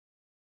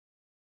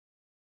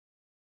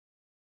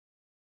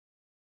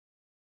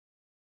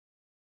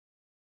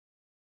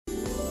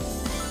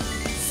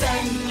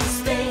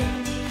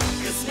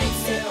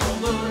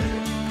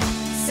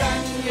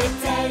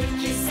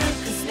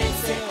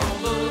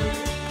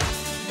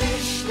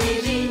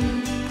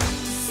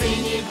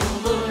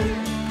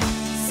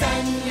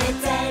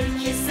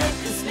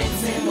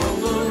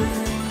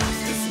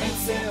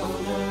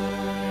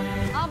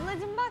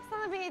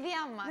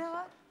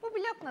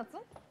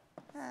notun.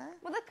 He.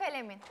 Bu da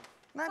kalemin. Ne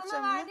Sana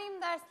yapacağım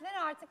verdiğim dersleri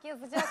artık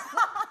yazacaksın.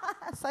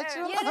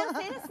 Saçmalama. Yarın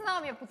seni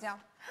sınav yapacağım.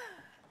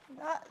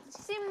 Ya,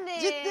 Şimdi...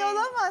 ciddi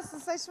olamazsın,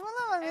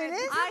 saçmalama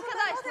Melis.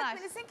 Arkadaşlar,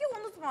 Etmelisin ki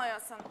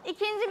unutmayasın.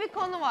 ikinci bir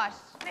konu var.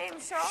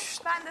 Neymiş o?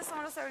 Ben de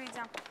sonra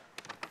söyleyeceğim.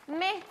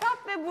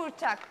 Mehtap ve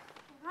Burçak.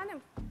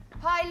 Hanım.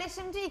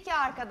 Paylaşımcı iki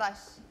arkadaş.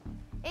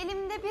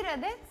 Elimde bir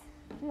adet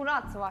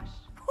Murat var.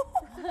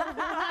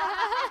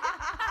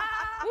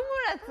 Bu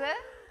Murat'ı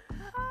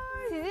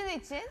sizin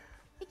için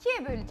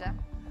ikiye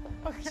böleceğim.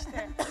 Bak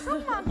işte.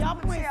 Çok mantıklı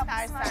Yapma bir şey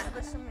yapmışsın istersen.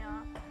 arkadaşım ya.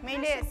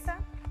 Melis. Gerçekten.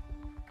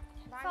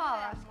 Sağ ol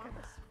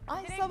arkadaş.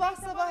 Ay sabah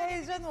sabah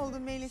heyecan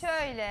oldum Melis.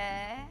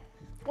 Şöyle.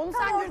 Onu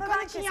Tam sen ortadan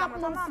Gürkan için kes ama,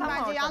 yapmamışsın tamam mı?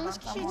 bence. Ortadan, Yanlış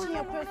kişi tamam. için Burada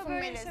yapıyorsun böyle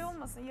Melis. şey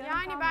olmasın. yarım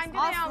Yani kalmasın. bence de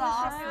Asla, yanlış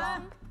asla.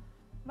 yapıyorsun.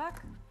 Bak.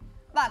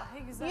 Bak,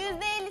 güzel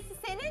 %50'si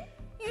senin,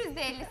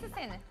 %50'si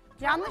senin.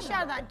 Yanlış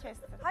yerden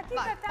kestin.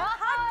 Hakikaten,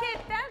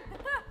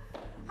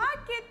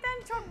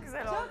 hakikaten çok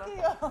güzel oldu. Çok iyi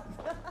oldu.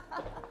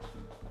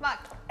 Bak,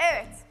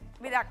 Evet,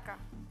 bir dakika.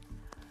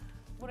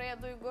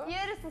 Buraya duygu.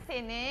 yarısı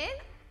senin,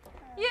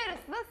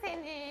 yarısı da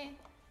senin.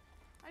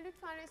 Ay,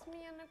 lütfen resmin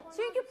yanına koy.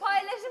 Çünkü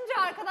paylaşımcı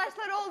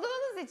arkadaşlar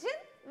olduğunuz için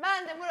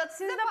ben de Murat'ı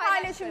siz size de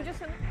paylaşıyorum.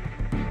 paylaşımcısınız.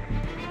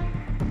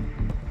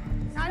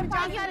 Yani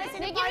Cansel'le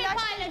seni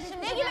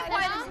paylaştım. Ne gibi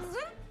paylaşımcı?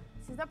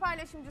 Siz de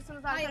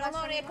paylaşımcısınız Hayır, arkadaşlar.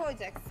 onu oraya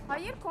koyacaksın.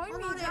 Hayır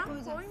koymayacağım.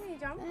 koyacaksın.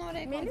 Koymayacağım. Onu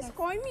oraya Melis koyacaksın.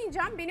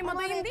 koymayacağım. Benim Onu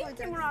adayım oraya değil ki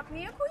koyacaksın. Murat.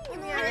 Niye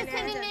koyayım yani? Hani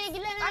seninle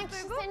ilgilenen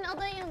kişi senin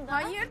adayın da.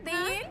 Hayır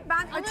değil. Ben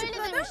Ama öyle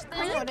açıkladım. demiştin.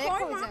 Hayır Oraya koyma.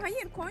 koyacaksın.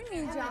 Hayır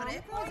koymayacağım.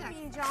 Oraya koyacaksın.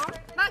 Koymayacağım.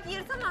 Bak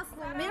yırtamazsın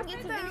onu. Benim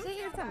getirdiğim şeyi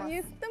yırtamazsın.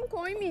 Yırttım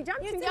koymayacağım.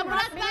 Çünkü Ya Murat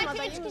Murat benim belki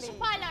adayım 3 kişi değil.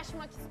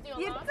 paylaşmak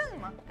istiyorlar. Yırttın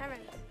mı? Evet.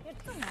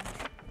 Yırttın mı?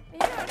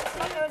 Yırt.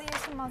 Bak öyle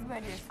yaşanmaz,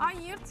 böyle yaşanmaz.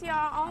 Ay yırt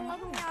ya.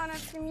 Allah'ım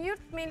yarabbim.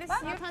 Yırt Melis yırt.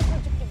 Zaten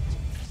çocuk gibi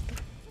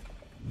çıktı.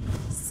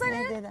 Ne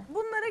Senin dedi?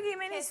 bunları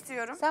giymeni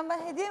istiyorum. Sen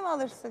bana hediye mi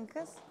alırsın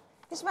kız?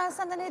 Hiç ben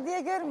senden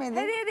hediye görmedim.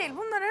 Hediye değil,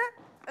 bunları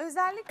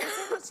özellikle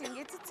senin için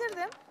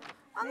getirtirdim.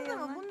 Anladın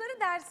mı? onlar? Bunları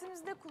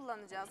dersimizde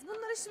kullanacağız.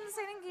 Bunları şimdi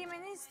senin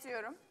giymeni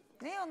istiyorum.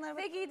 Ne onlar?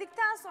 Ve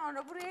giydikten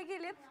sonra buraya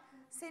gelip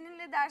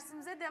seninle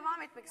dersimize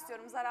devam etmek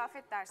istiyorum.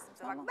 Zarafet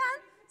dersimize. Bak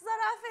ben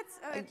zarafet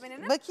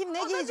öğretmeninim. bakayım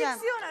ne o giyeceğim? da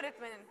diksiyon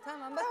öğretmenin.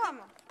 Tamam Tamam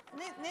mı?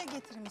 Ne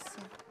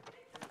getirmişsin?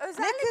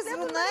 Özellikle kız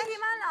bunlar? bunları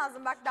giymen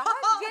lazım. Bak daha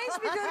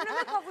genç bir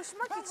görünüme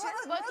kavuşmak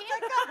için. Bakayım.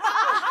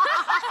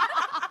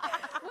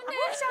 Bu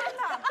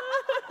çanta.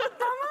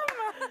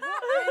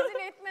 Rezil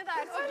etme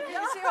dersi gibi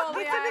bir şey oldu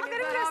yani.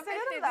 Getirdiklerimi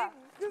gösteriyorum da.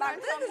 Bak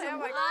Duygucuğum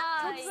bak.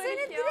 Ay.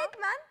 Seni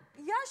direktmen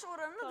yaş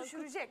oranını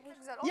düşürecek.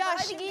 Güzel. Ya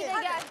Hadi şimdi- giy de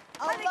gel.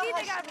 Hadi Allah giy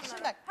de gel aşkına, şimdi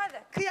bunları. bak.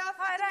 Hadi.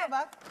 Kıyafetime Hayır.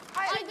 bak.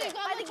 Hayır. Ay Duygu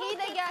Hadi giy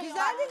de gel.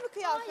 Güzel değil mi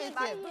kıyafetim?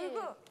 Bak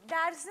Duygu,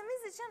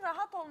 dersimiz için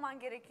rahat olman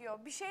gerekiyor.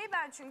 Bir şey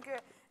ben çünkü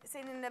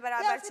seninle beraber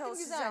Kıyafetim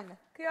çalışacağım. güzel.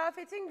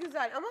 Kıyafetin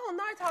güzel ama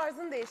onlar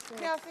tarzını değiştirmek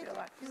Kıyafetim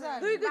istiyorlar.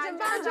 güzel. Duygucuğum bence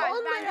Bence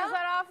onlara...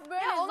 zaraf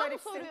böyle Ya ona mı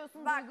zarifsin.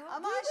 soruyorsun Bak Duygu?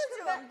 Ama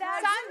aşkım ben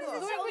dersimiz Sen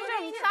için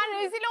Duygucuğum sen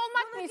rezil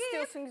olmak mı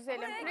istiyorsun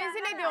güzelim?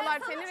 Rezil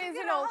ediyorlar seni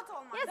rezil ol.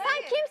 Ya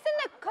sen kimsin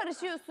de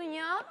karışıyorsun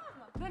ya?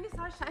 Sen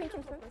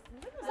kimsin?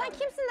 Sen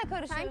kimsin de Sen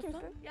karışıyorsun?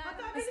 kimsin?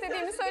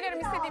 İstediğimi söylerim,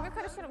 istediğimi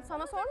karışırım.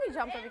 Sana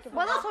sormayacağım tabii ki.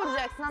 Bana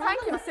soracaksın, anladın Sen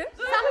mı? kimsin?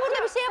 Sen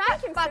burada bir şey Sen yapar.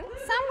 kimsin? Bak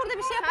sen burada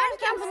bir şey yaparken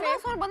kimsin? bundan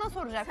sonra bana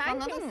soracaksın, Sen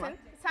anladın kimsin? mı?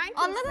 Sen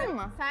kimsin? Anladın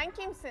mı? Sen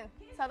kimsin?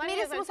 Sana niye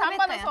Melis sen Musabet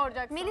bana Kaya.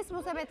 soracaksın. Melis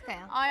Musabet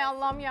Kaya. Ay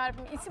Allah'ım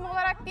yarabbim. İsim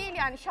olarak değil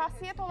yani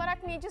şahsiyet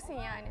olarak necisin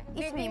yani?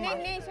 İç mimar.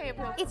 Ne şey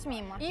yapıyorsun? İç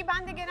mimar. İyi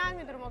ben de genel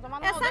müdürüm o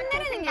zaman. Ya Ne sen olacak? Kim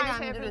nerenin kimden genel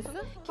şey müdürüsün?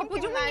 yapıyorsun? Kim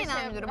Papucumun kimden genel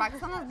şey müdürü. yapıyor? Bak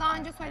sana daha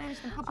önce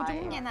söylemiştim.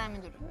 Papucumun Ay. genel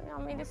müdürü. Ya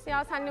Melis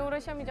ya seninle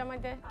uğraşamayacağım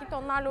hadi. Git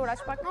onlarla uğraş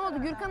bak. Ne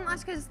oldu? Gürkan'ın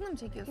aşk acısını mı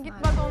çekiyorsun? Git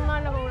hala? bak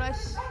onlarla uğraş.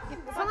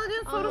 Git bak. Sana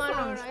dün soru Onlarla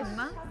sormuştum uğraş.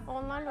 ben.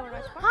 Onlarla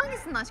uğraş bak.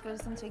 Hangisinin aşk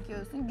acısını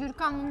çekiyorsun?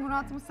 Gürkan mı,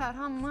 Murat mı,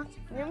 Serhan mı?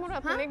 Ne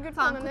Murat'ı Ha? ne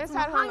Gürkan'ı ne Tankut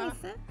mu? Serhan'ı.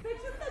 Hangisi?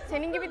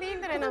 Senin gibi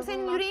değildir en Kızım azından.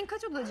 senin yüreğin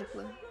kaç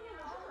odacıklı?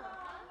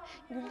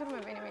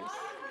 Güldürme beni Melis.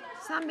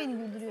 Sen beni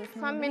güldürüyorsun.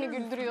 Sen ama beni biliyor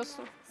musun?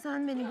 güldürüyorsun.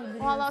 Sen beni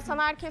güldürüyorsun. Vallahi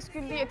sana herkes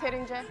güldü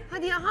yeterince.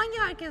 Hadi ya hangi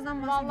herkesten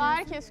bahsediyorsun? Vallahi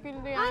herkes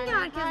güldü yani. Hangi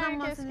herkesten Herkes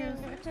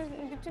bahsediyorsun?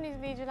 güldü. Bütün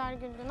izleyiciler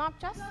güldü. Ne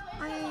yapacağız?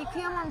 Ay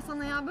kıyamam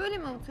sana ya. Böyle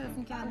mi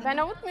avutuyorsun kendini? Ben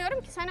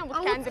avutmuyorum ki sen avut,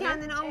 Avut kendini.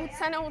 kendini, avut.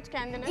 Sen avut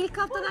kendini. İlk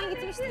haftadan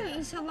gitmiştin ya,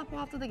 inşallah bu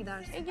hafta da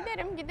gidersin.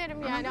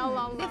 Giderim yani Anladın mı?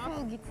 Allah Allah.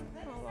 Defol git.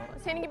 Allah Allah.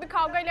 Senin gibi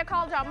kavgayla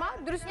kalacağım ama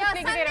Ya dürüstlükle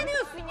sen giderim. ne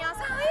diyorsun ya?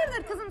 Sen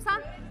hayırdır kızım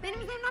sen?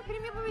 Benim üzerimden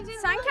prim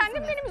yapabileceğini Sen falan kendin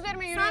sanıyorsun? benim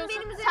üzerime yürüyorsun.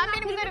 benim Sen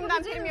benim üzerimden üzerimden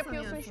yapabileceğini prim mi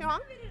yapıyorsun sanıyorsun? şu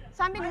an.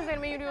 Sen benim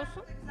üzerime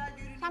yürüyorsun.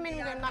 Sen benim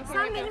üzerimden prim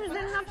Sen yapıyorsun. benim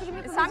üzerimden prim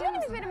yapabileceğini Sen benim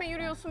misin? üzerime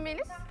yürüyorsun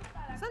Melis.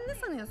 Sen ne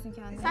sanıyorsun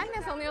kendini? Sen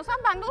ne sanıyorsan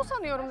ben de o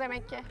sanıyorum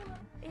demek ki.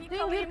 İyi Dün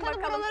kalayım Gürkan'ı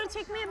bakalım. buraları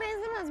çekmeye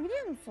benzemez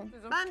biliyor musun?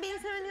 Ben benim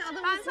sevenin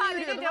adamın Ben üstüne sadece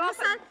yürüyordum cevap, ama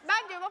sen...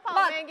 ben cevap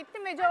almaya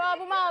gittim ve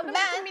cevabımı aldım.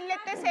 Bütün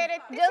millet de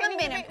seyretti. Canım Senin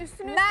gibi benim.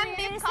 üstüne Ben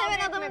üstüne beni kavga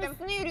seven adamın etmedim.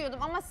 üstüne yürüyordum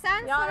ama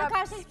sen Ya sana Rabbi.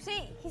 karşı hiçbir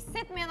şey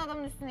hissetmeyen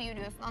adamın üstüne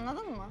yürüyorsun,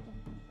 anladın mı?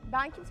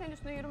 Ben kimsenin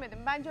üstüne yürümedim.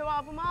 Ben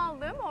cevabımı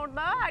aldım.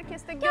 Orada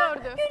herkes de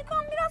gördü.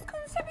 Gürkan biraz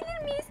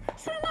konuşabilir miyiz?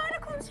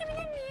 Şuralarda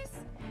konuşabilir miyiz?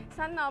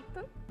 Sen ne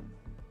yaptın?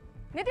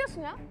 Ne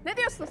diyorsun ya? Ne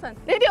diyorsun sen?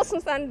 Ne diyorsun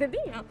sen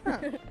dedin ya.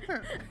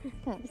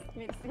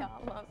 Melis ya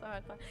Allah'ım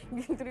seversen.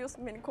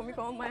 Güldürüyorsun beni komik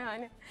olma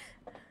yani.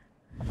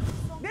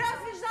 Biraz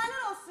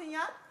vicdanın olsun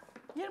ya.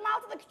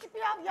 26'da küçük bir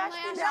yaş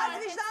değil.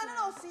 Biraz vicdanın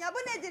olsun ya. Bu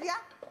nedir ya?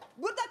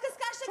 Burada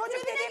kıskançlık Çocuk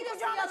tribine dediğin giriyorsun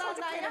kucağına çocuk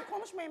yalandan ya. verir.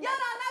 Konuşmayın.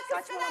 Yalandan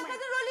kıskanan Saçmalamayın.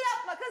 kadın rolü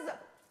yapma kızım.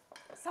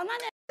 Sana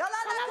ne?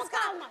 Yalandan Sana mı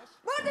kıskanan. kalmış?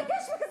 Buradaki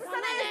hiçbir kızı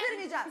sana ne?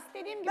 ezdirmeyeceğim.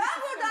 İstediğim gibi Ben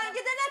buradan kıskanırım.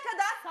 gidene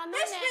kadar Sana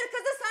hiçbir ne?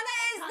 kızı sana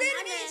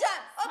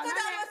ezdirmeyeceğim. O Sana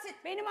kadar ne? basit.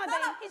 Benim adayım.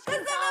 Tamam. Hiç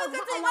Kızların kimse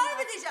avukatı ağzına var mı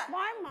alamaz. diyeceğim?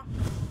 Var mı?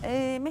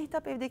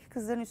 Mehtap evdeki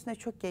kızların üstüne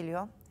çok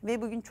geliyor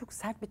ve bugün çok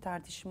sert bir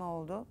tartışma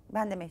oldu.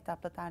 Ben de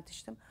Mehtap'la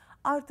tartıştım.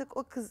 Artık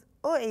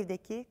o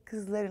evdeki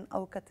kızların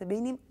avukatı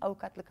benim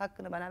avukatlık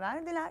hakkını bana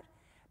verdiler.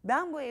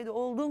 Ben bu evde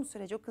olduğum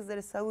sürece o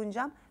kızları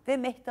savunacağım ve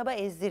Mehtap'a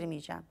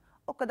ezdirmeyeceğim.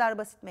 O kadar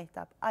basit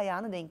Mehtap.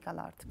 Ayağını denk al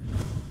artık.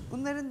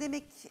 Bunların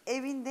demek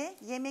evinde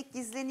yemek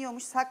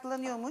gizleniyormuş,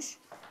 saklanıyormuş.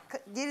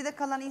 Geride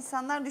kalan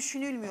insanlar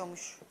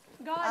düşünülmüyormuş.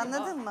 Galiba.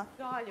 Anladın mı?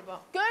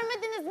 Galiba.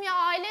 Görmediniz mi ya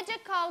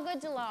ailecek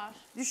kavgacılar?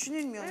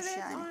 Düşünülmüyormuş Evet,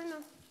 yani.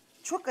 aynen.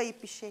 Çok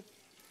ayıp bir şey.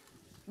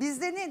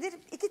 Bizde nedir?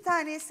 2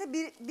 tane ise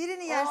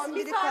birini yersin,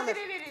 biri kalır.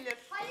 Misafire verilir.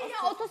 Hayır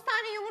ya 30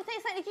 tane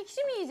yumurtayı sen 2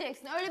 kişi mi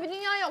yiyeceksin? Öyle bir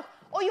dünya yok.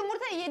 O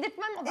yumurtayı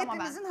yedirtmem adama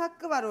Hepimizin ben.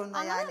 hakkı var onda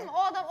Anladın yani. mı?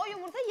 O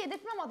yumurtayı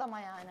yedirtmem adama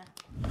yani.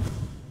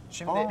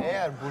 Şimdi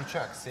eğer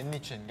Burçak senin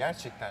için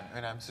gerçekten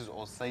önemsiz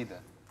olsaydı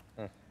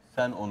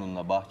Sen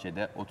onunla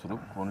bahçede oturup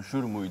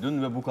konuşur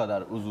muydun ve bu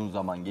kadar uzun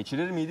zaman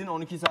geçirir miydin?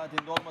 12 saatin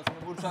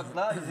dolmasını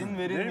Burçak'la izin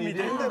verir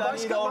miydin?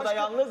 Dani'yi de orada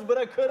yalnız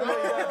bırakır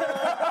mıydın?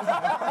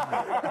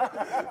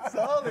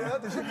 Sağ ol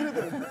ya, teşekkür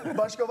ederim.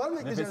 Başka var mı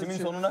ekleyeceğiniz bir Nefesimin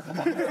şey? sonuna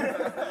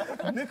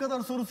kadar. Ne kadar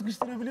soru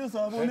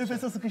sıkıştırabiliyorsa abi o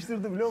nefese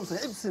sıkıştırdı biliyor musun?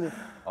 Hepsini.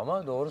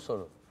 Ama doğru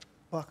soru.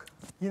 Bak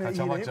yine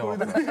Kaçamak iğneyi cevap.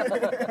 koydum.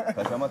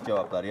 Kaçamak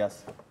cevaplar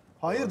yaz.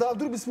 Hayır daha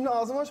dur bismillah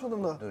ağzımı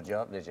açmadım daha. Dur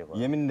cevap verecek o.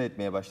 Yemin de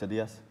etmeye başladı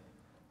yaz.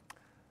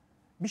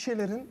 Bir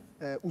şeylerin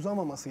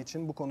uzamaması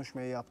için bu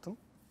konuşmayı yaptım.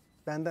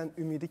 Benden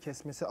ümidi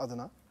kesmesi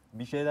adına.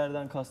 Bir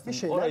şeylerden kastın Bir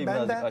şeyler orayı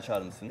birazcık benden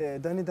açar mısın?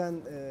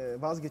 Dani'den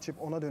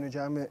vazgeçip ona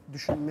döneceğimi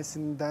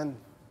düşünmesinden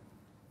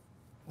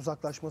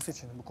uzaklaşması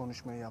için bu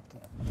konuşmayı yaptım.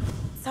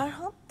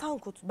 Serhan,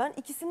 Tankut. Ben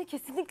ikisini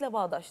kesinlikle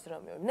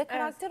bağdaştıramıyorum. Ne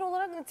karakter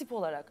olarak ne tip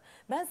olarak.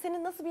 Ben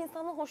senin nasıl bir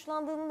insandan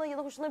hoşlandığını da ya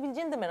da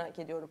hoşlanabileceğini de merak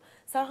ediyorum.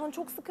 Serhan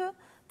çok sıkı,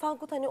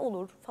 Tankut hani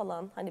olur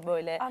falan. Hani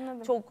böyle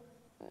çok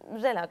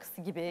relax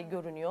gibi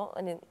görünüyor.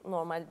 Hani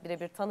normal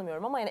birebir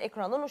tanımıyorum ama yani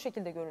ekrandan o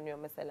şekilde görünüyor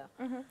mesela.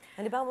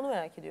 Hani ben bunu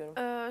merak ediyorum.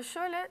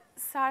 Şöyle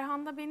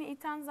Serhan'da beni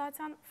iten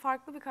zaten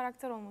farklı bir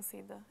karakter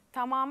olmasıydı.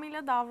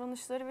 Tamamıyla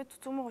davranışları ve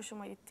tutumu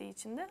hoşuma gittiği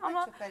içindi.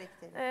 Ama Çok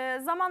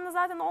karakteri. zamanla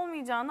zaten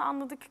olmayacağını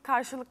anladık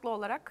karşılıklı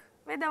olarak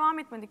ve devam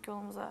etmedik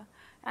yolumuza.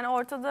 Yani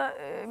ortada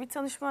bir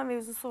tanışma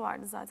mevzusu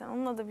vardı zaten.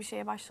 Onunla da bir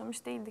şeye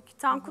başlamış değildik.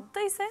 Tankut'ta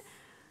ise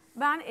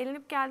ben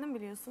elenip geldim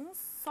biliyorsunuz.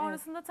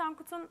 Sonrasında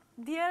Tankut'un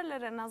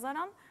diğerlere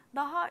nazaran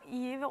daha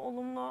iyi ve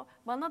olumlu,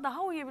 bana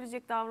daha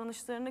uyabilecek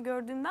davranışlarını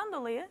gördüğümden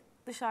dolayı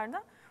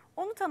dışarıda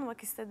onu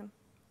tanımak istedim.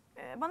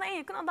 Bana en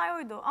yakın aday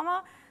oydu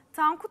ama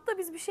Tankut'la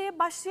biz bir şeye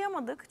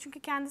başlayamadık. Çünkü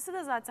kendisi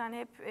de zaten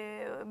hep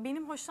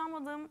benim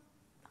hoşlanmadığım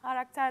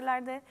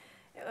karakterlerde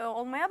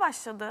olmaya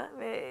başladı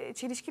ve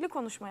çelişkili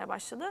konuşmaya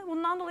başladı.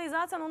 Bundan dolayı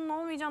zaten onun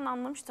olmayacağını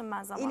anlamıştım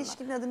ben zamanla.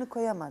 İlişkinin adını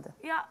koyamadı.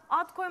 Ya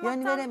ad koymaktan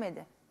Yön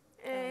veremedi.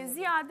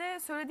 ziyade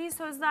söylediği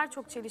sözler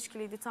çok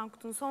çelişkiliydi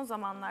Tankut'un son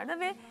zamanlarda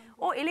ve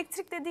o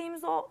elektrik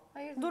dediğimiz o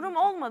durum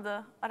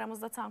olmadı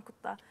aramızda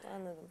Tankut'ta.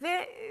 Anladım.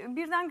 Ve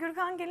birden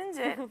Gürkan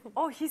gelince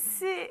o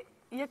hissi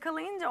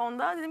yakalayınca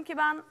onda dedim ki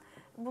ben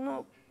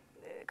bunu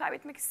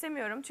kaybetmek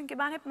istemiyorum. Çünkü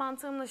ben hep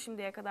mantığımla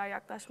şimdiye kadar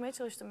yaklaşmaya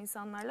çalıştım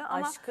insanlarla.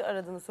 Ama Aşkı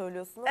aradığını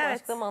söylüyorsun ama Evet.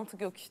 aşkta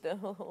mantık yok işte.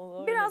 O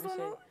öyle biraz bir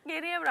şey. onu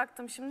geriye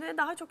bıraktım şimdi.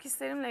 Daha çok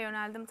hislerimle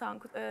yöneldim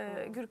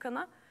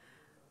Gürkan'a.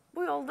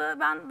 Bu yolda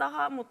ben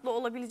daha mutlu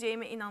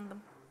olabileceğime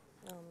inandım.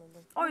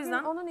 Anladım. O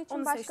yüzden Bugün onun için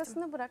onu başkasını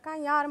seçtim. bırakan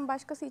yarın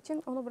başkası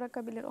için onu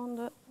bırakabilir. Onu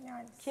da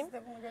Kim?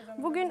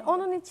 bugün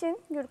onun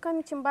için, Gürkan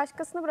için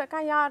başkasını bırakan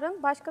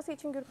yarın başkası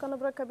için Gürkan'ı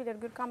bırakabilir.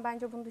 Gürkan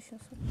bence bunu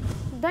düşünsün.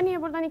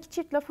 Dani'ye buradan 2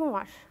 çift lafım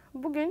var.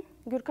 Bugün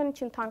Gürkan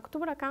için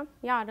Tankut'u bırakan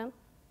yarın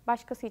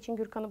başkası için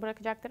Gürkan'ı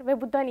bırakacaktır.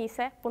 Ve bu Dani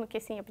ise bunu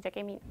kesin yapacak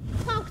eminim.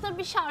 Tankut'a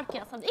bir şarkı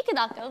yazsam. 2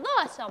 dakikada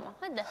doğaçlama.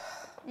 Hadi.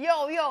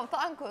 Yo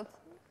Tankut.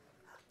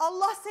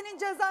 Allah senin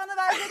cezanı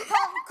versin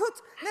Tankut.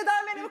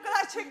 Neden beni bu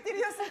kadar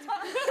çektiriyorsun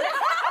Tankut?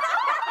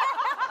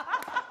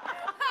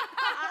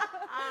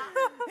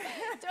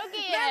 Çok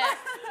iyi.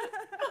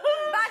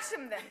 Bak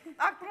şimdi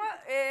aklıma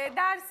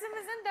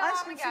dersimizin devamı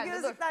Aşkım şu geldi. Dur.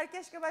 gözlükler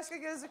keşke başka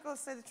gözlük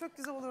olsaydı. Çok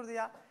güzel olurdu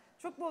ya.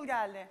 Çok bol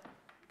geldi.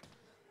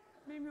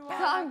 Benim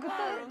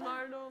yuvarlaklar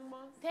onlar da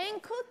olmaz.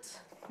 Tankut.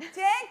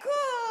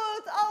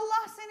 Tenkut!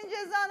 Allah senin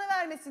cezanı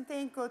vermesin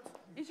Tenkut.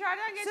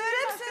 İçeriden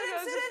getirdim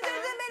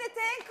Süründürdün beni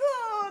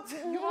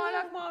Tenkut.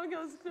 Yuvarlak mavi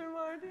gözlükleri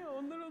vardı ya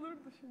onlar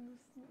olurdu şimdi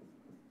üstüne.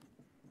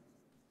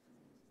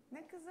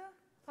 Ne kızı?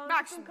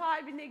 Tankut'un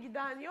kalbine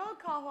giden yol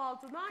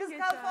kahvaltıdan Kız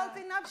geçer.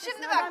 kahvaltıyı ne yapacaksın?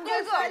 Şimdi bak, Adam Duygu.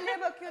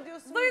 görselliğe bakıyor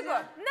diyorsunuz Duygu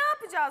ya. ne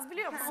yapacağız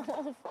biliyor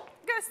musun?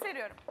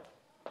 Gösteriyorum.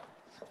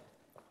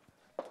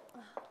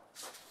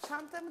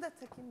 Çantamı da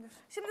takayım dur.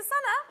 Şimdi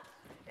sana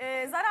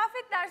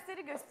zarafet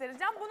dersleri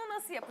göstereceğim. Bunu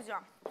nasıl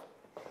yapacağım?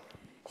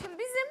 Şimdi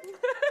bizim...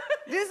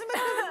 Düz mü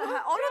kız bu?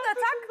 Onu da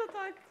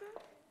tak.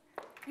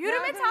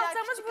 Yürüme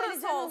tahtamız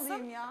burası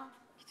olsun. Ya.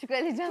 Küçük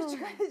Alican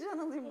Küçük Alican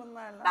alayım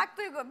bunlarla. Bak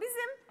Duygu,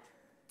 bizim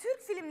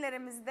Türk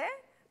filmlerimizde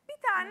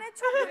bir tane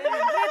çok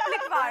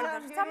replik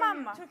vardır, tamam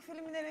mı? Türk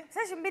filmleri.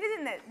 Sen şimdi beni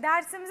dinle,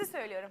 dersimizi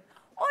söylüyorum.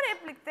 O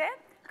replikte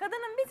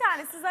kadının bir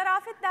tanesi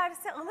zarafet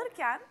dersi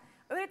alırken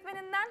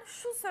öğretmeninden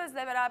şu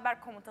sözle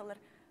beraber komut alır.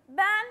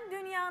 Ben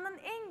dünyanın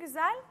en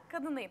güzel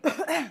kadınıyım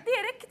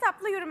diyerek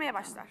kitapla yürümeye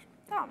başlar.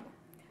 Tamam mı?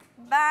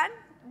 Ben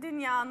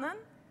dünyanın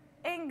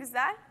en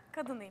güzel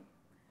kadınıyım.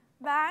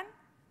 Ben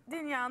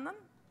dünyanın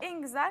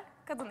en güzel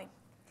kadınıyım.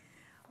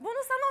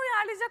 Bunu sana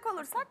uyarlayacak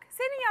olursak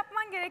senin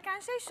yapman gereken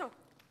şey şu.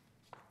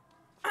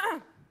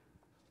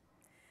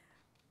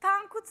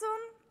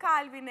 Tankut'un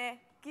kalbine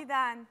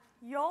giden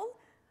yol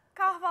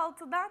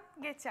kahvaltıdan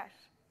geçer.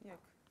 Yok.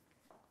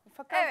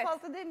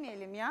 Kahvaltı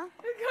demeyelim ya.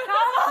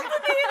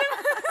 Kahvaltı diyelim.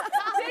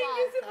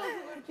 Dengesi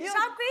bozulur.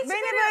 Şapkayı Beni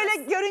çıkarıyoruz. böyle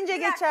görünce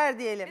geçer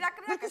diyelim. Bir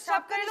dakika. Kız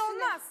Şapkayla şapkanın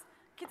üstünde. olmaz.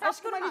 Kitap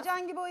Aşkım durmaz.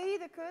 Alican gibi o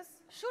iyiydi kız.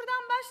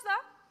 Şuradan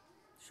başla.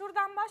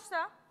 Şuradan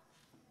başla.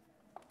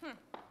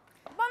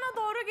 Bana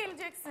doğru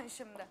geleceksin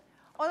şimdi.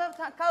 Ona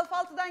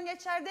kahvaltıdan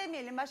geçer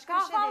demeyelim. Başka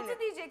bir şey Kahvaltı diyelim.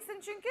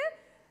 diyeceksin çünkü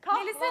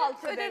Kahvaltı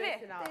Melis'in ödevi.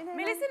 demesi lazım.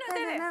 Melis'in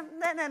ödevi.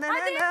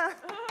 Hadi.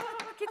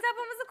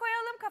 Kitabımızı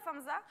koyalım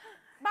kafamıza.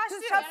 Kız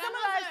Başlıyoruz. şapkamı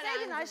Yaramaz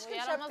verseydin öğrenci bu, aşkım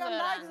yaramaz şapkam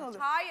daha öğrenci. güzel olur.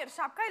 Hayır,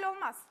 şapkayla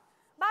olmaz.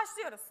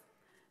 Başlıyoruz.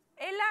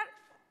 Eller...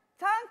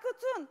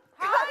 Tankut'un.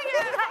 Hayır.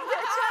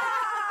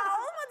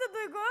 Olmadı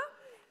Duygu.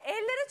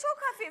 Elleri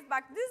çok hafif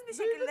bak düz bir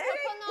şekilde.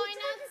 Kafanı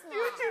oynatma.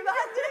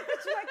 Ben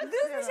direkt uçmak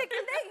Düz bir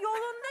şekilde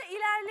yolunda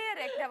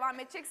ilerleyerek devam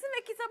edeceksin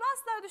ve kitabı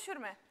asla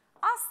düşürme.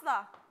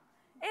 Asla.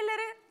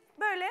 Elleri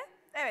böyle.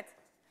 Evet.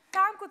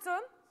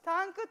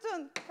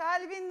 Tankut'un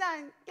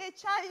kalbinden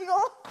geçen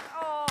yol.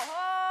 Oho!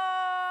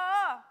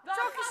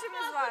 Çok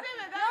işimiz var.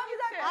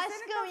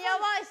 Aşkım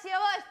yavaş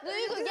yavaş.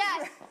 Duygu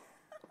gel.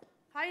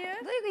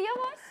 Hayır. Duygu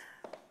yavaş.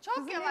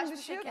 Çok yavaş bir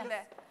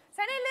şekilde.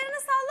 Sen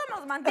ellerini sallama o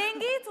zaman.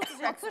 Dengeyi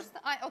tutacaksın. Otur.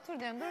 Ay otur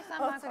diyorum. Dur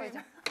sen ben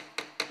koyacağım.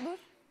 Dur.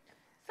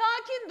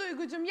 Sakin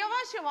Duygucuğum,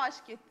 yavaş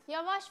yavaş git.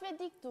 Yavaş ve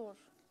dik dur.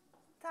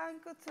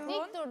 Tankut'un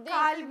Dik dur, dik.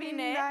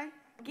 Kalbine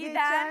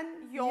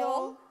giden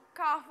yol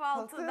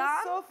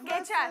kahvaltıdan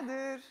geçer.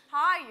 sofrasıdır.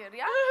 Hayır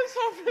ya.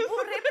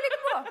 Bu replik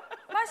bu.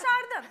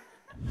 Başardın.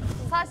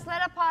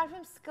 Saçlara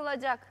parfüm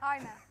sıkılacak.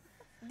 Aynen.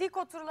 Dik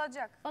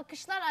oturulacak.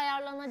 Bakışlar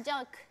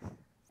ayarlanacak.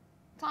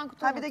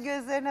 Tankut Ha bir de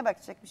gözlerine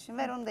bakacakmışım.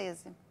 Ver onu da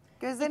yazayım.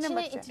 Gözlerine mi İçine,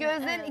 bakacak? içine.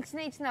 Gözlerin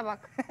Evet. içine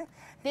bak.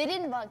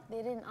 Derin bak,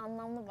 derin,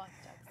 anlamlı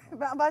bakacaksın.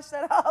 Ben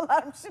başlara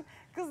ağlarmışım.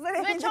 Kızlar Ve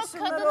evinde çok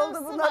şunlar oldu,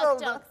 kadınımsı bunlar oldu.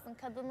 bakacaksın,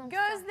 kadınımsı.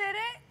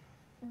 Gözlere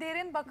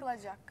derin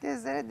bakılacak.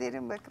 Gözlere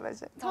derin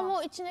bakılacak. Tam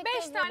o içine 5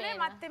 göz tane bebeğine.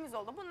 maddemiz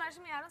oldu. Bunlar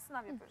şimdi yarın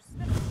sınav yapıyoruz.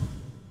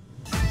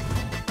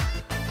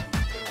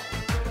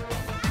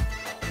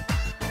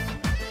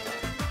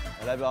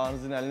 Hele bir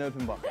ağzınızın elini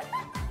öpün bak.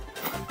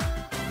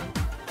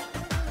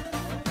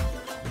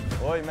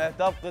 Oy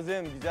Mehtap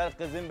kızım, güzel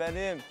kızım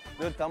benim.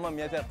 Dur tamam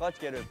yeter, kaç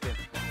kere öptüm.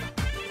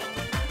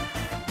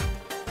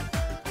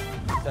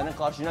 Senin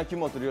karşına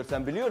kim oturuyor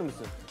sen biliyor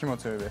musun? Kim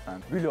oturuyor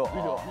beyefendi? Bilo.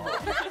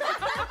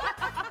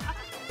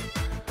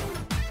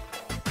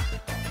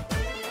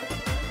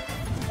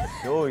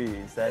 Oy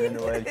senin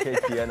o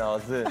erkek diyen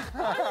ağzı.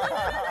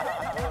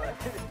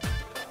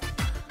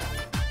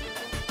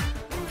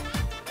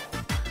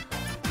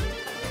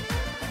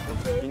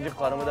 İkinci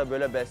karımı da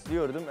böyle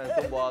besliyordum.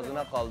 En son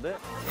boğazına kaldı.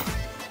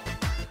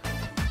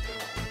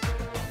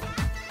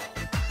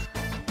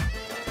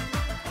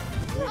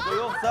 Uyku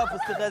yoksa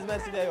fıstık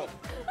ezmesi de yok.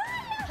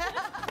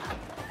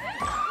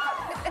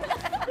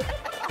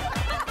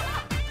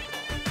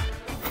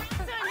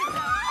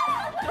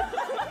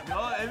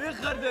 Ya evi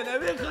kırdın,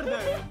 evi kırdın.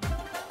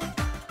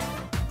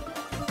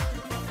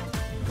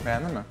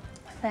 Beğendin mi?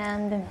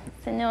 Beğendim.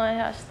 Seni o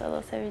yaşta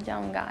da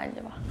seveceğim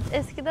galiba.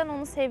 Eskiden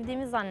onu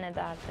sevdiğimi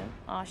zannederdim.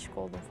 Aşık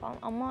oldum falan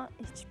ama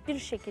hiçbir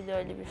şekilde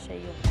öyle bir şey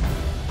yok.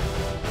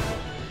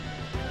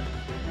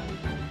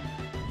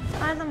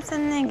 Erdem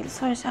seninle ilgili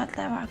soru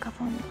işaretleri var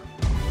kafamda.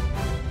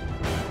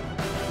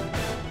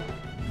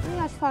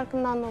 Yaş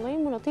farkından dolayı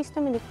Murat'ı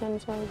istemediklerini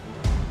söyledi.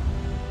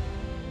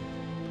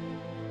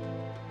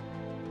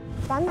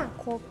 Benden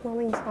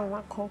korkmalı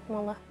insanlar,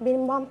 korkmalı.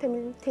 Benim bam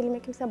telime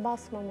kimse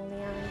basmamalı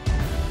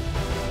yani.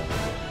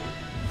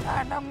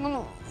 Erdem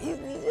bunu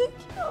izleyecek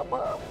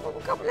ama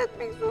bunu kabul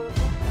etmek zorunda.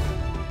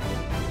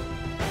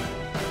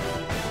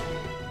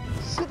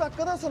 Şu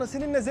dakikadan sonra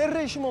seninle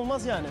zerre işim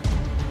olmaz yani.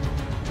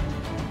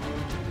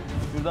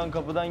 Şuradan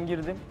kapıdan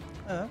girdim.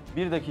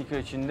 Bir dakika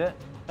içinde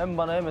hem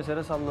bana hem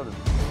esere salladım.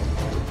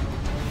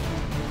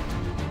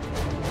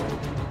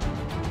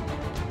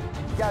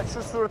 Gel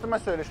şu suratıma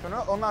söyle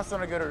şunu, ondan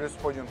sonra görürüz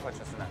podyum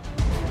paçasını.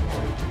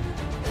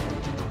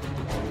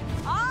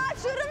 Aa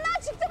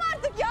çığırından çıktım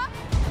artık ya.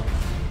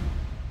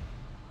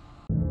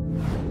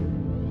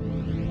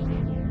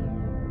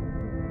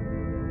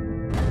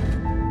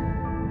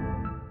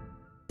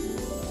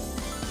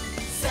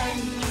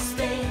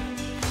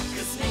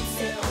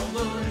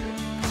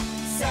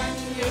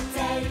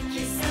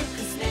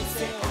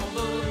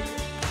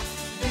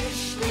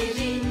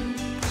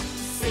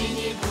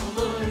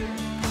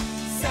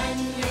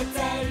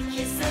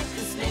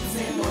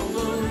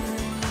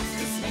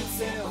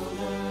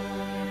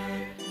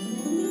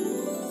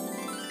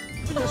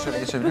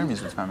 açabilir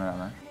miyiz lütfen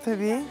beraber?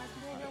 Tabii.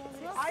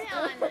 Nasıl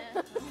yani?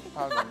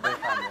 Pardon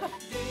beyefendi.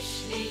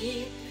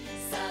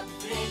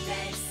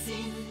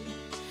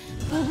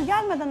 Duygu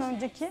gelmeden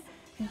önceki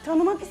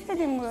tanımak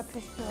istediğim Murat'ı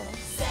istiyorum.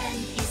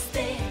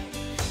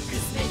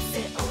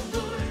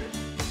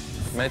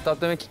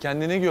 Mehtap demek ki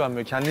kendine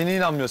güvenmiyor, kendine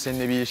inanmıyor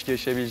seninle bir ilişki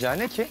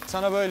yaşayabileceğine ki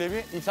sana böyle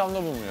bir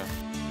ithamda bulunuyor.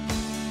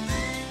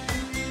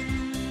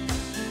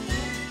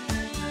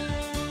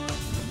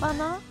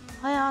 Bana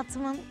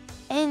hayatımın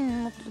en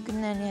mutlu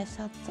günlerini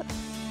yaşattı.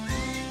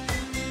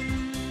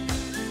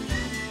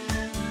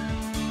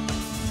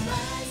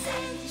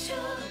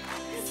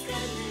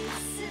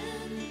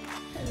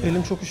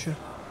 Elim çok üşüyor.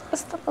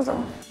 Isıt o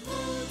zaman.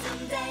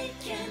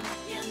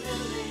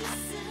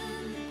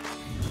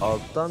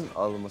 Alttan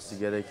alması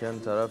gereken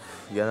taraf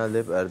genelde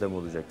hep Erdem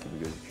olacak gibi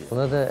gözüküyor.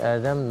 Buna da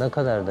Erdem ne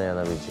kadar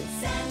dayanabilecek?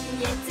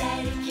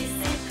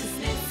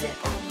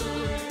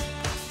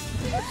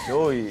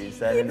 Oy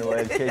senin o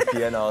erkek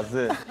diyen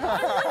ağzı.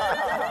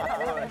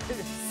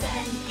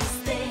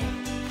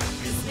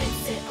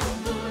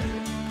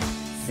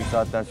 Bu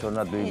saatten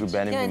sonra Duygu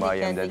benim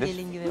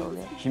himayemdedir.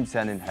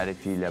 Kimsenin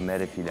herifiyle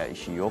merifiyle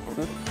işi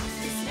yoktur.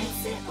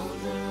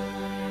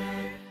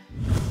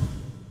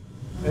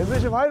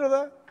 Emre'ciğim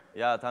hayrola?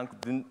 Ya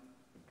Tankut dün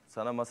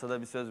sana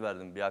masada bir söz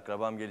verdim. Bir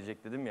akrabam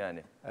gelecek dedim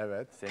yani.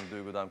 Evet. Seni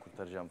Duygu'dan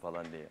kurtaracağım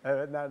falan diye.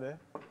 Evet, nerede?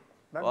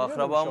 O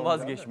akrabam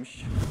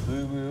vazgeçmiş.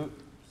 Duygu'yu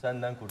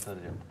senden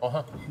kurtaracağım.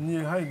 Aha.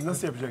 Niye? Hayır,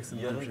 nasıl yapacaksın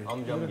Yarın böyle bir şey?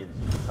 amcam gelecek.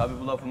 Tabii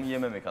bu lafımı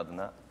yememek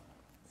adına,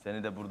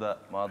 seni de burada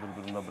mağdur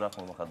durumda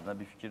bırakmamak adına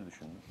bir fikir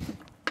düşündüm.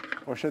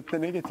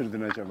 Poşette ne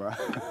getirdin acaba?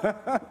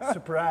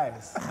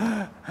 Surprise.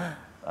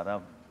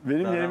 Aram.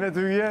 Benim yerime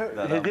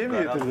Duygu'ya hediye mi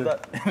getirdin?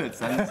 Evet,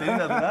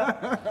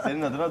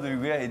 senin adına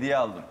Duygu'ya hediye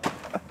aldım.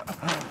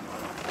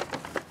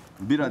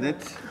 Bir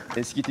adet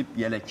eski tip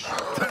yelek.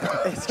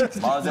 Eski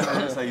tip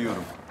malzemeleri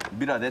sayıyorum.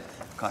 Bir adet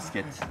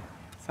kasket.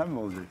 Sen mi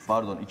olacaksın?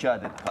 Pardon, 2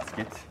 adet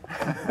kasket.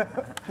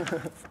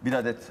 Bir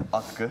adet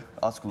askı,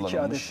 az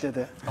kullanılmış. 2 adet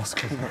de.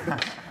 Askı.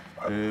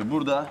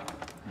 Burada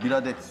bir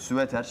adet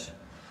süveter.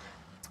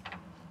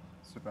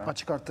 Süper.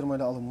 Açık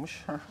arttırmayla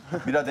alınmış.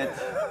 Bir adet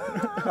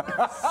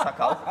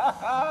sakal.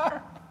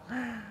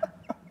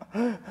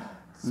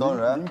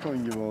 Sonra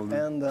Lincoln gibi oldu.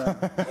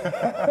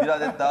 bir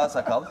adet daha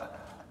sakal.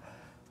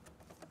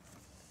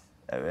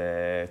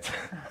 Evet.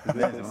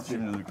 Neyse bu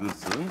şimdi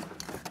dursun.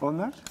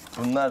 Onlar?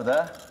 Bunlar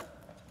da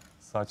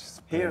saç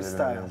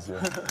hairstyle.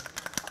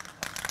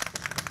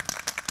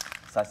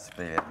 Saç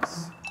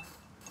spreylerimiz.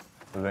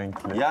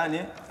 Renkli.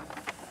 Yani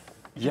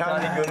iki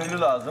tane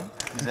gönüllü lazım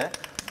bize.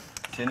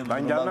 Seni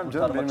Ben gelmem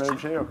canım, benim öyle bir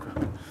şey yok.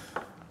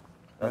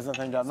 Ben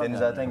zaten gelmem. Seni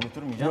zaten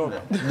götürmeyeceğim Yok, de.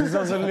 biz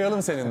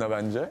hazırlayalım seninle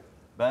bence.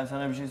 Ben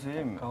sana bir şey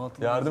söyleyeyim mi?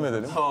 Yardım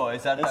edelim. Oo,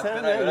 Eser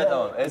taktığına göre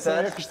tamam.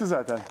 Eser yakıştı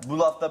zaten. Bu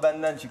lafta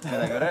benden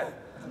çıktığına göre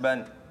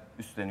ben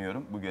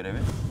üstleniyorum bu görevi.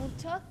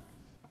 Burçak,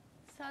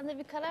 sen de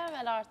bir karar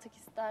ver artık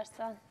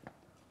istersen.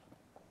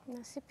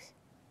 Nasip.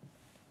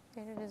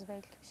 Veririz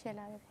belki bir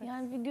şeyler yaparız.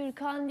 Yani bir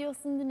Gürkan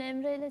diyorsun, dün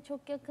Emre'yle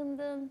çok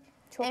yakındın.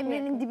 Çok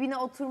Emre'nin yakın. dibine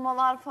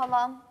oturmalar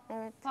falan.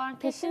 Evet.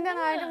 Fark Peşinden ettin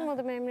mi?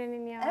 ayrılmadım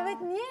Emre'nin ya.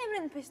 Evet, niye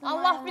Emre'nin peşinden Allah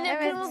ayrılmadın? bilir,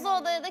 Evet. kırmızı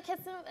odaya da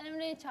kesin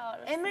Emre'yi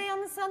çağırır. Emre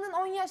yalnız senden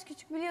 10 yaş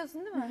küçük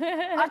biliyorsun değil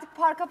mi? Artık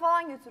parka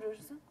falan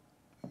götürürsün.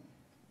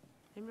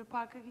 Emre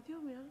parka gidiyor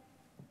mu ya?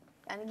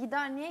 Yani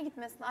gider, niye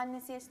gitmesin?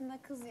 Annesi yaşında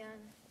kız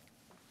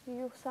yani.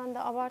 Yuh sen de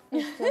abartma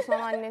istiyorsan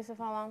annesi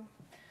falan.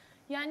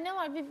 Yani ne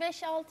var, bir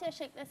 5-6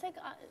 yaş eklesek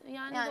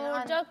yani Yani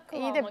doğuracak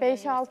İyi kıvama de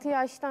 5-6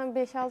 yaştan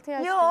 5-6 yaştan.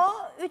 Yo,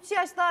 3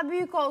 yaş daha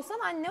büyük olsan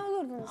anne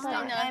olurdun işte.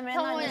 Aynen, Emre'nin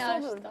tam o annesi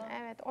yaşta. olurdun.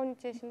 Evet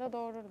 13 yaşında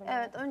doğururdum.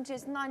 Evet, 13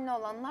 yaşında anne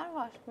olanlar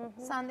var.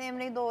 Sen de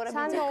Emre'yi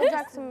doğurabileceksin. Sen de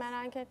olacaksın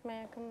merak etme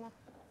yakında.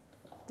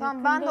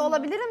 Tamam, ben de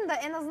olabilirim de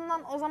en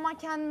azından o zaman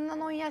kendimden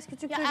 10 yaş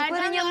küçük Ya çocukların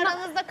Erdem'le yanında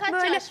aranızda kaç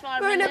böyle, yaş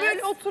var böyle Melis?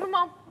 böyle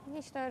oturmam.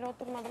 Hiç de öyle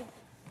oturmadım.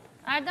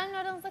 Erdem'le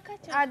aranızda kaç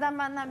yaş? Erdem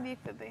benden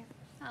büyük bebeğim.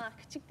 Ha,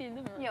 küçük değil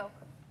mi? Yok.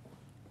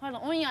 Pardon,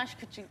 10 yaş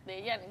küçük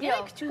değil. Yani yine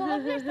Yok. küçük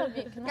olabilir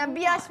tabii ki. Yani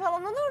 1 yaş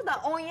falan olur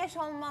da 10 yaş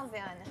olmaz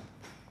yani.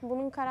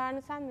 Bunun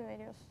kararını sen mi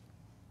veriyorsun?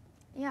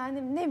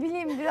 Yani ne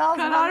bileyim biraz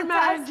Karar bana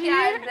ters merci.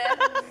 geldi.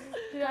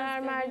 Karar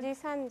merci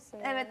sen misin?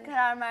 yani? Evet,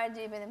 karar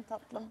merci benim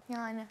tatlım.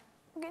 Yani.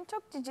 Bugün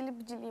çok cicili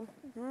biciliyim.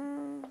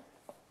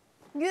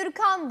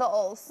 Gürkan da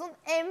olsun,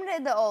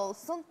 Emre de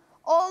olsun,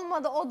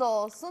 olmadı o da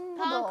olsun, bu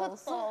da Tankut da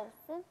olsun.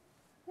 olsun.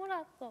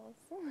 Murat da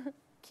olsun.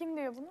 Kim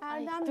diyor bunu?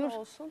 Ay, Erdem dur. de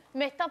olsun.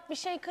 Mehtap bir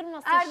şey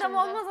kırmasın Erdem şimdi.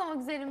 olmaz ama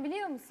güzelim,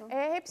 biliyor musun?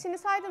 Hepsini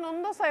saydın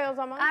onu da say o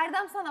zaman.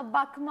 Erdem sana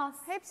bakmaz.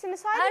 Hepsini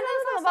saydın Erdem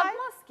onu sana da say.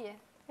 bakmaz ki.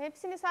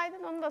 Hepsini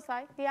saydın onu da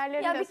say.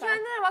 Diğerlerini Ya de bir say.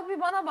 kendine bak,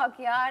 bir bana bak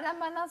ya.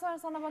 Erdem benden sonra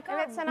sana bakar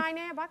Evet mı? sen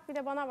aynaya bak bir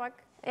de bana bak.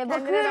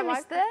 Kendine Bakıyorum de bak.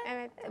 işte.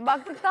 Evet.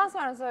 Baktıktan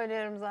sonra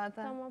söylüyorum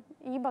zaten. Tamam.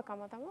 İyi bak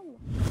ama tamam mı?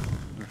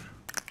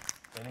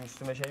 Benim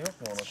üstüme şey yok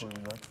mu ona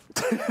koyunca?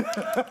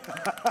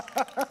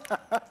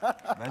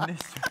 Ben de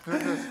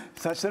istiyorum.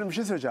 Saçlarım bir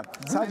şey söyleyeceğim.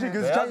 Sadece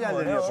gözüken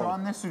yerlerini Şu yapalım.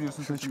 an ne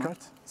sürüyorsun? Şunu çıkart.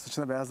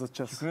 Saçına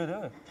beyazlatacağız. Çıkıyor değil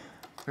mi?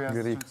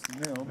 Gri.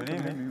 Ne o? Gri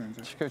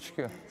mi?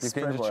 Çıkıyor.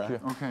 Sprey Yıkayınca boya. çıkıyor.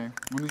 Okey.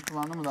 Bunu hiç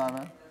kullandın mı daha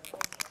evvel?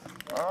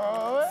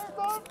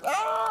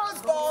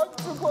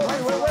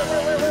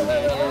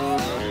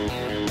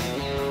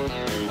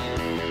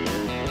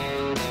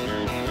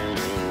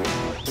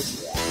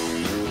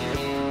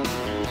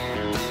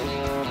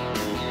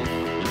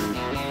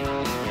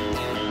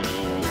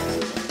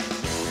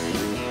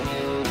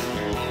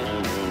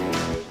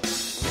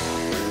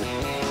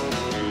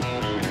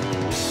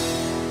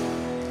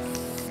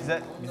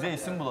 Bize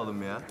isim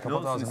bulalım ya. Ne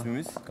olsun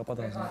ismimiz? Kapat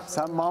ağzını.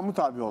 Sen Mahmut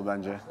abi ol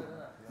bence.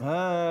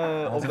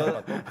 He, o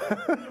kadar.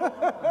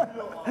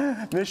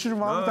 Meşhur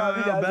Mahmut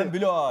abi geldi. Ben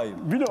Bilo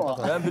ağayım. Bilo.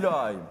 Ben Bilo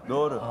ağayım.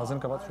 Doğru. Ağzını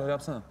kapat, şöyle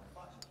yapsana.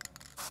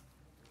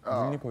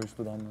 Dilini koy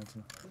üstü damla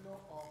altına.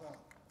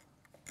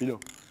 Bilo.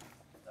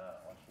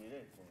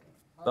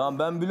 Tamam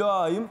ben Bilo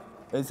ağayım.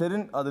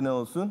 Eser'in adı ne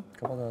olsun?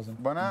 Kapat ağzını.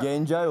 Bana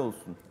Gencay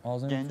olsun.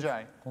 Ağzını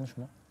Gencay.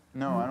 konuşma.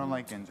 No, I don't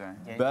like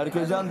Gencay.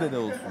 Berkecan dede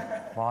olsun.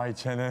 Vay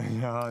çene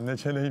ya, ne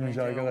çeneymiş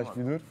arkadaş,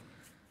 bir dur.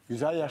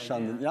 Güzel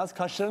yaşlandın. Yalnız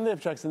kaşlarını da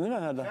yapacaksın değil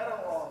mi Erdem?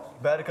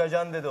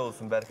 Berkacan dede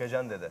olsun,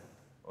 Berkacan dede.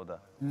 O da.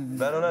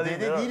 Ben ona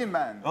Dede değilim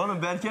ben.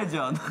 Oğlum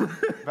Berkecan.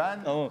 Ben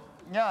Tamam.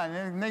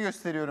 yani ne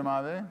gösteriyorum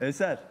abi?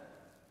 Eser.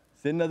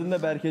 Senin adın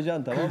da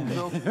Berkecan, tamam mı?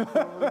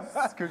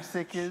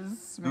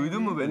 48.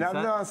 Duydun mu beni?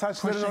 Önemli olan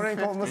saçların o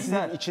renk olması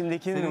Eser, değil,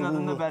 içindekinin senin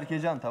adın ruhu. da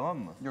Berkecan, tamam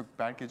mı? Yok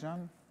Berkecan.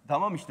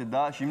 Tamam işte,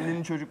 daha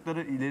şimdinin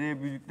çocukları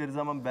ileriye büyüdükleri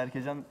zaman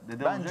Berkecan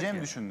dede Ben olacak Cem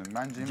ya. düşündüm.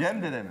 Ben Cem.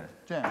 Cem dede mi?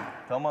 Cem.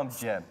 Tamam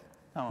Cem.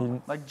 Tamam.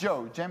 Like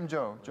Joe. Cem.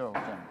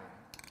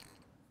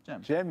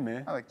 Cem mi?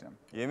 I like Cem.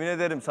 Yemin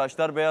ederim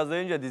saçlar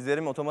beyazlayınca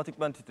dizlerim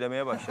otomatikman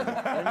titremeye başladı.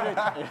 Evet.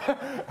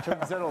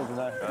 Çok güzel oldun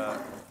ha.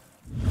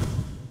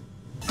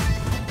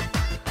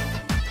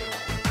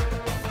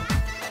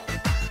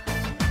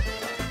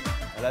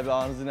 Hele bir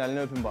ağzınızın elini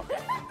öpün bak.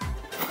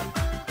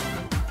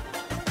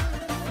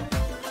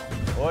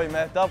 Oy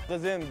Mehtap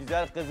kızım,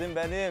 güzel kızım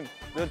benim.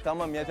 Dur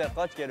tamam yeter,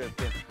 kaç kere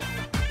öptün?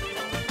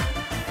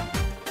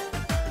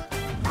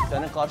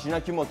 Senin karşına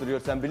kim oturuyor,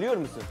 sen biliyor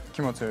musun?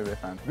 Kim oturuyor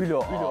beyefendi?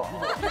 Bilo.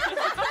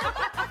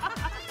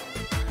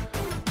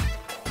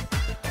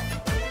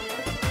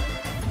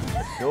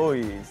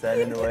 Oy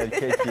senin o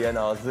erkek diyen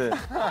ağzı.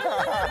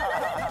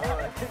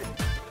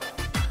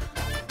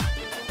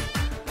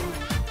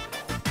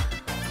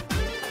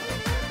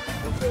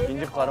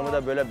 İkinci karımı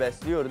da böyle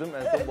besliyordum.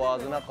 En son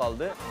boğazına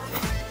kaldı.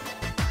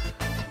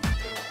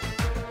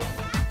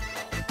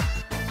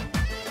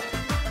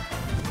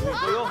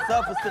 Uyku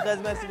yoksa fıstık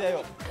ezmesi de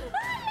yok.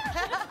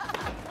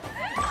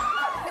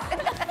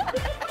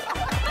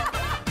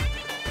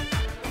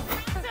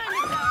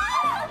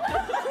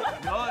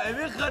 Ya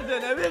evi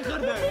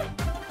kırdın.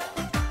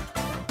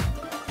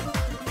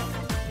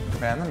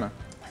 Beğendin mi?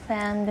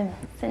 Beğendim.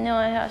 Seni o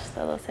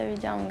yaşta da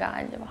seveceğim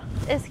galiba.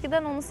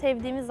 Eskiden onu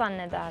sevdiğimi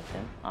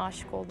zannederdim.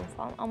 Aşık oldum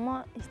falan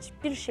ama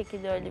hiçbir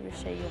şekilde öyle bir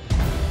şey yok.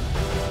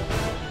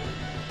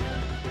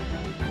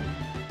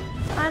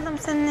 Erdem,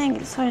 seninle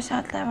ilgili soru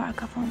işaretleri var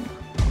kafamda.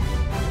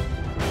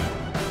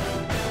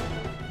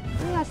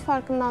 Yaş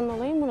farkından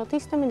dolayı Murat'ı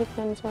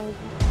istemediklerini söyledi.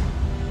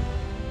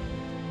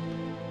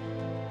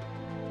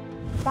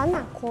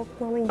 Benden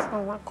korkmalı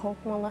insanlar,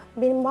 korkmalı.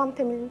 Benim bam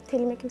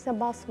telime kimse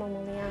basmamalı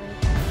yani.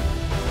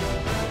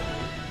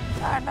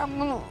 Erdem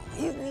bunu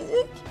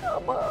izleyecek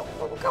ama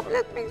bunu kabul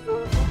etmek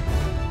zorunda.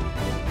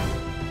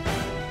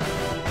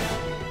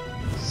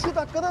 Şu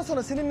dakikadan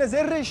sonra seninle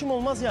zerre işim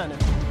olmaz yani.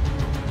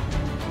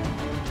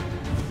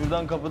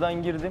 Şuradan kapıdan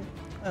girdim.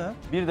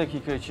 Bir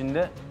dakika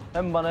içinde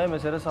hem bana hem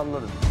Eser'e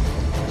salladın.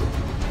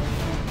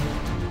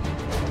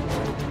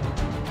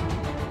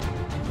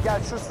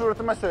 Gel şu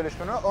suratıma söyle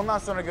şunu. Ondan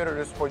sonra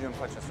görürüz podyum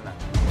paçasını.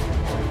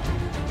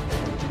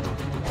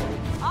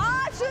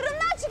 Aa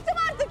çığırından çıktım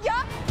artık ya.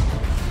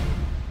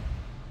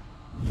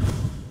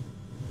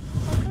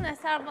 Bakın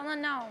Eser bana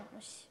ne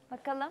olmuş?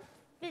 Bakalım.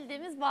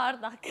 Bildiğimiz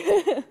bardak.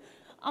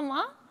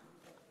 Ama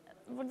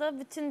burada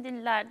bütün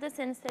dillerde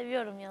seni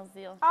seviyorum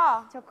yazıyor.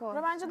 Aa, Çok hoş.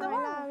 bence de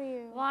var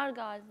mı? Var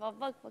galiba.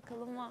 Bak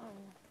bakalım var mı?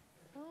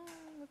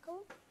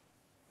 Bakalım.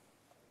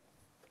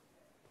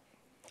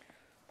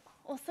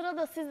 O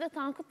sırada siz de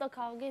Tankut'la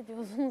kavga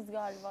ediyordunuz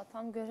galiba.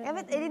 Tam göremedim.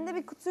 Evet elinde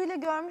bir kutuyla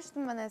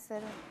görmüştüm ben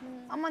Eser'i.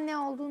 Ama ne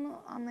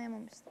olduğunu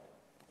anlayamamıştım.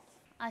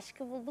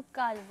 Aşkı bulduk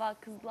galiba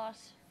kızlar.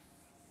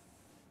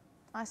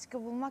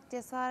 Aşkı bulmak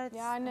cesaret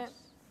Yani ister.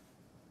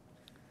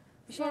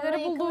 bir Sonra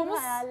şeyleri yıkılır bulduğumuz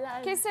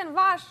hayaller. kesin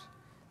var.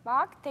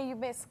 Bak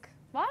tecrübesk.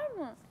 Var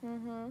mı?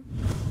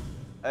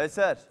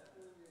 Eser.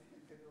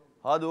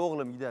 Hadi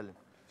oğlum gidelim.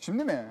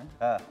 Şimdi mi?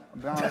 He.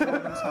 Ben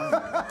hazırladım sandım.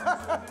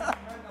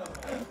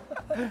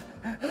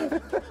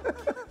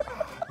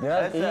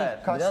 Biraz Eser.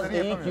 eğik, biraz Kasları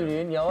eğik yapamıyorum.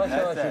 yürüyün, yavaş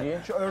yavaş Eser.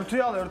 yürüyün. Şu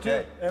örtüyü al,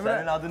 örtüyü. Emre.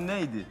 Senin adın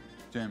neydi?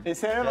 Cem.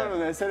 Esere var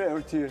onu, esere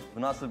örtüyü.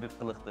 Bu nasıl bir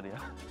kılıktır ya?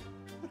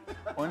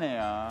 O ne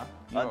ya?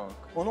 Hadi. Yok.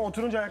 Onu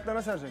oturunca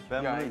ayaklarına serecek.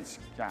 Ben Ya bunu... hiç.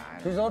 Yani.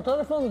 Siz o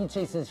tarafa mı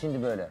gideceksiniz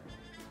şimdi böyle?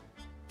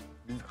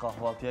 Biz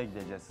kahvaltıya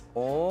gideceğiz.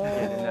 Oo.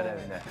 Gelinler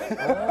evine.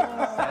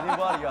 Seni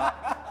var ya,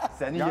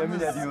 seni Yalnız yemin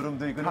ediyorum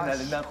Duygu'nun taş.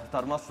 elinden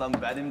kurtarmazsam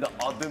benim de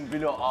adım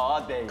Bilo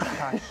Ağa değil.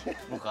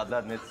 Bu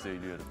kadar net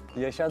söylüyorum.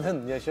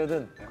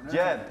 Yaşadın.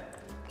 Cem,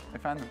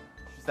 Efendim?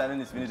 Senin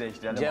ismini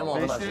değiştirelim. Cem abi.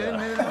 olmaz ya.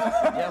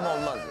 Cem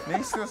olmaz ya. Ne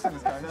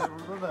istiyorsunuz kanka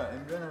burada da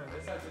Emre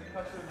nerede?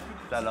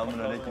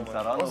 Selamünaleyküm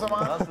Serhan. O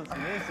zaman- Nasılsın?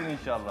 İyisin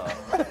inşallah.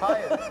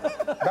 Hayır.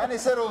 Ben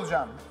eser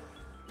olacağım.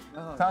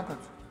 Tankut.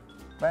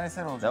 Ben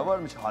eser olacağım. Ne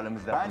varmış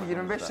halimizde? Ben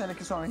 25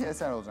 seneki sonraki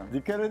eser olacağım.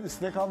 Dikkat et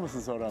üstüne kalmasın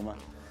sonra ama.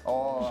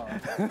 Oo.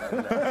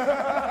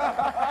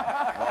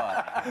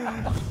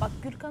 Bak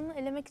Gürkan'ı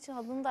elemek için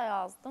adını da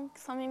yazdım.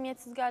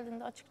 Samimiyetsiz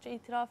geldiğinde açıkça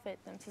itiraf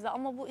ettim size.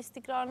 Ama bu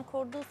istikrarını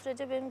koruduğu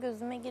sürece benim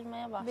gözüme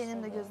girmeye başladı.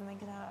 Benim de gözüme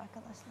girer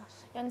arkadaşlar.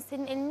 Yani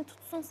senin elini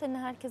tutsun, seni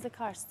herkese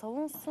karşı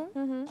savunsun,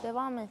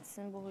 devam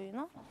etsin bu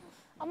huyuna.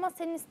 Ama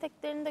senin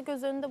isteklerini de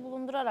göz önünde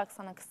bulundurarak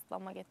sana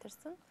kısıtlama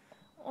getirsin.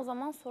 O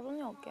zaman sorun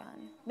yok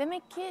yani.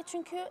 Demek ki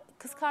çünkü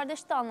kız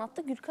kardeş de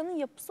anlattı, Gürkan'ın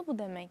yapısı bu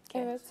demek ki.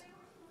 Evet.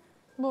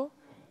 Bu.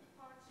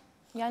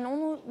 Yani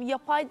onu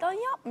yapaydan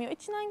yapmıyor.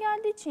 İçinden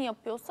geldiği için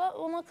yapıyorsa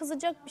ona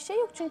kızacak bir şey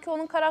yok. Çünkü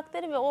onun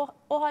karakteri ve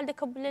o halde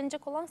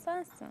kabullenecek olan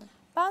sensin.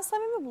 Ben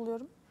samimi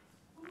buluyorum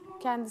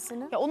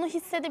kendisini. Ya onu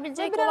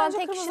hissedebilecek Bir an olan önce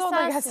tek kırmızı kişi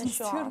odaya sensin gelsin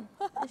şu istiyorum.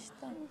 an.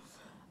 İşte.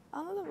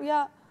 Anladın mı?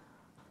 Ya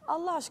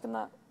Allah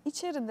aşkına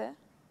içeride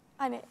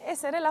hani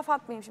Eser'e laf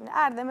atmayayım şimdi,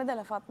 Erdem'e de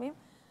laf atmayayım.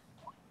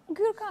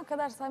 Gürkan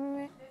kadar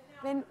samimi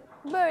ve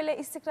böyle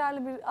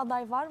istikrarlı bir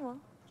aday var mı?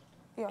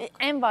 Yok.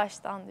 En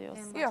baştan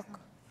diyorsun. Yok.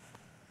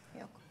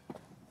 Yok.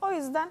 O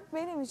yüzden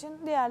benim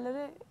için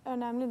diğerleri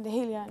önemli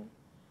değil yani.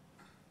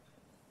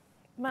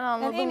 Ben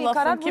anladım en iyi lafın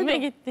karar kime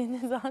buydu.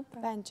 gittiğini zaten.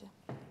 Bence.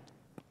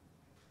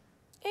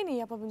 En iyi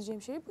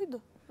yapabileceğim şey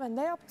buydu. Ben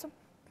de yaptım.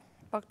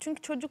 Bak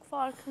çünkü çocuk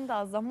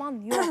farkında, zaman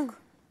yok.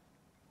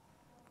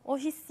 O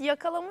hissi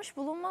yakalamış,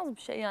 bulunmaz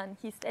bir şey yani,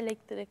 his,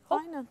 elektrik.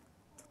 Hop, Aynen.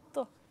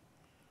 tuttu.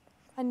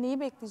 Hani neyi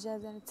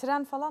bekleyeceğiz yani?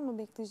 Tren falan mı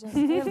bekleyeceğiz?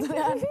 Hayırdır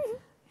yani?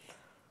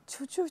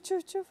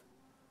 Çuf.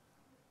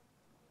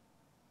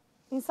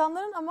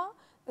 İnsanların ama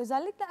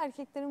özellikle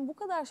erkeklerin bu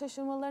kadar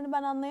şaşırmalarını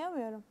ben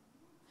anlayamıyorum.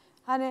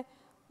 Hani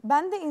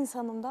ben de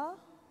insanım da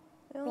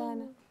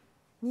yani.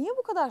 Niye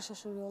bu kadar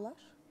şaşırıyorlar?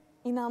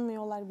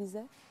 İnanmıyorlar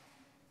bize.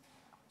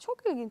 Çok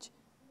ilginç.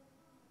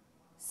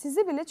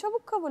 Sizi bile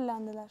çabuk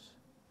kabullendiler.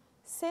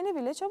 Seni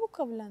bile çabuk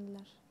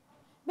kabullendiler.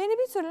 Beni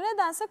bir türlü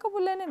nedense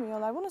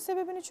kabullenemiyorlar. Bunun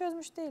sebebini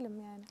çözmüş değilim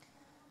yani.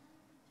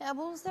 Ya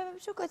bunun sebebi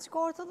çok açık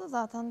ortada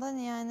zaten.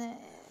 Hani yani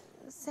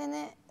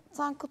seni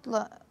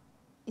Tankut'la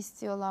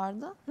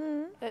istiyorlardı.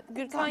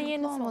 Gürkan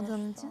yeni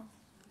olmadığın için.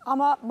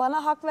 Ama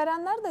bana hak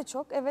verenler de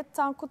çok. Evet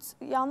Tankut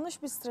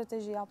yanlış bir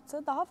strateji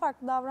yaptı. Daha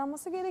farklı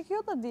davranması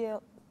gerekiyor da diye.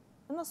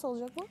 Nasıl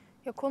olacak bu?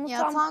 Ya konu Ya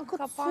tam Tankut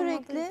kapanmadığı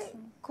sürekli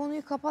için.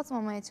 konuyu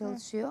kapatmamaya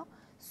çalışıyor.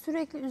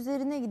 Sürekli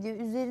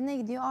üzerine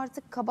gidiyor.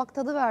 Artık kabak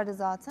tadı verdi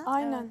zaten.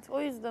 Aynen. Evet,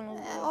 o yüzden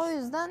oluyor. O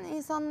yüzden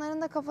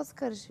insanların da kafası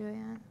karışıyor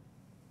yani.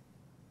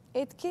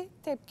 Etki,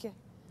 tepki.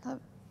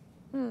 Tabii.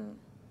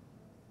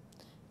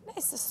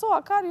 Neyse su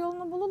akar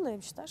yolunu bulur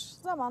demişler.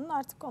 Zamanla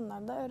artık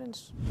onlar da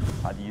öğrenir.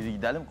 Hadi yürü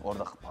gidelim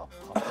orada.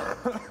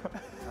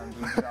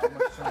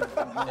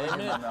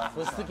 Emre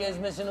fıstık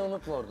ezmesini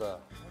unutma orada.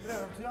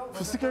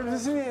 Fıstık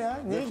ezmesi niye ya?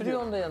 Niye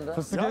Götürüyor onu da yanında.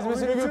 Fıstık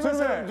ezmesini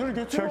götürme. Dur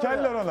götürme.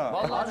 Çökerler ona.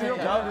 Vallahi yok.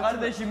 Ya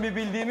kardeşim bir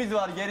bildiğimiz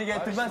var. Geri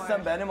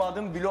getirmezsen benim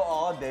adım Bilo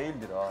Ağa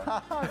değildir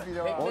ha.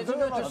 Pekmezi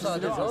götür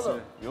sadece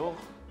oğlum. Yok.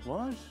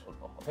 Var.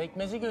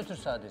 Pekmezi götür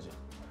sadece.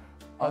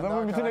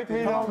 Adamın bütün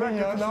ekmeğini aldın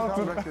ya. Ne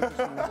yaptın?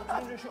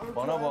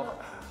 Bana bak.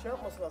 Şey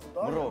yapması lazım.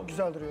 Daha Bro.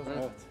 güzel duruyor o zaman.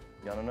 Evet.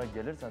 Yanına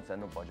gelirsen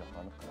senin o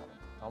bacaklarını kırarım.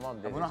 Tamam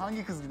dedeciğim. Buna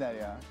hangi kız gider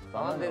ya?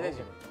 Tamam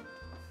dedeciğim.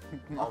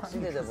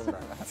 Aksi dede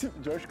bunlar.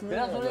 Coşkun.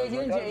 Biraz oraya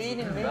gelince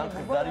eğilin. Ben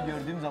kızları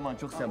gördüğüm zaman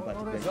çok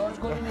sempatik. George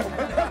Clooney'nin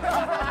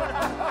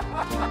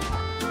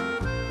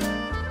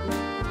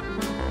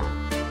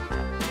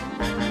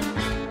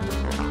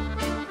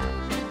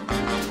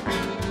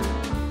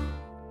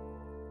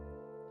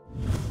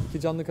İki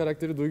canlı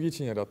karakteri Duygu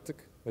için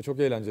yarattık ve çok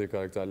eğlenceli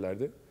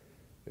karakterlerdi.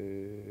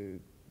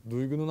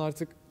 Duygu'nun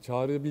artık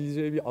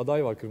çağırabileceği bir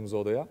aday var Kırmızı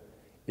Oda'ya.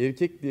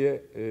 Erkek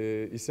diye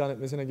isyan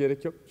etmesine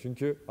gerek yok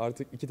çünkü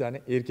artık 2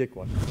 tane erkek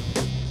var.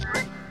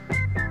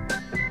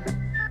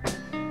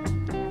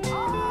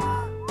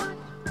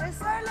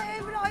 Eser'le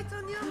Emre ay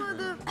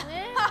tanıyamadım.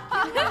 Ne?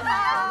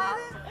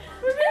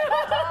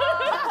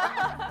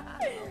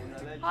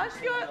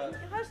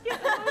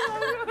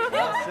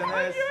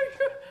 Nasılsınız?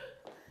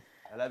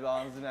 Hele bir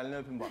ağzınızın elini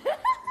öpün bak.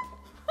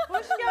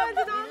 Hoş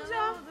geldin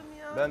amcam.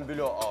 Ben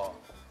Bilo Ağa.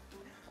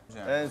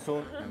 En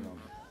son...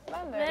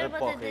 Merhaba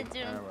Öp bakayım.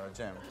 dedeciğim. Merhaba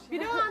Cem.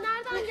 Bloğa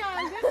nereden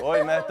geldin?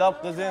 Oy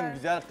Mehtap kızım,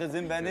 güzel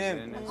kızım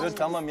benim. Dur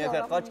tamam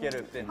yeter kaç kere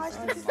öptün.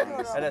 Haçlık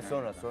istiyorum. Hele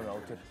sonra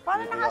otur.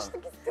 Bana ne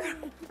haçlık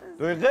istiyorum?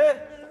 Duygu.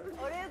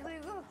 Oraya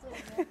Duygu otur.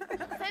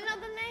 Senin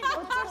adın neydi?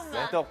 Oturun.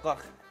 Mehtap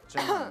kalk.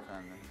 Cem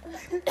efendim.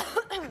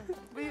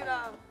 Buyur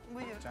abi,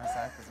 buyur.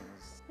 Cansel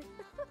kızımız.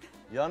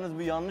 Yalnız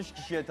bu yanlış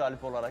kişiye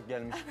talip olarak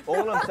gelmiş.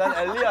 Oğlum sen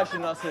 50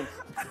 yaşındasın.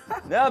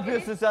 Ne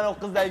yapıyorsun sen o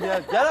kızla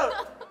ilgilen? Gel al.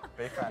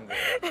 Beyefendi,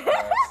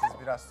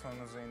 siz biraz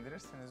tonunuzu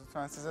indirirseniz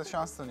lütfen size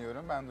şans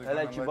tanıyorum. Ben Duygu Hele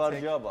Hanım'la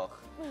kibarcığa bak.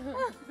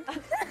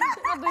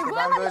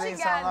 Ben böyle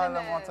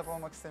insanlarla muhatap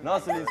olmak istemiyorum.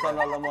 Nasıl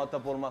insanlarla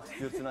muhatap olmak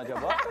istiyorsun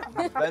acaba?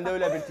 Ben de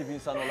öyle bir tip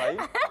insan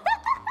olayım.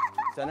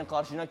 Senin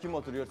karşına kim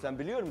oturuyor sen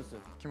biliyor musun?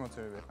 Kim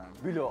oturuyor beyefendi?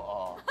 Bilo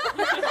A.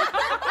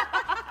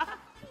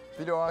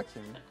 Bilo A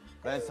kim?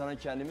 Ben sana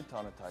kendimi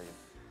tanıtayım.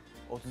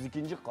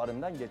 32.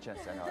 karımdan geçen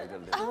sene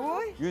ayrıldım.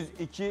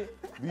 102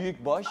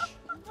 büyük baş,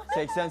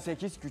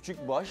 88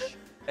 küçük baş,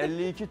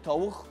 52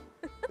 tavuk,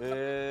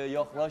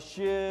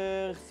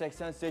 yaklaşık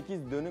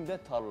 88 dönüm de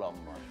tarlam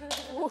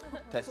var.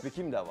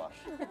 Tespikim de var.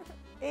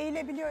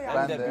 Eğilebiliyor yani.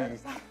 Ben de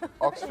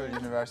Oxford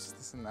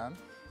Üniversitesi'nden.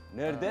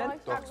 Nereden?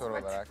 Doktor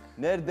olarak.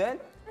 Nereden?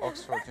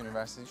 Oxford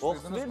Üniversitesi. Hiç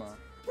duydunuz mu?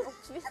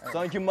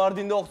 Sanki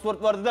Mardin'de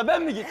Oxford vardı da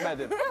ben mi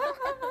gitmedim?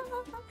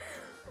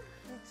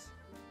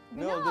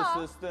 Ne oldu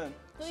sustun?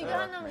 Duygu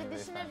Hanım bir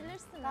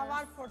düşünebilirsiniz.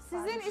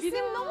 Sizin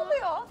isim ne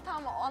oluyor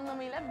tam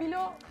anlamıyla?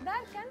 Bilo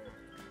derken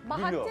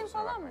Bahattin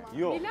falan mı?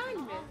 Yok. Bilal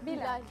mi?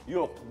 Bilal.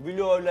 Yok,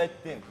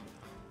 Violettin.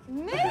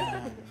 Ne?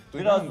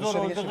 Biraz Duygu, zor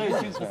dışarı olduğu geçebilir için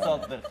miyiz?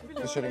 kısalttık.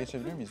 Dışarı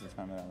geçebilir miyiz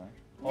lütfen beraber?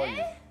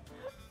 Hayır.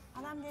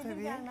 Adam gelir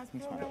gelmez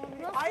Lütfen.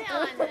 Nasıl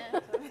yani?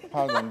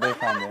 Pardon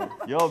beyefendi.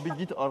 Ya bir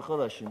git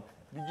arkadaşım.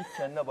 Bir git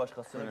kendine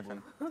başkasını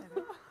bul.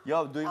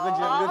 Ya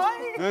Duygucuğum,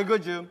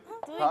 Duygucuğum.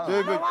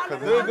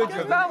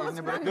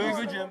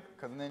 Duygucuğum.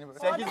 Kadın elini bırak.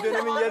 8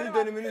 dönemin 7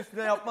 dönümünün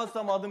üstüne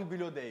yapmazsam adım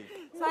Bilo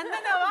değil. Sende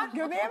ne var?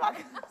 Göbeğe bak.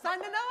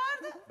 Sende ne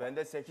vardı?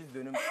 Bende 8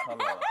 dönüm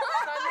tarla var.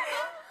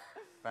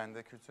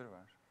 Bende kültür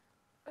var.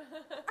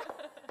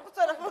 Bu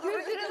tarafa doğru.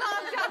 Kültürü ne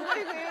yapacaksın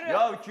Duygu yürü.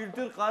 Ya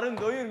kültür karın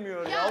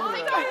doyurmuyor yavrum.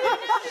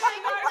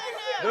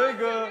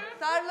 Duygu.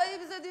 Tarlayı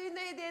bize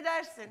düğünde hediye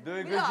edersin.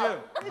 Duygucuğum, canım.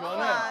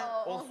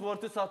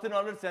 Oxford'u satın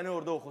alır seni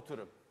orada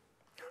okuturum.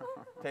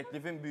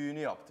 Teklifin büyüğünü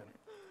yaptım.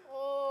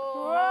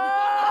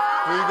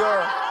 Duygu.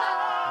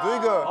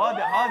 Duygu.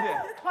 Hadi.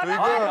 Duygu.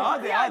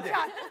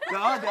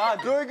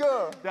 Hadi.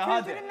 Duygu. De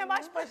hadi. Kültürünle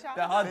baş başa.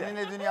 De hadi.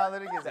 Seninle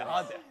dünyaları De gezeriz.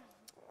 hadi.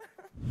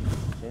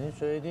 Senin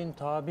söylediğin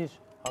tabir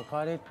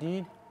hakaret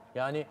değil.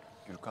 Yani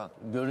Gürkan.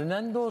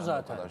 görünen de o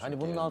zaten. kadar çok Hani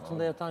bunun yerim altında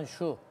var. yatan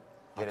şu.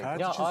 Hakaret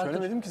Ya için artık-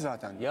 söylemedim ki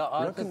zaten. Ya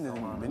artık Bırakın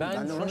dedim. ben benimle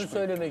şunu uğraşmayın.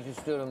 söylemek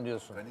istiyorum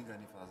diyorsun. Gani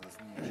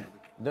fazlasını yaşadık.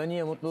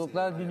 Dani'ye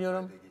mutluluklar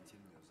diliyorum.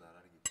 Getirmiyor,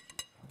 zarar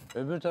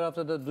getiriyor. Öbür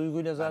tarafta da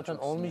Duygu'yla zaten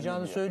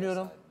olmayacağını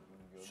söylüyorum.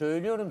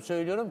 Söylüyorum.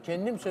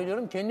 Kendim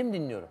söylüyorum, kendim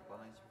dinliyorum.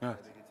 Evet.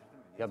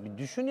 Ya bir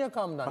düşün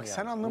yakamdan Bak yani.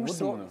 sen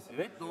anlamışsın Bu bunu.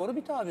 Evet doğru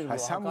bir tabir bu. Ha,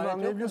 sen bunu Hakaret yok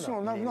anlayabiliyorsun,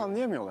 bunda. onlar bunu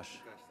anlayamıyorlar.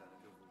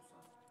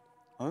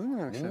 Anladın mı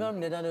demek istediğimi?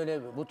 Bilmiyorum neden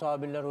öyle bu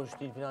tabirler hoş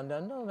değil falan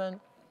dendi ama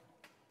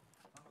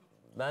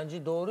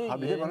bence doğru Ha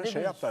bir de yerinde bana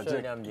şey yaptılar.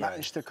 söylemdi Ben yani.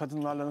 işte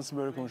kadınlarla nasıl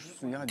böyle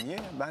konuşursun ya niye?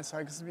 Ben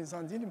saygısız bir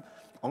insan değilim.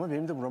 Ama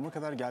benim de burama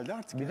kadar geldi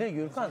artık. Bir de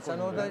Gürkan sen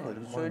orada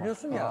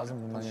söylüyorsun ya.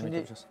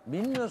 Şimdi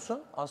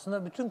bilmiyorsun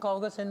aslında bütün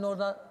kavga senin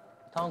orada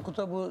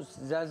Tankut'a bu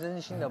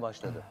zelzelenişinle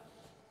başladı.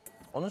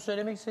 Onun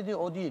söylemek istediği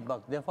o değil.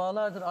 Bak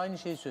defalardır aynı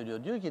şeyi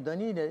söylüyor. Diyor ki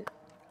Dani ile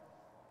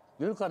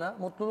Gürkan'a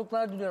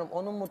mutluluklar diliyorum.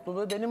 Onun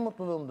mutluluğu benim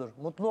mutluluğumdur.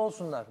 Mutlu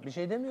olsunlar. Bir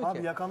şey demiyor Abi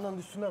ki. yakamdan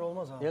düşsünler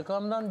olmaz abi.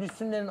 Yakamdan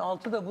düşsünlerin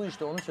altı da bu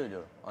işte onu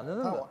söylüyorum.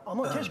 Anladın mı?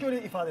 Ama keşke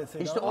öyle ifade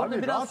etseydin. İşte abi. orada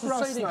Abi biraz rahat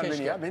sussaydın bıraksınlar beni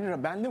keşke. ya.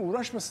 Benimle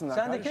uğraşmasınlar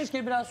Sen de kardeşim.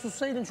 keşke biraz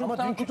sussaydın çünkü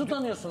Tankut'u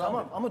tanıyorsun abi.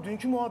 Tamam ama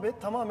dünkü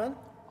muhabbet tamamen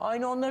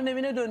Aynı onların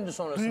evine döndü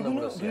sonrasında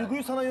burası yani.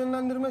 Duyguyu sana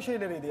yönlendirme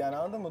şeyleriydi yani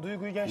anladın mı?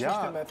 Duyguyu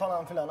gençleştirme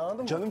falan filan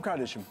anladın mı? Canım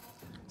kardeşim,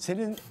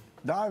 senin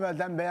daha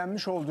evvelden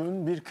beğenmiş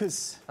olduğun bir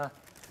kız.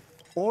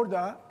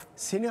 Orada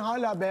seni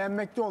hala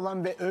beğenmekte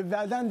olan ve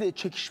evvelden de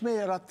çekişme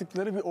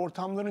yarattıkları bir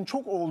ortamların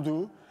çok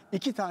olduğu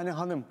iki tane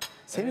hanım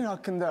senin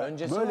hakkında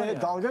öncesi var böyle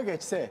ya. dalga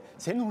geçse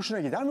senin hoşuna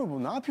gider mi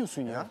bu? Ne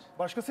yapıyorsun ya?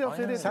 Başkası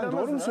yapsaydı Sen etkilenmezdi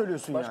doğru mu ha?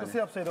 söylüyorsun yani? Başkası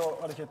yapsaydı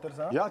o hareketleri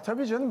sana. Ya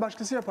tabii canım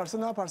başkası yaparsa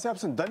ne yaparsa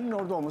yapsın. Dani'nin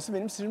orada olması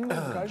benim sinirimi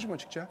bozdu kardeşim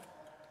açıkça.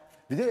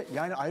 Bir de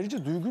yani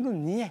ayrıca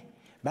Duygu'nun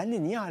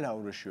benle niye hala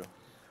uğraşıyor?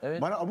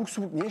 Evet. Bana abuk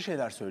subuk niye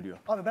şeyler söylüyor?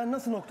 Abi ben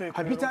nasıl noktaya Ha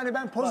koyuyorum? bir tane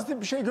ben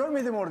pozitif bir şey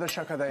görmedim orada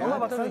şakada ya.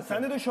 Ama bak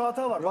sende de şu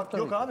hata var. Bak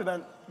yok abi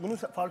ben bunun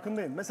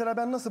farkındayım. Mesela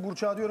ben nasıl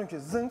Burçak'a diyorum ki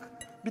zınk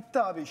bitti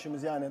abi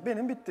işimiz yani.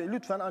 Benim bitti.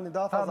 Lütfen hani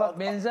daha Ha fazla... bak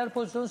benzer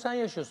pozisyonu sen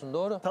yaşıyorsun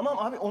doğru. Tamam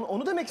abi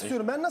onu demek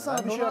istiyorum. Ben nasıl Ben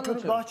abi bir de şey onu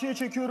yapıyorum? anlatıyorum. Bahçeye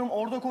çekiyorum,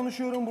 orada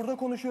konuşuyorum, burada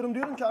konuşuyorum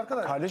diyorum ki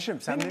arkadaş.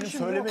 Kardeşim sen benim işim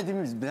yok.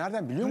 söylemediğimi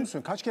nereden biliyor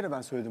musun? Kaç kere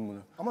ben söyledim bunu?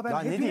 Ama ben Daha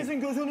ne diyeyim? hepinizin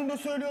göz önünde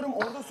söylüyorum,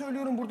 orada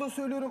söylüyorum, burada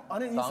söylüyorum.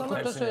 Hani insanlar...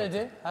 Tankut da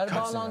söyledi. Her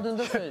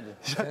bağlandığında söyledi.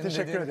 Ya,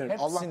 teşekkür ederim.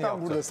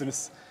 Allah'tan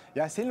buradasınız.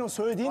 Ya senin o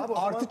söylediğin Abi o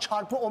zaman- artı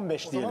çarpı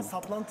 15 O diyelim.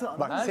 zaman saplantı.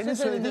 Bak Her senin seferinde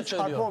söylediğin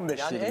çarpı söylüyor. 15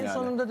 yani diyelim en yani.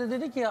 sonunda da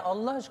dedi ki ya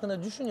Allah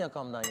aşkına düşün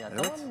yakamdan ya.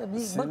 Evet. Tamam mı? Bir bakın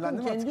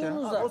Sinirlendim artık kendi ya.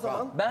 yolunuzda. Abi o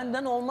zaman-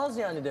 Benden olmaz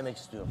yani demek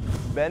istiyorum.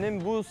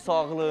 Benim bu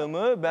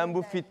sağlığımı, ben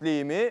bu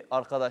fitliğimi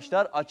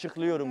arkadaşlar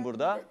açıklıyorum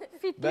burada.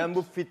 Ben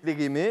bu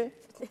fitliğimi,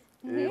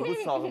 bu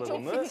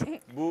sağlığımı,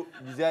 bu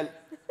güzel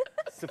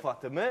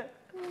sıfatımı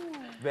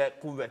ve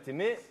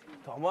kuvvetimi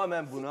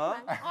tamamen buna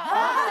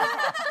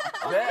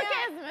ve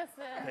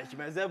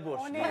pekmeze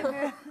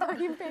borçluyum.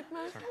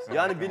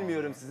 Yani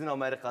bilmiyorum sizin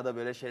Amerika'da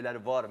böyle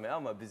şeyler var mı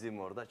ama bizim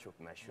orada çok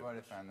meşhur. Var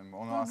efendim.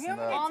 Onu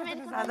aslında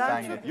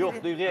Amerika'da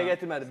Yok Duygu'ya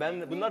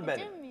getirmedi. Bunlar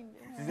benim.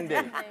 Sizin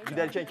değil.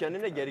 Giderken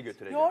kendimle geri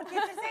götüreceğim. Yoğurt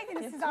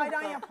getirseydiniz siz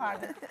ayran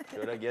yapardık.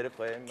 Şöyle geri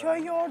koyayım.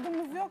 Köy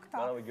yoğurdumuz yok da.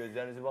 Bana bir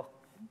gözlerinizi bak.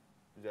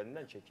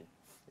 Üzerinden çekin.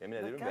 Yemin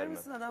ediyorum Bakar vermem.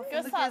 mısın adam Göz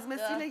fındık hakkı.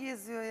 ezmesiyle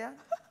geziyor ya.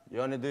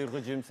 Yani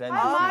Duygucuğum sen Aa,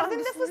 düşün.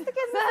 Mardin'de fıstık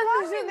ezmesi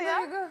var mıydı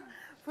ya?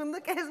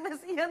 Fındık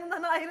ezmesi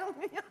yanından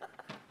ayrılmıyor.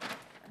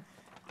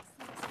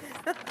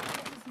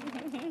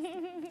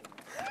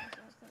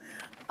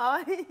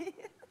 Ay.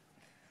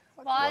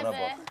 Vay Bana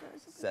be. bak.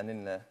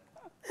 Seninle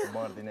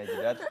Mardin'e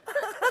gider.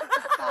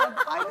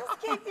 Ay nasıl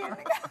keyif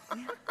yerine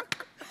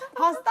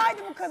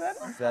Hastaydı bu kadın.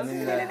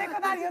 Seninle- Gelene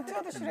kadar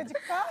yatıyordu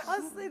şuracıkta.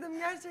 Hastaydım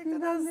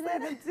gerçekten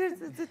hastaydım.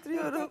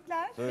 Titriyorum.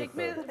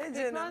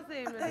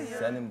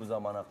 Senin bu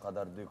zamana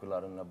kadar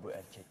duygularınla bu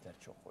erkekler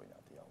çok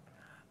oynadı yavrum.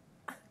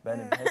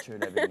 Benim hiç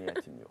öyle bir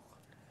niyetim yok.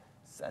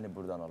 Seni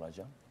buradan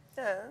alacağım.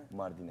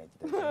 Mardin'e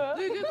gideceğim.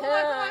 Duyguyu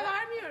kolay kolay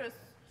vermiyoruz.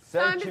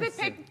 Sen bize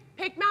kimsin?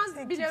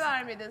 pekmez bile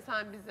vermedin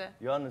sen bize.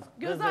 Yalnız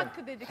Göz kızım,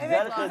 hakkı dedik. güzel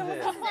Evet,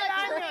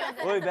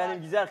 kızım. Oy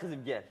benim güzel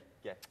kızım gel.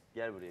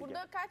 Gel buraya Burada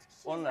gel. kaç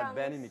kişiyiz Onlar yalnız?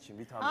 benim için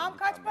bir tane. Ağam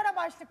kaç para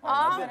başlık var?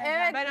 Aa,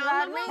 evet, Ben vermeyiz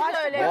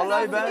anlamadım. öyle.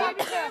 Vallahi ben-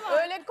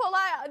 Öyle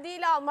kolay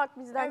değil almak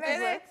bizden kızı.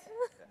 Evet.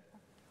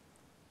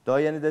 Daha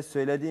yeni de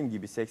söylediğim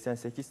gibi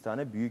 88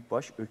 tane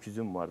büyükbaş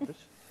öküzüm vardır.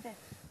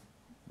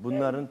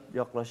 Bunların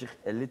yaklaşık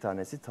 50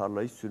 tanesi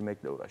tarlayı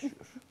sürmekle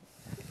uğraşıyor.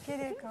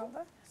 Geriye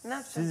kaldı.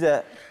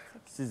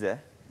 Size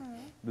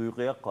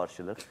duyguya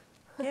karşılık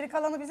Geri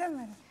kalanı bize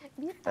mi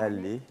verin?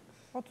 50,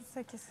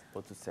 38.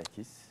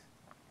 38.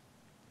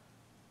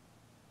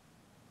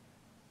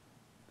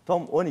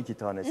 Tam 12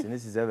 tanesini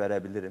size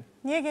verebilirim.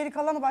 Niye geri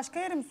kalanı başka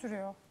yere mi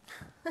sürüyor?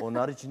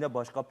 Onlar içinde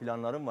başka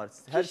planlarım var.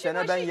 Her Kişi sene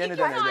ben başı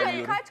yeniden iki tane,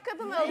 evleniyorum. Kaç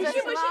kadın alacaksın?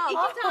 Kişi başı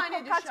ha? 2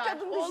 tane düşer. Kaç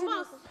kadın Olmaz.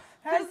 düşünüyorsun?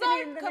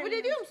 Kızlar kabul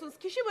ediyor musunuz?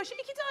 Kişi başı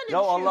 2 tane Ya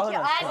düşüyor. Allah'ın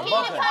aşkına Erkeğini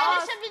bakın.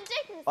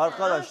 paylaşabilecek misin?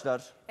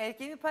 Arkadaşlar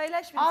Erkeğimi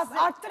paylaşmıyor. Az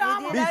arttır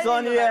ama. bir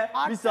saniye,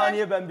 Arttır. bir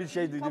saniye ben bir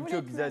şey duydum. Kabul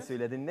Çok güzel etmiyoruz.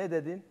 söyledin. Ne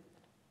dedin?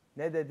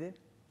 Ne dedin?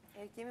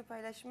 Erkeğimi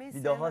paylaşmayı Bir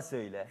sevmem. daha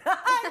söyle.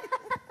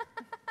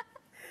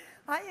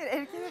 Hayır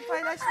erkeğimi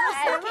paylaşmayı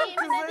sevmem. Erkeğimi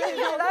Kızlara dedi ya,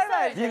 hediyeler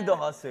vereceğim. Bir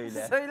daha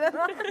söyle.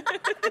 Söylemem.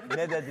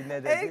 Ne dedi,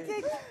 ne dedi?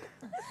 Erkek.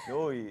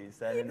 Oy,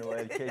 senin o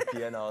erkek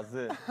diyen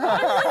ağzı.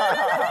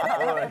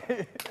 Oy,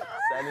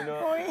 senin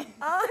o... Ay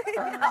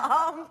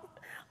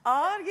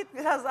ağır git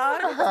biraz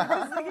ağır git.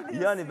 Hızlı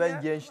gidiyorsun Yani ben ya.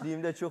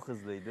 gençliğimde çok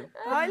hızlıydım.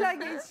 Hala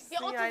gençsin Ya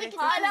yani. 32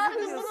 Çok hala hızlı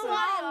kızım gidiyorsun.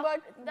 var ya. Bak,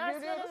 Ders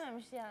görüyoruz.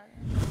 verememiş yani.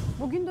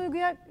 Bugün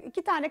Duygu'ya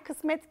 2 tane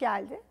kısmet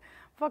geldi.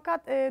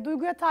 Fakat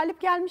Duygu'ya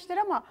talip gelmişler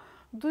ama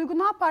Duygu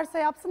ne yaparsa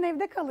yapsın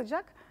evde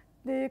kalacak.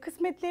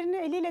 Kısmetlerini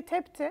eliyle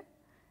tepti.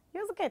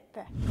 Yazık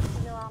etti.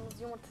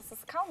 Pilavımız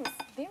yumurtasız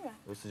kalmasın değil mi?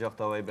 Bu sıcak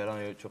tavayı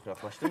Beran'a çok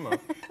yaklaştırma.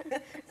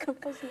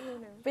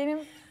 Benim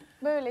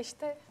böyle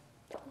işte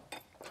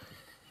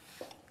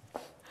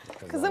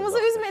kızımızı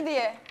üzme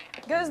diye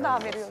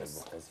gözdağı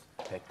veriyoruz. Bu kız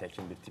pek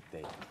tekin bir tip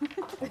değil.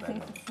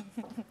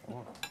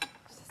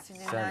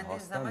 Sinirlendiği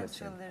hasta zaman mısın?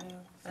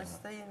 çıldırıyor.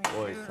 Hastayım,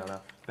 Oy yaşıyorum. sana.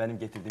 Benim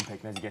getirdiğim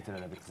pekmezi getir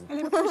hele bir kızım.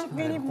 Hele bir kaşık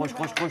vereyim. Koş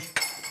koş koş.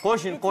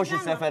 Koşun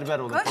seferber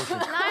olun koşun.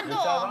 Nerede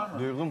o?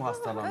 Duygum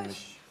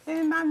hastalanmış.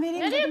 Dedim ben vereyim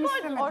Nereye dedim koydun?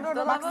 istemedim.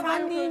 Orada Bak dolaba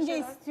sen var. deyince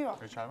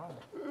istiyor. Reçel var mı?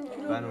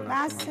 Ben ona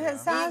Ben şimdi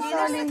sen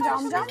söyleyince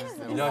amcam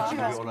ilaç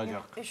gibi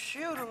olacak.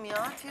 Üşüyorum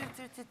ya.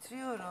 Tir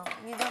titriyorum.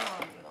 Midem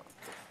ağrıyor.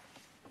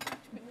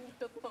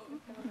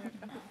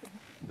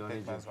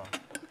 Pekmez var.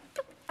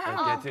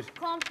 Getir.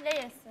 Komple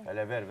yesin.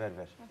 Hele ver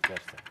versen.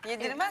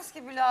 Yedirmez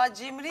ki bile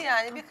cimri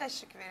yani bir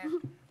kaşık verir.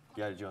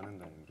 Gel canım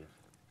benim gel.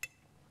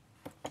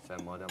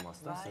 Sen madem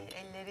hastasın. Ay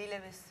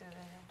elleriyle besliyor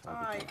beni.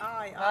 Ay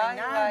Vay,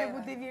 nerede vay, bu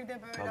vay.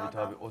 devirde böyle Tabii adam.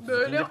 tabii.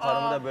 32.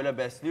 karımı da böyle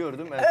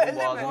besliyordum. En son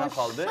boğazına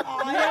kaldı.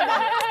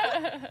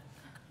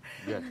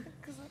 Gel.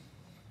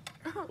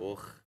 Oh.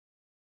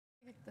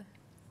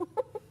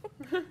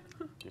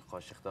 Bir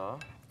kaşık daha.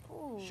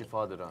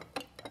 Şifadır ha.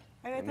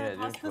 Evet Yemin evet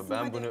ediyorum ki hastasın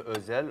ben hadi. bunu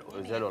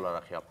özel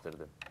olarak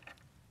yaptırdım.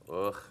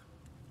 Oh.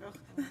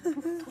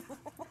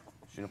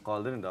 Şunu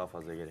kaldırın daha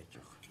fazla gerek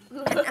yok.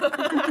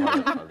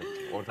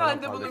 Kaldır.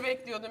 Ben de bunu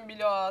bekliyordum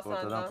Bilo senden.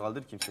 Ortadan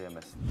kaldır kimse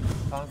yemesin.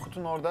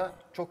 Tankut'un orada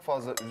çok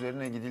fazla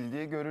üzerine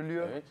gidildiği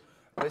görülüyor. Evet.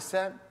 Ve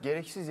sen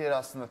gereksiz yere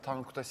aslında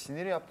Tankut'a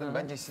sinir yaptın.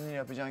 Bence sinir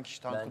yapacağın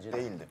kişi Tankut Bence de.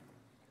 değildi.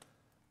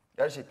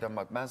 Gerçekten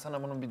bak ben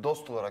sana bunun bir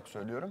dost olarak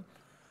söylüyorum.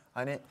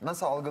 Hani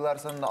nasıl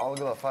algılarsan da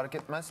algıla fark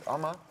etmez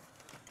ama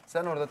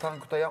sen orada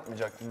Tankut'a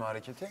yapmayacaktın bu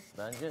hareketi.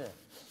 Bence de.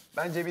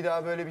 Bence bir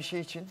daha böyle bir şey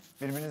için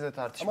birbirinizle Ama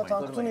tartışmayın.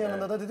 Tankut'un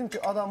yanında da dedim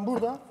ki adam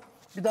burada.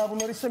 Bir daha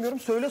bunları istemiyorum.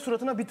 Söyle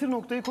suratına bitir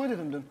noktayı koy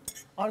dedim dün.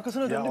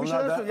 Arkasına döndü bir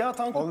şeyler söyledi. Ya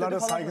Tankut onlar dedi da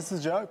falan.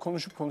 saygısızca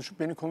konuşup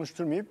beni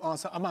konuşturmayıp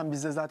aman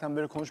biz de zaten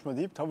böyle konuşma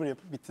deyip tavır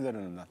yapıp bittiler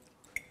önümden.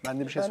 Ben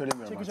de bir şey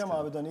söylemiyorum Çekeceğim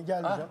artık. abi Dani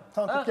gel diyeceğim.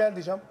 Tankut gel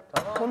diyeceğim.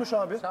 Konuş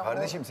abi.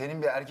 Kardeşim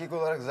senin bir erkek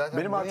olarak zaten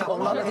Benim bunu artık yapman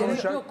onlarla lazım.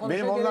 konuşacak,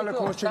 benim onlarla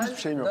konuşacak hiçbir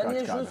şeyim yok Dani'ye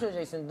artık şunu abi.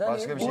 söyleyeceksin.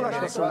 Başka bir şey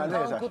Uğraşmasın Dani'ye benimle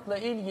yeter. Tankut'la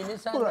ilgili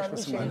senden bir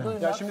Uğraşmasın şey benimle.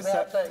 duymak Ya şimdi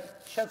veyahut da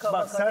şaka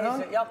Bak, Serhan-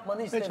 neyse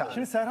yapmanı istemiyorum.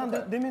 Şimdi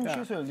Serhan demin bir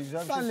şey söyledi.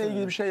 Güzel bir şey Benle söyledi.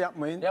 ilgili bir şey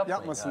yapmayın,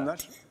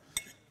 yapmasınlar.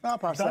 Ne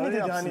yaparsalar Dani dedi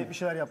yapsın. hani bir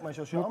şeyler yapmaya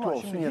çalışıyor Mutlu ama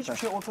olsun, şimdi yeter. hiçbir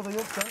şey ortada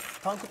yoksa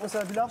Tankut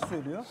mesela bir laf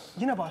söylüyor.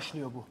 Yine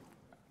başlıyor bu.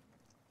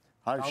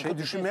 Hayır Tankut bir şey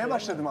düşünmeye söylemiyor.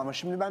 başladım ama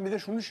şimdi ben bir de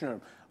şunu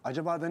düşünüyorum.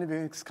 Acaba Dani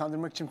beni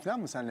kıskandırmak için falan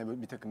mı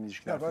seninle bir takım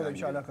ilişkiler Yok öyle falan bir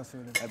şey gidiyor? alakası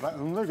yok. Ben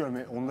onu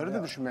da onları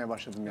da düşünmeye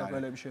başladım yani. Yok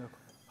öyle bir şey yok.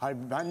 Hayır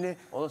benle...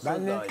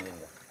 Olasılık dahilinde.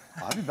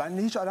 Abi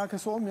benle hiç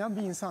alakası olmayan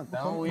bir insan.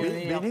 Ben o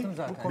uyarıyı yaptım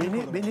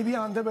zaten. Beni bir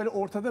anda böyle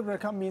ortada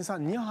bırakan bir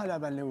insan niye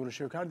hala benimle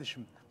uğraşıyor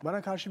kardeşim?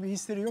 Bana karşı bir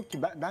hisleri yok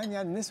ki. Ben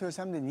yani ne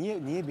söylesem de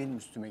niye benim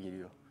üstüme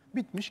geliyor?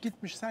 Bitmiş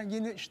gitmiş. Sen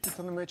yeni işte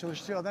tanımaya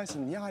çalıştığı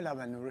adaysın. Niye hala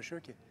benimle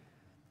uğraşıyor ki?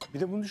 Bir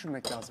de bunu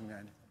düşünmek lazım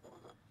yani.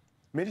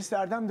 Melis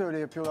Erdem de öyle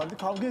yapıyorlardı.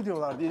 Kavga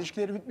ediyorlardı.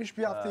 İlişkileri bitmiş,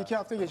 bir hafta, 2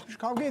 hafta geçmiş.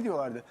 Kavga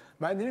ediyorlardı.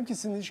 Ben dedim ki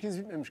sizin ilişkiniz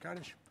bitmemiş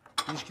kardeşim.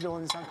 İlişkili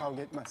olan insan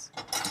kavga etmez.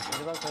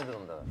 Hadi bak ne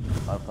durumda var.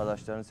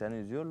 Arkadaşların seni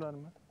üzüyorlar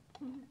mı?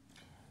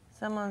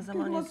 Zaman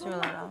zaman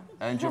izliyorlar abi.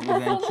 En çok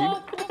üzen kim?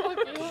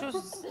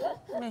 Şu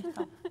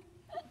Mehtap.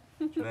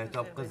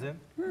 Mehtap kızım,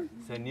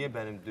 sen niye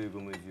benim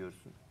duygumu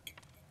üzüyorsun?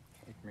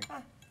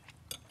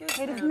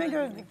 Herifime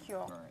göz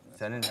dikiyor.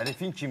 Senin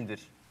herifin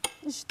kimdir?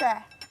 İşte.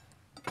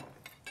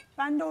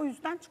 Ben de o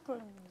yüzden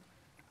çıkıyorum.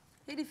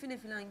 Herifine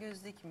falan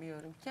göz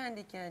dikmiyorum.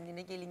 Kendi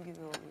kendine gelin gibi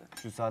oluyor.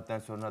 Şu saatten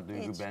sonra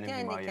duygu Hiç, benim kendi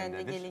kendine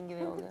himayemdedir. gelin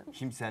gibi oluyor.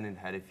 Kimsenin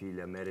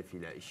herifiyle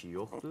merifiyle işi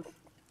yoktur.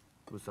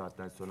 Bu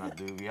saatten sonra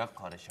duyguya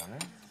karışanın,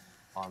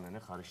 alnını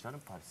karışların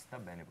parçası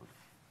da beni bulur.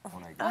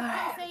 Ona göre.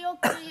 Kimse yok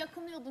diye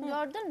yakınıyordun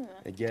gördün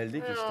mü?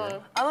 Geldik işte.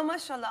 Ama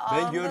maşallah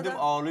Ben gördüm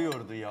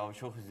ağlıyordu ya,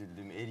 çok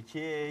üzüldüm.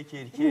 Erkek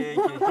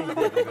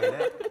dedi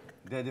böyle.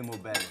 Dedim o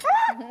benim.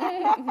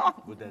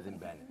 Bu dedim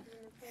benim.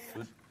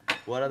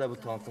 Bu arada bu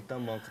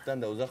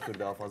tankuttan da uzak dur,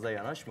 daha fazla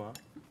yanaşma.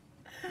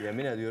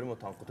 Yemin ediyorum o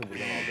tankutu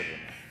buradan aldırırım.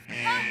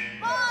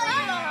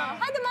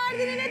 Hadi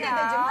Mardin'e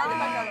dedeciğim, hadi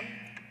bakalım.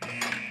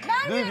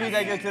 Duyguyu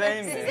da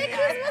götüreyim mi? Size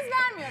kızımız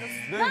vermiyoruz.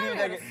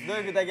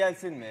 Duygu da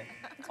gelsin mi?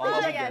 Ama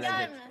bu gelecek.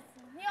 Gelmesin.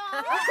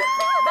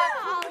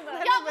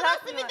 Ya bu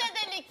nasıl bir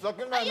dedelik?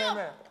 Sakın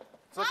verme.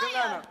 Sakın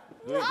verme.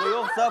 Duygu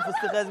yoksa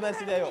fıstık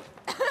ezmesi de yok.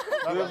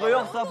 Duygu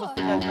yoksa fıstık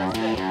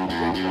ezmesi de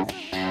yok.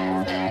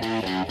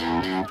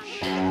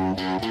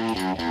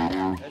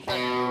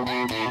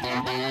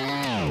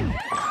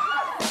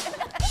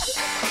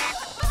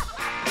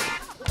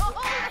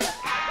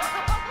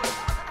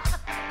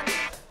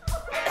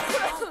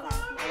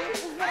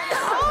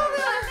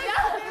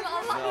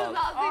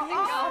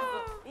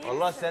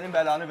 Allah senin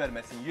belanı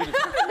vermesin. Yürü.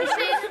 Bir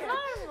şeyiniz var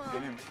mı?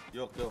 Bölüm.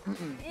 Yok.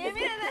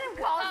 Yemin ederim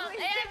kalsın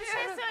Eğer bir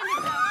şey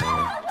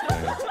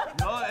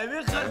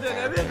söyleyeceğim.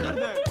 Ya evi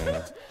kırdın.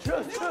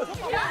 Çöz.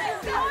 Fıstık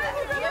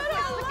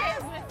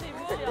ezmesi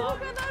bu ya. Bu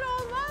kadar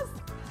olmaz.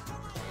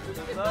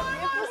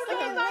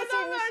 Fıstık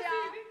ezmesiymiş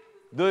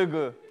ya.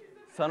 Duygu,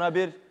 sana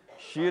bir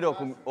şiir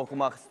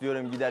okumak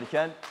istiyorum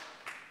giderken.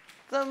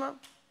 Tamam.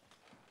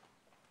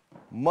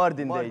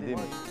 Mardin'deydim.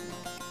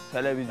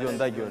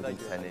 Televizyonda gördüm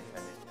seni.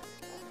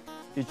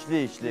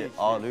 İçli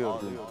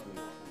ağlıyordun.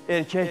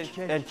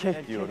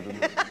 Erkek diyordun.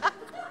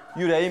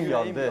 Yüreğim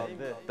yandı,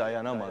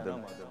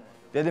 dayanamadım.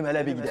 Dedim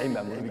hele bir gideyim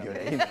ben bunu bir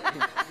göreyim.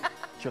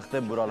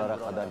 Çıktım buralara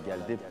kadar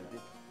geldim.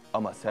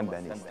 Ama sen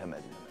beni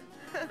istemedin.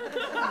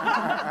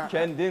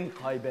 Kendin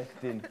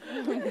kaybettin.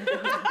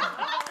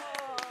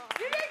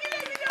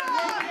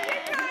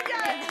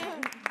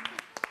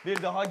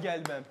 Bir daha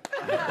gelmem.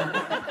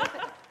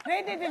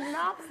 Ne dedin? Ne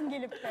yapsın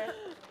gelip de?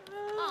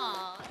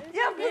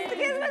 Ya fıstık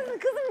ezmesin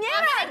kızım niye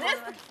verdin?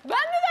 Ben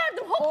mi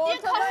verdim? Hop diye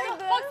Ortadaydı.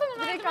 kaçtı.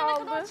 Baksana Direkt merdivene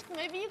aldı. kadar çıktım.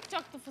 Evi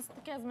yıkacaktı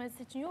fıstık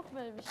ezmesi için. Yok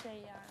böyle bir şey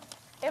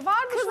yani.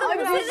 Varmış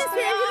Kızım, sizin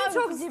sevgili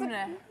çok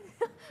cimri.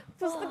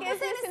 Fıstık Senin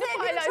ezmesini sevgilin çok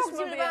paylaşmadı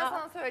cimri ben ya.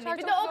 sana söyleyeyim.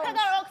 Bir de o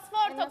kadar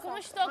Oxford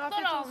okumuş,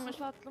 doktor almış.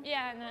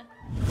 Yani.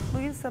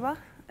 Bugün sabah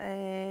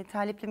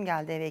taliplim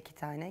geldi eve 2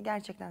 tane.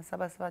 Gerçekten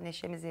sabah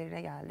neşemiz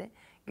yerine geldi.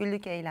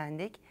 Güldük,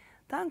 eğlendik.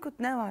 Tankut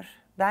ne var?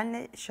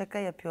 Benle şaka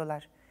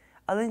yapıyorlar.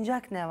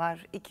 Alınacak ne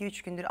var?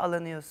 2-3 gündür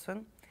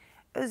alınıyorsun.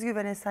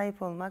 Özgüvene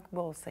sahip olmak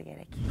bu olsa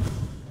gerek.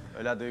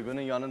 Öyle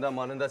Duygu'nun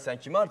yanında sen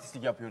kime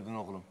artistlik yapıyordun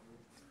oğlum?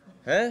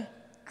 He?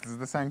 Kızı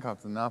da sen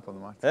kaptın, ne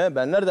yapalım artık? He,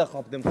 ben nerede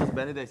kaptım? Kız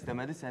beni de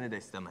istemedi, seni de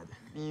istemedi.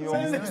 İyi oldu.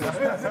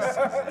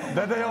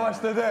 Dede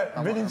yavaş dede.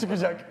 Belin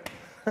çıkacak.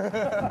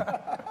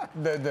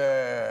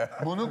 Dede.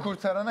 Bunu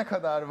kurtarana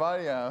kadar var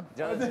ya.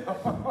 Canım,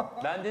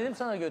 ben dedim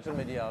sana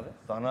götürme diye abi.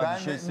 Sana Ben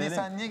bir şey söyleyeyim.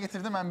 sen niye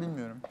getirdin ben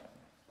bilmiyorum.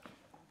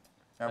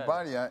 Ya Evet.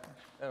 var ya,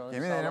 Ben onu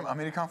yemin ederim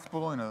Amerikan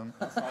futbolu oynadım.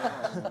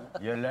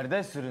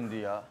 Yerlerde süründü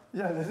ya.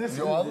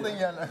 Yo vallahi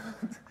yerler.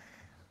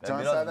 Ben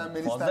Cansel'den biraz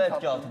Melis'ten fazla etki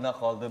kaptım. altında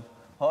kaldım.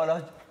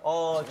 Hala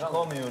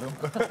çıkamıyorum.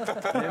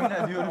 Yemin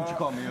ediyorum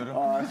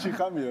çıkamıyorum.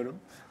 Çıkamıyorum.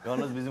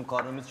 Yalnız bizim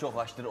karnımız çok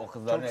açtır. O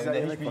kızların Çok güzel evinde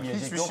yemek hiçbir var.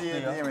 yiyecek Hiçbir yoktu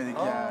şey ya. yemedik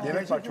ya.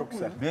 Yemek var çok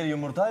güzel. Bir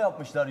yumurta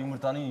yapmışlar,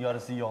 yumurtanın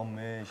yarısı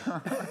yanmış.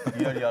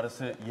 Diğer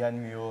yarısı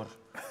yenmiyor.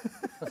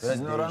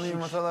 Sizin oranın değişik.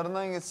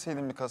 yumurtalarından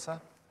geçseydin bir kasa.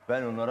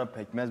 Ben onlara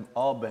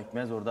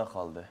pekmez orada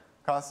kaldı.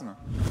 Kalsın o.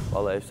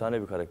 Vallahi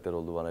efsane bir karakter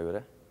oldu bana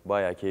göre.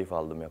 Bayağı keyif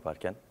aldım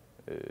yaparken.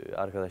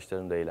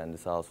 Arkadaşlarım da eğlendi.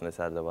 Sağ olsun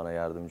Eser de bana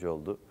yardımcı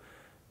oldu.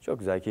 Çok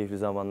güzel, keyifli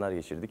zamanlar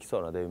geçirdik.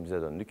 Sonra da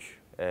evimize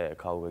döndük.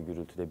 Kavga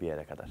gürültüde bir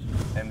yere kadar.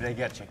 Emre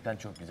gerçekten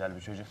çok güzel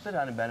bir çocuktur.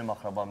 Yani benim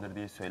akrabamdır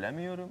diye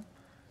söylemiyorum.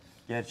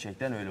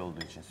 Gerçekten öyle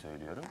olduğu için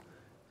söylüyorum.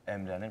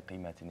 Emre'nin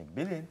kıymetini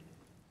bilin.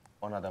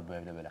 Ona da bu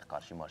evde böyle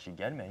karşı marşı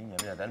gelmeyin.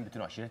 Yemin ederim bütün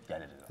aşiret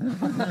gelir.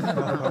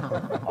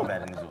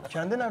 Haberiniz olsun.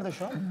 Kendi nerede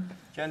şu an?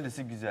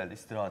 Kendisi güzel,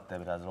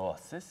 istirahatte biraz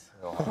rahatsız.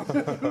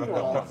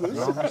 Rahatsız.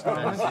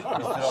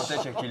 İstirahate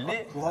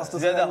çekildi.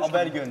 Size de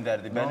haber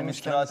gönderdi. Benim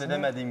istirahat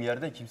edemediğim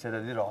yerde kimse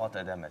dedi rahat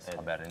edemez.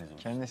 Haberiniz olsun.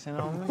 Kendisi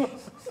ne olmuş?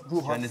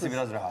 Kendisi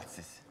biraz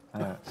rahatsız.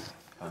 Evet.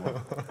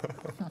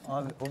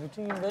 Abi o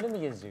bütün gün böyle mi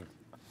gezecek?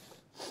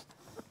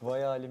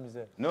 Vay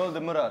halimize. Ne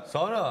oldu Murat?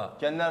 Sonra?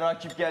 Kendine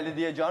rakip geldi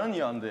diye canın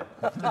yandı.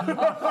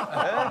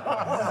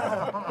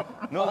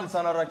 Ne oldu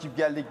sana rakip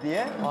geldik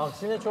diye?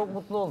 Aksine çok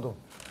mutlu oldum.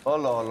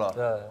 Allah Allah.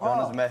 Evet.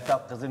 Yalnız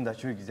Mehtap kızım da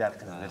çok güzel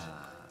kızdır.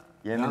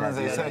 Yemin Yalnız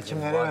ederim. Veysel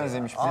kimlere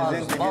benzemiş?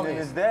 Sizin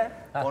gününüzde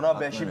ona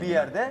beşi bir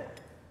yerde,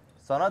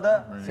 sana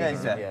da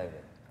neyse.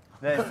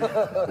 Neyse.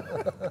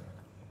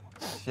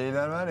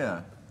 Şeyler var ya,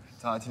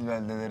 tatil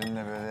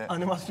beldelerinde böyle...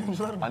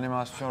 Animasyoncular mı?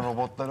 Animasyon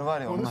robotları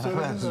var ya,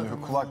 onlara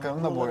benziyor.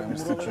 Kulaklarını da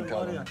boyamışsın çünkü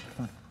adam.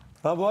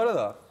 Ha bu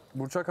arada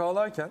Burçak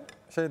ağlarken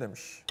şey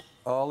demiş.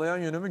 Ağlayan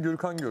yönümü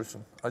Gürkan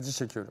görsün. Acı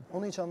çekiyorum.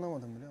 Onu hiç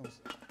anlamadım biliyor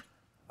musun?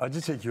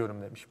 Acı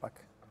çekiyorum demiş bak.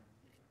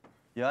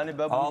 Yani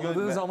ben bu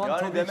Ağladığı zaman yani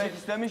tabii demek ki-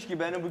 istemiş ki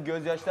benim bu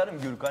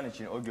gözyaşlarım Gürkan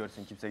için. O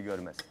görsün, kimse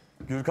görmez.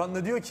 Gürkan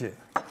da diyor ki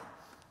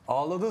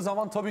ağladığı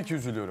zaman tabii ki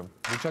üzülüyorum.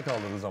 Burçak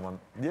ağladığı zaman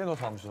diye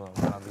not almış o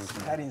zaman.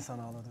 Her insan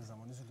ağladığı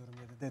zaman üzülürüm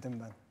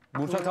dedim ben.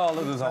 Burçak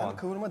ağladığı zaman. Ben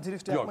kıvırma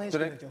drift Yok, yapmaya hiç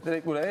gerek yok.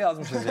 direkt buraya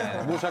yazmışız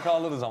yani. Burçak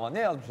ağladığı zaman ne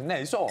yazmışız?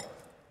 Neyse o.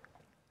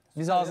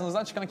 Biz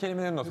ağzınızdan çıkan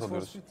kelimeleri not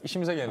alıyoruz.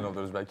 İşimize gelin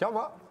alıyoruz belki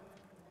ama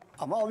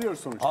alıyoruz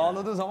sonuçta.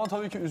 ağladığı zaman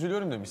tabii ki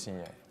üzülüyorum demişsin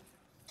yani.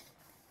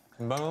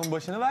 Ben onun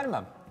başını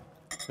vermem.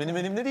 Benim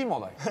elimde değil mi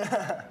olay?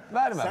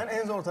 Vermem. Sen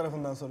en zor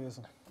tarafından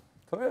soruyorsun.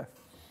 Tabii.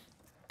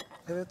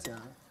 Evet ya.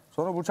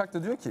 Sonra Burçak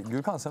da diyor ki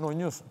Gürkan sen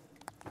oynuyorsun.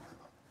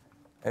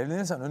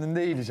 Evlenirsen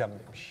önünde eğileceğim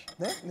demiş.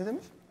 Ne? Ne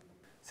demiş?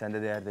 Sen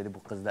dedi eğer dedi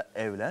bu kızla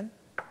evlen.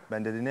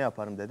 Ben dedi ne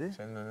yaparım dedi.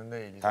 Senin önünde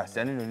eğileceğim. Ha,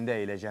 senin önünde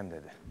eğileceğim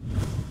dedi.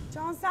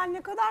 Can sen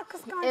ne kadar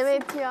kıskançsın.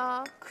 Evet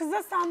ya.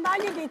 Kıza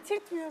sandalye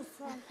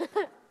getirtmiyorsun.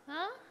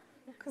 Ha?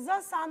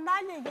 Kıza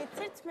sandalye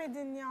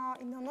getirtmedin ya.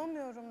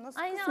 İnanamıyorum. Nasıl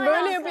Aynen, kıskanç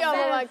Böyle yapıyor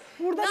ama bak.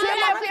 Burada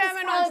Şöyle bana yapıyor,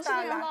 hemen kıskanç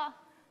alçılıyor. derler.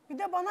 Bir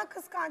de bana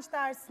kıskanç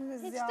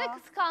dersiniz Hiç ya. de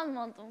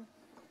kıskanmadım.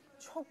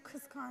 Çok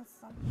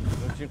kıskançsın.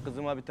 Onun için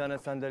kızıma bir tane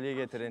sandalye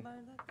getirin.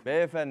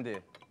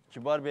 Beyefendi,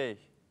 kibar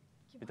bey.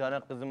 Bir tane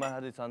kızıma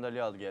hadi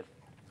sandalye al gel.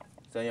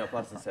 Sen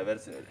yaparsın,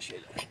 seversin öyle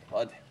şeyler.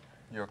 Hadi.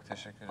 Yok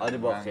teşekkür ederim.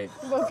 Hadi bakayım.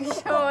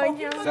 Bakışa bak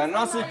ya. Sen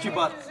nasıl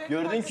kibar?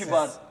 Gördün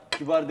kibar.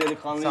 Kibar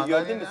delikanlıyı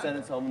gördün mü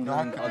senin savunduğun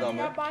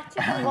adamı?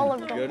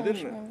 Vallahi bir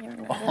Gördün mü?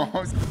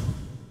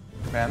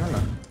 Beğendin mi?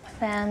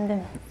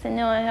 Beğendim.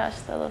 Seni o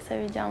yaşta da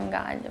seveceğim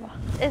galiba.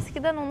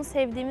 Eskiden onu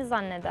sevdiğimi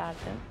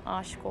zannederdim.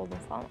 Aşık oldum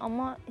falan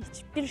ama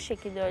hiçbir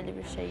şekilde öyle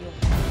bir şey yok.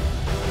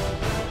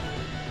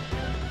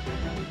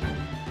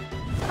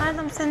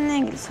 Erdem seninle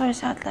ilgili soru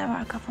işaretleri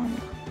var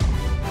kafamda.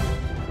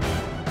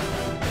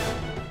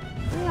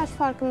 Yaş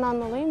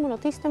farkından dolayı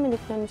Murat'ı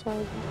istemediklerini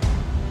söyledi.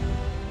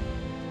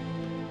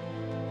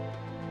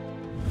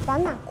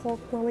 Benden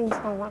korkmalı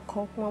insanlar,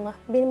 korkmalı.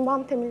 Benim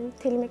bam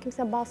telime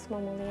kimse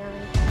basmamalı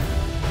yani.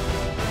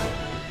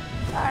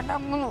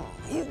 Erdem bunu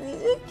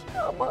izleyecek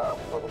ama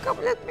bunu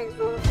kabul etmek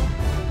zorunda.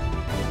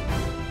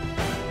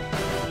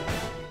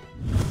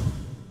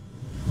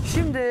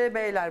 Şimdi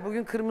beyler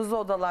bugün kırmızı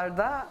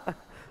odalarda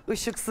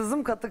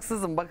ışıksızım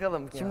katıksızım.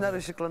 Bakalım kimler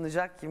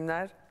ışıklanacak,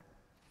 kimler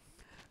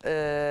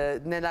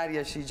neler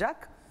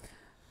yaşayacak.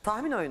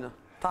 Tahmin oyunu,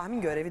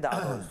 tahmin görevi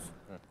daha doğrusu.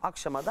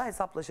 Akşama da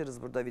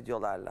hesaplaşırız burada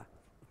videolarla.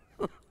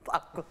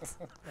 Tankut.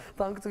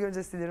 Tankut'u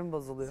görünce sinirim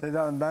bozuluyor.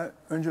 Seda Hanım ben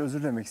önce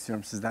özür dilemek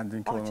istiyorum sizden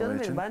dünkü Ah olmalar canım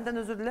için. benim, benden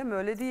özür dileme,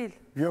 öyle değil.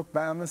 Yok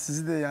ben ama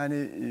sizi de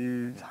yani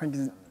hangi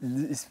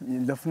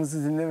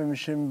lafınızı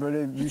dinlememişim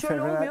böyle bir Hiç öyle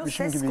fevra olmuyor,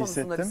 etmişim ses gibi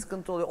konusunda bir hissettim.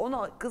 sıkıntı oluyor.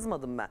 Ona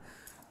kızmadım ben.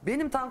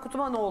 Benim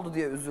Tankut'uma ne oldu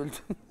diye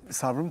üzüldüm.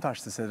 Sabrım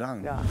taştı Seda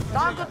Hanım.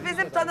 Tankut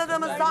bizim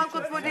tanıdığımız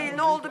Tankut mu değil,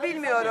 ne oldu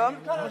bilmiyorum.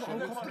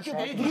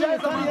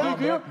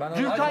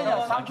 Gürkan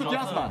ya, Tankut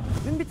yazma.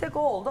 Dün bir tek o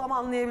oldu ama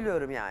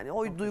anlayabiliyorum yani.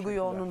 O duygu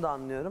yoğunluğunu da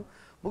anlıyorum.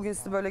 Bugün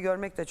sizi böyle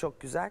görmek de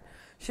çok güzel.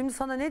 Şimdi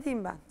sana ne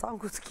diyeyim ben?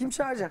 Tankut kim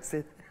çağıracak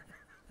seni?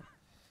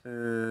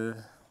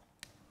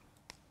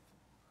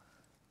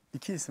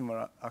 İki isim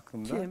var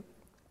aklımda. Kim?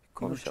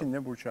 Konuşalım.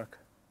 Nurçin'le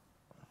Burçak.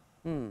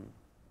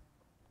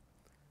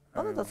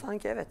 Bana da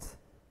sanki evet.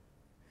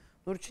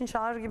 Nurçin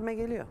çağırır gibime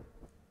geliyor.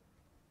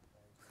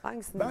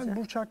 Hangisini Ben diyeceğim?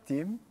 Burçak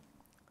diyeyim.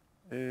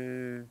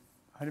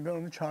 Hani ben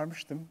onu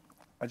çağırmıştım.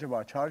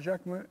 Acaba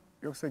çağıracak mı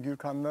yoksa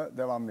Gürkan'la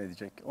devam mı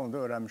edecek? Onu da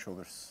öğrenmiş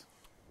oluruz.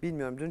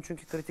 Bilmiyorum. Dün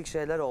çünkü kritik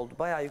şeyler oldu.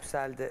 Bayağı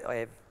yükseldi o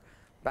ev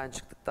ben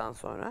çıktıktan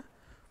sonra.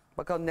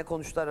 Bakalım ne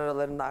konuştular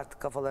aralarında, artık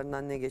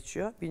kafalarından ne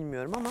geçiyor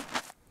bilmiyorum ama.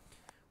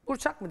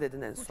 Burçak mı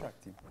dedin en son?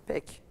 Burçak diyeyim.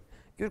 Peki.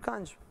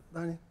 Gürkancığım.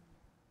 Hani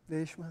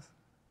değişmez.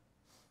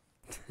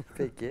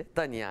 Peki.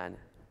 Dani yani.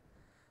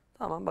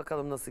 Tamam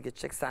bakalım nasıl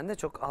geçecek. Sen de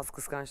çok az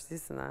kıskanç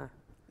değilsin ha.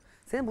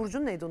 Senin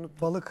burcun neydi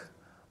unuttum. Balık.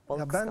 Balık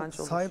Ya ben kıskanç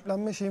olur.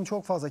 sahiplenme şeyim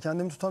çok fazla.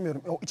 Kendimi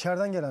tutamıyorum. O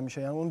içeriden gelen bir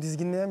şey. Yani onu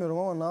dizginleyemiyorum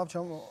ama ne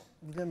yapacağım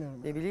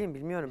Bilemiyorum. Ne bileyim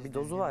bilmiyorum. Bir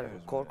dozu var.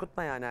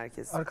 Korkutma yani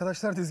herkesi.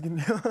 Arkadaşlar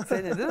dizginliyor.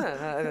 Seni değil mi?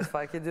 Ha, evet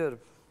fark ediyorum.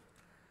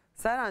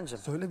 Serhancığım.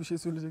 Söyle bir şey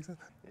söyleyeceksen.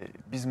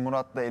 Biz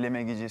Murat'la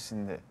eleme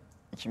gecesinde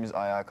ikimiz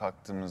ayağa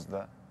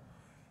kalktığımızda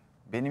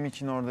benim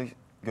için orada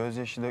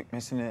gözyaşı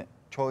dökmesini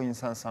çoğu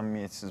insan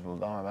samimiyetsiz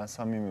buldu ama ben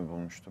samimi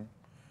bulmuştum.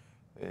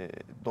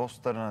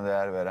 Dostlarına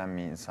değer veren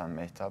bir insan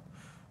Mehtap.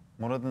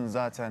 Murat'ın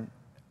zaten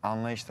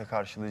anlayışla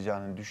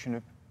karşılayacağını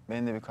düşünüp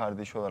beni de bir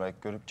kardeş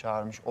olarak görüp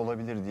çağırmış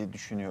olabilir diye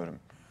düşünüyorum.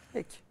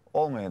 Peki.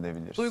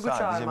 Olmayabilir. Duygu Sadece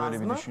çağırmaz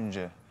böyle bir mı?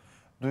 düşünce.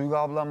 Duygu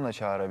ablamla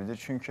çağırabilir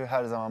çünkü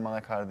her zaman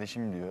bana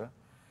kardeşim diyor.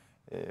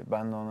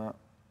 Ben de onu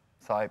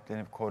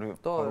sahiplenip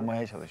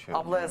korumaya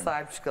çalışıyorum. Ablaya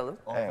sahip çıkalım.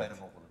 Evet.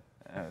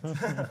 Evet.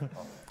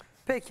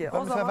 Peki Ben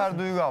o bu zaman. sefer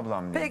Duygu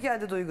ablam diyeyim. Peki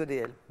hadi Duygu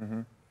diyelim.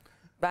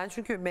 Ben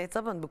çünkü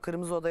Mehtap'ın bu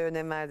kırmızı odaya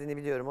önem verdiğini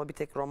biliyorum. O bir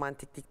tek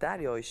romantiklik der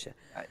ya o işe.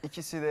 Yani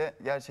ikisi de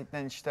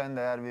gerçekten içten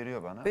değer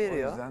veriyor bana.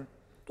 Veriyor. O yüzden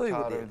Duygu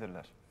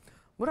çağırabilirler.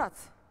 Murat.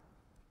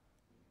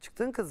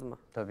 Çıktığın kız mı?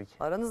 Tabii ki.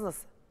 Aranız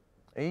nasıl?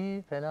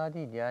 İyi, fena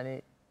değil.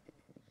 Yani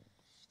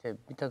işte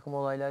bir takım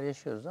olaylar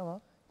yaşıyoruz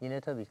ama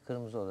yine tabii ki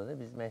Kırmızı Oda'da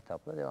biz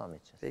Mehtap'la devam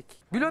edeceğiz. Peki.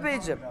 Bilo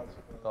Beyciğim.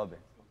 Tabii.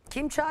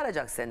 Kim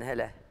çağıracak seni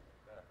hele?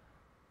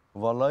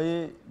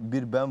 Vallahi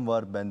bir ben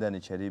var benden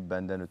içeri,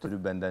 benden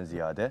ötürü, benden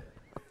ziyade.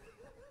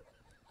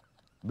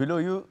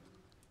 Bilo'yu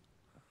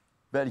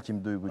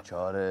belki Duygu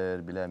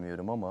çağırır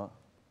bilemiyorum ama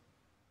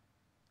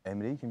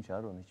Emre'yi kim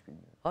çağırır onu hiç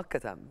bilmiyorum.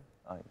 Hakikaten mi?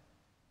 Aynen.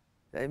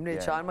 Emre'yi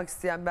Yani. çağırmak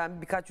isteyen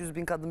ben birkaç yüz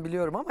bin kadın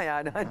biliyorum ama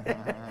yani hani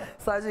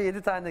sadece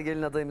 7 tane de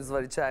gelin adayımız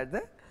var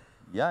içeride.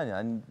 Yani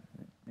hani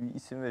bir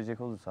isim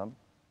verecek olursam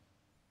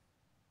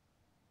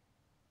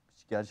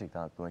hiç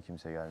gerçekten aklıma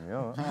kimse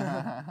gelmiyor ama.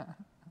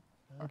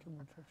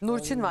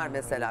 Nurçin var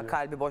mesela,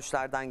 kalbi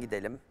boşlardan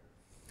gidelim.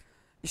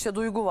 İşte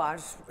Duygu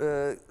var,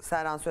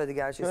 Serhan söyledi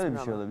gerçi Şöyle ismini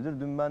bir şey ama. olabilir.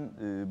 Dün ben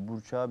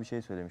Burçak'a bir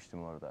şey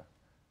söylemiştim orada.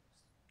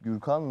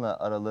 Gürkan'la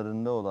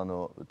aralarında olan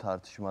o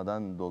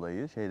tartışmadan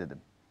dolayı şey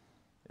dedim.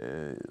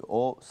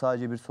 O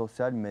sadece bir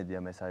sosyal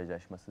medya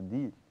mesajlaşması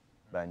değil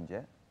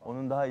bence.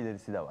 Onun daha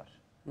ilerisi de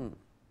var.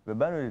 Ve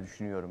ben öyle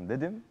düşünüyorum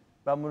dedim.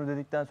 Ben bunu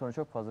dedikten sonra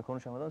çok fazla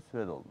konuşamadan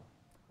süre doldu.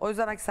 O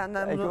yüzden belki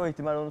senden Belki bunu... o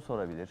ihtimal onu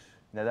sorabilir.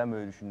 Neden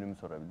böyle düşündüğümü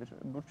sorabilir.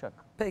 Burçak.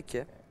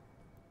 Peki.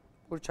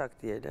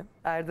 Burçak diyelim.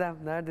 Erdem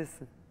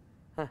neredesin?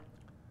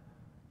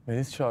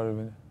 Melis çağırıyor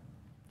beni.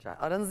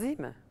 Aranız iyi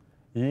mi?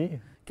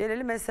 İyi.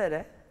 Gelelim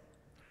Eser'e.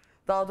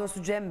 Daha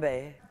doğrusu Cem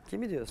Bey.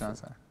 Kimi diyorsun?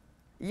 Cansel.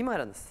 İyi mi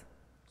aranız?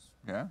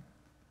 Ya.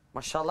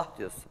 Maşallah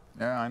diyorsun.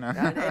 Ya aynen.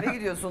 Yani eve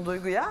gidiyorsun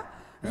Duygu'ya.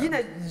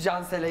 Yine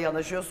Cansel'e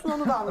yanaşıyorsun,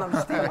 onu da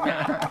anlamış değilim.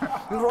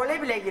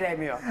 Role bile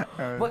giremiyor.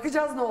 Evet.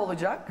 Bakacağız ne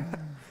olacak.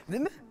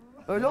 Değil mi?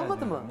 Öyle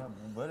olmadı mı?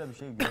 Böyle bir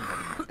şey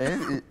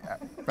görmedim.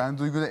 Ben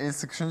Duygu'da el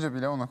sıkışınca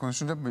bile ona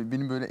konuşunca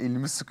benim böyle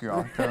elimi sıkıyor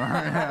arkadan.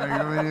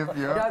 Yani böyle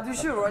yapıyor. Ya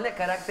düşün, role,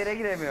 karaktere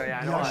giremiyor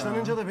yani.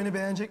 Yaşlanınca da beni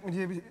beğenecek mi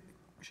diye bir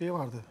şey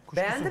vardı. Kuşkusu.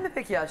 Beğendi mi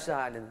peki yaşlı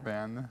halini?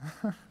 Beğendi.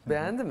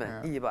 Beğendi mi?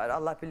 İyi bari.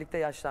 Allah birlikte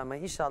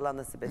yaşlanmayı inşallah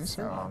nasip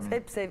etsin.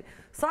 Hep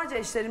sadece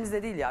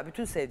eşlerimizle değil ya,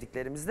 bütün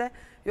sevdiklerimizle.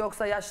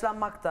 Yoksa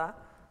yaşlanmak da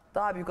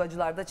daha büyük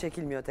acılarda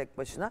çekilmiyor tek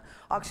başına.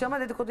 Akşama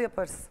dedikodu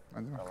yaparız.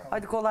 Hadi bakalım.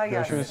 Hadi kolay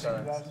gelsin. Görüşürüz.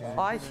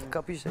 Ay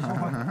kapıyı işte.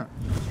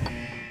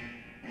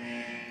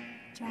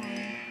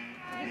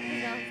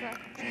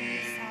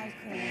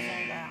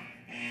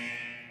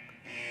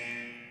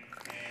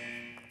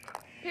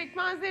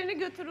 Pekmezlerini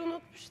götür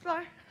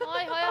unutmuşlar.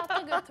 Ay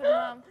hayatta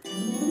götürmem.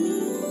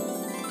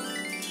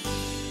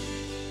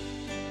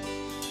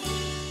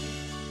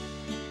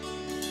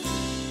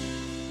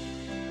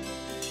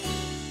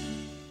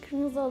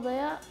 Kırmızı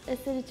Oda'ya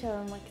Eser'i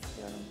çağırmak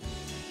istiyorum.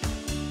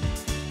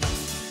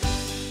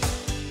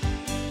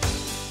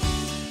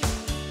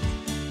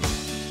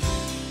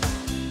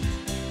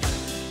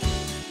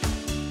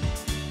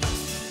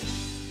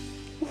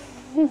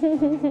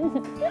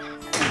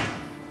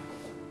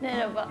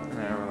 Merhaba.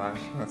 Merhabalar.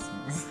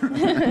 Nasılsınız?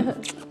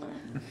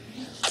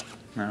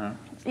 Merhaba.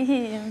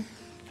 İyiyim.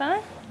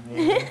 Sen?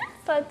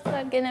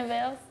 Saçlar gene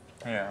beyaz.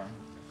 Ya.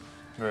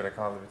 Böyle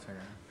kaldı bütün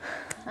gün.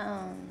 Ha,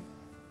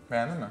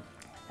 Beğendin mi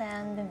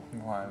beğendim.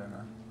 bu halini?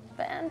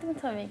 Beğendim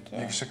tabii ki.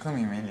 Yakışıklı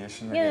mıyım 50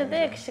 yaşında? Gene de gelince?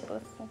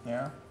 yakışıklısın.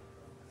 Ya.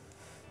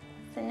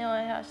 Seni o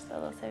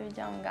yaşta da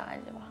seveceğim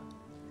galiba.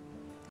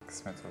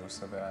 Kısmet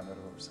olursa beraber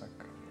olursak.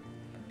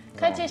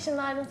 Kaç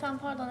yaşındaydın sen,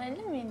 pardon,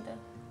 50 miydi?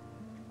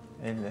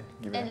 50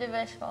 gibi.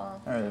 55 falan.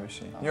 Öyle bir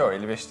şey. Yok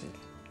 55 değil.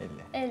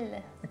 50.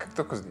 50.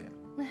 49 diyelim.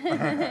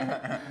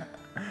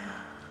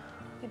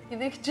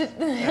 Gitgide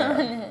küçülttün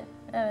yani.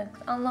 Evet,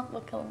 anlat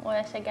bakalım o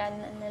yaşa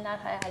geldiğinde neler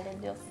hayal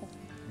ediyorsun?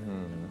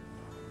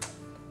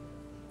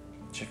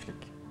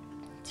 Çiftlik.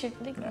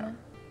 Çiftlik Ya. mi?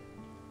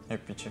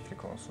 Hep bir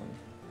çiftlik olsun.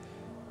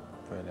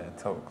 Böyle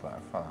tavuklar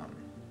falan.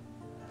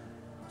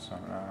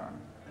 Sonra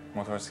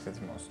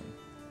motosikletim olsun.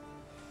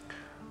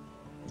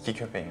 2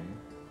 köpeğim.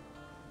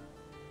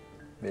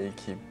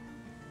 Belki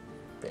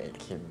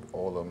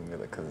oğlum ya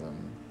da kızım.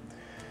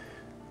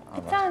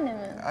 Bir tane mi?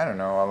 I don't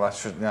know. Allah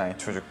yani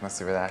çocuk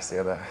nasip ederse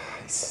ya da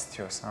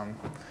istiyorsam.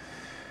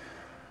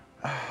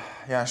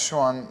 Yani şu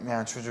an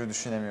yani çocuğu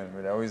düşünemiyorum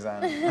bile. O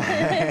yüzden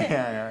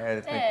yani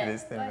öğretmek bile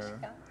istemiyorum.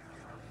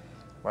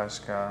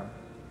 Başka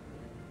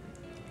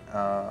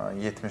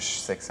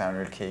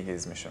 70-80 ülkeyi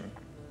gezmişim.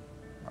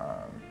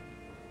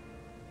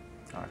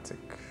 Artık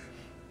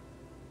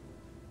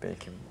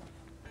belki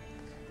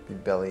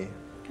bir belly.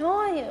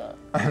 Hayır.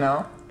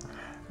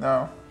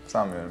 No,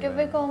 sanmıyorum.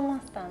 Göbek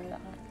olmaz sende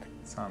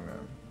artık.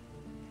 Sanmıyorum.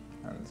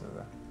 Bence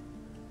de.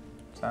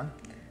 Sen?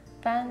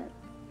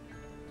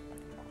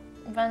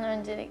 Ben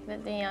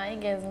öncelikle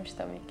dünyayı gezmiş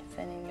tabii ki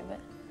senin gibi.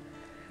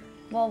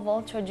 Bol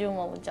bol çocuğum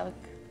olacak.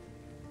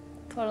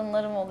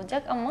 Torunlarım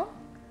olacak ama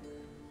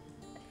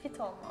fit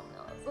olmam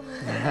lazım.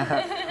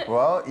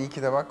 Well, iyi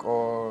ki de bak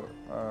o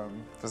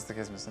fıstık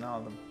ezmesini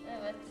aldım.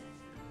 Evet.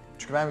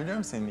 Çünkü ben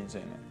biliyorum senin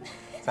yiyeceğini.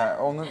 Sen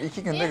onu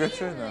 2 günde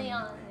götürdün.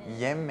 Yani?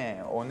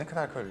 Yeme. O ne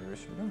kadar kalorili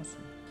biliyor musun?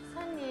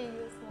 Sen niye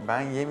yiyorsun?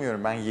 Ben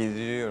yemiyorum, ben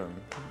yediriyorum.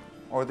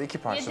 Orada 2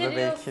 parça da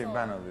belki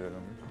ben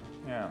alıyorum.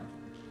 Yani.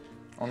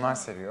 Onlar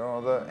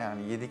seviyor. O da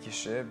yani 7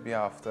 kişi bir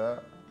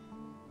hafta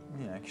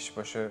yine kişi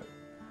başı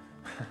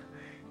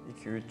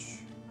 2-3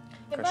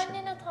 Ya ben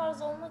yine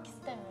tarz olmak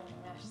istemiyorum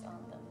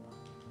yaşlandığımda.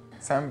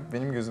 Sen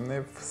benim gözümde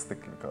hep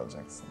fıstık gibi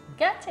kalacaksın.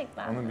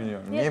 Gerçekten Onu mi?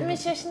 biliyorum.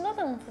 70 yaşında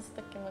da mı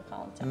fıstık gibi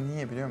kalacağım?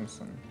 Niye biliyor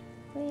musun?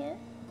 Niye?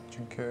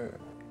 Çünkü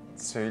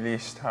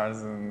söyleyiş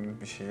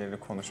tarzın, bir şeyleri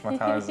konuşma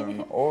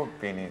tarzın o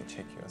beni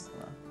çekiyor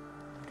sana.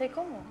 Tek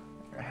o mu?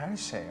 Her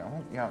şey ama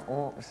ya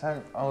o sen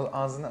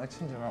ağzını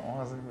açınca ben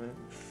o ağzını böyle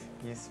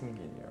yesim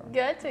geliyor.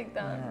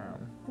 Gerçekten mi?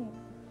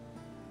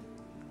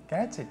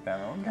 Gerçekten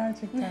o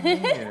gerçekten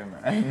bilmiyorum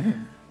ben.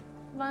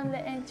 Ben de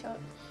en çok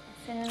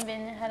senin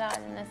beni her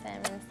haline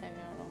sevmeni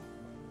seviyorum.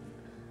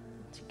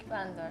 Çünkü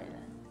ben de öyle.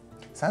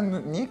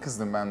 Sen niye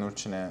kızdın ben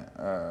Nurçin'e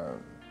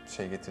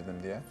şey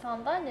getirdim diye?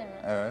 Sandalye mi?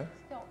 Evet.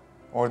 Yok.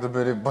 Orada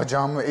böyle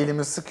bacağımı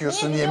elimi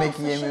sıkıyorsun, Niye yemek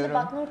musun? yemiyorum. Şimdi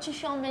bak Nurçin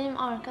şu an benim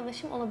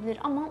arkadaşım olabilir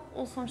ama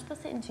o sonuçta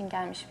senin için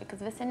gelmiş bir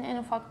kız ve senin en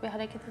ufak bir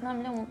hareketinden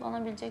bile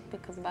umutlanabilecek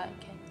bir kız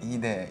belki.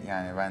 İyi de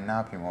yani ben ne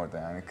yapayım orada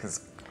yani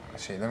kız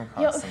şeyde mi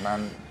kalsın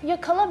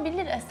Ya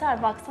kalabilir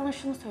Eser, bak sana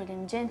şunu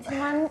söyleyeyim.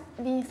 Centilmen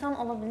bir insan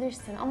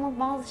olabilirsin ama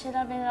bazı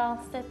şeyler beni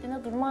rahatsız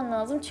ettiğinde durman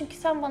lazım. Çünkü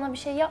sen bana bir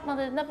şey yapma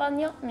dediğinde ben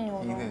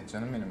yapmıyorum. İyi de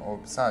canım benim o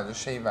sadece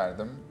şey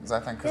verdim.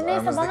 Zaten kız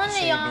neyse, bana aramızdaki ne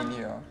şeyi ya?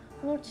 biliyor.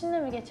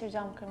 Nurçin'le mi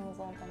geçireceğim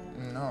kırmızı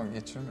odamı? No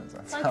geçirme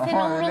zaten. Sanki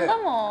senin Ama umrunda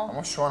mı o?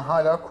 Ama şu an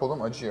hala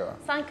kolum acıyor.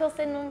 Sanki o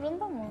senin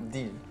umrunda mı?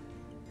 Değil.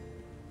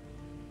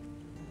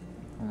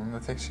 Umurumda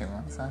tek şey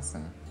var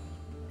sensin.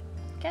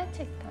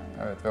 Gerçekten.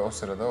 Evet ve o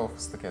sırada o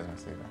fıstık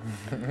ezmesiydi.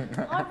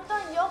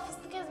 Harbiden ya,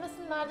 fıstık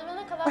ezmesinin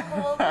merdivene kadar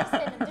kovaladım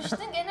seni.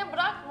 Düştün gene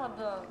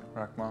bırakmadın.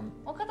 Bırakmam.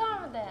 O kadar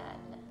mı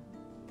değerli?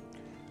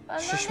 Benden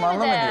Şişmanla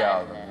mı ne diye değerli?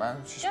 aldım ben?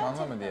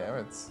 Şişmanla mı diye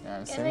evet.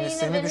 Yani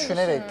seni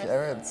düşünerek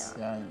evet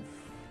yani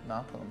ne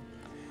yapalım?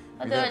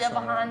 Hadi öyle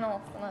bahane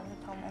olsun hadi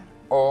tamam.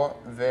 O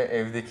ve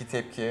evdeki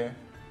tepki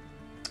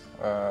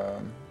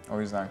o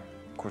yüzden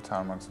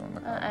kurtarmak zorunda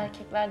kaldım.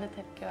 Erkekler de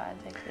tepki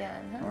verecek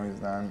yani. O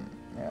yüzden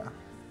ya.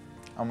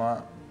 Ama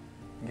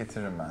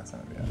getiririm ben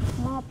sana bir yer.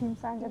 Ne yapayım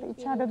sence de?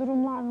 İçeride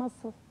durumlar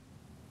nasıl?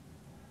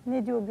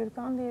 Ne diyor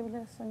Gürkan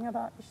diyebilirsin ya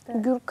da işte...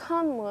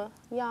 Gürkan mı?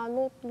 Ya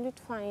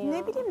lütfen ya.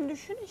 Ne bileyim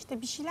düşün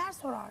işte bir şeyler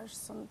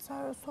sorarsın.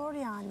 Sor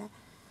yani.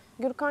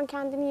 Gürkan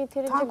kendini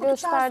yeterince Tankut'u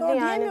gösterdi sor yani.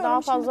 diyemiyorum.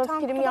 Daha Şimdi fazla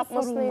Tankut'a prim da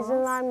yapmasına sorulmaz.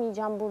 izin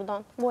vermeyeceğim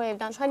buradan, bu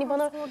evden. Hani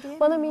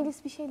bana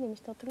Melis bir şey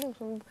demişti, hatırlıyor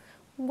musun?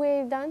 Bu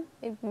evden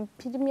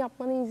prim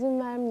yapmana izin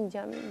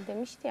vermeyeceğim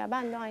demişti ya.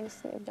 Ben de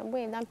aynısını yapacağım. Bu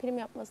evden prim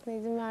yapmasına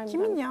izin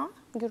vermeyeceğim. Kimin ya?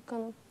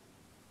 Gürkan'ın.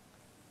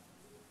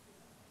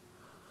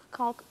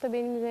 Kalkıp da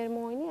benim üzerime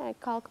oynuyor ya.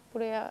 Kalkıp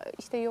buraya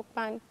işte yok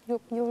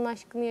yılın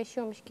aşkını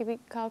yaşıyormuş gibi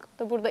kalkıp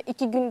da burada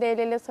 2 günde el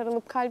ele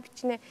sarılıp kalp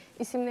içine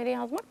isimleri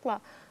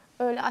yazmakla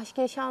öyle aşk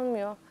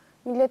yaşanmıyor.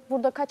 Millet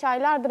burada kaç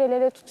aylardır el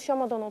ele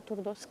tutuşamadan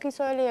oturdu.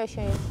 Sıkıysa öyle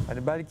yaşayın.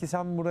 Hani belki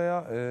sen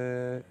buraya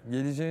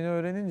geleceğini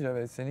öğrenince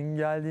ve senin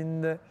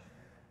geldiğinde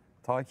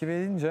takip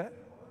edince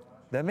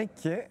demek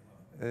ki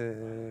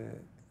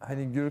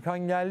hani Gürkan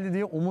geldi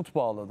diye umut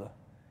bağladı.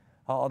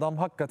 Ha adam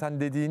hakikaten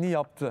dediğini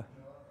yaptı.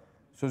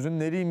 Sözün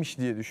nereymiş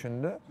diye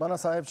düşündü. Bana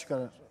sahip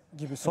çıkar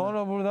gibi.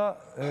 Sonra burada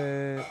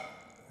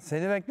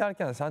seni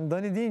beklerken sen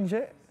Dani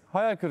deyince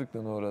hayal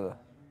kırıklığına uğradı.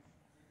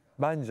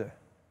 Bence.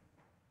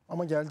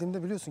 Ama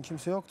geldiğimde biliyorsun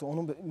kimse yoktu.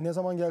 Onun ne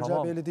zaman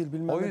geleceği belli değil,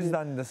 bilmem O ne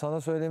yüzden değil. de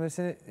sana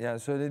söylemesini, yani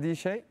söylediği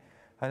şey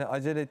hani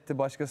acele etti,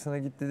 başkasına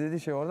gitti dediği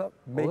şey orada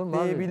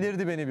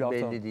bekleyebilirdi beni bir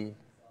hafta. Belli değil.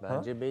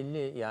 Bence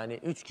belli. Yani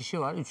 3 kişi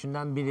var.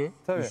 Üçünden biri.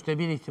 Tabii. 3'te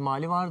 1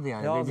 ihtimali vardı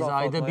yani. Ya Ve biz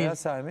ayda bir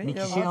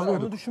kişi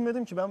alıyorduk. Onu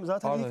düşünmedim ki. Ben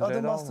zaten ilk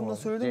adım bastığımda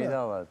söyledim Ceyda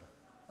ya. vardı.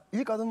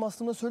 İlk adım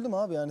bastığımda söyledim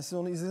abi yani siz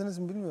onu izlediniz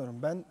mi bilmiyorum.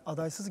 Ben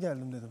adaysız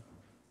geldim dedim.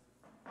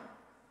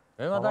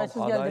 Benim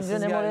adaysız geldim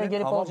diyor, hem oraya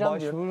gelip olacağım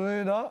diyor. Ama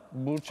başvuruyu da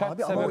Burçak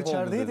abi, sebep oldu ama o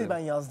içerideydi dedin. ben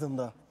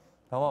yazdığımda.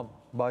 Tamam,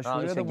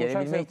 başvuruya işte da Burçak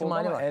gelebilme sebep oldu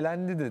ihtimali ama var.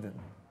 elendi dedin.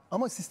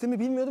 Ama sistemi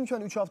bilmiyordum ki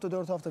hani 3 hafta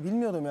 4 hafta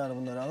bilmiyordum yani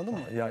bunları, anladın mı?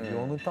 Ya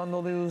yoğunluktan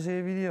dolayı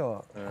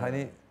uzayabiliyor.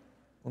 Hani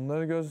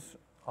bunları göz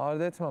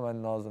ardı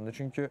etmemen lazımdı.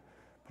 Çünkü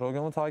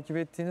programı takip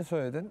ettiğini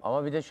söyledin.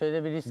 Ama bir de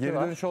şöyle bir riski Geri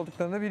var. dönüş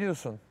olduklarını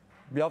biliyorsun.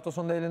 bir hafta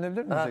sonunda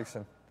eğlenebilir mi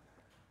diyeceksin?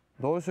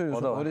 Doğru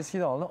söylüyorsun. O riski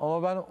de aldım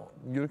ama ben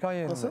Gürkan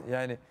yerine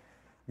yani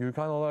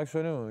Gürkan olarak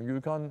söylemiyorum.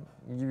 Gürkan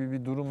gibi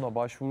bir durumla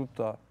başvurup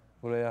da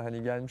buraya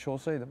hani gelmiş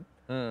olsaydım.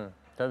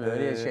 Tabii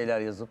öyle şeyler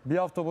yazıp. Bir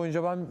hafta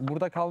boyunca ben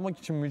burada kalmak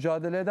için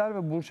mücadele eder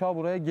ve Burçak'ı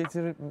buraya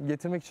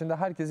getirmek için de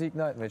herkesi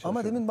ikna etmeye çalışıyorum.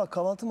 Ama demin bak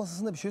kahvaltı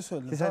masasında bir şey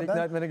söyledin. Ki sen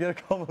ikna etmene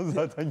gerek kalmadı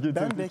zaten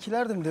getirdik. Ben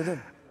beklerdim dedim.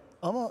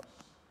 Ama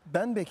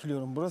ben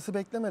bekliyorum. Burası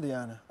beklemedi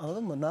yani.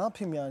 Anladın mı? Ne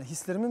yapayım yani?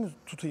 Hislerimi mi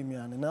tutayım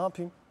yani? Ne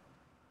yapayım?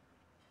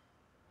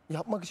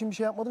 Yapmak için bir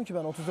şey yapmadım ki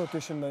ben 34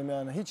 yaşındayım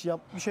yani. Hiç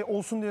bir şey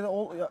olsun diye de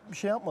bir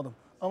şey yapmadım.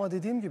 Ama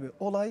dediğim gibi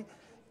olay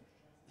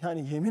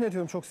yani yemin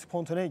ediyorum çok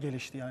spontane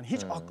gelişti yani.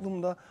 Hiç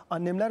aklımda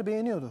annemler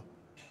beğeniyordu.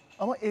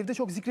 Ama evde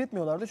çok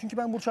zikretmiyorlardı çünkü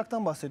ben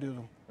Burçak'tan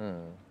bahsediyordum.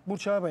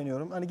 Burçak'a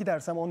beğeniyorum. Hani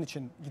gidersem onun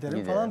için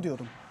giderim falan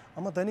diyordum.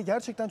 Ama Dani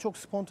gerçekten çok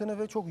spontane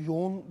ve çok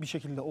yoğun bir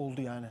şekilde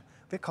oldu yani.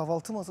 Ve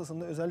kahvaltı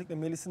masasında özellikle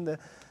Melis'in de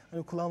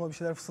hani kulağıma bir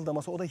şeyler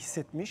fısıldaması o da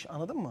hissetmiş,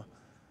 anladın mı?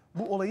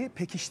 Bu olayı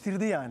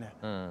pekiştirdi yani.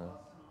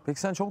 Peki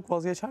sen çabuk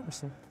vazgeçer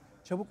misin?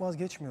 Çabuk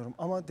vazgeçmiyorum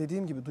ama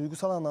dediğim gibi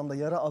duygusal anlamda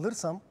yara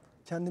alırsam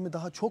kendimi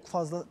daha çok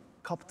fazla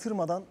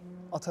kaptırmadan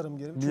atarım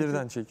geri.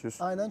 Birden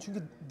çekiyorsun. Aynen,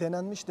 çünkü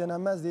denenmiş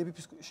denenmez diye bir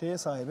şeye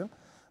sahibim.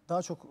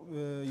 Daha çok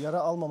yara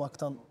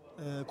almamaktan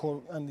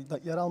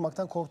yara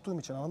almaktan korktuğum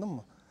için, anladın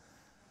mı?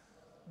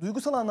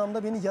 Duygusal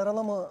anlamda beni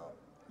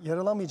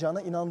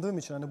yaralamayacağına inandığım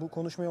için hani bu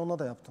konuşmayı onunla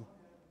da yaptım.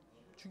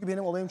 Çünkü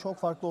benim olayım çok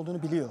farklı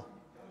olduğunu biliyor.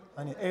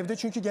 Hani evde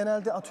çünkü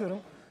genelde atıyorum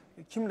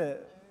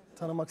kimle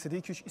tanımak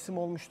istediği 2-3 isim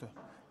olmuştu.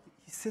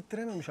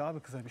 Hissettirememiş abi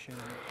kıza bir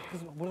şeyler.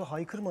 Kız burada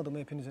haykırmadı mı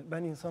hepinize?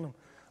 Ben insanım.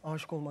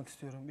 Aşık olmak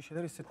istiyorum. Bir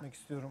şeyler hissetmek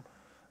istiyorum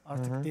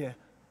artık diye.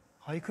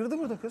 Haykırdı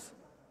burada kız.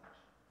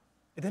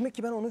 Demek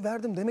ki ben onu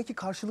verdim. Demek ki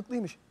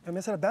karşılıklıymış.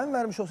 Mesela ben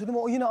vermiş olsaydım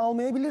o yine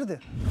almayabilirdi.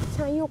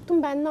 Sen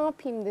yoktun ben ne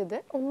yapayım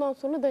dedi. Ondan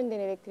sonra Dani'den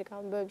elektrik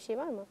aldım. Böyle bir şey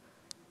var mı?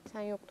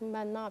 Sen yoktun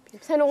ben ne yapayım?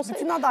 Sen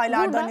olsaydın. Bütün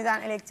adaylar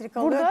Dani'den elektrik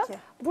alıyor ki.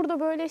 Burada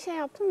böyle şey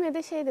yaptım ve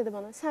de şey dedi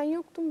bana. Sen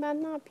yoktun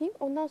ben ne yapayım?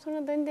 Ondan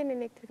sonra Dani'den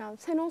elektrik aldım.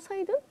 Sen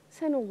olsaydın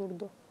sen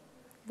olurdu.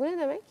 Bu ne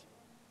demek?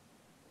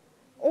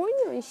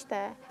 Oynuyor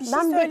işte. Bir şey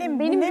söyleyeyim mi?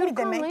 Benim Bu ne mi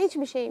Gürkan'la demek?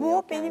 hiçbir şeyim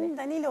yok Bu yani. benim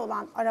Dani ile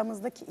olan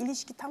aramızdaki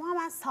ilişki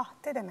tamamen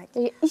sahte demek.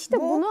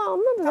 İşte bunu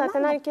anladı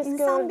zaten herkes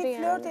gördü İnsan bir yani.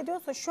 flört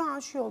ediyorsa şu an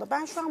şu yolda.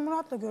 Ben şu an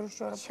Murat'la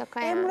görüşüyorum.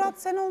 Şaka yani.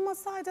 Murat sen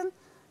olmasaydın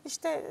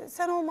işte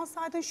sen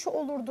olmasaydın şu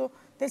olurdu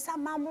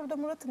desem ben burada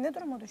Murat'ı ne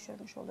duruma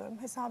düşürmüş oluyorum,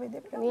 hesap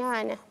edebiliyor musun?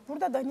 Yani.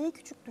 Burada Dani'yi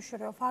küçük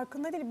düşürüyor,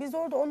 farkında değil. Biz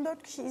orada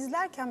 14 kişi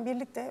izlerken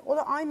birlikte, o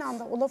da aynı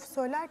anda o lafı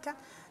söylerken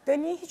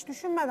Dani'yi hiç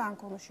düşünmeden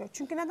konuşuyor.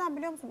 Çünkü neden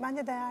biliyor musun?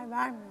 Bence değer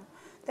vermiyor.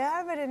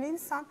 Değer veren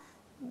insan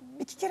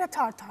 2 kere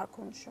tartar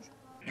konuşur.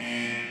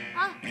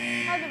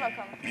 Hadi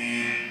bakalım.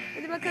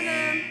 Hadi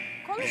bakalım.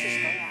 Konuş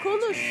işte.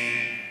 Konuş.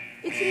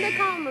 İçinde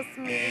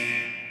kalmasın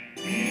Melis.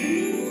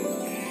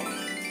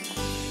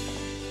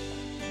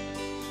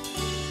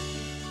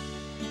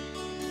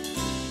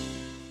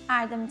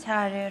 Erdem'i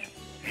çağırıyorum.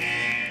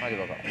 Hadi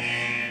bakalım.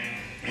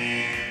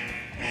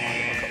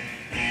 Hadi bakalım.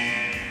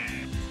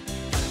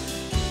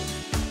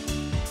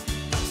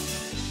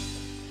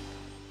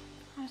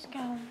 Hoş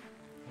geldin.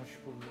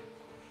 Hoş bulduk.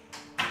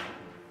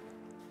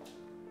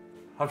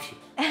 Hapşi.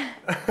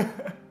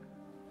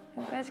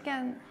 Hoş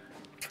geldin.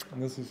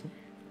 Nasılsın?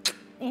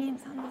 İyiyim,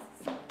 sen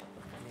nasılsın?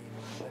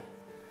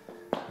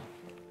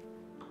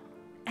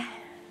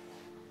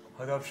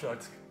 Hadi hapşi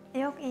artık.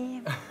 Yok,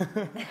 iyiyim.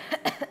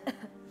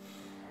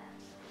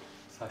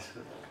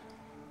 Saçları.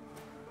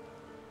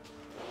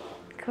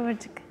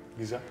 Kıvırcık.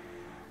 Güzel.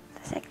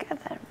 Teşekkür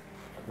ederim.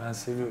 Ben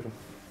seviyorum.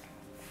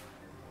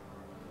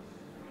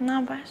 Ne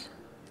haber?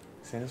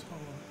 Seni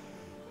sormadım.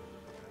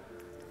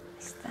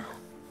 İşte.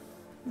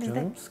 Biz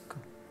Canım de... mı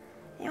sıkkın?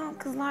 Yok,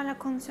 kızlarla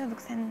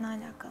konuşuyorduk seninle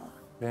alakalı.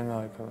 Benimle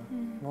alakalı.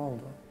 Ne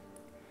oldu?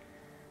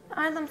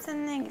 Erdem,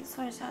 seninle ilgili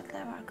soru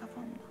işaretleri var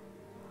kafamda.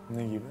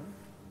 Ne gibi?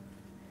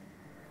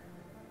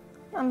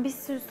 Bir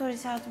sürü soru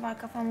işareti var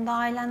kafamda.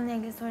 Ailenle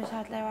ilgili soru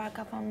işaretleri var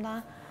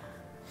kafamda.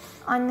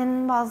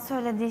 Annenin bazı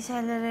söylediği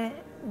şeyleri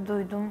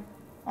duydum.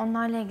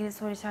 Onlarla ilgili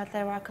soru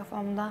işaretleri var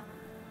kafamda.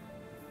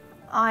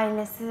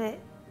 Ailesi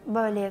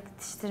böyle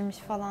yetiştirmiş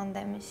falan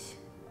demiş.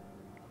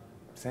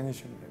 Senin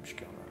için mi demiş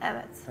ki ona?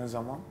 Evet. Ne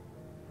zaman?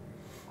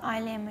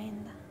 Aile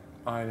yemeğinde.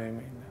 Aile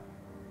yemeğinde.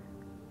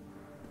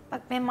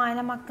 Bak, benim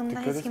ailem hakkında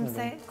Dikkat hiç etmedim.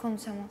 kimse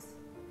konuşamaz.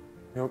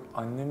 Yok,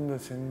 annem de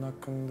senin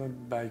hakkında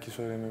belki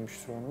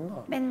söylememiştir onun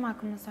da. Benim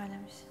hakkımda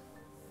söylemiş.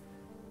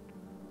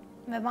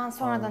 Ve ben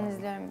sonradan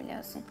izliyorum,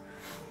 biliyorsun.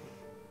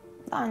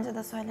 Daha önce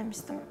de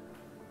söylemiştim.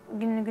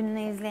 Günlü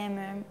gününe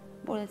izleyemiyorum.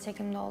 Burada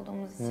çekimde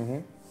olduğumuz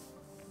için.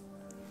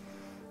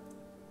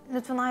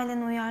 Lütfen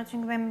aileni uyar,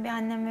 çünkü benim bir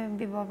annem ve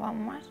bir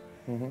babam var.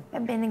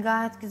 Ve beni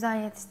gayet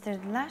güzel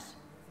yetiştirdiler.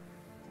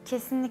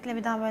 Kesinlikle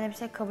bir daha böyle bir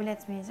şey kabul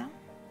etmeyeceğim.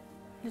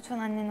 Lütfen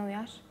anneni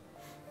uyar.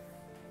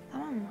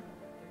 Tamam mı?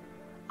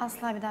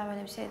 Asla bir daha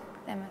böyle bir şey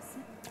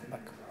demesin.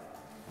 Bak,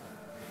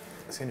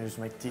 seni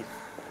üzmek değil.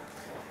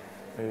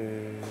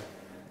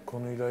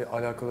 Konuyla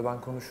alakalı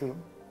ben konuşurum.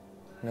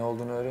 Ne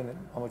olduğunu öğrenirim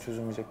ama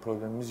çözülmeyecek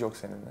problemimiz yok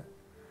seninle.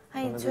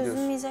 Hayır, Onu biliyorsun.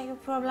 çözülmeyecek bir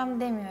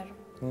problem demiyorum.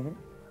 Hı hı.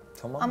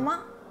 Tamam. Ama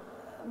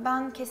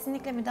ben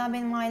kesinlikle bir daha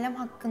benim ailem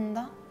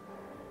hakkında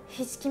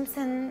hiç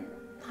kimsenin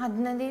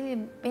haddine değil,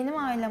 benim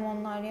ailem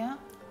onlar ya.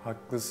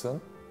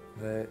 Haklısın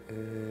ve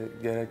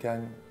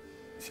gereken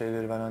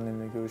şeyleri ben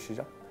annemle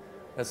görüşeceğim.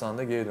 Ve sana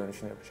da geri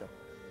dönüşünü yapacağım.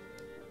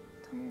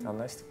 Tamam.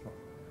 Anlaştık mı?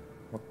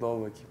 Mutlu ol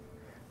bakayım.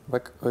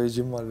 Bak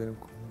ayıcım var benim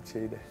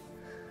şeyde.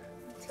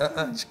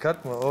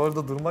 Çıkartma,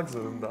 orada durmak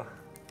zorunda.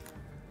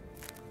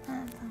 Ha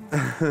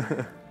tamam.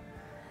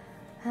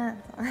 Ha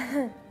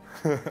tamam.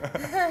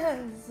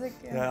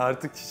 Yani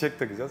artık çiçek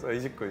takacağız,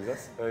 ayıcık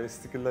koyacağız. Öyle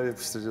stickerlar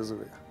yapıştıracağız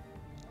oraya.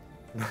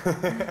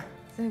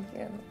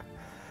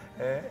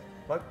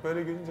 Bak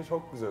böyle gülünce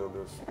çok güzel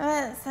oluyorsun.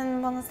 Evet,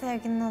 senin bana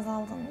sevginin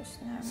azaldığını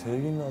düşünüyorum.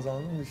 Sevginin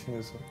azaldığını mı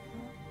düşünüyorsun?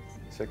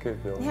 Şaka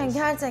yapıyor Ya olmasın.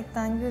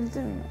 gerçekten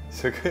güldün mü?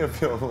 Şaka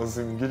yapıyor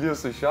olmasın.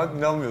 Gülüyorsun şu an,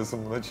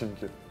 inanmıyorsun buna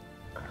çünkü.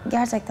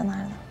 Gerçekten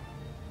Arda.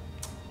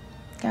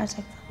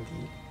 Gerçekten.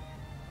 Değil.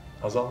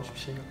 Azalmış bir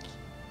şey yok ki.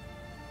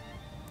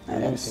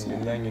 Öyle İyi misin?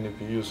 düşünüyorum. Günden güne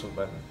büyüyorsun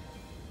benimle.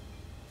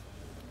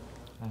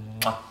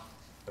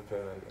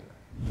 Öpüyorum elini.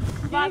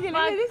 Bak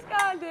Melis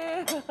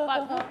geldi.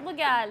 Bak mutlu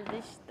geldi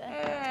işte.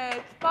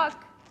 Evet bak.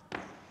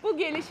 Bu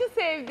gelişi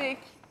sevdik.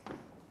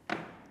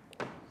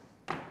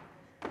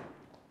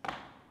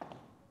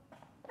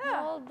 Ne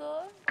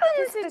oldu?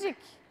 Konuştuk.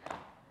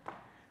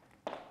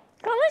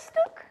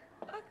 Konuştuk.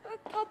 Bak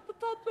tatlı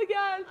tatlı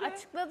geldi.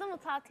 Açıkladı mı?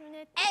 Tatmin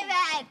etti mi?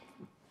 Evet.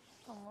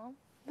 Tamam.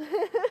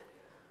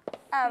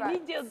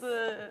 Evet.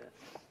 Cadı.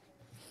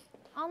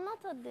 Anlat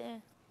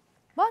hadi.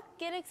 Bak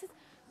gereksiz.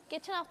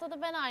 Geçen hafta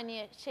da ben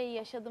aynı şeyi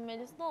yaşadım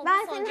Melis. Ne oldu?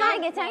 Ben seni Sonucu her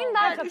yok geçen mu gün oldu?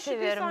 daha çok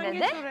seviyorum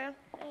dedi.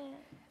 Ee,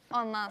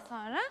 Ondan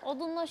sonra?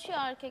 Odunlaşıyor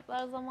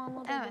erkekler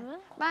zamanla dedi Evet. mi?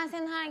 Ben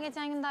seni her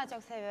geçen gün daha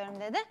çok seviyorum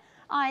dedi.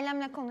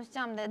 Ailemle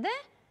konuşacağım dedi.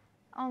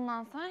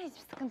 Ondan sonra hiçbir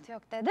sıkıntı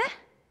yok dedi.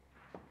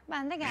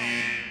 Ben de geldim.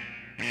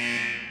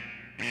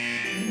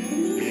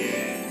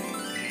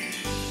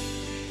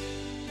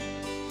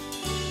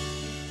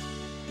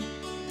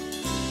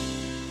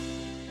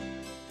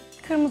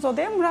 Kırmızı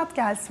odaya Murat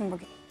gelsin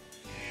bugün.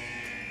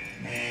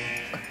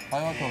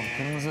 Hay bakalım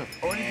kırmızı.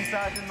 12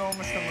 saatinde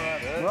olmuştu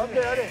Murat. Murat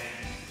Bey hadi.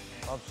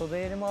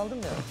 Hapsoda'yı elime aldım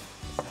ya.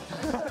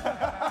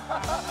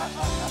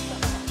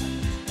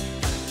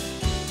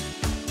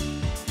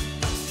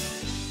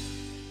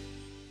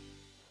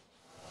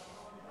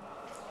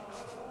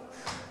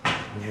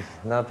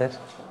 Ne haber?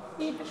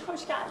 İyidir,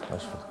 hoş geldin.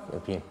 Hoş bulduk.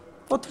 Öpeyim.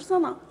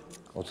 Otursana.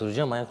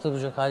 Oturacağım. Ayakta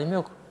duracak halim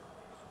yok.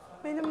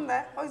 Benim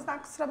de. O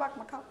yüzden kusura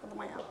bakma kalkmadım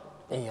ayağa.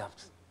 İyi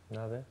yaptın. Ne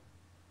haber?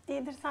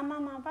 İyidir,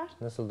 senden ne haber?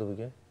 Nasıldı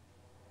bugün?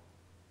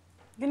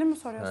 Günü mü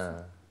soruyorsun?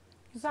 Ha.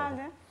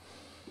 Güzeldi.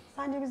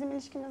 Sence bizim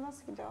ilişkimiz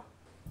nasıl gidiyor?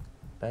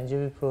 Bence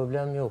bir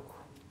problem yok.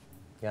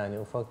 Yani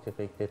ufak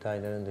tefek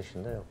detayların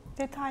dışında yok.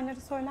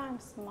 Detayları söyler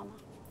misin bana?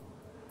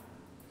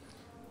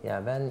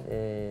 Ya ben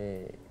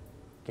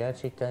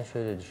gerçekten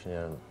şöyle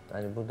düşünüyorum.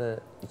 Hani burada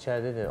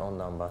içeride de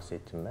ondan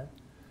bahsettim ben.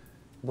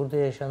 Burada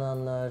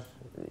yaşananlar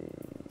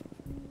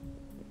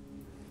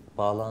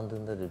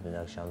bağlandığında da dün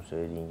akşam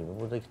söylediğin gibi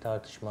buradaki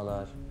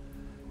tartışmalar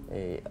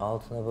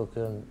altına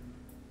bakıyorum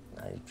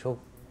yani çok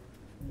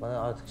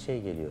bana artık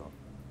şey geliyor.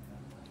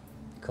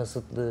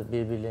 Kasıtlı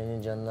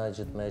birbirlerinin canını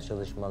acıtmaya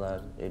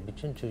çalışmalar.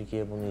 Bütün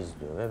Türkiye bunu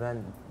izliyor ve ben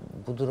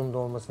bu durumda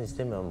olmasını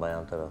istemiyorum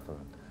bayan tarafının.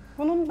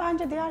 Bunun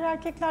bence diğer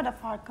erkekler de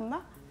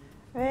farkında.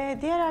 Ve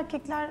diğer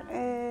erkekler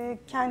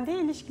kendi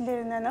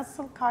ilişkilerine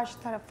nasıl karşı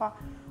tarafa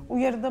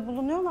uyarıda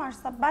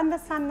bulunuyorlarsa ben de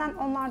senden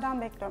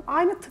onlardan bekliyorum.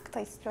 Aynı tıkta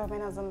istiyorum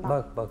en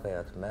azından. Bak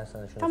hayatım ben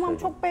sana şunu Tamam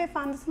söyleyeyim. çok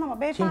beyefendisin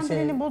ama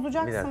beyefendiliğini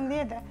bozacaksın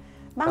diye de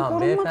ben tamam,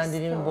 korunmak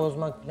beyefendiliğimi istiyorum.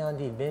 bozmak falan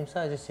değil. Benim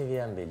sadece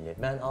seviyem belli.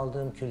 Ben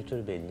aldığım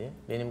kültür belli.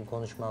 Benim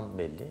konuşmam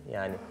belli.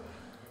 Yani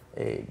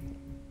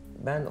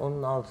ben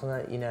onun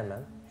altına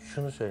inemem.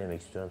 Şunu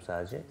söylemek istiyorum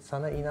sadece.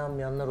 Sana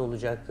inanmayanlar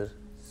olacaktır.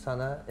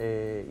 Sana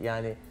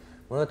yani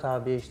Murat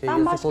abi işte Ben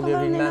yazık oluyor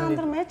başkalarını bilmem ne.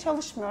 inandırmaya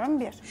çalışmıyorum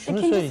bir. Şunu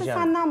İkincisi söyleyeceğim.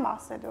 senden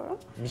bahsediyorum.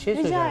 Bir şey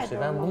Rica söyleyeceğim işte.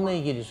 ediyorum Ben ama. bununla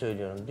ilgili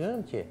söylüyorum.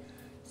 Diyorum ki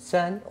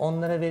sen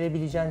onlara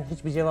verebileceğin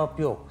hiçbir cevap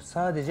yok.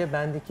 Sadece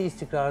bendeki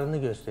istikrarını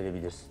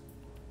gösterebilirsin.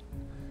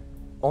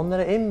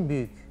 Onlara en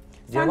büyük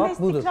cevap Sen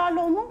de budur.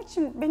 istikrarlı olmam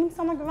için benim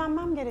sana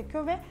güvenmem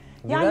gerekiyor ve yani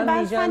ben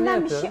Güvenmeyeceğini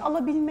senden bir şey yapıyorum.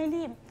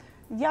 alabilmeliyim.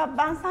 Ya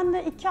ben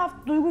sende 2 hafta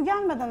Duygu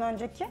gelmeden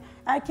önceki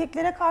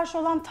erkeklere karşı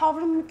olan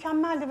tavrın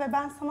mükemmeldi ve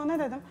ben sana ne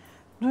dedim?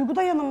 Duygu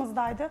da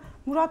yanımızdaydı.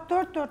 Murat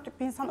dört dörtlük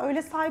bir insan.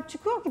 Öyle sahip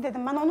çıkıyor ki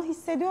dedim. Ben onu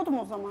hissediyordum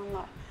o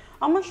zamanlar.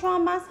 Ama şu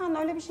an ben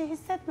senden öyle bir şey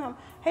hissetmiyorum.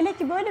 Hele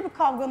ki böyle bir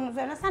kavganın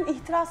üzerine sen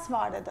ihtiras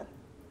var dedin.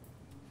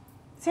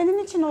 Senin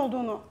için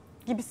olduğunu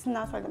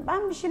gibisinden söyledim.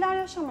 Ben bir şeyler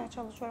yaşamaya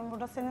çalışıyorum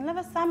burada seninle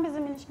ve sen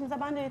bizim ilişkimize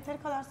bence yeteri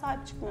kadar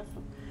sahip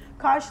çıkmıyorsun.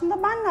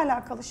 Karşında benle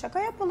alakalı şaka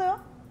yapılıyor.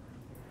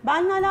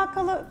 Benle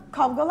alakalı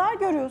kavgalar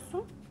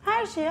görüyorsun.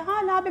 Her şeye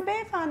hala bir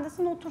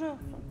beyefendisin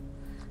oturuyorsun.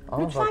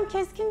 Ama Lütfen bak-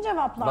 keskin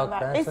cevaplar bak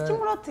ver. ben Eski sana-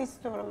 Murat'ı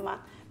istiyorum ben.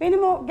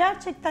 Benim o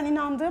gerçekten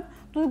inandığım,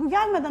 Duygu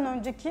gelmeden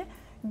önceki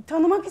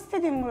tanımak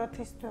istediğim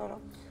Murat'ı istiyorum.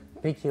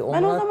 Peki Ben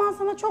onlar... o zaman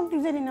sana çok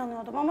güzel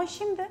inanıyordum ama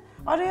şimdi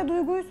araya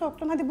Duygu'yu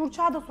soktun. Hadi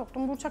Burçak'ı da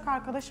soktum. Burçak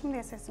arkadaşım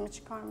diye sesimi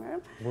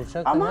çıkarmıyorum.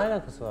 Burçak'la Ama ne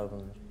alakası var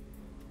bunun?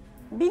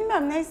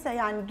 bilmiyorum, neyse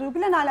yani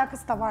Duygu'yla ne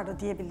alakası da vardı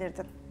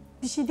diyebilirdin.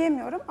 Bir şey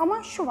demiyorum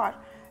ama şu var.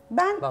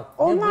 Ben Bak,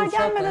 onlar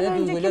Burçak'la gelmeden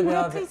önceki Duygu'yla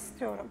Murat'ı beraber-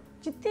 istiyorum.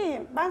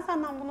 Ciddiyim. Ben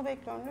senden bunu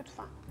bekliyorum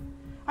lütfen.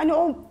 Hani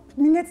o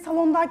millet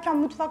salondayken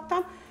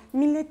mutfaktan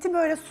milleti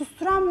böyle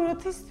susturan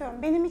Murat'ı istiyorum.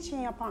 Benim için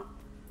yapan.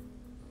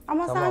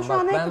 Ama Tamam sen şu bak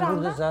an ben ekranda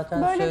burada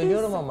zaten böyle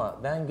söylüyorum değilsin. ama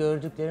ben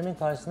gördüklerimin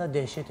karşısında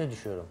dehşete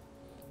düşüyorum.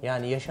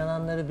 Yani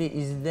yaşananları bir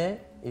izle,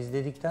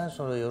 izledikten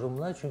sonra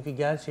yorumla çünkü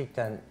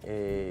gerçekten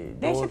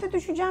Dehşete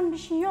düşeceğim bir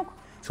şey yok.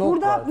 Çok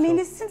Burada var, çok.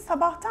 Melis'in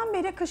sabahtan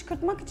beri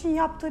kışkırtmak için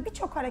yaptığı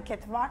birçok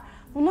hareket var.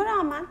 Buna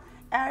rağmen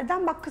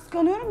Erdem, bak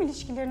kıskanıyorum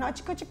ilişkilerini,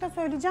 açık açık da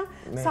söyleyeceğim.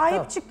 Mehtap,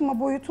 Sahip çıkma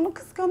boyutunu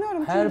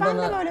kıskanıyorum. Çünkü ben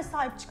de böyle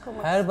sahip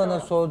çıkılmak her istiyorum. bana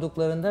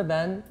sorduklarında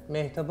ben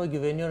Mehtap'a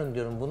güveniyorum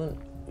diyorum. Bunun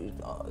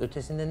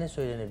ötesinde ne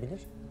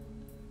söylenebilir?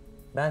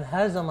 Ben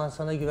her zaman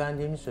sana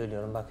güvendiğimi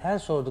söylüyorum. Bak her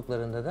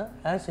sorduklarında da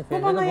her Bu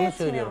seferinde de bana bunu yetmiyor.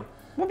 söylüyorum.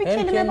 Bu bir Hem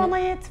kelime kendi- bana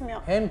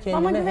yetmiyor. Hem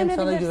kendime hem sana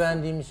güvenebilirsin.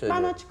 güvendiğimi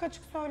söylüyorum. Ben açık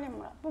açık söyleyeyim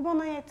Murat. Bu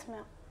bana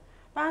yetmiyor.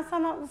 Ben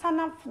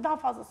senden daha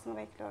fazlasını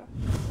bekliyorum.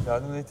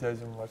 Yardımına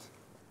ihtiyacım var.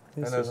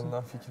 Ne En istiyorsun?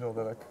 azından fikir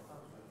olarak.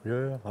 Yo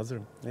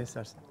hazırım. Ne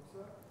istersin?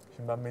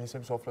 Şimdi ben Melis'e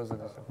bir sofra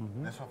hazırlayacağım.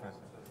 Ne sofrası?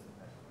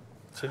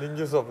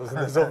 Çilingir sofrası,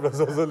 ne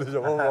sofrası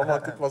hazırlayacağım ama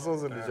romantik masa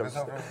hazırlayacağım Ne işte.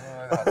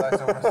 sofrası? Aday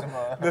sofrası mı?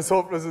 Ne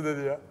sofrası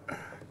dedi ya.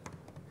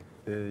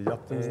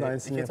 Yaptığımızda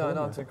aynısını 2 yapalım tane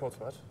mı?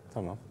 antrikot var.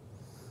 Tamam.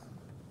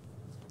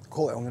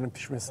 Kolay, onların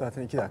pişmesi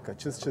zaten 2 dakika.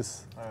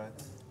 Çıs.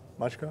 Evet.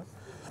 Başka?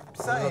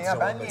 Bir saniye ya,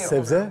 ben niye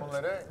Sebze? yapamıyorum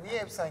bunları? Niye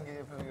hep sen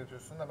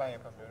götürüyorsun da ben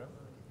yapamıyorum?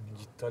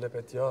 Git talep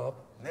et yap.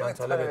 Ne Ben demek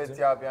talep talep ettim. et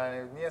ya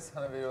yani? Niye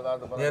sana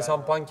veriyorlar da bana Niye sen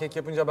vermiyor? pankek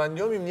yapınca ben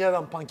diyor muyum? Niye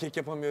ben pankek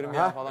yapamıyorum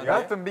ya Ha, falan diye.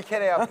 yaptım, bir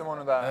kere yaptım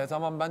onu da.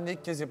 Tamam ben de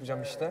ilk kez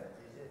yapacağım işte.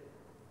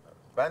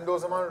 Ben de o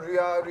zaman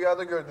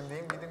rüyada gördüm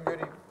diyeyim, gidin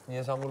göreyim.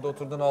 Niye sen burada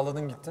oturdun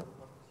ağladın gittin?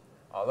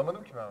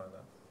 Ağlamadım ki ben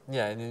orada.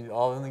 Yani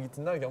ağladın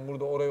gittin derken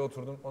burada oraya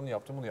oturdun onu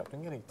yaptın bunu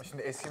yaptın gene gittin.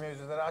 Şimdi eski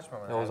mevzuları açma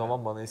bana. Ya o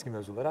zaman bana eski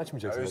mevzuları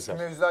açmayacaksın Eski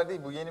mesela. mevzular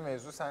değil, bu yeni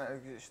mevzu. Sen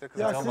işte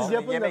kızın Ya siz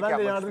yapın da yemek ben de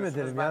yapmak yardım istiyorsunuz,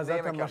 ederim ben ya. de Zaten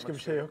yemek başka yapmak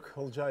bir şey yok.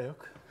 Olacağı yok.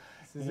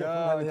 Siz yapın,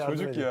 Ya ben de yardım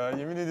çocuk edeyim. ya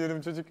yemin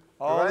ediyorum çocuk.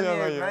 Ben Ağlıyor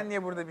niye, ya. ben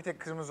niye burada bir tek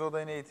kırmızı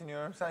odayına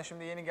yetiniyorum? Sen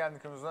şimdi yeni geldin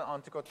kırmızı odaya,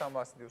 antikottan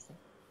bahsediyorsun.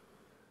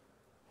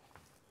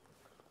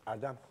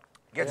 Erdem.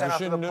 Geçen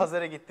hafta da Düşündüm.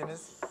 pazara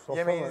gittiniz,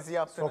 yemeğinizi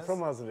yaptınız. Sofra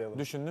mı hazırlayalım?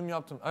 Düşündüm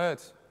yaptım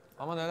evet.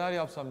 Ama neler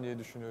yapsam diye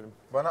düşünüyorum.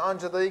 Bana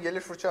anca dayı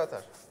gelir fırça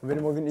atar.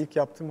 Benim o gün ilk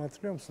yaptığımı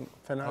hatırlıyor musun?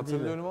 Fena değildi.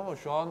 Hatırlıyorum ama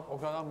şu an o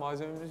kadar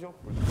malzememiz yok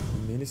burada.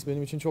 Melis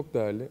benim için çok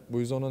değerli. Bu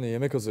yüzden ona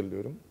yemek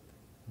hazırlıyorum.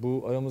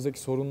 Bu aramızdaki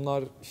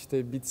sorunlar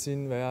işte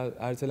bitsin veya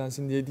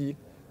ertelensin diye değil.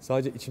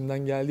 Sadece içimden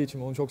geldiği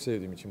için, onu çok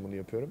sevdiğim için bunu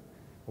yapıyorum.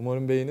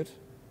 Umarım beğenir.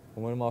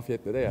 Umarım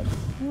afiyetle de yer.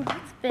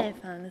 Murat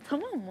beyefendi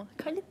tamam mı?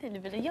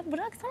 Kaliteli biri. Ya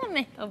bıraksana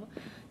Mehtap'ı.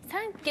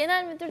 Sen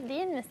genel müdür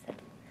değil misin?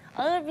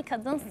 Ağır bir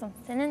kadınsın.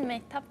 Senin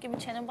Mehtap gibi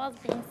çenebaz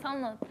bir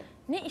insanla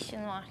ne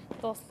işin var?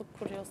 Dostluk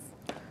kuruyorsun.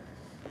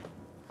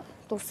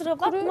 Kusura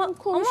bakma ama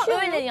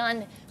konuşuyorum. öyle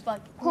yani. Bak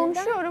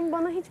Konuşuyorum,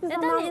 bana hiçbir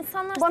neden zaman...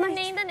 insanlar bana senin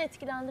hiç- neyinden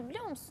etkilendi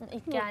biliyor musun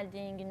ilk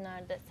geldiğin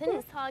günlerde?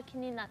 Senin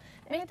sakinliğinden.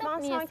 Mehtap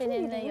ben niye sakin seninle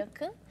miydim?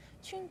 yakın?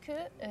 Çünkü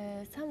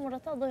sen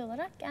Murat'a aday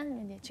olarak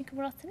gelme diye. Çünkü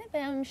Murat seni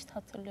beğenmişti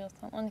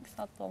hatırlıyorsan 12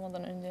 saat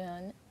olmadan önce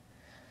yani.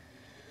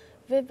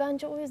 Ve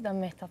bence o yüzden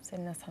Mehtap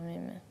seninle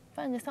samimi.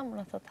 Bence sen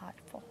Murat'a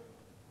talip ol.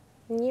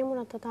 Niye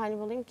Murat'a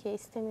talip olayım ki?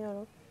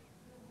 İstemiyorum.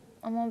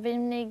 Ama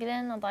benimle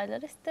ilgilenen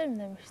adayları isterim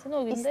demiştin. O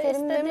gün de İsterim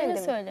istediğini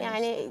demedim. söylemiştin.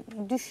 Yani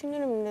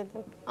düşünürüm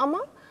dedim.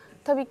 Ama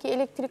tabii ki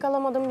elektrik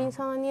alamadığım bir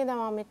insana niye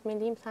devam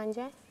etmeliyim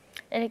sence?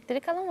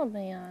 Elektrik alamadın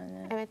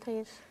yani. Evet,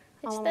 hayır.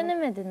 Hiç alamadım.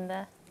 denemedin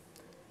de.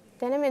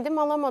 Denemedim,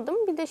 alamadım.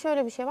 Bir de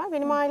şöyle bir şey var.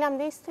 Benim ailem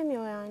de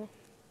istemiyor yani.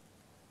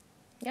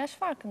 Yaş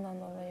farkından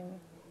dolayı mı?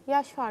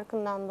 Yaş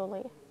farkından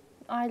dolayı.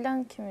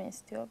 Ailen kimi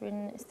istiyor?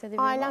 Birinin istediği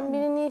biri var Ailem mı?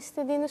 birini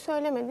istediğini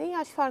söylemedi.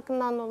 Yaş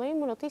farkından dolayı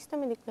Murat'ı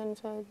istemediklerini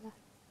söylediler.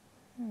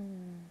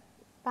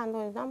 Ben de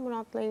o yüzden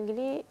Murat'la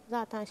ilgili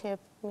zaten şey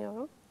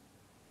yapmıyorum.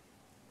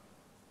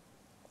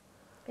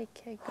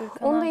 Peki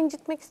Gürkan'a... Onu da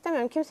incitmek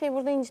istemiyorum. Kimseyi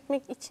burada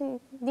incitmek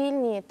için değil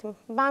niyetim.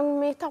 Ben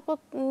Mehtap'la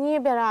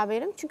niye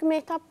beraberim? Çünkü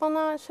Mehtap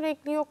bana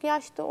sürekli yok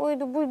yaşlı,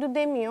 oydu, buydu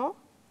demiyor.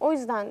 O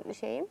yüzden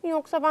şeyim.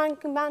 Yoksa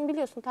ben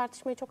biliyorsun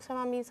tartışmayı çok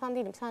seven bir insan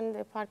değilim. Sen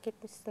de fark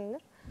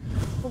etmişsindir.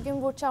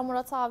 Bugün Burçak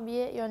Murat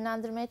abiye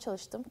yönlendirmeye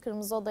çalıştım.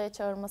 Kırmızı odaya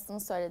çağırmasını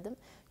söyledim.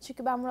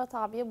 Çünkü ben Murat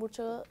abiye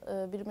Burçak'ı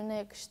birbirine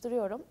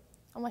yakıştırıyorum.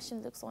 Ama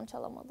şimdilik sonuç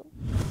alamadım.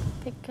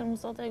 Peki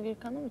kırmızı odaya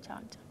Gürkan'ı mı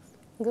çağıracaksın?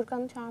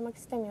 Gürkan'ı çağırmak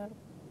istemiyorum.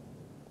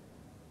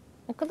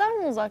 O kadar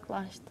mı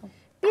uzaklaştın?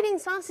 Bir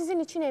insan sizin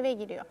için eve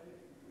giriyor.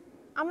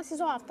 Ama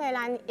siz o hafta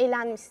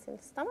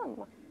elenmişsiniz, tamam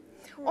mı?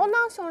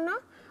 Ondan sonra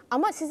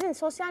ama sizin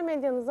sosyal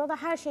medyanızda da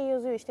her şey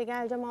yazıyor işte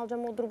geleceğim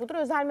alacağım odur budur.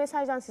 Özel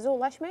mesajdan size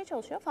ulaşmaya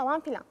çalışıyor falan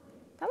filan.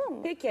 Tamam mı?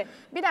 Peki.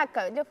 Bir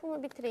dakika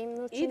lafımı bitireyim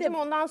Nurçin'cim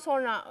ondan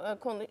sonra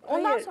konu.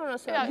 Ondan sonra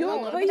söyleyeyim. Yok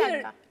Bir hayır.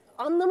 dakika.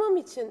 Anlamam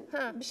için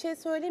bir şey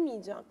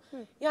söylemeyeceğim.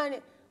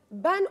 Yani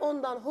Ben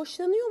ondan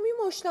hoşlanıyor muyum,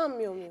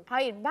 hoşlanmıyor muyum?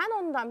 Hayır,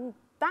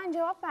 ben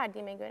cevap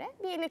verdiğime göre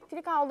bir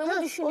elektrik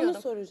aldığımı düşünüyordum.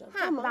 Onu soracağım.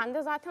 Tamam. Ben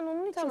de zaten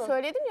onun için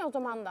söyledim ya o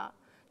zaman da.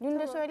 Dün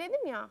de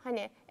söyledim ya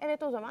hani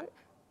evet o zaman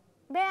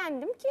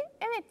beğendim ki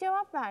evet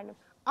cevap verdim.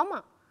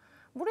 Ama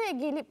buraya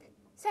gelip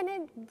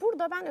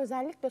burada ben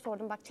özellikle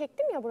sordum. Bak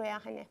çektim ya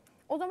buraya hani.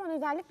 O zaman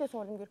özellikle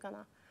sordum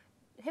Gürkan'a.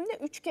 Hem de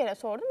 3 kere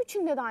sordum.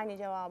 3'ünde de aynı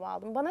cevabı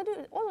aldım. Bana diyor,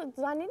 o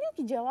zannediyor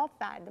ki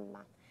cevap verdim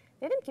ben.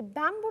 Dedim ki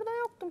ben burada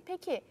yoktum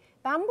peki.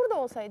 Ben burada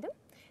olsaydım.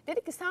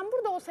 Dedi ki sen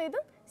burada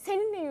olsaydın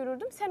seninle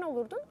yürürdüm, sen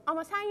olurdun.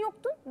 Ama sen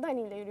yoktun,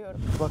 Dani ile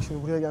yürüyorum. Bak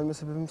şimdi buraya gelme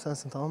sebebim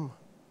sensin, tamam mı?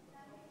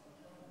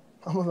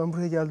 Ama ben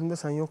buraya geldiğimde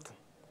sen yoktun.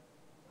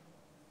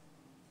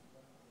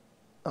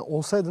 Yani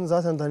olsaydın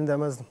zaten Dani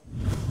demezdim.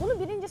 Bunu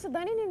birincisi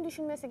Dani'nin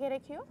düşünmesi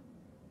gerekiyor.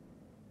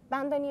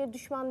 Ben Dani'ye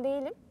düşman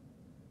değilim.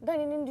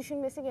 Dani'nin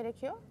düşünmesi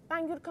gerekiyor.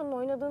 Ben Gürkan'ın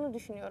oynadığını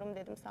düşünüyorum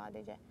dedim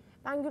sadece.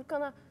 Ben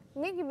Gürkan'a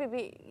ne gibi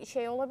bir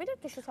şey olabilir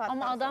ki şu saatten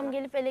Ama sonra? adam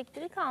gelip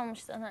elektrik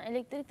almış sana.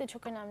 Elektrik de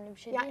çok önemli bir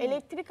şey değil mi?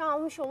 Elektrik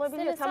almış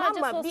olabilir Seni tamam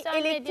sadece mı?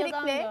 sosyal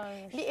medyadan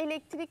görmüş. Bir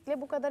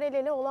elektrikle bu kadar el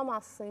ele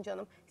olamazsın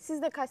canım.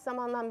 Siz de kaç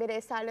zamandan beri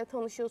Eser'le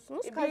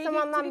tanışıyorsunuz? Kaç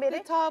zamandan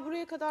beri? Ta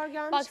buraya kadar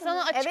gelmiş. Bak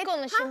sana açık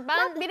konuşayım.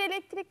 Ben bir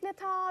elektrikle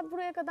ta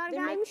buraya kadar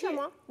Demek gelmiş ki-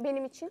 ama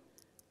benim için.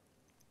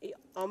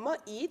 Ama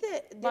iyi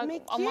de Bak,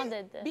 demek ki ama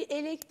dedi. bir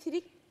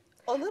elektrik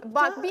alıp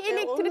Bak bir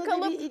elektrik onunla da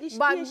alıp ilişki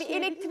bir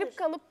yaşayabilir.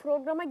 elektrik alıp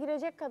programa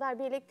girecek kadar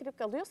bir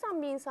elektrik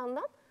alıyorsan bir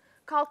insandan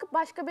kalkıp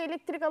başka bir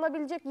elektrik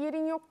alabilecek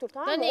yerin yoktur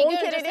tamam mı? Dani'yi 10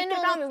 kere görünce seni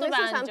elektrik unuttu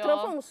almıyorsun. Sen bence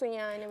trafo o. musun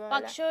yani böyle?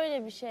 Bak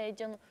şöyle bir şey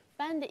canım.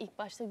 Ben de ilk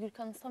başta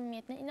Gürkan'ın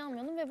samimiyetine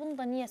inanmıyordum ve bunu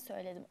da niye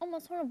söyledim. Ama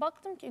sonra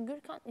baktım ki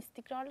Gürkan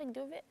istikrarlı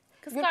gidiyor ve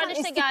kız Gürkan kardeş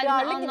de istikrarlı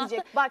geldiğini anlattı.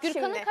 gidecek. Bak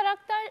Gürkan'ın şimdi.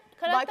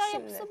 karakter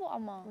yapısı bu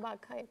ama. Bak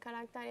hayır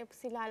karakter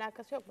yapısıyla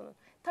alakası yok bunun.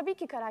 Tabii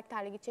ki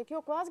karakterli gidecek.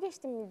 Yok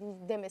vazgeçtim mi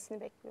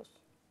demesini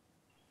bekliyorsun.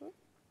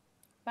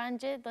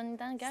 Bence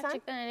Dani'den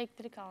gerçekten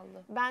elektrik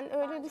aldı. Ben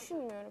öyle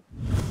düşünmüyorum.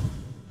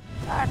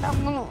 Erdem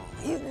bunu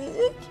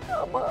izleyecek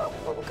ama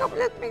bunu kabul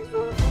etmek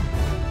zorunda.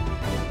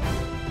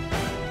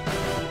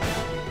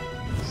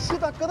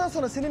 Şu dakikadan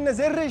sonra seninle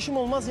zerre işim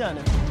olmaz yani.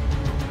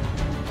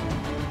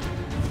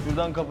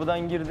 Şuradan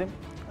kapıdan girdim.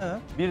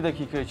 1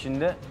 dakika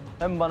içinde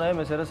hem bana hem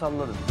Eser'e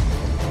salladın.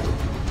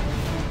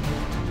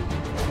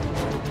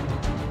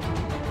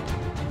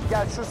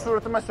 Gel şu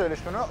suratıma söyle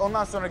şunu,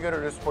 ondan sonra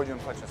görürüz podyum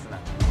paçasını.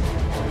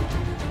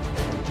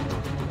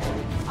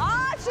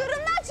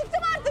 Çığırından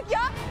çıktım artık ya.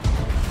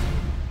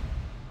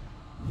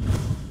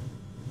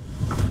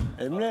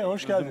 Emre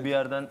hoş geldin. Bir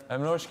yerden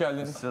Emre hoş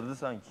geldin. ısırdı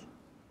sanki.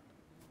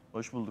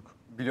 Hoş bulduk.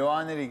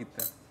 Bloğa nereye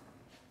gitti?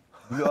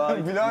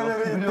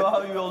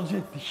 Bloğa yolcu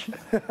ettik.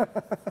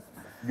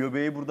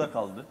 Göbeği burada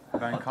kaldı.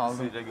 Ben kaldım.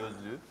 Atkısıyla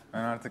gözlüğü. Ben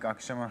artık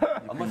akşama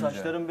Ama yıkayınca.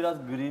 saçların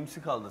biraz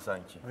grimsi kaldı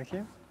sanki.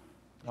 Bakayım.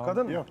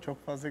 Yıkadın mı? Yok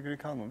çok fazla gri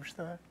kalmamış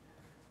da.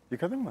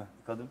 Yıkadın mı?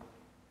 Yıkadım.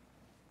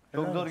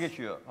 Çok zor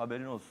geçiyor,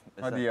 haberin olsun.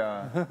 Eser. Hadi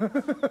ya.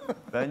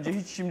 Bence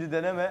hiç şimdi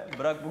deneme,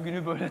 bırak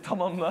bugünü böyle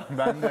tamamla.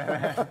 Ben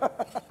de.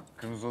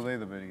 Kırmızı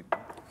Oda'ya da böyle gittim.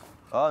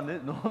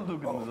 Ne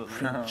oldu Kırmızı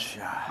Oda'ya?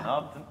 Ne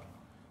yaptın?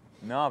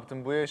 Ne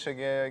yaptım? Bu yaşa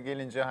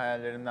gelince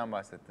hayallerimden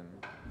bahsettim.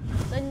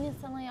 Dani'nin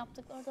sana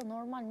yaptıkları da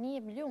normal.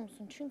 Niye biliyor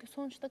musun? Çünkü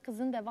sonuçta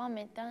kızın devam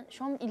eden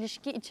şu an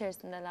ilişki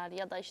içerisindeler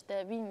ya da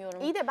işte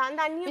bilmiyorum. İyi de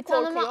benden niye bir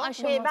korkuyor? tanıma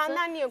aşaması.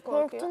 Benden niye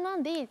korkuyor?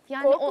 Korktuğundan değil.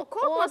 Yani o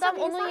korkmasa adam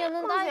bir onun insan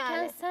yapmaz yanındayken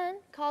yani. sen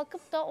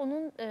kalkıp da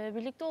onun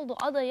birlikte olduğu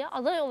adaya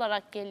aday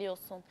olarak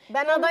geliyorsun.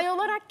 Ben aday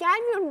olarak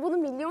gelmiyorum. Bunu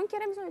milyon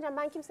kere mi söyleyeceğim?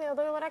 Ben kimseye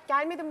aday olarak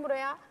gelmedim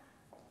buraya.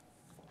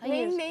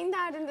 Hayır. Neyin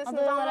derdindesiniz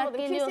Aday olarak anlamadım.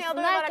 Kimseye geliyorsun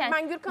aday olarak derken,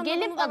 ben Gürkan'a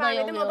gelip bunu da aday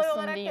vermedim. Aday oluyorsun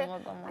olarak diyeyim da- o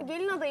zaman.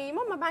 Gelin adayıyım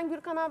ama ben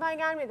Gürkan'a aday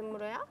gelmedim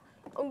buraya.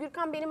 O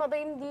Gürkan benim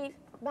adayım değil.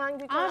 Ben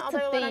Gürkan'a Artık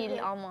aday olarak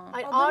değil ama.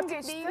 Hayır, Adım artık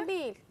geçti.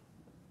 değil.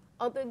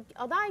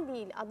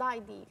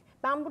 Aday değil.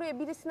 Ben buraya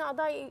birisini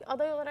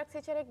aday olarak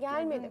seçerek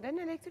gelmedim. Ben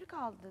elektrik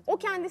aldı dedim. O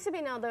kendisi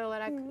beni aday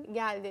olarak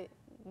geldi.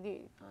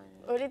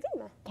 Öyle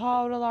değil mi?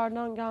 Ta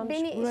oralardan gelmiş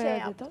Beni buraya şey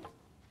yaptı.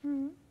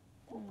 dedim.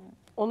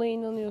 Ona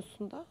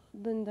inanıyorsun da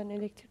Dani'den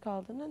elektrik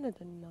aldığına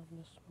neden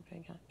inanmıyorsun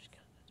buraya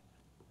gelmişken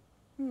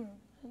dedim.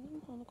 Anladın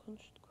mı? Onu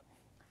konuştuk.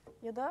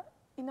 Ya da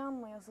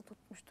inanmayası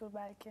tutmuştur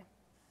belki.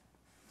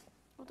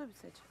 O da bir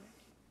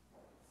seçenek.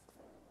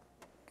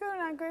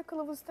 Görünen köy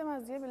kılavuz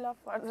istemez diye bir laf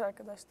vardır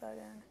arkadaşlar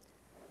yani.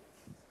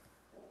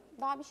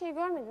 Daha bir şey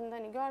görmedin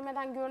Dani.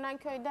 Görmeden görünen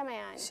köy deme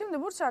yani.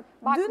 Şimdi Burçak,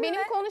 Bak dün benim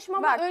de-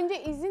 konuşmama bak,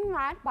 önce izin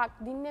ver. Bak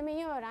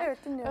dinlemeyi öğren.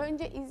 Evet, dinliyorum.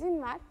 Önce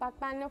izin ver. Bak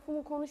ben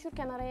lafımı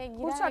konuşurken araya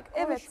girerek Burçak,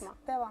 evet, konuşma.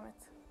 devam et.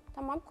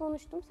 Tamam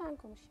konuştum sen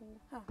konuş şimdi.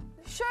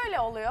 Şöyle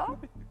oluyor.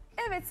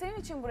 Evet senin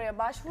için buraya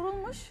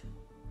başvurulmuş.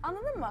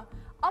 Anladın mı?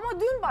 Ama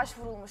dün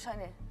başvurulmuş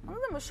hani.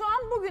 Anladın mı? Şu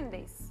an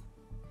bugündeyiz.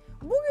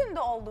 Bugün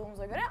de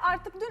olduğumuza göre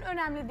artık dün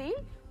önemli değil,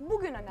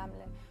 bugün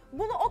önemli.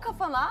 Bunu o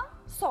kafana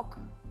sok.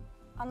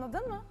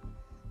 Anladın mı?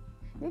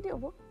 Ne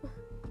diyor bu?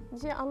 Bir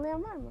şey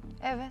anlayan var mı?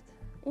 Evet.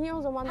 İyi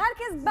o zaman.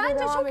 Herkes siz de bence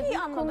devam çok edin, iyi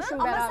anladı konuşun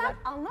ama beraber.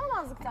 sen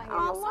anlamamazlıktan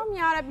geliyorsun. Allah'ım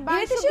yarabbim ben şu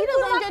İletişim biraz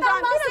önce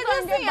kurmaktan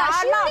bahsediyorsun ya.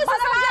 Şimdi bağırma,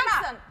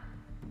 susacaksın.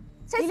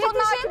 Ses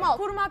tonuna hakim ol.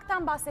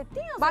 kurmaktan bahsettin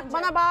ya az Bak önce.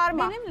 bana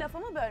bağırma. Benim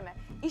lafımı bölme.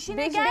 İşine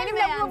Benim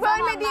gelmeyen lafımı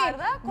bölme değil.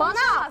 zamanlarda Bana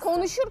konuşamazsın.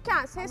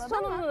 konuşurken ses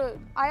Anladın mı? tonunu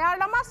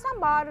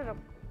ayarlamazsan bağırırım.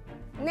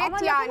 Net Ama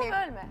yani. lafımı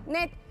bölme.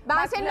 Net. Ben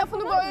Bak, senin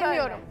lafını lafımı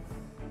bölmüyorum.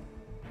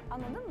 bölme.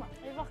 Anladın mı?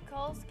 Eyvah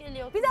kaos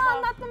geliyor. Bir daha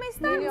anlatmamı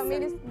ister Geliyor misin?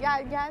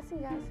 Melis.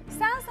 Gelsin.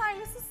 Sen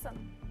saygısızsın.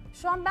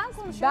 Şu an ben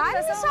konuşuyorum. Ben ve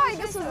mi sen ona bir şey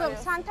saygısızım?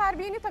 söylüyorsun. Sen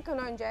terbiyeni takın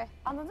önce.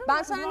 Anladın Ben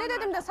mı? sana ne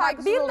dedim de Bak,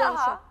 saygısız bir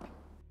oluyormuşum? daha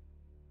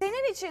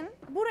senin için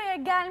buraya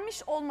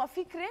gelmiş olma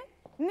fikrini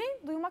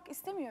duymak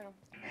istemiyorum.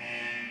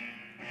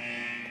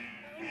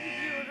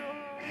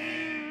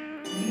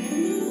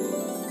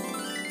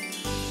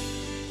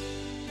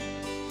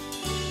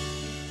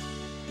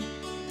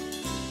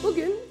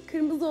 Bugün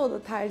kırmızı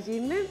oda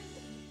tercihimi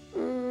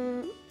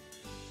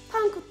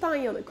Tankut'tan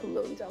yana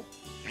kullanacağım.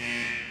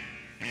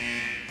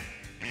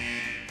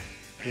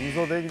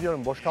 Kırmızı odaya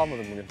gidiyorum. Boş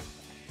kalmadım bugün.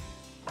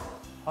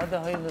 Hadi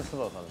hayırlısı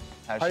bakalım.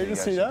 Her şey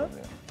Hayırlısıyla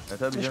gerçekten ya. Tabii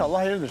canım. inşallah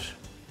hayırdır.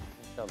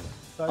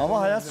 İnşallah.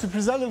 Ama hayat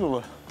sürprizlerle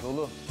dolu.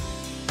 Dolu.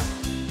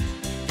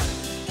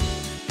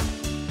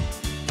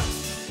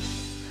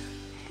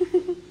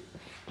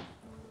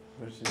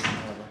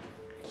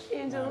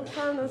 İyi canım,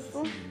 sen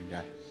nasılsın?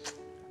 Gel.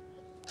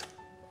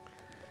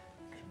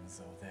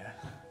 Kırmızı odaya.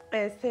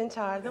 Evet, seni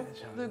çağırdım.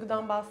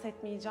 Duygudan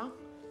bahsetmeyeceğim.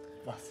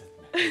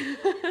 Bahsetme.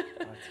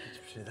 Artık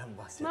hiçbir şeyden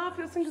bahsetme. Ne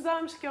yapıyorsun?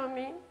 Güzelmiş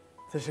gömleğin.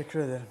 Teşekkür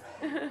ederim.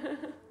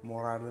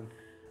 Morardım.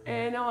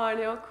 Ne var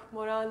ne yok?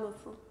 Moral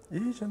nasıl?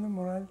 İyi canım,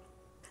 moral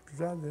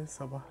güzeldi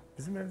sabah.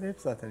 Bizim evde hep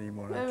zaten iyi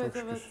moral, Evet, çok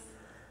şükür. evet.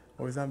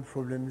 O yüzden bir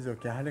problemimiz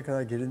yok. Ya her ne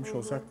kadar gerilmiş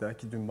olsak da,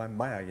 ki dün ben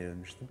bayağı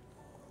gerilmiştim.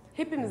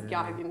 Hepimiz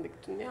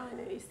gergindik dün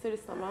yani ister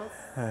istemez.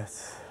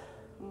 Evet.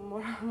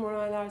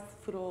 Moraller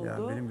sıfır oldu.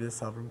 Ya benim bile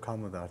sabrım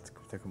kalmadı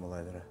artık bir takım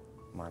olaylara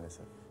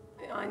maalesef.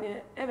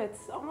 Yani evet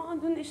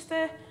ama dün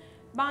işte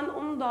ben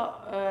onu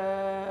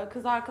da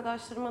kız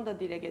arkadaşlarıma da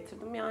dile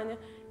getirdim. Yani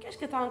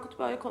keşke Tankut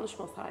böyle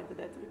konuşmasaydı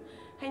dedim.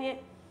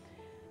 Hani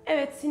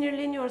evet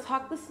sinirleniyoruz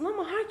haklısın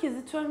ama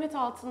herkesi töhmet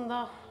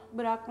altında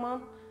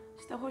bırakman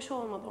işte hoş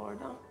olmadı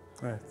orada.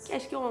 Evet.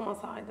 Keşke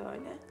olmasaydı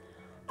öyle.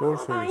 Doğru ama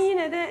ben söylüyorsun.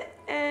 yine de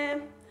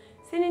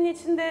senin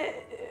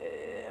içinde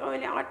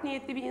öyle art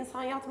niyetli bir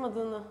insan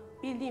yatmadığını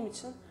bildiğim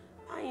için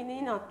ben yine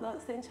inatla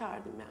seni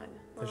çağırdım yani.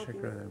 Ne Teşekkür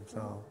yapayım? ederim, sağ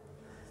ol.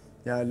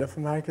 Ya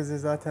lafım herkese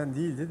zaten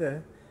değildi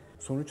de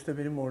sonuçta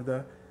benim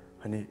orada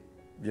hani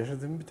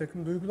yaşadığım bir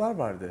takım duygular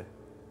vardı.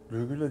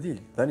 Duyguyla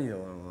değil, Dani ile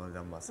olan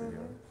olaydan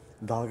bahsediyorum.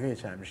 Dalga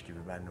geçermiş gibi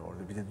benimle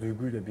orada. Bir de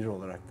duyguyla bir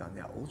olaraktan.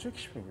 Ya olacak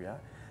iş mi bu ya?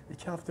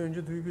 2 hafta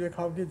önce duyguyla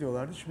kavga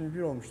ediyorlardı, şimdi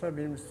bir olmuşlar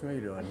benim üstüme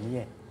geliyorlar.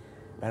 Niye?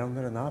 Ben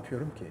onlara ne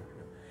yapıyorum ki?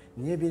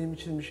 Niye benim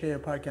için bir şey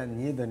yaparken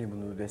niye Dani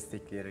bunu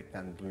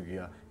destekleyerekten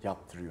duyguya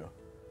yaptırıyor?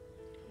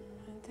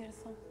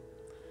 Enteresan.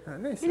 Ha,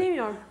 neyse.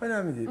 Bilemiyorum.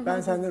 Önemli değil.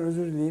 Ben senden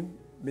özür dileyeyim.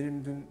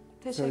 Benim dün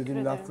Teşekkür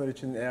söylediğim ederim. laflar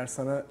için eğer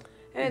sana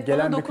Evet, gelen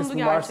bana bir dokundu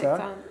kısmı varsa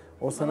gerçekten.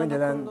 o sana Bana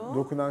gelen dokundu.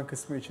 dokunan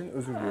kısmı için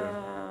özür diliyorum.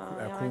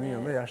 Yani konunun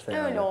yanında yaş da Öyle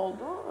yani.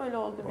 oldu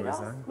O biraz.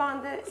 yüzden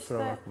Ben de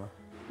kusura işte bakma.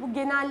 bu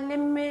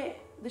genelleme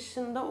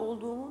dışında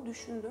olduğumu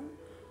düşündüm.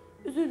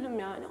 Üzüldüm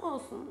yani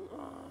olsun.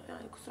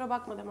 Yani kusura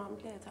bakma demem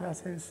bile yeter. Ya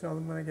senin üstüne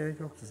alınmana gerek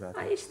yoktu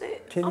zaten. Yani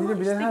işte, Kendini ama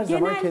bilen işte her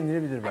zaman genel-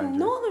 kendini bilir hani bence.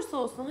 ne olursa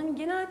olsun hani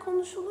genel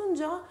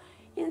konuşulunca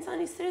insan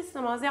ister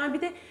istemez. Yani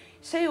bir de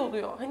şey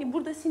oluyor hani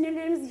burada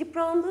sinirlerimiz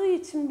yıprandığı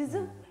için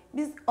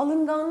biz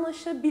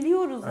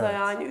alınganlaşabiliyoruz da Evet.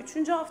 yani.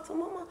 3.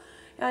 haftam ama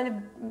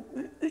yani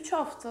 3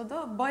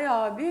 haftada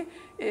bayağı bir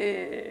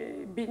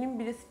benim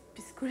bile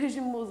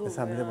psikolojim bozuldu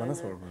Sen bir de bana yani.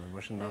 sor bunu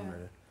başından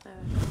beri.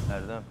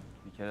 Erdem,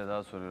 bir kere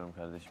daha soruyorum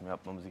kardeşim.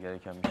 Yapmamız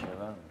gereken bir şey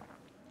var mı?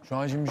 Şu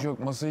an için bir şey yok.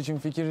 Masa için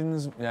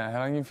fikriniz, yani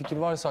herhangi bir fikir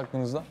varsa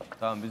aklınızda.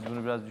 Tamam, biz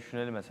bunu biraz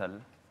düşünelim eserle.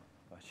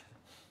 Başlayalım.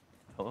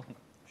 Tamam mı?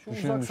 Şu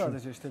uzak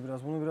sadece işte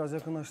biraz. Bunu biraz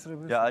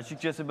yakınlaştırabilirsin. Ya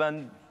açıkçası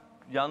ben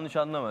yanlış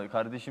anlama.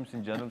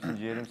 Kardeşimsin, canımsın,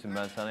 ciğerimsin.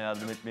 Ben sana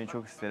yardım etmeyi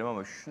çok isterim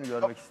ama şunu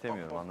görmek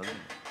istemiyorum, anladın mı?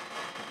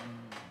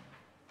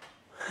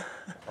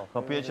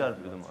 Kapıya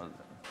çarpıyordum az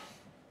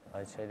daha.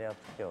 Ayça'yla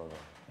yaptık ya orada.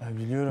 Ya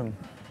biliyorum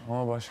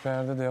ama başka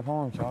yerde de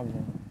yapamam ki abi.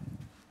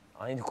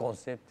 Aynı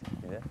konsept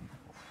bir de.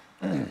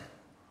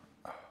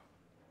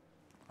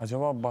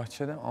 Acaba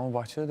bahçede, ama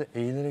bahçede de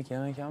eğilerek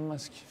yemek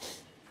yenmez ki.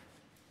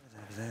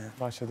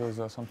 Bahçede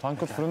özelsen.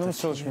 Tankut fırınımız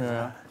çalışmıyor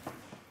ya.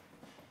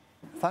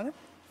 Efendim?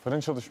 Fırın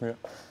çalışmıyor.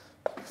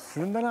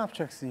 Fırında ne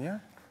yapacaksın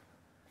ya?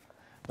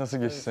 Nasıl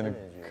geçti senin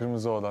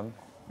kırmızı odan?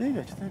 İyi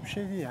geçti, bir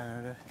şey değil yani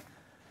öyle.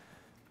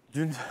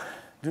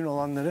 Dün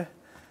olanları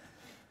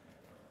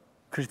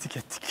kritik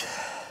ettik.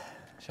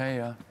 Şey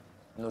ya.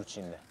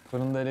 Nurçin'de.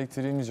 Fırında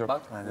elektriğimiz yok.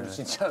 Bak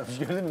Nurçin çarpmış,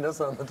 gördün mü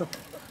nasıl anladım?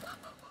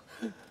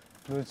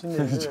 Nurçin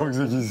de Çok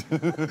zekisin.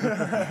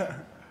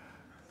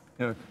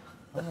 Evet.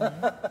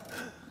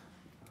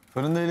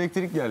 Fırında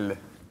elektrik geldi.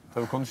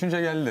 Tabii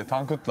konuşunca geldi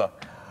Tankut'la.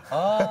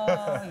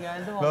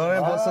 Geldi Ben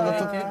oraya basılı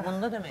Elektrik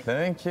bunda demek.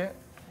 Demek ki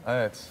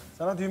evet.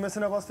 Sana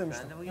düğmesine bas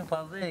demiştim. Ben de bugün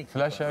fazla elektrik.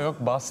 Flash ya yok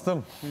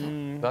bastım.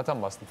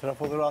 Zaten bastım.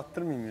 Trafoları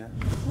attırmayayım ya.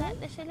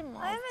 Dertleşelim mi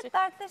azıcık? Evet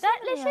dertleşelim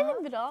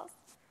Dertleşelim biraz.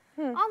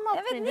 Anlat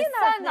Evet, beni. niye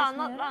Sen de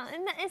anlat.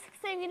 dertleşmiyoruz? Eski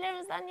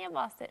sevgililerimizden niye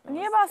bahsetmiyorsun?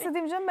 Niye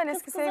bahsedeyim canım ben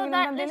eski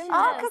sevgilimden deli miyim?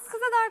 Aa kız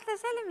kıza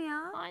dertleşelim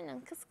ya.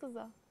 Aynen kız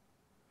kıza.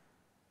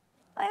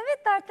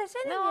 Evet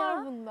dertleşelim Ne ya.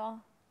 var bunda?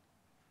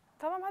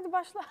 Tamam hadi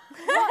başla.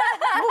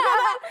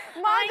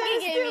 Hangi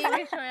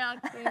gemiymiş o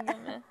yaktığın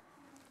gemi?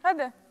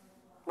 Hadi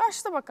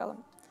başla bakalım.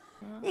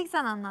 İlk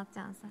sen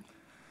anlatacaksın sen.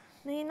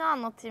 Neyini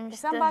anlatayım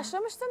işte. Sen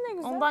başlamıştın ne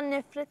güzel. Ondan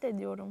nefret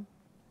ediyorum.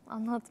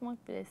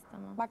 Anlatmak bile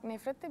istemem. Bak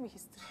nefret de bir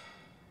histir.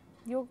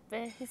 Yok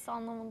be, his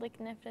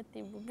anlamındaki nefret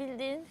değil bu.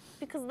 Bildiğin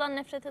bir kızdan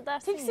nefret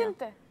edersin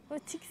Tiksinti. ya. Böyle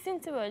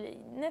tiksinti böyle.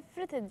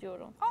 Nefret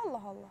ediyorum.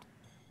 Allah Allah.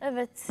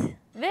 Evet.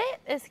 Ve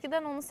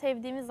eskiden onu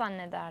sevdiğimi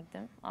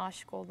zannederdim.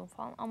 Aşık oldum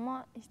falan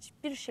ama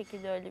hiçbir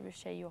şekilde öyle bir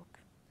şey yok.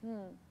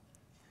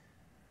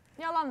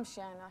 Yalanmış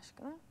yani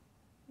aşkına.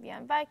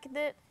 Yani belki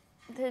de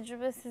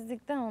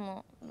tecrübesizlikten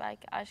onu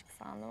belki aşk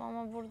sandım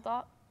ama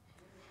burada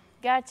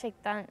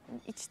gerçekten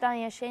içten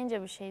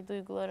yaşayınca bir şey,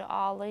 duyguları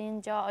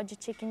ağlayınca, acı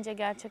çekince,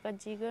 gerçek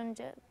acıyı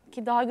görünce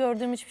ki daha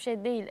gördüğüm hiçbir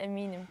şey değil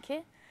eminim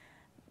ki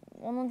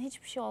onun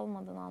hiçbir şey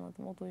olmadığını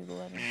anladım o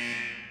duyguların.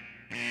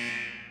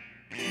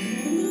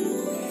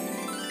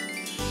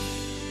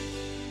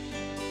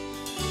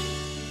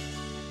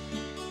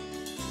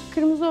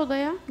 Kırmızı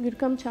odaya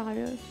Gürkan'ı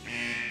çağırıyoruz.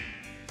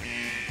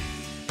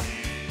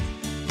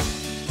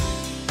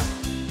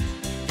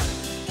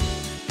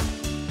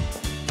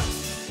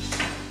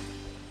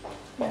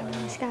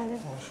 Hoş geldin.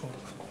 Hoş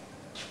bulduk.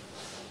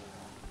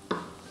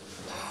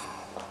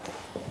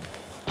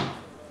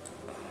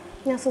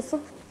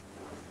 Nasılsın?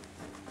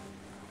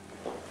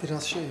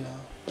 Biraz şey ya.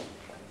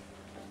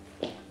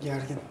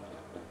 Gergin.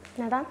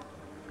 Neden?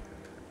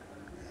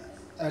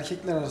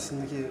 Erkekler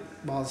arasındaki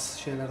bazı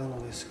şeylerden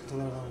dolayı,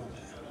 sıkıntılardan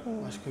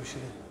dolayı. Başka bir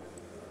şey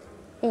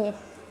değil. İyi.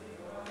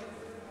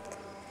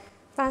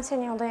 Ben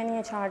seni odaya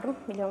niye çağırdım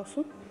biliyor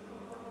musun?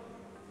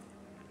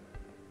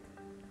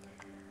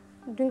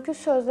 Dünkü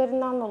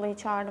sözlerinden dolayı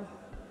çağırdım.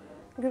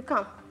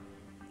 Gürkan,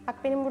 bak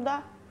benim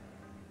burada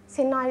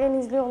senin ailen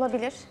izliyor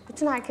olabilir,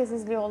 bütün herkes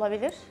izliyor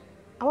olabilir.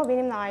 Ama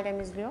benim de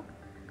ailem izliyor.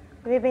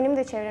 Ve benim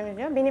de çevrem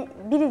izliyor. Benim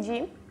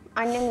biriciğim,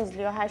 annem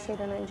izliyor her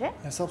şeyden önce.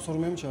 Hesap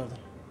sormaya mı çağırdın?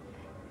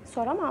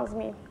 Soramaz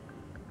mıyım?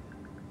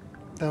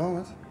 Devam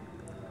et.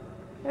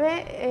 Ve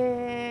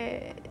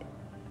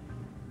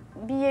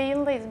bir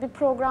yayındayız, bir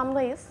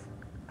programdayız.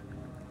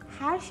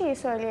 Her şeyi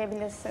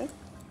söyleyebilirsin.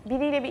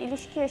 Biriyle bir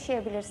ilişki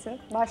yaşayabilirsin,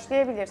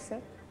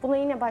 başlayabilirsin. Buna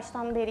yine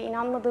baştan beri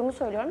inanmadığımı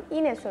söylüyorum,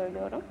 yine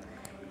söylüyorum.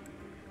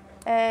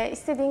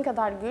 İstediğin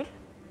kadar gül.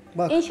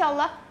 Bak.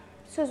 İnşallah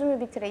sözümü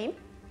bitireyim.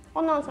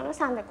 Ondan sonra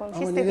sen de konuş,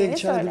 Ama nereye istediğini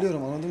gideceğini söyle.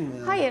 biliyorum, anladın mı?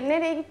 Yani? Hayır,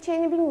 nereye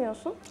gideceğini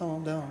bilmiyorsun.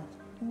 Tamam, devam et.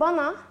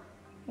 Bana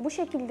bu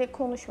şekilde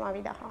konuşma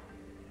bir daha.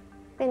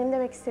 Benim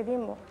demek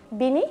istediğim bu.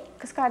 Beni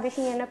kız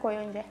kardeşin yerine koy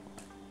önce.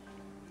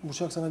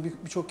 Burçak sana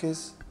birçok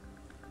kez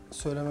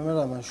söylememe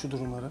rağmen şu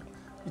durumları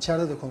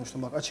içeride de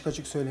konuştum. Bak açık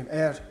açık söyleyeyim.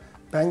 Eğer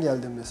ben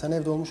geldiğimde sen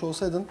evde olmuş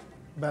olsaydın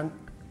ben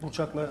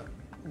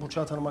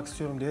Burçak'ı tanımak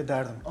istiyorum diye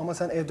derdim. Ama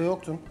sen evde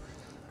yoktun.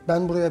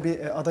 Ben buraya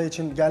bir aday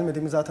için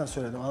gelmediğimi zaten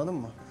söyledim, anladın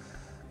mı?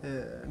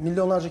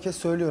 Milyonlarca kez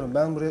söylüyorum.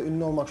 Ben buraya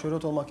ünlü olmak,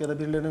 şöhret olmak ya da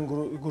birilerinin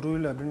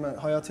gururuyla,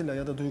 hayatıyla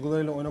ya da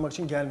duygularıyla oynamak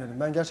için gelmedim.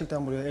 Ben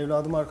gerçekten buraya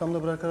evladımı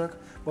arkamda bırakarak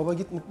baba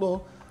git mutlu ol.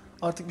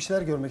 Artık bir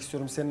şeyler görmek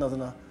istiyorum senin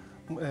adına.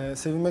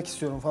 Sevinmek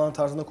istiyorum falan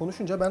tarzında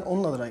konuşunca ben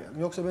onun adına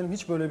geldim. Yoksa benim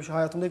hiç böyle bir şey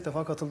hayatımda ilk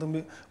defa katıldığım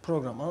bir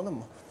program, anladın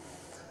mı?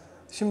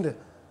 Şimdi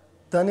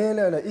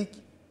Daniela ile ilk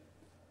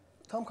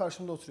tam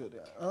karşımda oturuyordu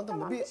yani. Anladın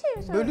Tamam, mı? bir şey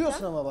söyleyeceğim.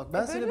 Bölüyorsun ama bak.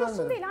 Ben seni Bölüyorsun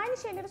bölmedim. değil, aynı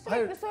şeyleri sürekli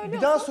Hayır, söylüyorsun.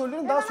 bir daha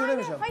söylüyorum, Ve daha ben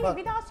söylemeyeceğim. Hayır, Bak.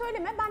 bir daha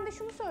söyleme. Ben de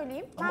şunu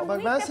söyleyeyim. Ama Ben bak,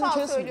 bunu ben ilk seni defa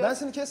kesmedim. söylüyorum. Ben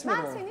seni kesmedim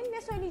Ben ama. senin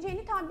ne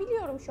söyleyeceğini tam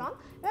biliyorum şu an.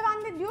 Ve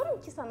ben de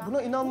diyorum ki sana.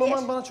 Buna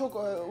inanmaman bir, bana çok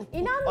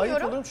İnanmıyorum.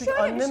 ayıp oluyor çünkü Şöyle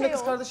bir annemle şey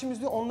kız oldu. kardeşim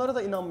izliyor, onlara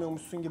da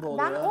inanmıyormuşsun gibi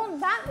oluyor ya.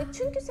 Ben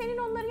çünkü senin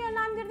onları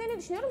yönlendirdiğini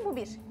düşünüyorum, bu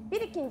bir.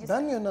 Bir ikincisi.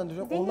 Ben mi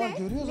yönlendiriyorum? Onlar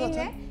görüyor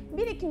zaten. Dinle.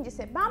 Bir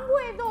ikincisi. Ben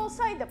bu evde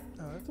olsaydım,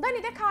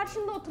 Dani de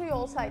karşında oturuyor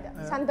olsaydı.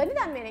 Sen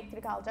Dani'den mi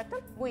elektrik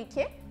alacaktın? Bu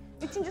iki.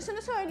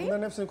 Üçüncüsünü söyleyeyim.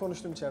 Bunların hepsini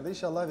konuştum içeride.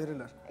 İnşallah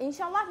verirler.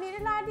 İnşallah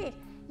verirler değil.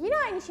 Yine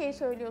aynı şeyi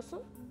söylüyorsun.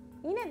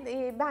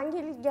 Yine ben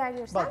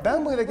gelirsem... Bak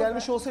ben bu eve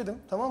gelmiş olsaydım,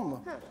 tamam mı?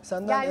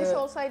 Senden gelmiş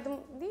olsaydım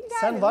değil, gelmedim.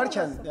 sen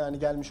varken yani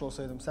gelmiş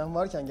olsaydım, sen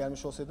varken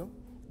gelmiş olsaydım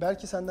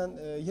belki senden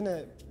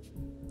yine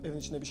evin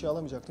içinde bir şey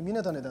alamayacaktım.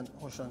 Yine de neden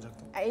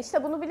hoşlanacaktım?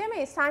 İşte bunu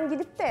bilemeyiz. Sen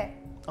gidip de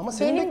ama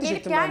seni benim gelip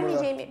bekleyecektim ben burada.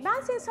 gelmeyeceğimi...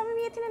 Ben senin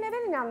samimiyetine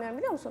neden inanmıyorum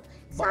biliyor musun?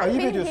 Sen Bak, ayıp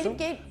benim ediyorsun.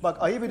 gelip Bak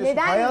ayıp ediyorsun.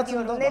 Neden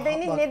Hayatımda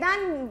gidiyorum? bak,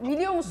 Neden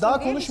biliyor musun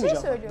daha diye bir şey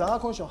konuşmayacağım. söylüyorum.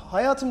 Daha konuşacağım.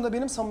 Hayatımda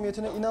benim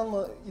samimiyetine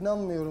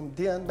inanmıyorum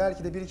diyen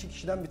belki de bir iki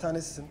kişiden bir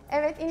tanesisin.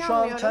 Evet, Şu an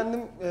inanmıyorum.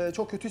 kendim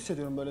çok kötü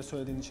hissediyorum böyle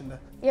söylediğin için de.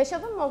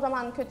 Yaşadın mı o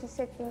zaman kötü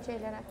hissettiğin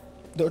şeylere?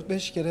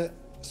 4-5 kere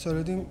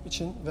söylediğim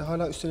için ve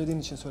hala üstelediğin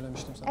için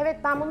söylemiştim sana. Evet,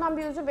 ben bundan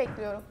bir özür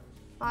bekliyorum.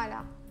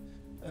 Hala.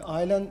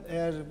 Ailen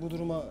eğer bu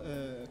duruma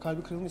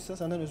kalbi kırılmışsa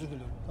senden özür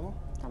diliyorum, tamam?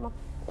 Tamam.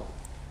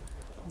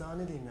 Daha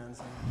ne diyeyim yani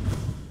sana?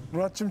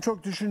 Murat'cığım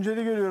çok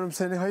düşünceli görüyorum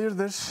seni.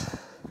 Hayırdır?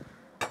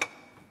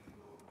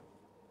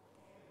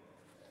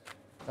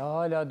 Daha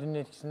hala dünün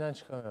etkisinden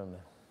çıkamıyorum ben.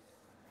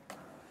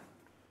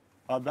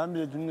 Abi ben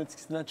bile dünün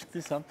etkisinden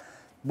çıktıysam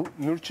bu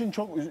Nurçin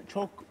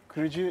çok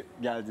kırıcı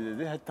geldi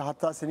dedi.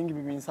 Hatta senin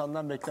gibi bir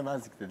insandan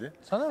beklemezdik dedi.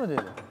 Sana mı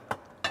dedi?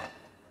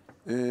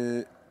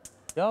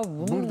 Ya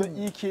Burada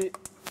iyi ki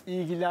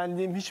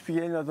ilgilendiğim hiçbir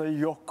gelin adayı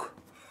yok.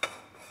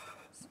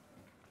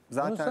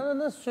 Bunu sana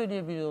nasıl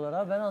söyleyebiliyorlar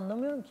ha? Ben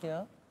anlamıyorum ki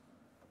ya.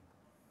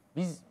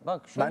 Biz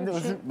bak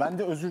şöyle ben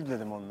de özür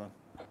diledim ondan.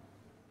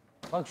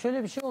 Bak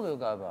şöyle bir şey oluyor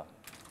galiba.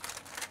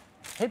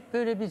 Hep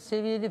böyle bir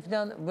seviyeli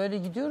falan böyle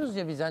gidiyoruz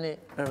ya biz hani.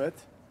 Evet.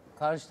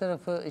 Karşı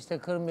tarafı işte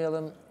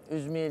kırmayalım,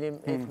 üzmeyelim,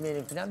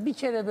 etmeyelim falan. Bir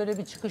kere böyle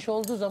bir çıkış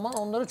olduğu zaman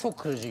onlara çok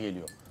kırıcı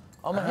geliyor.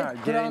 Ama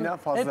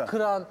hep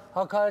kıran,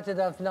 hakaret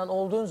eden falan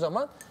olduğun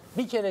zaman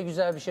bir kere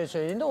güzel bir şey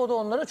söylediğinde o da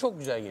onlara çok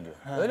güzel geliyor.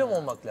 Öyle mi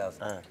olmak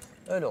lazım? Evet.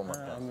 Öyle olmak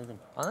lazım. Anladım.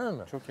 Anladın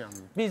mı? Çok iyi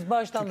anladım. Biz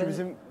baştan Çünkü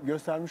bizim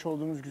göstermiş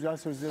olduğumuz güzel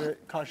sözlere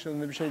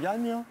karşılığında bir şey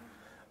gelmiyor.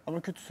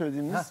 Ama kötü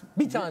söylediğimiz...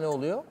 bir tane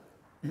oluyor.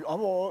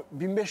 Ama o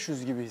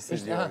 1500 gibi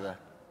hissediyor orada.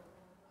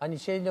 Hani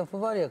şey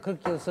lafı var ya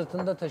 40 yıl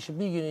sırtında taşı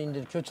bir gün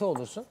indir kötü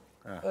olursun.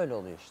 Evet. Öyle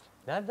oluyor işte.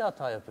 Nerede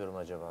hata yapıyorum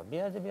acaba? Bir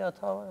yerde bir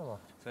hata var ama.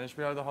 Sen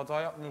hiçbir yerde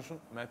hata yapmıyorsun.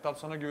 Mehtap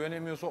sana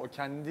güvenemiyorsa o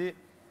kendi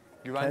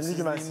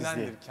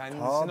güvensizliğindendir.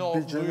 Kendisine o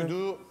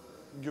duyduğu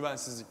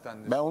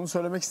güvensizliktendir. Ben onu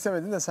söylemek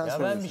istemedim de sen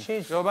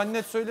söylüyorsun. Ben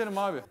net söylerim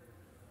abi.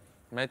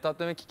 Mehtap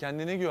demek ki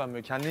kendine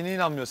güvenmiyor. Kendine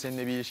inanmıyor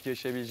seninle bir ilişki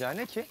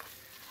yaşayabileceğine ki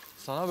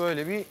sana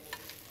böyle bir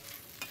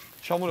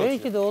çamur atıyor.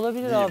 Belki de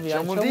olabilir abi. Yani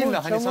Çamur değil de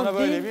hani sana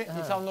böyle bir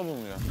ithamda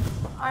bulunuyor.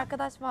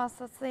 Arkadaş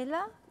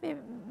vasıtasıyla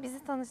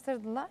bizi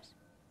tanıştırdılar.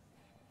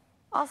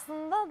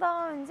 Aslında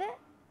daha önce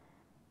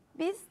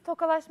biz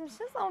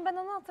tokalaşmışız ama ben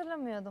onu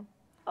hatırlamıyordum.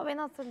 O beni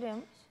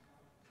hatırlıyormuş.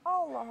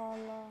 Allah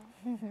Allah.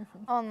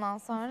 Ondan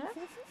sonra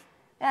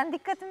yani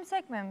dikkatimi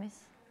çekmemiş.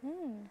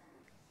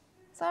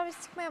 Sonra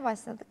biz çıkmaya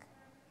başladık.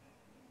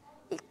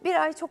 İlk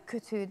bir ay çok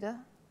kötüydü.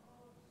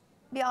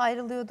 Bir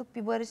ayrılıyorduk,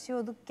 bir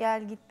barışıyorduk,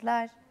 gel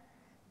gitler.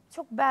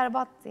 Çok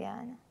berbattı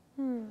yani.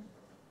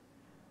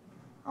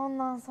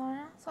 Ondan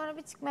sonra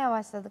bir çıkmaya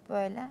başladık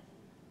böyle.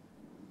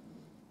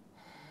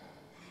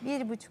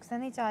 1,5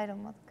 sene hiç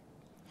ayrılmadık.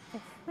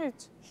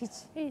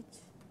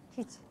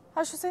 Hiç.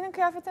 Ha şu senin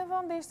kıyafetini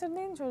falan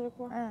değiştirdiğin çocuk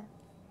mu? Evet.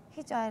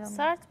 Hiç ayrılmadık.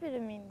 Sert biri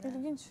miydi?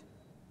 İlginç.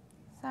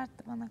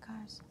 Sertti bana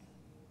karşı.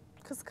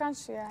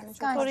 Kıskanç yani.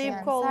 Kıskançtı koruyup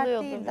yani.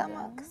 kolluyordu Sert değildi bir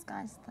ama yani.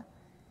 kıskançtı.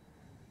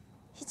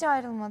 Hiç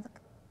ayrılmadık.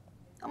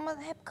 Ama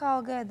hep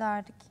kavga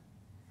ederdik.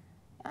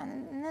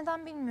 Yani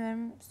neden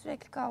bilmiyorum.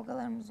 Sürekli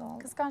kavgalarımız oldu.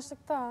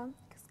 Kıskançlıktan.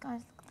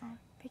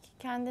 Peki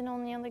kendini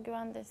onun yanında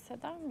güvende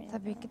hisseder miydin?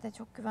 Tabii ki de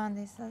çok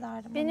güvende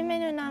hissederdim. Benim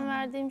en önem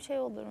verdiğim şey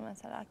olur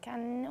mesela.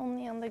 Kendini onun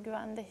yanında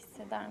güvende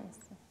hisseder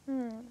misin?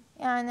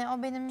 Yani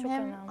o benim Çok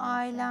hem önemli bir şey.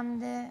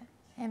 ailemdi,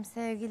 hem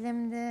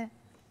sevgilimdi.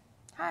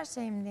 Her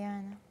şeyimdi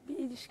yani. Bir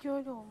ilişki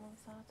öyle olmalı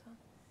zaten.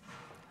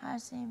 Her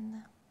şeyimdi.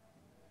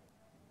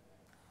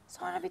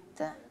 Sonra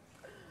bitti.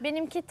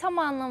 Benimki tam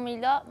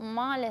anlamıyla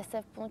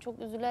maalesef bunu çok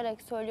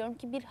üzülerek söylüyorum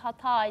ki bir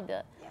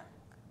hataydı.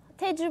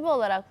 Tecrübe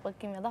olarak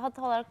bakayım ya da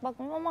hata olarak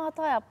bakmıyorum ama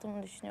hata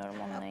yaptığımı düşünüyorum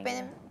onunla ilgili.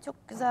 Benim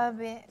çok güzel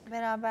bir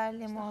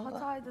beraberliğim oldu.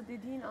 Hataydı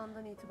dediğin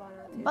andan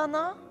itibaren.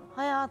 Bana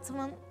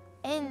hayatımın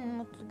en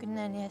mutlu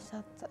günlerini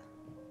yaşattı.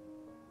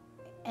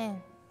 En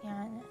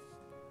yani.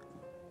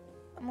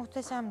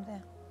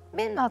 Muhteşemdi.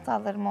 Benim de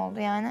hatalarım oldu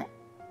yani.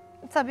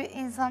 Tabii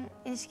insan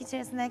ilişki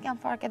içerisindeyken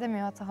fark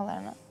edemiyor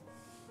hatalarını.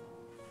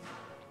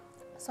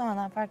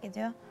 Sonradan fark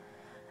ediyor.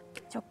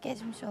 Çok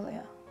geçmiş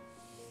oluyor.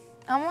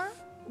 Ama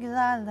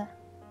güzeldi.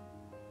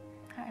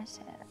 Her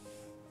şey.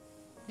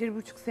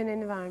 1,5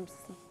 seneni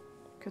vermişsin.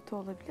 Kötü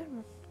olabilir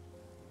mi?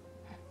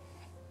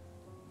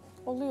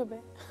 Oluyor be.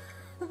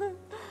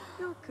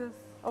 Yok kız.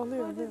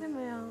 Oluyor. Öyle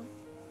deme ya.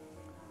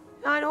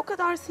 Yani o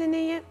kadar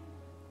seneyi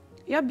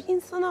ya bir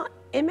insana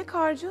emek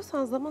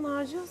harcıyorsan, zaman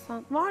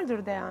harcıyorsan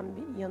vardır değen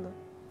bir yanı.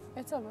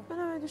 Tabii. Ben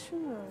öyle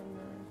düşünmüyorum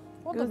yani.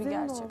 O da bir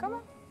gerçek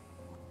ama.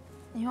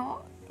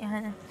 Yok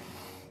yani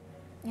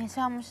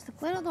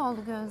yaşanmışlıklara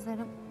doldu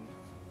gözlerim.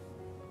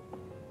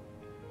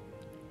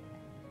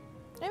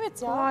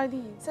 Evet ya. Kolay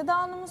değil. Seda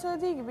Hanım'ın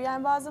söylediği gibi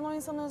yani bazen o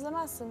insanı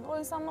özlemezsin. O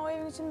insanla o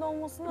evin içinde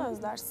olmasını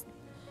özlersin.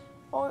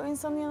 O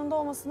insanın yanında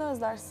olmasını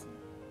özlersin.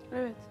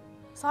 Evet.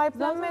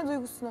 Sahiplenme Zaten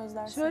duygusunu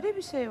özlersin. Şöyle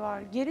bir şey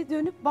var. Geri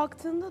dönüp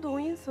baktığında da o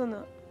insanı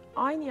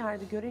aynı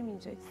yerde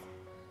göremeyeceksin.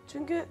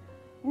 Çünkü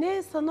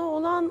ne sana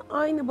olan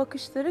aynı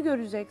bakışları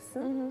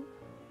göreceksin.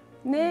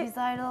 Ne Biz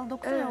ayrılalı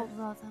 9 ay oldu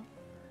zaten.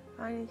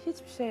 Yani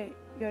hiçbir şey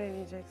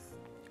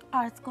göremeyeceksin.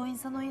 Artık o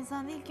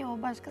insan değil ki,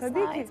 o başkasına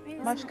Tabii ait ki. bir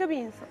insan. Başka bir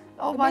insan.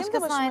 O Benim de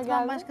başkasına başıma ait, ben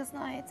geldi.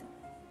 başkasına aitim.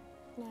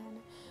 Yani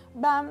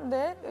ben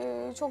de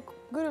çok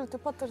gürültü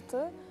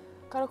patırtı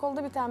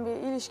karakolda biten bir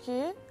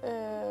ilişkiyi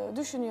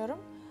düşünüyorum.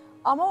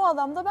 Ama o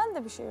adamda ben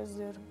de bir şey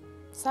özlüyorum.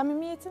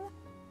 Samimiyetini.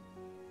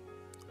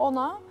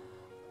 Ona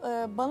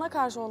bana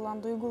karşı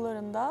olan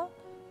duygularında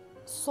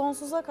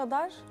sonsuza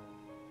kadar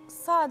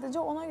sadece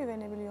ona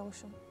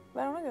güvenebiliyormuşum.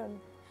 Ben onu gördüm.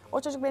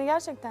 O çocuk beni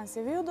gerçekten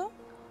seviyordu.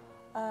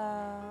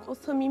 O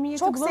samimiyeti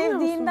çok bulamıyor musun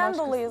sevdiğinden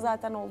başkasında? dolayı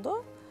zaten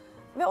oldu.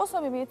 Ve o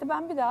samimiyeti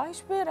ben bir daha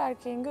hiçbir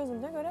erkeğin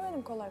gözünde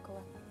göremedim kolay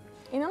kolay.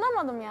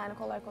 İnanamadım yani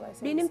kolay kolay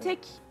sevgisine. Benim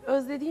tek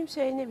özlediğim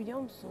şey ne biliyor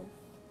musun?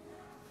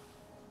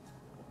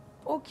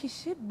 O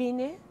kişi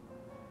beni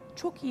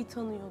çok iyi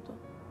tanıyordu.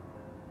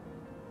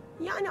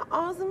 Yani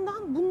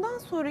ağzımdan bundan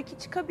sonraki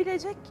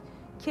çıkabilecek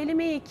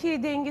kelimeyi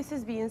ki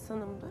dengesiz bir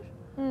insanımdır.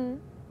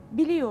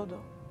 Biliyordu.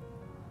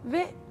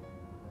 Ve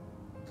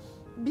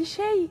bir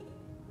şey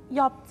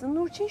yaptı.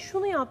 Nurçin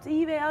şunu yaptı,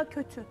 iyi veya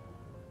kötü.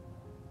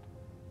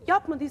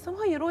 Yapmadıysam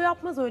hayır o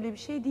yapmaz öyle bir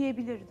şey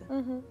diyebilirdi.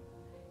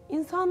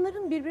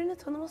 İnsanların birbirini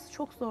tanıması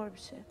çok zor bir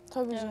şey.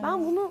 Tabii canım.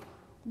 Ben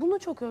bunu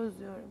çok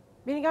özlüyorum.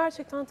 Beni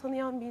gerçekten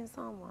tanıyan bir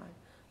insan var.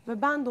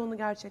 Ve ben de onu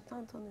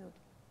gerçekten tanıyordum.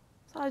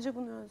 Sadece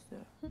bunu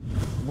özlüyorum.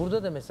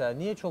 Burada da mesela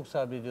niye çok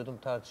sabrediyordum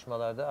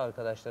tartışmalarda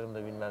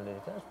arkadaşlarımla bilmem ne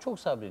falan. Çok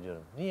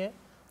sabrediyorum. Niye?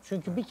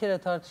 Çünkü bir kere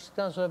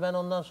tartıştıktan sonra ben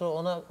ondan sonra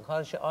ona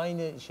karşı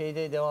aynı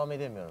şeyde devam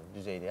edemiyorum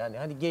düzeyde. Yani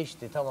hani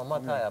geçti tamam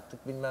hata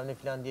yaptık bilmem ne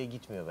falan diye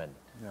gitmiyor bende.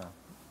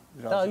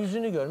 Ya, daha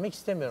yüzünü görmek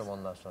istemiyorum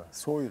ondan sonra.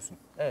 Soğuyorsun.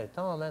 Evet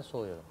tamamen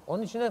soğuyorum.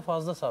 Onun için de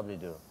fazla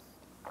sabrediyorum.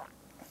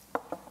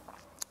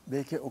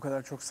 Belki o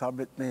kadar çok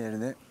sabretme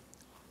yerine,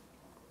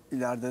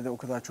 ileride de o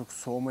kadar çok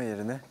soğuma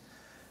yerine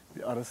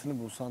bir arasını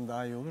bulsan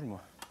daha iyi olur mu?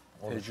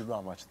 Olur. Tecrübe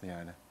amaçlı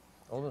yani.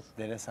 Olur.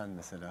 Denesen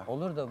mesela.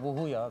 Olur da bu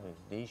huy abi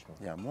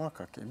değişmiyor. Ya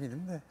muhakkak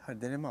eminim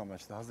de deneme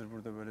amaçlı. Hazır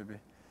burada böyle bir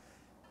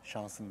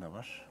şansın da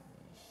var.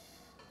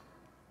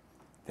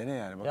 Dene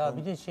yani bakalım. Ya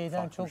bir de şeyden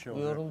farklı bir çok şey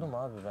olacak yoruldum mı?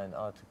 abi ben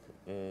artık.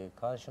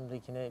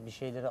 Karşımdakine bir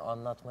şeyleri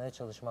anlatmaya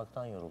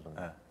çalışmaktan yoruldum.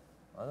 Evet.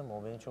 Anladın mı?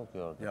 O beni çok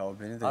yordu. Ya o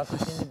beni de... Artık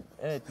şimdi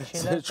evet bir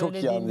şeyler Seni çok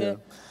iyi söylediğinde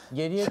anlıyorum.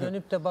 geriye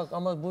dönüp de bak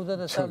ama burada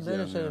da sen Çok iyi böyle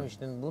anlıyorum.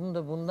 söylemiştin. Bunu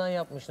da bundan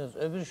yapmışsınız.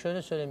 Öbürü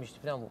şöyle söylemişti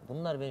falan.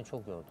 Bunlar beni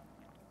çok yordu.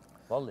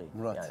 Vallahi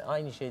Murat, yani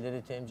aynı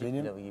şeyleri temcik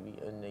benim- pilavı gibi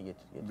önüne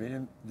getir.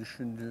 Benim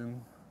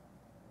düşündüğüm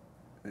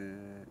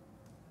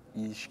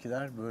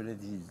ilişkiler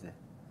böyle değildi.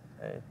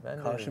 Evet, ben de öyle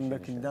bir şey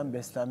Karşımdakinden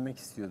beslenmek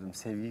istiyordum,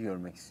 sevgi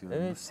görmek istiyordum.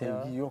 Evet Bu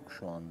sevgi ya. yok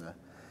şu anda.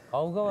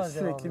 Kavga var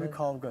Sürekli devamlı. bir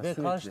kavga, Ve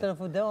sürekli. karşı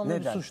tarafı devamlı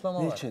bir suçlama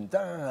var. Niçin?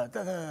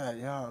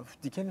 Ya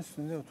diken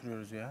üstünde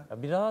oturuyoruz ya.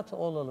 Ya bir rahat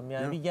olalım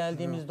yani Yok, bir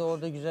geldiğimizde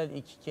orada güzel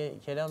iki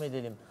kelam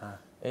edelim.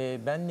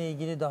 Benle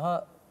ilgili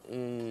daha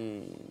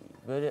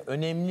böyle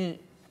önemli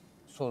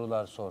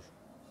sorular sor.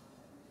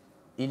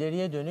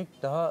 İleriye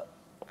dönük daha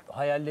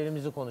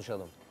hayallerimizi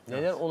konuşalım.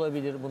 Neler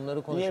olabilir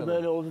bunları konuşalım. Niye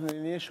böyle oldu,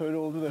 niye şöyle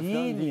oldu da falan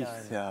Değil değil.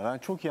 yani. Ya ben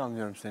çok iyi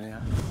anlıyorum seni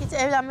ya. Hiç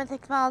evlenme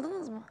teklifi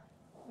aldınız mı?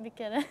 Bir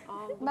kere.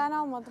 Ben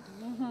almadım.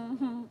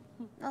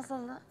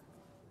 Nasıldı?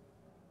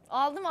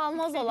 Aldım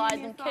almaz İstediğin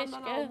olaydım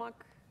insandan keşke. almak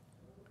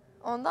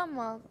Ondan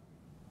mı aldın?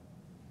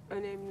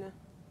 önemli.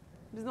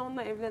 Biz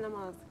onunla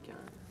evlenemezdik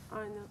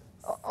yani. Aynen.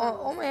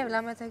 O mu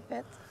evlenme teklif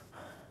etti?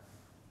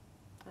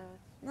 Evet.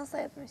 Nasıl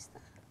etmişti?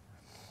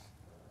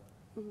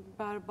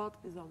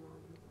 Berbat bir zaman.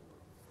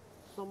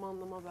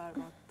 Zamanlama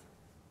berbattı.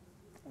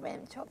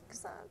 Benim çok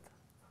güzeldi.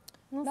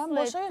 Nasıl Ben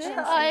boşa etti?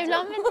 yaşamışım. Aa,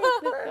 evlenme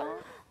teklifi ya.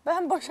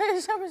 Ben boşa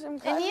yaşamışım.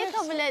 Niye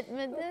kabul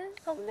etmedin?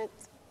 Kabul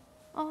ettim.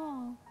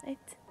 Aa,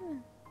 ettin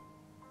mi?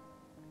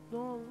 Ne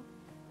oldu?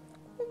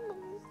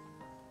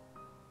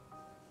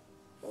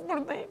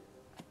 Buradayım.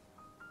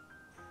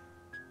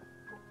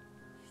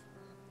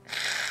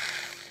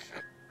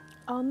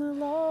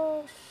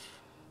 Anılar.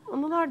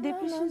 Anılar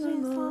depreşince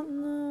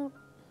insan...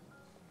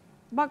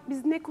 Bak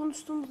biz ne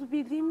konuştuğumuzu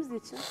bildiğimiz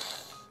için...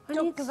 Hani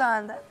Çok hiç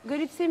güzeldi.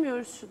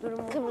 garipsemiyoruz şu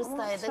durumu. Ama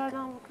Kıbrıs'taydık.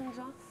 dışarıdan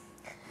bakınca...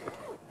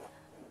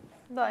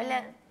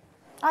 Böyle.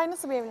 Ay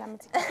nasıl bir evlenme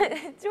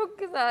teklifi? Çok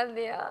güzeldi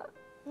ya.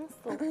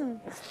 Nasıl?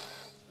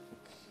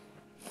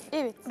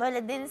 Evet.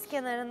 Böyle deniz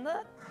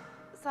kenarında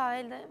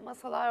sahilde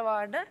masalar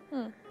vardı.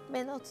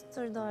 Beni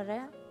oturtturdu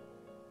oraya.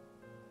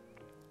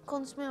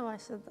 Konuşmaya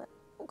başladı.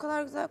 O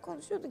kadar güzel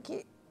konuşuyordu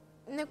ki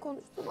ne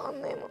konuştuğunu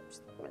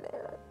anlayamamıştım bile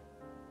yani.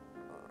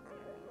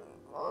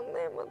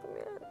 Anlayamadım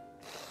yani.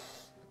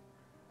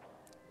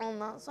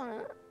 Ondan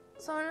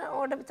sonra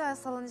orada bir tane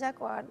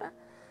salıncak vardı.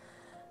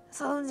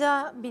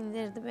 Salıncağa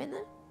bindirdi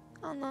beni.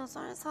 Ondan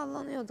sonra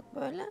sallanıyorduk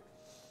böyle.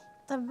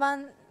 Tabii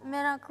ben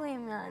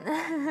meraklıyım yani.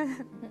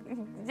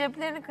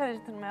 Ceplerini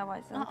karıştırmaya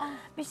başladım.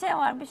 Bir şey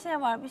var, bir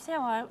şey var, bir şey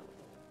var.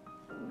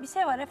 Bir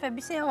şey var Efe,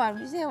 bir şey var,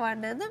 bir şey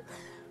var dedim.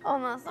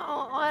 Ondan sonra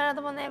o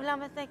arada bana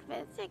evlenme teklif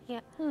edecek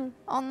ya.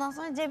 Ondan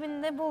sonra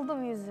cebinde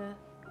buldum yüzüğü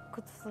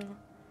kutusunu.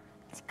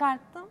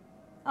 Çıkarttım.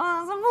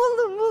 Ondan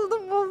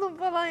sonra buldum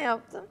falan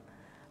yaptım.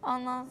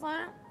 Ondan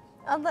sonra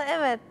o da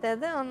evet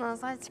dedi. Ondan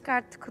sonra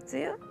çıkarttı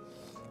kutuyu.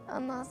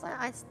 Ondan sonra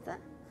açtı.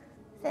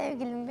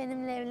 Sevgilim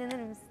benimle evlenir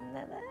misin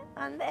dedi.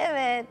 Ben de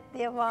evet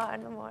diye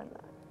bağırdım orada.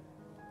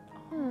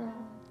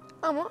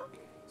 Ama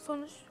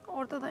sonuç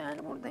ortada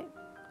yani buradayım.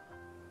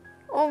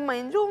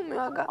 Olmayınca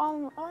olmuyor aga.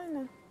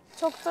 Aynen.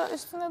 Çok da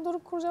üstüne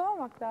durup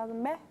kurcalamak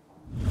lazım be.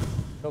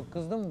 Çok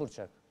kızdın mı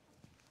Burçak?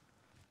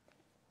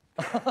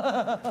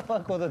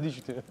 Bak o da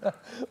düştü.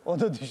 O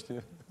da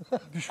düştü.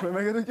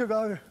 Düşmeme gerek yok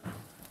abi.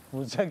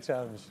 Burçak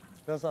çağırmış.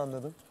 Nasıl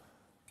anladın?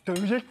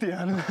 Dövecekti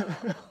yani.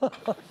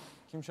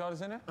 Kim çağırdı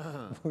seni?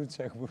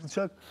 Burçak.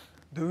 Bıçak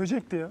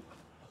dövecekti ya.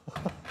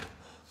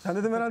 Sen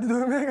dedim herhalde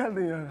dövmeye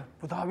geldin yani.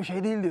 Bu daha bir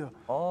şey değil diyor.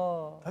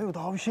 Tabii bu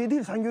daha bir şey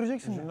değil, sen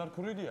göreceksin. Üzümler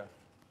kuruydu ya.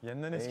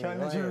 Yeniden eski Eyvah,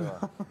 haline çevirdi.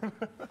 eyvah.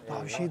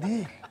 Daha bir şey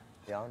değil.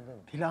 Yandım.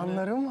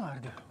 Planlarım var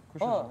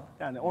diyor.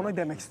 Yani onu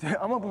demek istiyor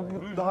ama bu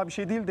daha bir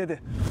şey değil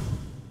dedi.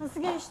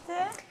 Nasıl geçti?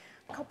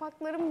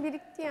 Kapaklarım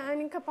birikti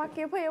yani. Kapak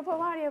yapa yapa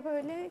var ya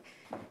böyle.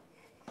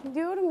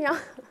 Diyorum ya.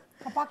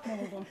 Kapak mı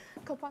oldu?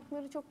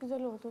 Kapakları çok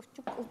güzel oldu.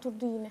 Çok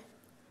oturdu yine.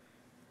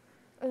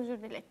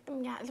 Özür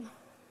dilettim geldim.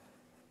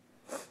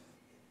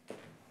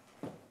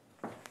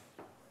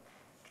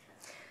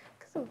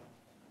 Kızım.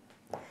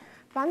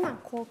 Benden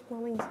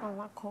korkmalı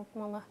insanlar,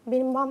 korkmalı.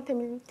 Benim bam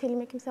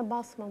telime kimse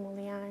basmamalı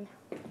yani.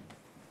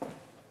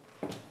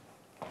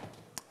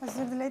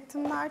 Özür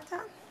dilettim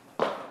derken?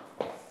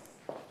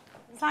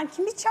 Sen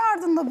kimi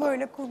çağırdın da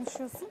böyle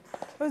konuşuyorsun?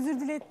 Özür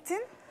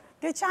dilettin.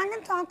 Geçen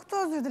gün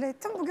Tankut'a özür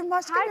dilettim. Bugün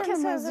başka birine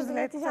Herkese mi özür özür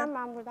dilettin? dileteceğim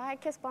ben burada.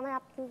 Herkes bana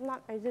yaptığından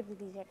özür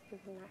dileyecek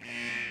bugünler.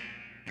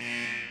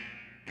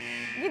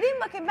 Gideyim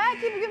bakayım.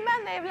 Belki bir gün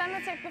ben de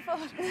evlenme teklifi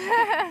alırım.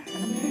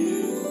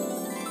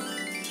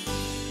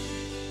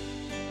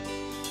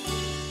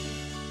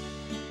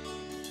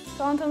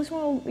 Şu an tanışma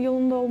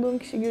yolunda olduğum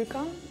kişi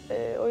Gürkan.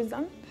 O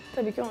yüzden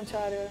tabii ki onu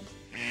çağırıyorum.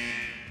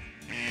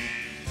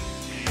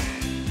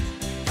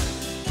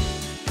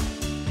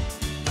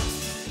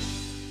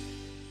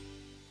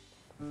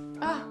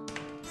 Ah,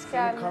 hoş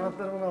geldin.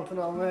 Kanatlarımın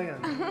altına almaya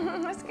geldim.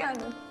 Hoş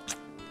geldin.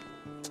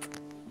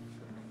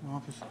 Ne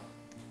yapıyorsun?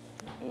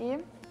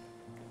 İyiyim.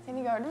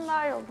 Seni gördüm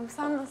daha iyi oldum.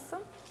 Sen nasılsın?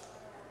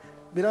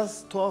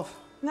 Biraz tuhaf.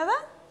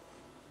 Neden?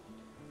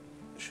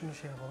 Şunu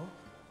şey yapalım.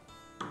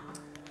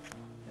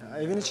 Ya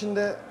evin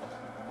içinde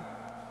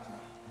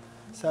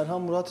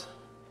Serhan, Murat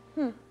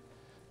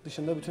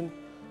dışında bütün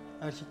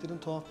erkeklerin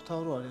tuhaf bir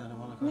tavrı var yani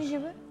bana karşı. Ne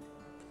gibi?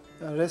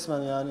 Yani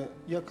resmen yani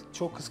ya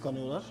çok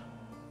kıskanıyorlar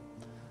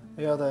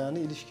ya da yani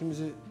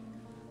ilişkimizi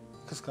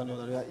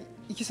kıskanıyorlar. Ya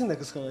ikisini de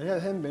kıskanıyorlar.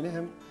 Ya hem beni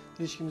hem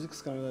ilişkimizi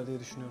kıskanıyorlar diye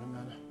düşünüyorum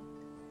yani.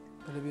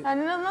 Böyle bir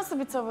Yani nasıl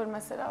bir tavır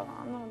mesela?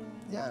 Anlamadım.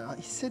 yani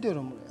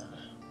hissediyorum bunu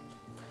yani.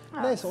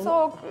 Ha, Neyse onu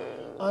soğuk.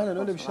 aynen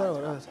öyle bir şeyler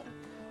var evet.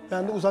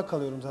 Ben de uzak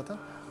kalıyorum zaten.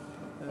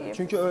 İyi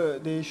Çünkü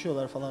öyle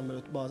değişiyorlar falan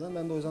böyle bazen.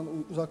 Ben de o yüzden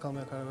uzak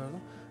kalmaya karar verdim.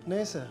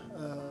 Neyse.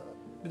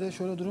 Bir de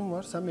şöyle durum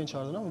var. Sen beni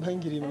çağırdın ama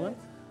ben gireyim hemen.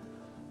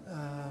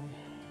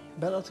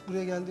 Ben artık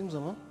buraya geldiğim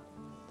zaman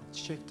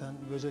çiçekten,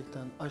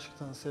 böcekten,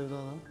 aşktan,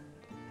 sevdadan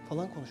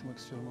falan konuşmak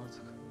istiyorum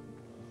artık.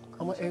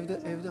 Ama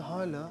evde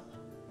hala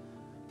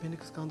beni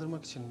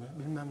kıskandırmak için mi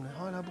bilmem ne.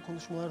 Hala bu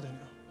konuşmalar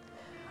dönüyor.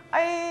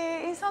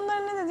 Ay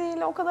insanların ne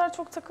dediğiyle o kadar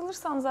çok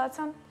takılırsan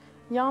zaten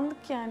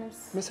yandık yani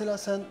biz. Mesela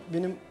sen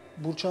benim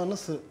Burçak'a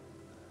nasıl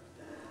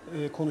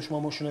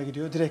konuşmam hoşuna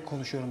gidiyor? Direkt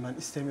konuşuyorum ben.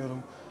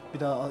 İstemiyorum. Bir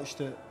daha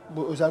işte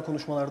bu özel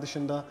konuşmalar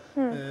dışında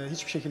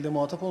hiçbir şekilde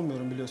muhatap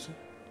olmuyorum biliyorsun.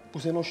 Bu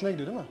senin hoşuna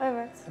gidiyor değil mi?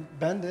 Evet.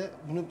 Ben de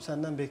bunu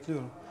senden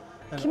bekliyorum.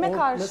 Yani Kime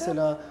karşı?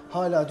 Mesela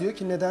hala diyor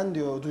ki neden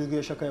diyor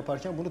Duygu'ya şaka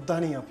yaparken bunu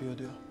Dani yapıyor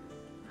diyor.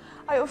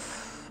 Ay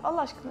of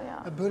Allah aşkına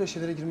ya. Böyle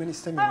şeylere girmeni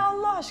istemiyorum. Ay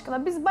Allah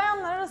aşkına biz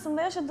bayanlar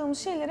arasında yaşadığımız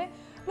şeyleri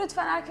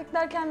lütfen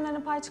erkekler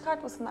kendilerine pay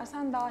çıkartmasınlar.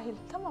 Sen dahil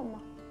tamam mı?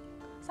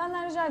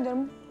 Senden rica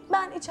ediyorum.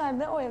 Ben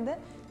içeride o evde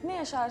ne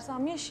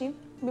yaşarsam yaşayayım,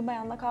 bir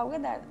bayanla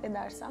kavga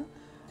edersem,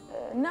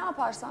 ne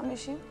yaparsam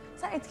yaşayayım,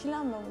 sen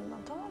etkilenme bundan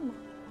tamam mı?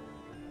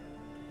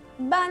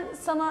 Ben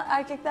sana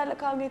erkeklerle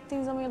kavga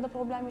ettiğin zaman ya da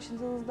problem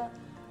yaşadığınızda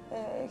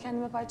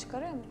kendime pay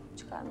çıkarıyor muyum?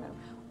 Çıkarmıyorum.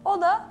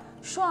 O da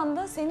şu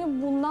anda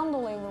seni bundan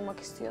dolayı vurmak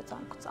istiyor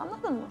Tankut,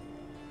 anladın mı?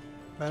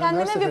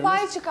 Kendine bir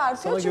pay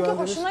çıkartıyor çünkü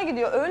hoşuna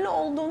gidiyor. Öyle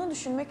olduğunu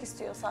düşünmek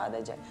istiyor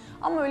sadece.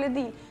 Ama öyle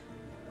değil.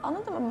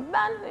 Anladın mı?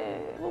 Ben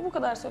bu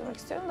kadar söylemek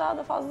istiyorum. Daha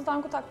da fazla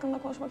Tankut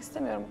hakkında konuşmak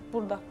istemiyorum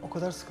burada. O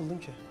kadar sıkıldım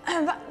ki.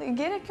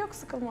 Gerek yok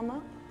sıkılmana.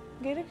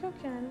 Gerek yok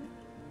yani.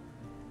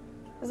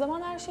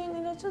 Zaman her şeyin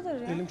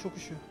ilacıdır ya. Elim çok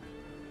üşüyor.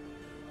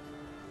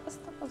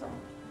 Isıtma o zaman.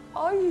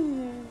 Ay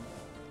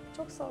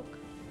çok soğuk.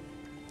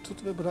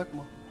 Tut ve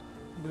bırakma.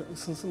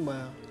 Isınsın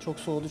bayağı. Çok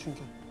soğudu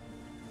çünkü.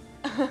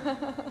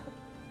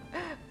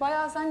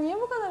 Bayağı sen niye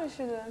bu kadar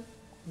üşüdün?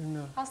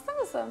 Bilmiyorum. Hasta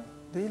mısın?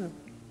 Değilim.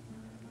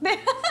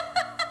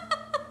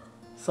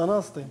 Sana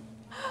hastayım.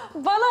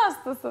 Bana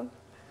hastasın.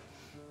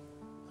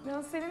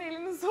 Ya senin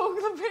elinin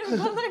soğukluğu benim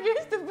bana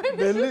geçti. Ben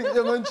Belli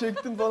hemen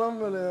çektin falan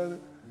böyle yani.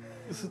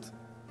 Isıt.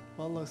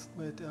 Vallahi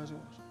ısıtmaya ihtiyacım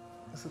var.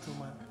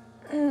 Isıtılmaya.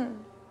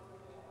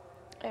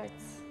 Evet.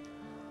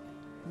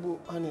 Bu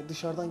hani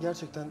dışarıdan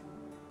gerçekten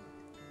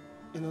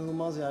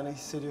inanılmaz yani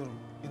hissediyorum.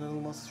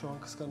 İnanılmaz şu an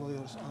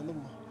kıskanılıyoruz anladın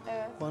mı?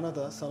 Evet. Bana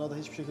da sana da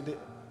hiçbir şekilde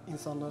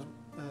insanlar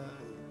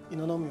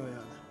inanamıyor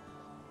yani.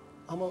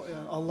 Ama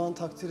yani Allah'ın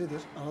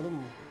takdiridir anladın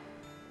mı?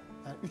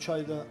 Yani 3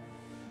 ayda,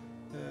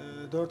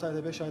 4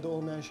 ayda, 5 ayda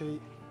olmayan şey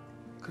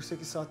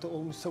 48 saatte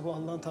olmuşsa bu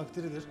Allah'ın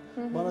takdiridir.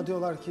 Bana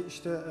diyorlar ki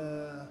işte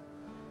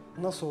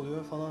nasıl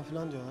oluyor falan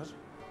filan diyorlar.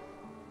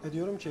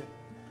 Diyorum ki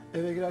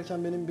eve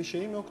girerken benim bir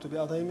şeyim yoktu, bir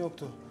adayım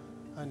yoktu.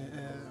 Hani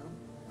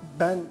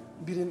ben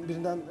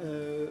birinden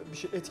bir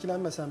şey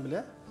etkilenmesem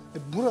bile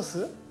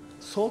burası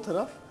sol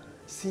taraf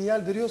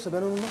sinyal veriyorsa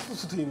ben onu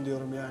nasıl tutayım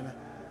diyorum yani.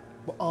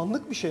 Bu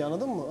anlık bir şey,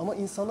 anladın mı? Ama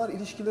insanlar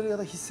ilişkileri ya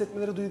da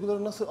hissetmeleri,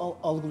 duyguları nasıl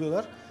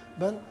algılıyorlar?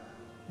 Ben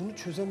bunu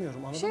çözemiyorum,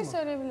 anladın Bir şey mı?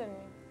 söyleyebilir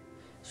miyim?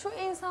 Şu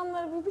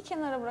insanları bir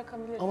kenara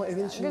bırakabilir Ama miyiz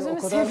evin ya? içinde Gözünü o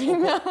kadar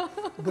seveyim ya.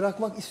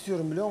 bırakmak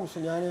istiyorum, biliyor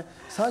musun? Yani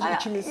sadece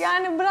ikimiz...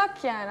 Yani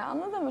bırak yani,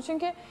 anladın mı?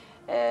 Çünkü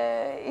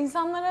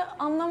insanları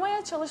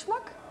anlamaya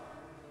çalışmak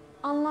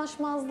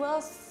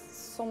anlaşmazlığa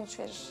sonuç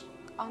verir.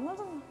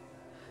 Anladın mı?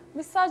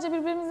 Biz sadece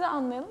birbirimizi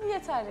anlayalım,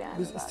 yeter yani.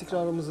 Biz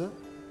istikrarımızı,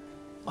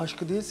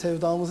 aşkı değil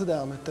sevdamızı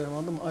devam ettirelim,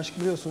 anladın mı? Aşk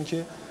biliyorsun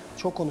ki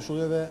çok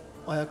konuşuluyor ve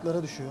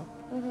ayaklara düşüyor.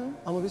 Hı hı.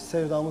 Ama biz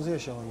sevdamızı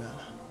yaşayalım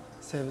yani.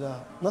 Sevda.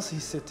 Nasıl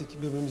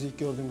hissettik birbirimizi ilk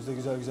gördüğümüzde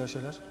güzel güzel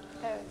şeyler?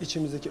 Evet.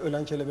 İçimizdeki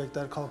ölen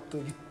kelebekler kalktı,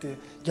 gitti,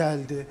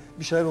 geldi,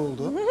 bir şeyler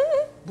oldu.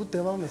 Bu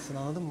devam etsin,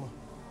 anladın mı?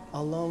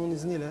 Allah'ın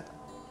izniyle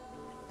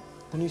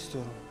bunu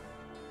istiyorum.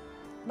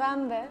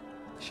 Ben de.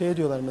 Şey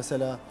diyorlar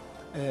mesela,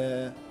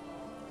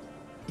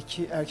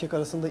 iki erkek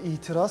arasında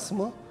itiraz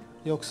mı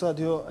yoksa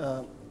diyor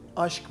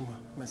aşk mı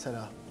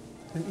mesela?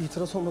 Benim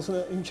itiraz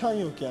olmasına imkan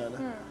yok yani.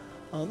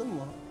 Anladın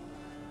mı?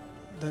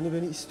 Dani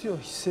beni istiyor,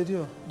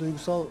 hissediyor.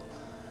 Duygusal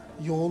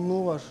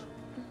yoğunluğu var.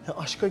 Ya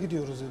aşka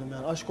gidiyoruz dedim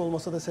yani. Aşk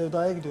olmasa da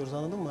sevdaya gidiyoruz,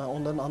 anladın mı? Yani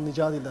onların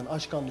anlayacağı dilden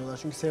aşk anlıyorlar.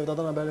 Çünkü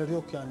sevdadan haberleri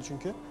yok yani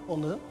çünkü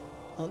onların.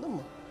 Anladın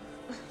mı?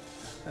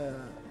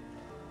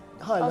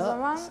 Hala O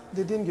zaman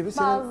dediğim gibi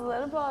senin...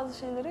 bazıları bazı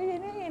şeyleri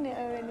yeni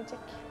öğrenecek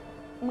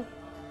mı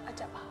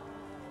acaba?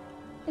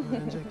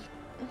 Öğrenecek.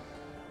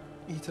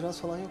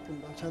 İtiraz falan yok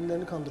bunda.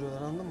 Kendilerini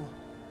kandırıyorlar, anladın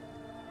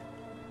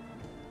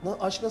mı?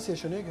 Aşk nasıl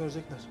yaşanıyor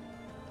görecekler.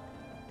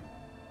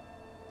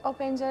 O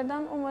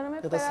pencereden umarım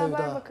hep Ya da beraber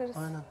sevda. bakarız.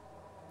 Aynen.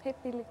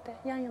 Hep birlikte,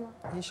 yan yana.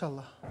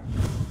 İnşallah.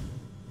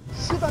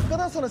 Şu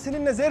dakikadan sonra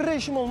seninle zerre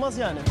işim olmaz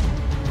yani.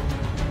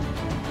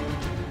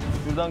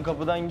 Şuradan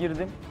kapıdan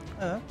girdim.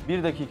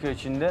 Bir dakika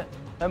içinde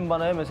hem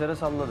bana hem Eser'e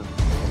salladın.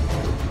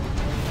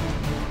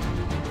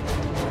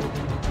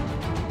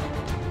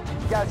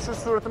 Gel şu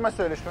suratıma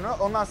söyle şunu,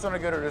 ondan sonra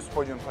görürüz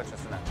podyum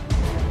paçasını.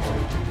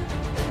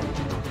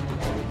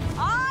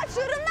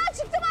 Çığırından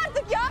çıktım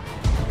artık ya.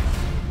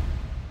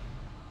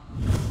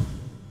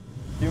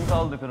 Kim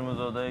kaldı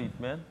kırmızı odaya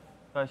gitmeyen?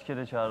 Kaç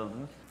kere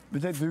çağrıldınız?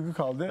 Bir tek Duygu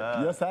kaldı.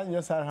 Ya sen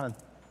ya Serhan.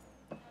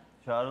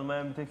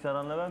 Çağrılmayan bir tek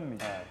Serhan'la ben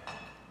miyiz?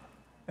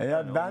 Eğer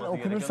Yani ben olması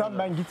okunursam gereken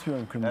o ben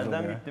gitmiyorum kırmızı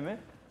odaya. Erdem gitti mi?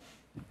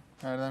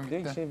 Erdem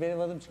Diyor ki şey,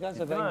 benim adım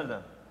çıkarsa Gitti mi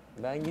Erdem?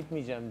 ben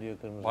gitmeyeceğim diyor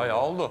kırmızı. Bayağı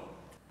odaya. oldu.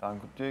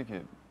 Tankut diyor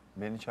ki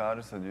beni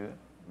çağırırsa diyor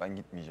ben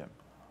gitmeyeceğim.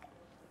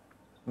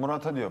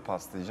 Murat'a diyor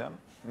paslayacağım.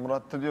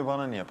 Murat da diyor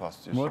bana niye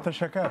paslıyorsun? Murat'a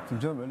şaka yaptım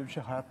canım. Öyle bir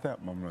şey hayatta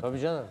yapmam Murat. Tabii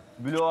canım.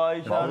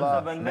 Bloğa'yı çağırırsa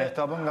Vallahi ben de...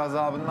 Mehtap'ın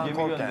gazabından gemi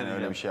kork yani göndereceğim.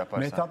 öyle bir şey yaparsan.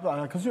 Mehtap'la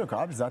alakası yok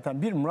abi.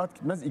 Zaten bir Murat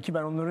gitmez. İki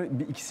ben onları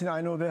ikisini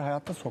aynı odaya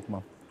hayatta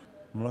sokmam.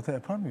 Murat'a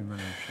yapar mıyım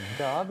böyle bir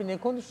şey? Ya abi ne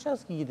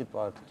konuşacağız ki gidip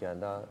artık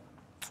yani daha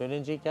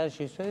söylenecek her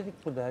şeyi söyledik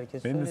burada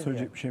herkes Benim de söyledi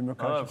söyleyecek yani. bir şeyim yok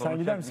kardeşim. Sen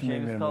gider misin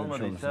benim yerimde böyle bir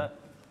şey olursa?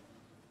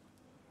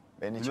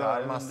 Beni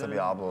çağırmazsa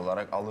bir abi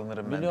olarak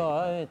alınırım ben.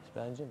 Bloğa evet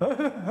bence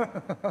de.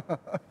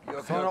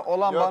 Sonra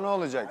olan Yok. bana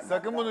olacak.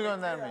 Sakın bunu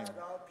göndermeyin.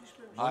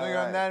 Bunu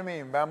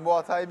göndermeyin. Ben bu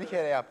hatayı bir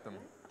kere yaptım.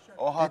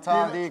 O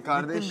hata değil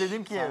kardeş. Gittim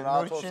dedim ki Sen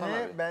rahat olsana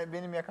Nurçin'i bir.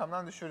 benim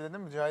yakamdan düşür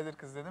dedim. Cahildir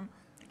kız dedim.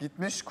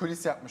 Gitmiş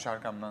kulis yapmış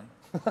arkamdan.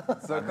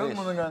 Sakın Kardeş.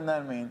 bunu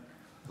göndermeyin.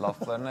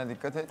 Laflarına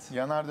dikkat et.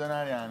 Yanar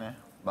döner yani.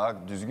 Bak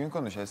düzgün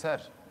konuş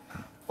Eser.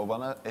 O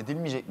bana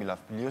edilmeyecek bir laf.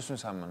 Biliyorsun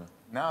sen bunu.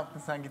 Ne yaptın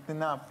sen gittin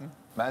ne yaptın?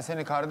 Ben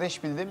seni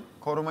kardeş bildim,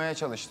 korumaya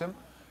çalıştım.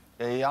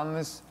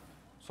 Yalnız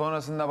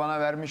sonrasında bana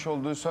vermiş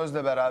olduğu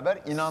sözle beraber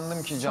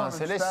inandım ki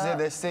Cansel'e Sonuçta size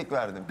destek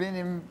verdim.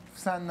 Benim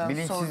senden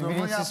Bilinçsiz sorduğumu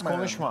bilinçsiz yapmadın.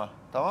 konuşma,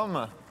 tamam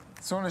mı?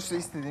 Sonuçta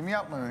istediğimi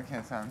yapmadın ki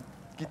sen.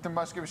 Gittin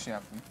başka bir şey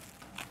yaptın.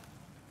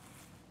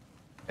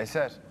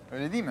 Eser.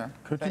 Öyle değil mi?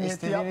 Kötü Sen niyeti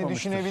istediğini yapmamıştır.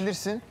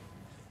 düşünebilirsin.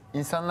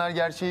 İnsanlar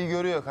gerçeği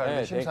görüyor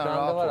kardeşim. Evet sen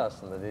ekranda rahat var ol.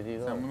 aslında dediği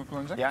doğru. Sen bunu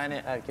kullanacak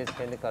Yani Herkes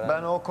kendi kararı.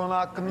 ben o konu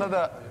hakkında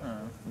da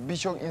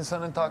birçok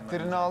insanın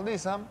takdirini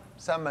aldıysam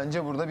sen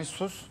bence burada bir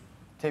sus,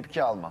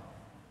 tepki alma.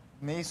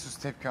 Neyi sus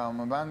tepki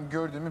alma? Ben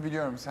gördüğümü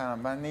biliyorum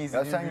sen. Ben ne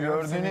izlediğimi sen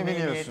biliyorum. gördüğünü Senin neyi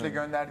biliyorsun. niyetle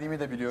gönderdiğimi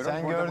de biliyorum.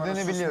 Sen Burada bana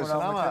gördüğünü sus biliyorsun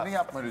ama münafıklarını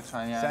yapma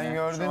lütfen yani. sen Şu an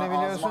gördüğünü ağzımı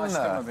biliyorsun da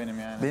açtırma benim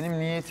yani. benim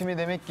niyetimi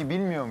demek ki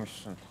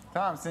bilmiyormuşsun.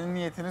 Tamam senin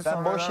niyetini Sen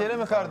sonradan... boş yere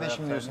mi kardeşim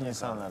Sonra diyorsun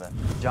yaparsın. insanlara?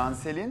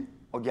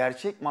 Cansel'in o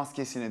gerçek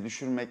maskesini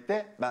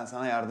düşürmekte ben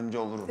sana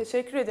yardımcı olurum.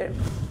 Teşekkür ederim.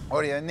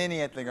 Oraya ne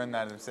niyetle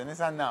gönderdim seni?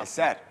 Sen ne yaptın?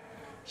 Eser.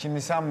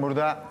 Şimdi sen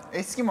burada...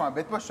 Eski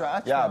muhabbet boş ver.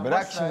 Açma, Ya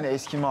bırak boş şimdi ver.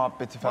 eski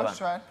muhabbeti falan.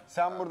 Boş ver.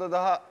 Sen burada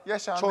daha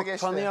Yaşandı, çok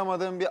geçti.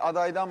 tanıyamadığın bir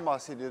adaydan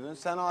bahsediyordun.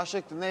 Sen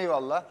aşıktın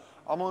eyvallah.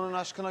 Ama onun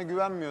aşkına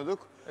güvenmiyorduk.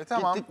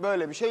 Tamam. Gittik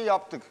böyle bir şey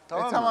yaptık.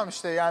 Tamam mı? Tamam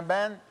işte yani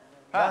ben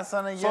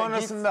sana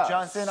sonrasında, git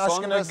Cansel'in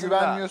aşkına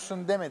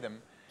güvenmiyorsun demedim.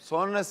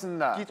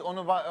 Sonrasında. Git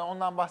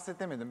ondan bahset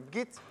demedim.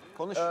 Git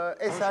Konuş.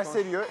 Eser konuş.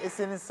 seviyor.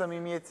 Eser'in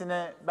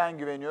samimiyetine ben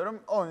güveniyorum.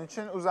 Onun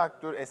için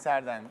uzak dur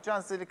Eser'den.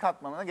 Cansel'i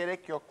katmamına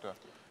gerek yoktu.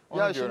 Onu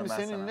Ya diyorum şimdi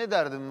ben senin sana. ne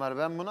derdin var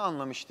ben bunu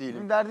anlamış değilim.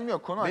 Benim derdim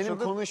yok. Konu Benim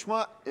açıldı.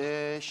 konuşma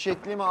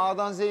şeklimi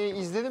A'dan Z'ye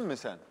izledin mi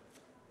sen?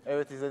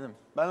 Evet izledim.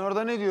 Ben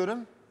orada ne diyorum?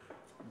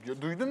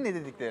 Duydum ne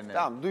dediklerini.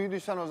 Tamam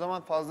duyduysan o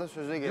zaman fazla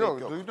söze gerek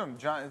yok. Yok duydum.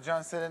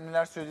 Cansel'e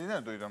neler söylediğini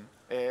de duydum.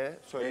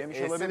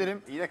 Söylemiş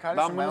olabilirim. İyi de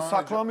kardeşim, ben bunu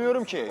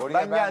saklamıyorum ki.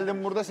 Ben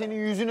geldim burada senin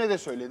yüzüne de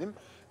söyledim.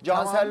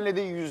 Cansel'le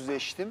de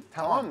yüzleştim.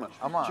 Tamam mı?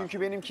 Ama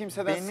çünkü benim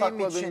kimseden benim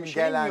sakladığım için bir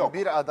şeyim gelen yok.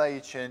 bir aday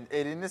için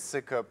elini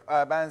sıkıp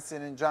ben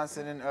senin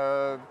Cansel'in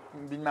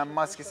bilmem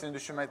maskesini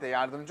düşürmekte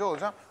yardımcı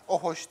olacağım. O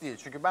hoş değil.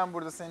 Çünkü ben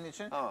burada senin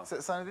için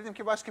sana dedim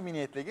ki başka bir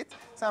niyetle git.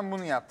 Sen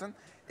bunu yaptın.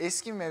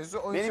 Eski mevzu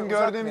o Benim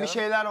gördüğüm bir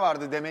şeyler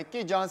vardı demek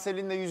ki.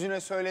 Cansel'in de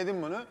yüzüne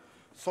söyledim bunu.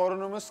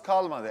 Sorunumuz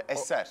kalmadı.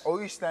 Eser.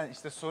 O işten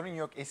işte sorun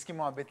yok. Eski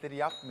muhabbetleri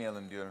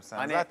yapmayalım diyorum sana.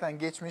 Hani- Zaten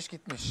geçmiş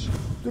gitmiş.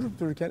 Durup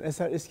dururken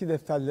Eser eski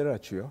defterleri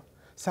açıyor.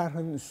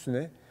 Serhan'ın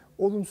üstüne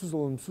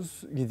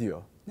olumsuz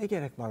gidiyor. Ne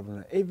gerek var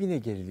buna? Evine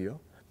geriliyor.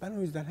 Ben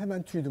o yüzden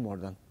hemen tüydüm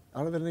oradan.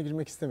 Aralarına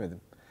girmek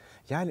istemedim.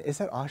 Yani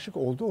Eser aşık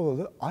oldu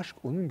olalı aşk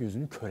onun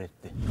gözünü kör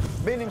etti.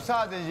 Benim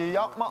sadece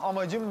yapma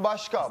amacım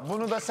başka.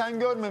 Bunu da sen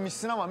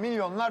görmemişsin ama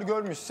milyonlar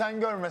görmüş. Sen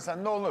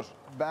görmesen de olur.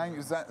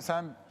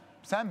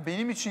 Sen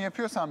benim için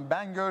yapıyorsan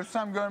ben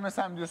görsem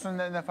görmesem diyorsun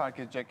ne fark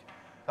edecek?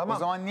 Tamam. O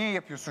zaman niye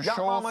yapıyorsun?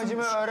 Yapma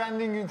amacımı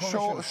öğrendiğin gün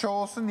konuşuruz. Şov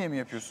olsun diye mi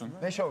yapıyorsun?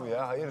 Ne şovu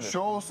ya? Hayırdır?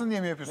 Şov olsun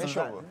diye mi yapıyorsun? Ne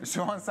şovu?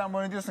 Şu an sen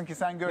bana diyorsun ki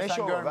sen Ne görsen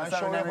şovu? görmesen Ben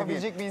şov önemli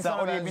yapabilecek bir değil. insana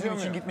Sen oraya benziyor benim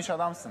için muyum? gitmiş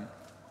adamsın.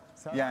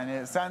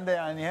 Yani sen de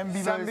yani hem bir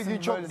Sen bir böylesin,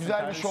 gün çok böylesin güzel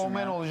bir kardeşim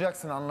şovmen ya.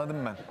 olacaksın anladım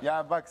ben.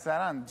 Ya bak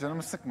Serhan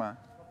canımı sıkma.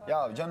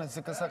 Ya canın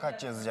sıkılsa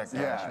kaç yazacak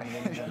ya. Şimdi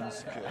benim canımı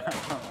sıkıyor.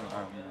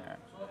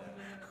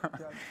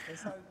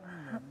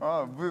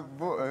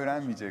 Bu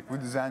öğrenmeyecek,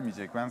 bu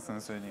düzelmeyecek ben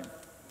sana söyleyeyim.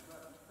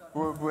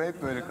 Bu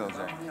hep böyle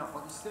kalacak.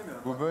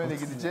 Bu böyle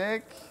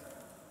gidecek,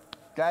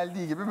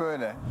 geldiği gibi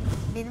böyle.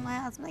 Benim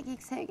hayatımdaki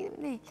ilk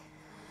sevgilim değil.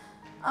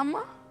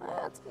 Ama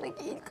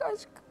hayatımdaki ilk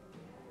aşk.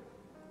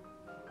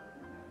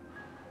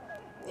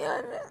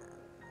 Yani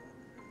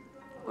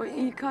o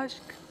ilk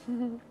aşk.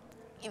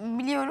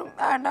 Biliyorum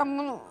Erdem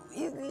bunu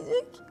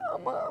izleyecek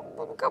ama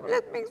bunu kabul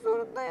etmek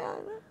zorunda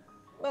yani.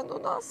 Ben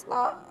onu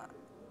asla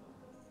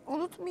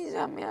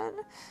unutmayacağım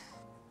yani.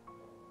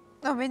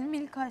 O benim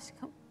ilk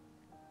aşkım.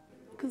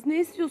 Kız ne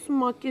istiyorsun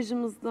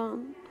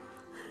makyajımızdan?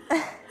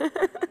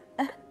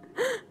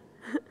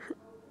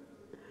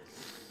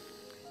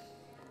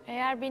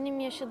 Eğer benim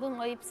yaşadığım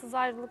ayıpsız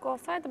ayrılık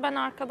olsaydı ben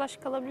arkadaş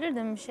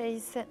kalabilirdim bir şey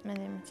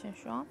hissetmediğim için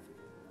şu an.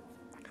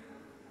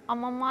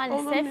 Ama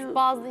maalesef Olamıyor.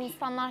 bazı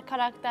insanlar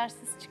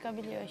karaktersiz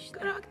çıkabiliyor işte.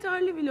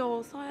 Karakterli bile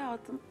olsa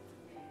hayatım.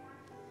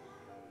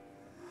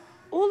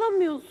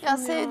 Olamıyorsun ya. Ya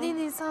sevdiğin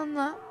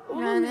insanla yani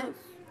Olamıyorsun.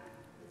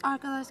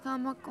 arkadaş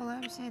kalmak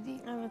kolay bir şey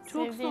değil. Evet,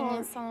 Çok sevdiğin zor.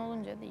 insan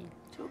olunca değil.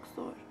 Çok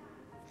zor.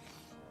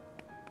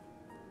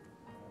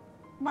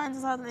 Bence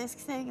zaten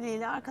eski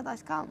sevgiliyle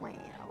arkadaş kalmayın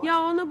ya.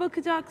 Ya ona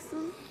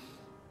bakacaksın.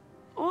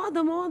 O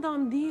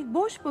adam değil.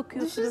 Boş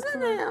bakıyor Düşünsene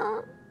suratına. ya.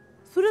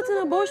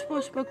 Suratına boş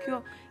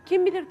bakıyor.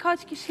 Kim bilir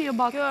kaç kişiye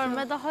baktı.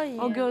 Görme daha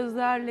iyi. O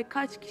gözlerle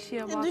kaç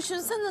kişiye baktı.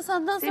 Düşünsene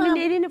senden Senin sonra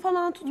elini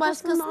falan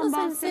tutmasından başkasına seni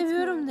bahsetmiyorum.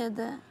 seviyorum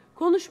dedi.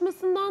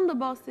 Konuşmasından da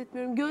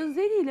bahsetmiyorum.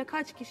 Gözleriyle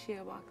kaç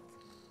kişiye baktı.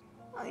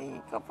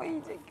 Ay kafayı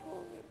yiyecek gibi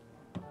oluyorum.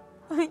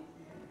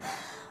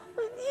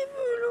 Ay niye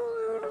böyle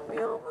oluyorum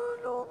ya?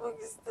 Böyle olmak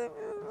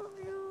istemiyorum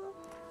ya.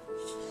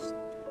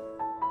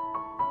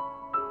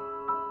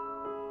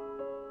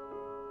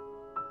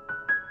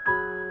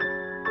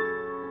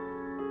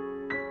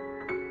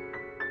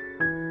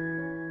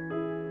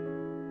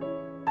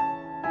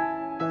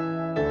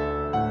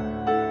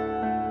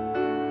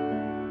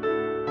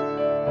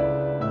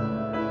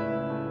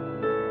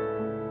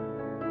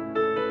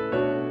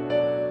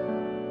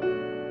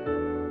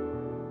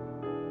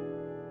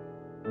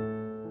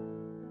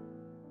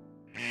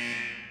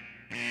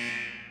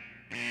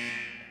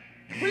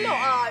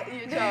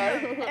 Bloğa'yı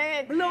çağır.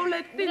 Evet.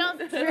 Bloğlettin. Biraz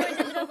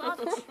biraz at.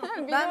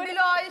 Ben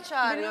Büla'yı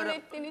çağırıyorum.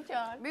 Bloğlettin'i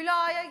çağır.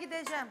 Büla'ya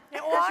gideceğim.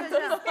 O artık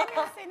Yaşayacağım.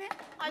 istemiyor seni.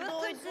 Ay, Bıktım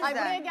doydum sizden. Ay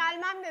sizden. buraya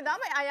gelmem dedi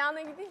ama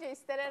ayağına gidince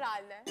ister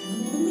herhalde.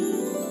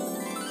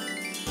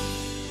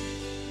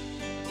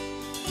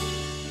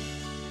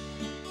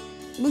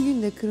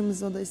 Bugün de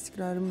Kırmızı Oda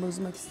istikrarımı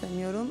bozmak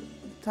istemiyorum.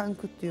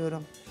 Tankut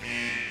diyorum.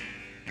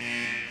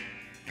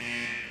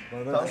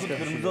 Tankut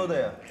kırmızı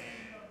odaya.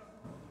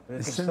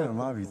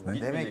 İstemiyorum abi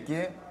gitmek. Demek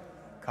ki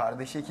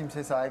kardeşe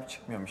kimse sahip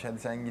çıkmıyormuş. Hadi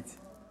sen git.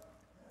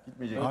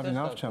 Gitmeyecek. Abi ne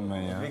yapacağım ben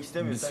ya? Gitmek Bir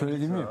istemiyorsan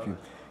söylediğimi gitme yapayım.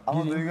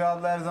 Ama Gireyim, Duygu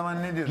abla her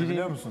zaman ne diyordu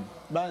biliyor musun?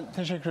 Ben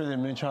teşekkür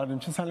ederim beni çağırdığın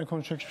için. Seninle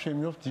konuşacak hiçbir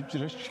şeyim yok deyip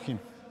direkt çıkayım.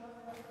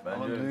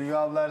 Ama Duygu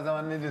abla her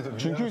zaman ne diyordu biliyor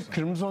Çünkü musun?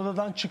 Kırmızı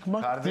Odadan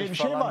çıkmak Kardeş diye bir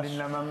şey falan var.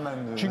 dinlemem ben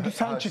diyordu. Çünkü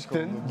sen Aşık çıktın,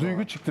 oldum Duygu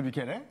falan. çıktı bir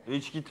kere.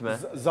 Hiç gitme.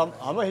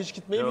 Ama hiç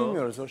gitmeyi Yok.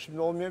 bilmiyoruz. O şimdi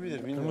olmayabilir.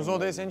 Bilmiyorum. Kırmızı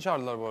odaya seni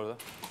çağırdılar bu arada.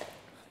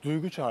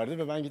 Duygu çağırdı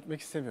ve ben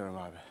gitmek istemiyorum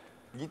abi.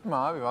 Gitme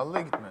abi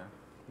vallahi gitme.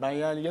 Ben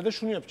yani ya da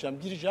şunu yapacağım.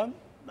 Gireceğim.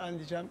 Ben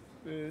diyeceğim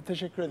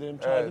teşekkür ederim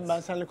çağırdın. Evet. Ben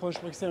seninle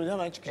konuşmak istemiyorum.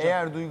 Hemen çıkacağım.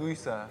 Eğer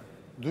Duyguysa.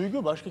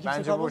 Duygu başka kimse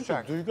Bence kalmadı bu ki.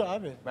 uçak. Duygu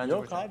abi. Bence bu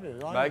Yok uçak. abi.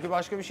 Hayır. Belki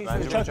başka bir şey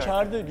söyleyecek. Uçak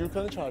çağırdı.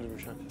 Gürkan'ı çağırdı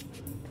Uçak.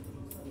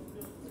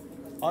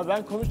 Abi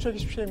ben konuşacak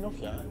hiçbir şeyim yok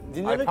ya.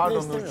 Dinlemek Ay bile pardon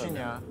istemiyorum. Nurçin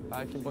ya.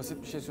 Belki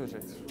basit bir şey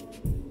söyleyecektir.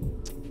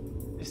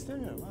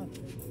 İstemiyorum abi.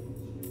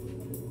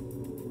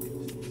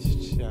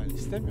 yani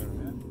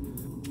istemiyorum ya.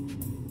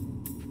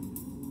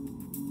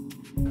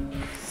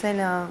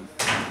 Selam.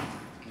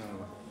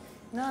 Merhaba.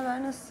 Ne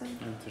haber, nasılsın?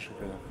 Teşekkür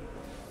ederim.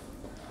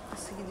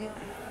 Nasıl gidiyor?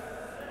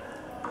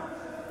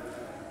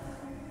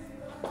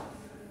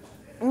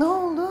 Ne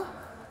oldu?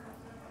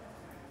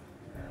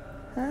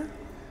 Ha?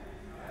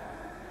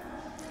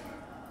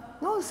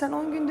 Ne oldu, sen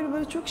 10 gündür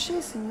böyle çok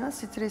şeysin ya,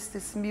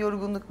 strestesin. Bir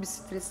yorgunluk, bir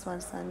stres var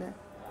sende.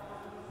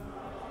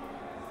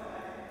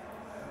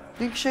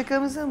 Dünkü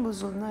şakamıza mı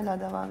bozuldun, hala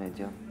devam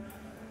ediyor?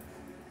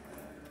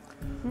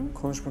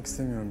 Konuşmak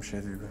istemiyorum bir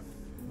şey Duygu.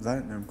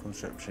 Zannetmiyorum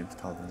konuşacak bir şeyimiz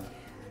kaldığını.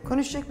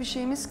 Konuşacak bir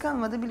şeyimiz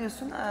kalmadı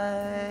biliyorsun.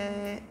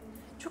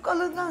 Çok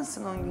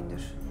alıngansın 10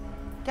 gündür.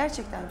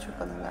 Gerçekten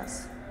çok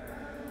alıngansın.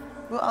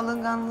 Bu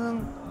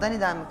alınganlığın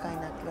Dani'den mi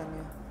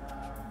kaynaklanıyor?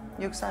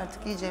 Yoksa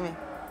artık iyice mi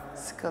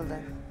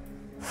sıkıldın?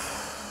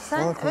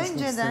 Sen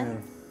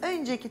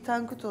önceki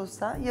Tankut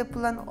olsa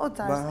yapılan o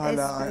tarz esprileri...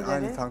 Ben hala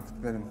aynı Tankut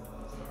benim.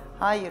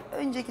 Hayır,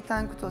 önceki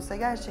Tankut olsa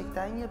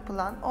gerçekten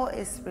yapılan o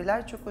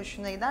espriler çok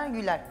hoşuna gider,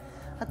 güler.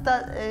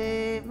 Hatta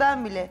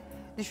ben bile,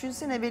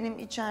 düşünsene benim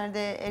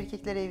içeride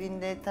erkekler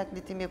evinde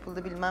taklitim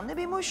yapıldı bilmem ne,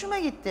 benim hoşuma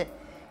gitti.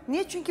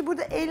 Niye? Çünkü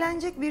burada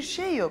eğlenecek bir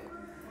şey yok.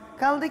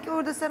 Kaldı ki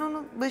orada sen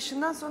onu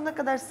başından sonuna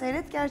kadar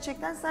seyret,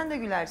 gerçekten sen de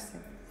gülersin.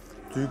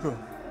 Duygu.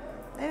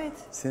 Evet.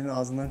 Senin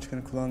ağzından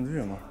çıkanı kulağın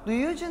duyuyor mu?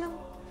 Duyuyor canım,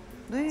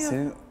 duyuyor.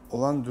 Senin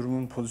olan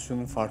durumun,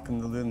 pozisyonun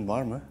farkındalığın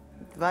var mı?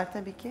 Var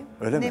tabii ki.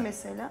 Öyle mi? Ne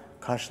mesela?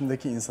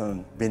 Karşındaki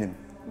insanın, benim,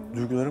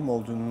 duygularım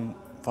olduğunun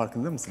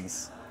farkında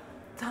mısınız?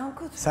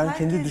 Tankut, Sen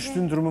kendi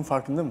düştüğün durumun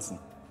farkında mısın?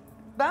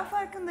 Ben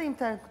farkındayım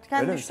Tankut.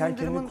 Kendi Öyle mi? Sen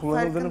kendi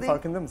kullanıldığının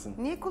farkında mısın?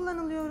 Niye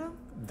kullanılıyorum?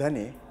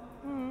 Dani,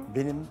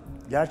 benim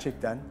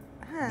gerçekten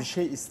bir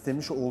şey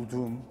istemiş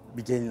olduğum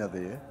bir gelin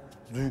adayı,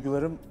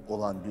 duygularım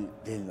olan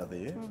bir gelin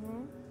adayı.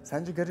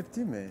 Sence garip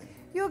değil mi?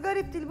 Yok,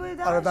 garip değil, böyle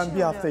daha aradan şey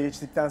bir hafta oluyor.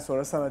 geçtikten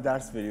sonra sana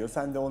ders veriyor.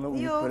 Sen de ona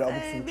uyup Yok, böyle abuk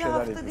subuk bir şeyler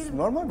hafta yapıyorsun. değil.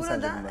 Normal mi burada,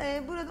 sence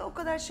bunlar? Burada o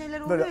kadar şeyler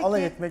oluyor Böyle ki.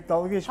 alay etmek,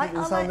 dalga geçmek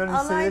insanların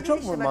hisleri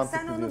çok mu mantıklı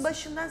sen onu diyorsun?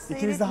 başından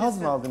İkiniz de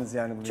haz mı aldınız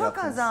yani bunu çok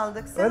yaptınız? haz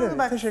aldık. Sen Öyle onu mi?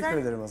 bak, Teşekkür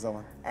ederim o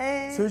zaman.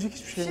 Söyleyecek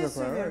hiçbir şeyim yok.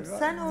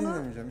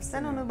 Söylüyorum.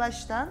 Sen onu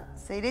baştan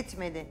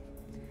seyretmedin.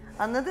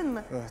 Anladın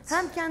mı? Evet.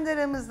 Hem kendi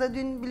aramızda,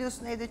 dün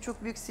biliyorsun evde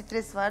çok büyük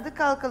stres vardı.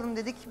 Kalkalım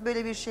dedik,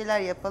 böyle bir şeyler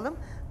yapalım.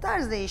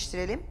 Tarz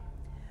değiştirelim.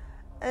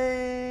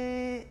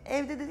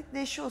 Evde dedik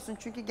neşe olsun,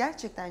 çünkü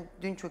gerçekten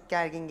dün çok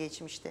gergin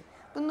geçmişti.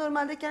 Bunu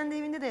normalde kendi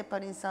evinde de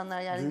yapar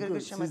insanlar yani, Duygu, gırgır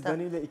siz şamata.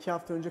 Dani ile 2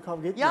 hafta önce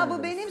kavga etmiyor Ya bu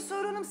muydunuz? benim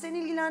sorunum, seni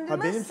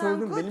ilgilendirmez.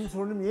 Benim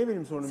sorunum niye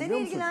benim sorunum Seni biliyor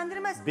musun?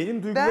 ilgilendirmez.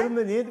 Benim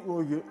duygularımla niye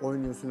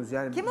oynuyorsunuz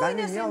yani? Kim benle oynuyor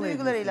niye senin alay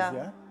duygularıyla?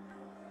 ediyorsunuz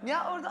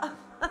Ya orada...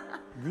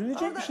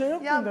 Gülünecek bir şey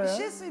yok ya bunda bir ya.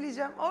 şey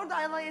söyleyeceğim. Orada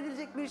alay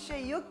edilecek bir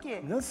şey yok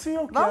ki. Nasıl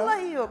yok ya?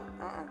 Vallahi yok.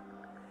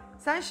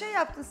 Sen şey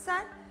yaptın,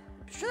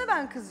 şuna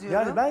ben kızıyorum.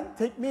 Yani ben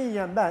tekme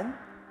yiyen ben,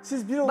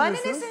 siz bir oluyorsunuz.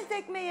 Bana ne senin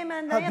tekme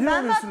yemenden ya? Bir Ben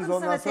oluyorsunuz baktım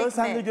ondan sana sonra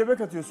tekme. sen de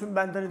göbek atıyorsun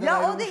ben Dani'den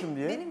Ya o ayrılmışım değil.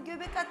 diye. Benim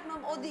göbek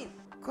atmam o değil.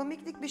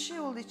 Komiklik bir şey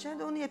oldu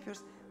içeride, onu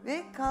yapıyoruz.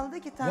 Ve kaldı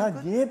ki Ya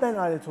Tankut. niye ben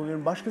alet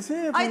oluyorum? Başkası ne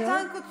yapıyor Ay ya?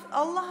 Tankut,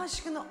 Allah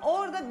aşkına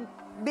orada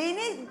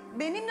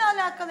benimle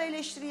alakalı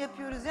eleştiri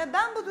yapıyoruz ya.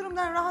 Ben bu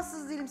durumdan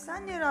rahatsız değilim.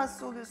 Sen niye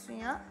rahatsız oluyorsun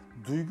ya?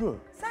 Duygu.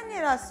 Sen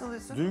niye rahatsız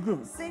oluyorsun? Duygu.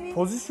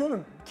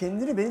 Pozisyonun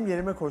kendini benim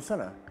yerime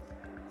koysana.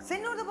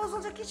 Senin orada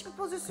bozulacak hiçbir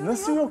pozisyonun yok.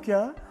 Nasıl yok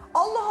ya?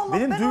 Allah Allah,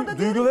 Benim ben orada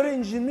duygulara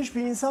incinmiş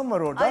bir insan var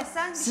orada. Ay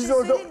sen bir Siz şey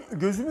orada söyleyeyim.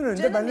 gözümün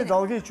önünde Canım benimle benim,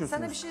 dalga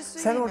geçiyorsunuz. sana bir şey Sen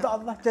söyleyeyim orada mi?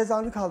 Allah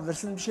cezanı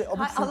kaldırsın bir şey abuk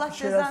Hay subuk Allah bir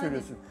şeyler cezanı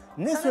söylüyorsun.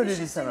 versin. Ne Sana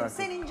söylediysen bir şey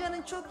söyleyeyim. artık? Senin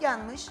canın çok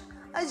yanmış.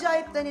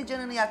 Acayip Dani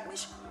canını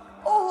yakmış.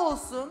 Oh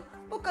olsun.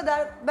 Bu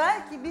kadar,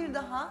 belki bir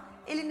daha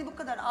elini bu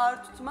kadar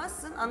ağır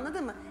tutmazsın,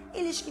 anladın mı?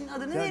 İlişkinin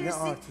adını Ya ne verirsin.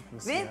 ağır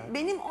tutması Ve ya?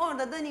 benim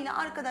orada Dani ile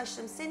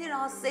arkadaşlarım seni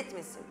rahatsız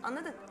etmesin.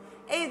 Anladın?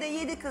 Evde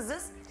 7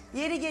 kızız.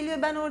 Yeri geliyor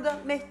ben orada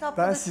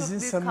Mehtap'la Ben da çok sizin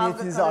büyük kavga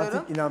samimiyetinize kalıyorum.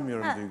 artık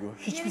inanmıyorum Ha, Duygu. yeri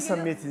Hiçbir geliyor.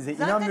 samimiyetinize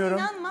Zaten inanmıyorum.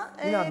 inanma.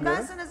 İnanmıyorum.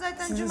 Ben sana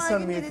zaten Sizin Cuma günü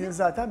samimiyetiniz dedim.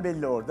 zaten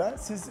belli orada.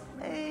 Siz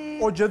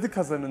o cadı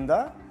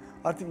kazanında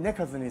artık ne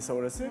kazanıysa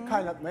orası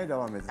kaynatmaya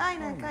devam edin.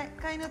 Aynen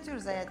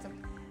kaynatıyoruz hayatım.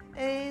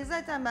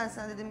 Zaten ben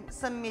sana dedim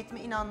samimiyetime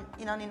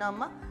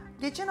inanma.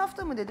 Geçen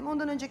hafta mı dedim,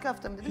 ondan önceki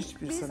hafta mı dedim.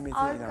 Hiçbir Biz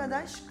samimiyetine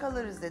arkadaş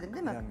kalırız dedim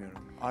değil mi?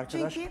 İnanmıyorum.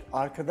 Çünkü...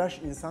 Arkadaş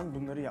insan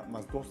bunları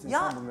yapmaz. Dost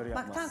insan bunları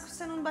yapmaz. Bak Tankut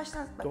sen onu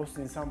baştan... Bak, Dost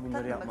insan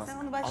bunları yapmaz. Bak,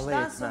 sen onu baştan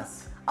Alay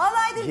etmez.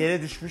 Alay değil.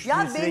 Yere düşmüş Ya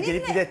birisine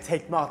gelip benimle- bir de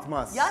tekme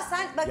atmaz. Ya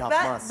sen bak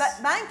Yapmaz.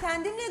 ben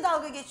kendimle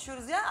dalga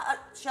geçiyoruz ya,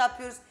 şey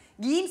yapıyoruz.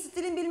 Giyim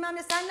stilin bilmem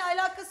ne, seninle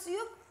alakası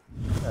yok.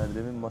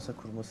 Erdem'in masa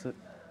kurması.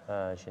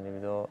 Ha, şimdi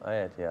bir de o,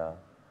 evet ya.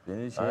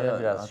 Beni Aynen,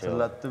 biraz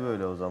hatırlattı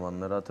böyle, o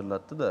zamanları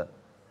hatırlattı da.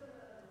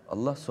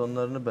 Allah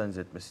sonlarını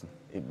benzetmesin.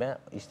 Ben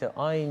işte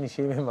aynı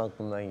şey benim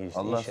aklımdan geçti.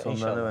 Allah sonlarını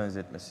İnşallah.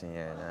 benzetmesin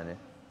yani. Hani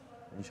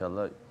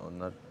inşallah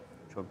onlar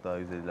çok daha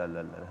güzel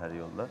ilerlerler her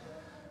yolda.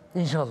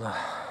 İnşallah.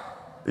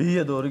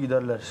 İyiye doğru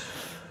giderler.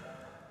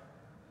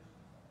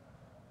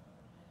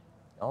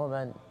 Ama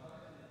ben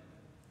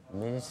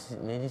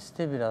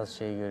Melis'te biraz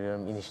şey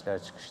görüyorum,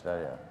 inişler çıkışlar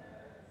ya.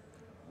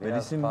 Biraz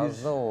Melis'in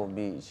fazla o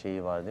bir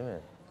şeyi var değil mi?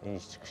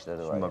 İniş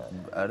çıkışları var Şimdi bak,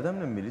 yani.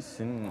 Erdem'le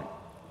Melis'in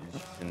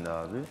ilişkisinde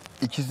abi.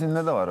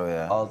 İkisinde de var o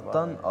ya.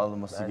 Alttan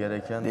alması Bence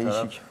gereken değişik.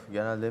 taraf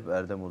genelde hep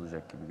Erdem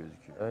olacak gibi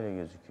gözüküyor. Öyle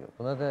gözüküyor.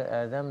 Buna da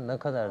Erdem ne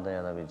kadar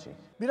dayanabilecek?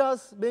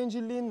 Biraz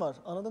bencilliğin var,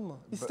 anladın mı?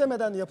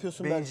 İstemeden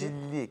yapıyorsun belki.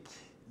 Bencillik.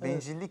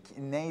 Bencillik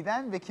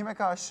neyden ve kime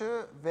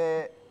karşı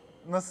ve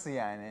nasıl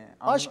yani?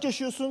 Aşk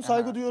yaşıyorsun,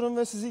 saygı duyuyorum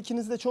ve sizi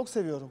ikinizi de çok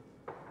seviyorum.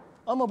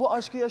 Ama bu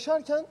aşkı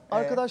yaşarken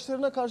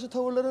arkadaşlarına karşı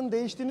tavırların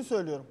değiştiğini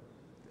söylüyorum.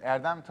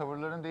 Erdem,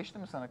 tavırların değişti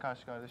mi sana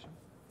karşı kardeşim?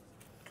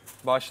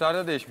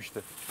 Başlarda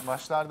değişmişti.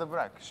 Başlarda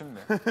bırak şimdi.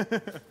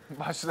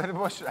 Başları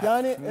boş ver.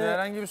 Yani Şimdi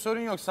herhangi bir sorun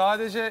yok.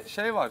 Sadece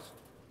şey var.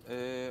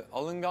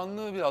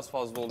 Alınganlığı biraz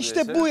fazla oluyor.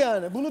 işte bu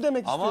yani. Bunu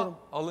demek Ama istiyorum.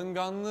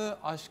 alınganlığı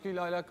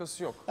aşkıyla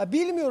alakası yok. Ya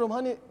bilmiyorum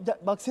hani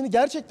bak seni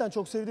gerçekten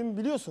çok sevdiğimi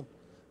biliyorsun.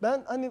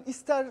 Ben hani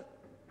ister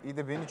İyi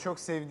de beni çok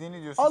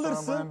sevdiğini diyorsun,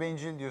 alırsın, sonra bana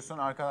bencil diyorsun,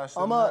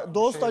 arkadaşlarına ama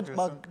dost şey acı,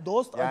 bak yapıyorsun.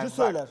 dost Yani acı bak,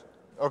 söyler.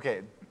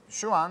 Okey,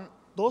 şu an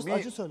Dost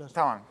acı söyler.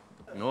 Tamam.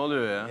 Ne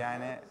oluyor ya?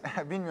 Yani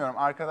bilmiyorum,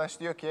 arkadaş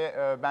diyor ki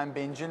ben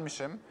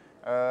bencilmişim,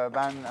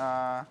 ben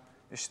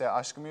işte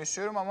aşkımı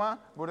yaşıyorum ama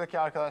buradaki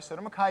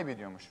arkadaşlarımı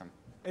kaybediyormuşum.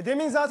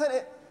 Demin zaten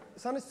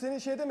senin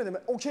şey demedim mi?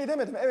 Okey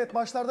demedim mi? Evet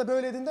başlarda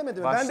böyleydin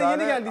demedim mi? Ben de Başlarda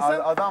yeni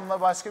geldiysem...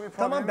 adamla başka bir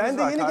problemimiz Tamam ben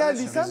de var yeni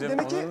kardeşim. geldiysem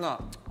demek ki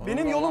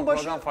benim yolun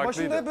başında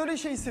farklıydı. böyle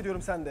şey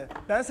hissediyorum sende.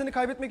 Ben seni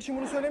kaybetmek için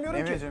bunu söylemiyorum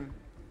ki. Emre'cim,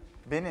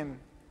 benim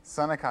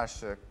sana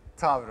karşı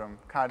tavrım,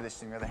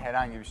 kardeşliğim ya da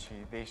herhangi bir şey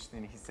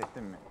değiştiğini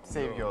hissettin mi?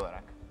 Sevgi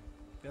olarak.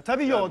 Ya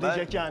tabii yo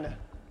diyecek yani.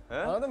 He?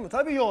 Anladın mı?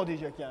 Tabii yo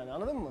diyecek yani,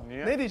 anladın mı?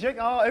 Niye? Ne diyecek?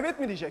 Aa evet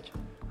mi diyecek?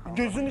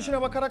 Gözünün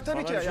içine bakarak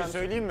tabii Sana ki. bir şey Yani.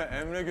 söyleyeyim mi?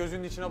 Emre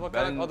gözünün içine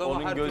bakarak Ben adama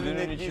onun her türlü gözünün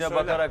netliği içine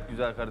söyler. bakarak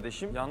güzel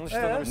kardeşim. Yanlış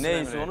tanımışsın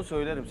Neyse Emre'yi. onu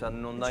söylerim.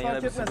 Senin ondan Hiç yana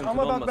fark bir etmez. sıkıntın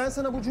Ama bak olmasın. ben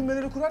sana bu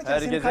cümleleri kurarken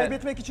seni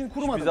kaybetmek için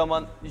kurmadım.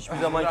 Hiçbir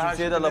zaman Her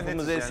kimseye de şeyde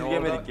lafımızı netiz yani.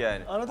 esirgemedik Orada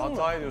yani. Anladın mı?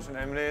 Hata ediyorsun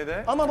Emre'ye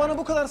de. Ama bana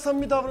bu kadar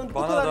samimi davranıp, bu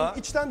Bana kadar da-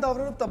 içten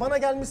davranıp da bana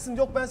gelmişsin,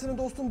 yok ben senin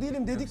dostun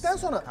değilim dedikten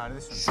sonra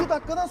Kardeşim. şu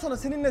dakikadan sonra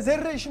seninle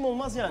zerre işim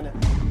olmaz yani.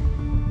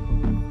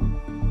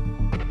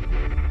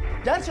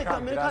 Gerçekten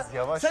Gürkan, beni biraz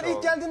yavaş sen ol.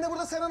 ilk geldiğinde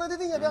burada Senan'a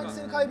dedin ya ben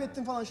seni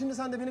kaybettim falan. Şimdi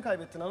sen de beni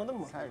kaybettin, anladın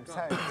mı?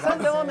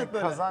 Sen devam seni et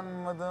böyle.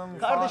 Kazanmadığım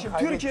Kardeşim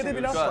falan Türkiye'de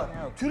bir laf var.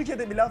 kaybettiğim yok.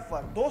 Türkiye'de bir laf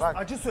var. Dost Bak,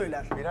 acı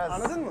söyler.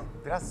 Anladın mı?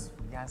 Biraz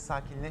yani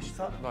sakinleş.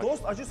 Bak.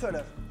 Dost acı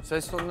söyler.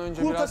 Ses tonunu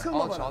önce Kul biraz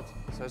takılma alçalt.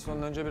 Ses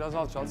tonunu önce biraz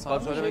alçalt. Sana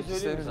Bak bir şey söylemek söyleyeyim mi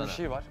istediğimiz bir sana?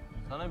 şey var.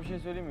 Sana bir şey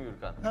söyleyeyim mi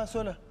Gürkan? Ha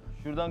söyle.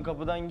 Şuradan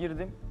kapıdan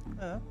girdim.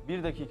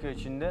 Bir dakika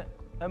içinde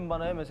hem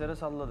bana hem esere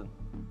salladın.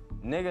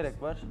 Ne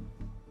gerek var?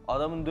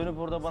 Adamın dönüp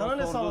orada bana Sana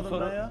ne sorduğu salladım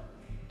soru... ben ya?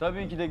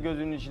 Tabii ki de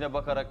gözünün içine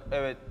bakarak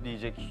evet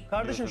diyecek.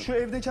 Kardeşim diyorsun. şu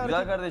evdeki Güzel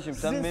hareket... kardeşim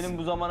sen Siz- benim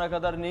bu zamana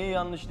kadar neyi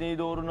yanlış neyi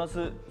doğru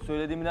nasıl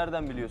söylediğimi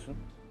nereden biliyorsun?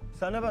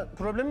 Seninle ben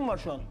problemim var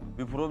şu an.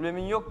 Bir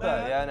problemin yok da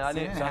yani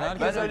hani Sen ben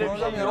herkese öyle bir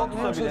problem şey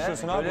yaratmaya yoksa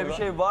çalışıyorsun bile abi öyle bir burada.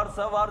 şey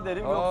varsa var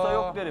derim yoksa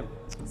yok derim.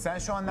 Sen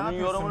şu an ne Bunun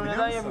yapıyorsun yorumunu biliyor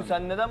neden musun? yapıyorsun?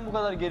 Sen neden bu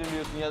kadar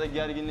geriliyorsun ya da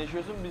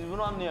gerginleşiyorsun? Biz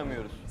bunu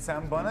anlayamıyoruz.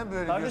 Sen bana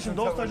böyle Kardeşim,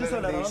 diyorsun, dost acı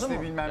tavırların söyler, değişti,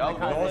 anladın mı? bilmem Ya ne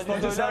kaybettin. dost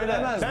acı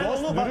söylemez. Ben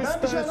Dost onu ben bir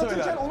dürüst şey de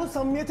anlatırken söyler. onun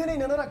samimiyetine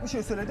inanarak bir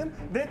şey söyledim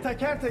ve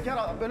teker teker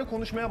böyle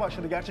konuşmaya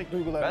başladı gerçek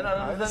duygularını. Ben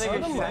aranızda ne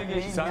Anladın mı?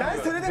 geçti?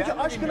 Ben söyledim ki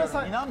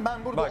aşkına İnan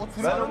ben burada Bak,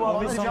 oturuyorum. ben o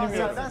muhabbeti Bana cevap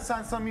bilmiyorum. versen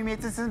sen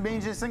samimiyetlisin,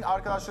 bencilsin,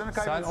 arkadaşlarını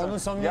Sen kaybediyorsun. onun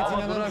samimiyetine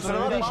Ya, inanarak kusura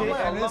söylediğin bakma şeyi ama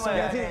Emre'nin anlama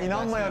samimiyetine yani.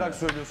 inanmayarak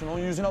söylüyorsun. Onun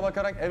yüzüne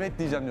bakarak evet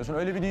diyeceğim diyorsun.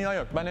 Öyle bir dünya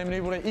yok. Ben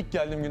Emre'yi buraya ilk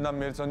geldiğim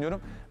günden beri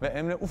tanıyorum. Ve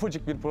Emre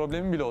ufacık bir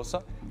problemi bile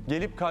olsa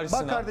gelip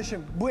karşısına... Bak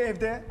kardeşim bu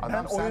evde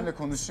Adam seninle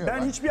konuşuyor ben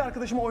bak. hiçbir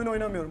arkadaşıma oyun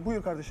oynamıyorum.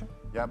 Buyur kardeşim.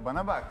 Ya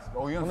bana bak,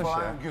 oyun Konuş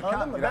falan, ya. Gürkan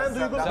Anladın mı? biraz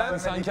Ben duygu- daha-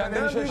 Sen kendini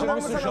Ben şaşırmışsın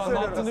duygularımı şu sana an ne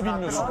söylüyorum. yaptığını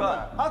bilmiyorsun.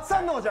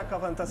 Atsan ne olacak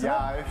kafanın tasına?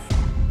 Ya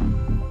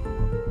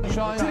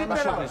Şu an Tripler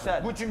yanlış al. yapıyorsun.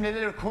 bu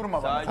cümleleri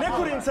kurma bana. Sakin. Ne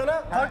kurayım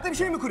sana? Farklı bir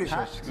şey mi kurayım?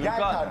 Ha, gel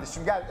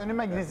kardeşim gel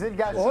önüme dizil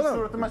gel şu Oğlum.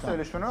 suratıma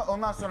söyle şunu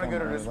ondan sonra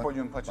görürüz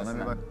podyum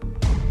paçasını.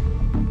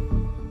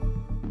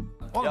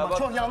 Oğlum Ya bak bak,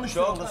 çok yanlış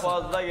çok yoldasın.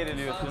 fazla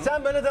geriliyorsun.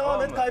 Sen böyle devam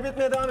Tamam et, mı?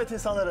 kaybetmeye devam et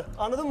insanları.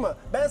 Anladın mı?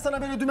 Ben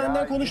sana böyle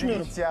dümenden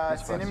konuşmuyorum. Git ya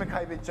seni mi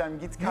kaybedeceğim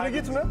git Yürü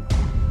kaybet. gitme.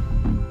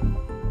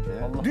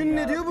 Dün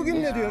ne diyor,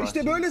 bugün ne diyor?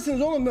 İşte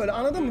böylesiniz oğlum böyle.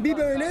 Anladın mı? Bir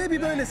böyle,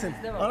 bir böylesin.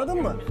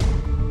 Anladın mı?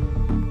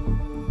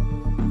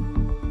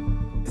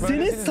 Senin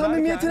Böylesiniz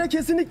samimiyetine derken-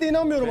 kesinlikle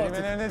inanmıyorum artık.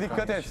 Kelimelerine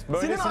dikkat et. Senin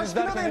Böylesiniz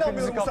aşkına da derken hepimizi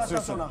inanmıyorum bu saatten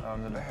kapsıyorsun.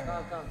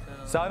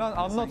 sonra. Serhan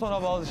anlat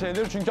ona bazı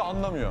şeyleri çünkü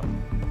anlamıyor.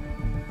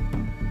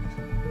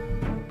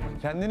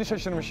 Kendini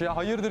şaşırmış ya.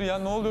 Hayırdır ya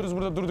ne oluyoruz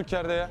burada durduk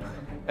yerde ya?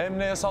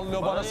 Emre'ye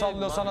sallıyor, bana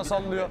sallıyor, sana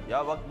sallıyor.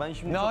 Ya bak ben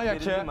şimdi Ne çok ayak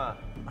gerildim ya? ha.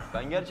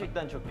 Ben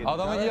gerçekten çok gerildim.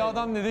 Adama iyi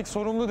adam dedik,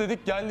 sorumlu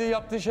dedik. Geldiği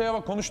yaptığı şeye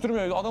bak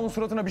konuşturmuyor. Adamın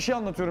suratına bir şey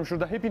anlatıyorum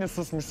şurada. Hepiniz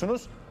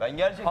susmuşsunuz. Ben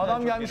gerçekten Adam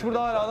çok gelmiş gerildim burada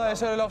şu hala da anda.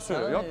 esere laf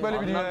söylüyor. Yok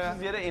böyle bir dünya ya.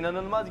 Anlamsız yere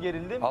inanılmaz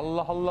gerildim.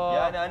 Allah Allah.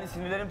 Yani hani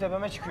sinirlerim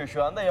tepeme çıkıyor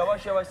şu anda.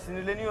 Yavaş yavaş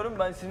sinirleniyorum.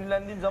 Ben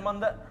sinirlendiğim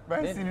zaman da...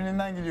 Ben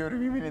sinirinden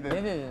gülüyorum yemin ederim.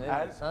 Ne dedi?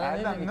 Sana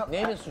Erdem, ne dedi?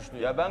 Neyle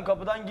suçluyor? Ya ben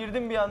kapıdan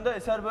girdim bir anda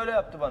Eser böyle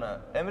yaptı bana.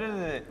 Emre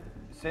dedi,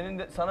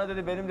 sana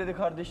dedi benim dedi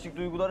kardeşlik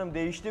duygularım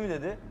değişti mi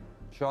dedi.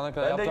 Şu ana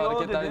kadar Ben de yaptığı yo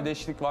hareketlerde dedim.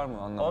 değişiklik var mı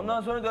anlamadım.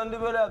 Ondan sonra döndü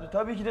böyle yaptı.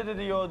 Tabii ki de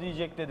dedi yo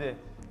diyecek dedi.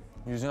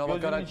 Yüzüne Gözünün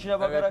bakarak içine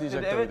bakarak evet dedi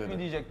diyecek evet tabii mi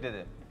diyecek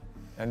dedi.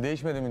 Yani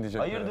değişmedi mi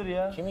diyecekler? Hayırdır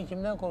ya? Kimin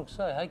kimden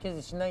korksa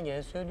herkes içinden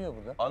gelen söylüyor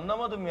burada.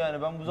 Anlamadım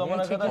yani ben bu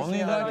zamana kadar... Onu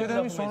idrak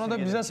edememiş sonra da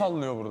bize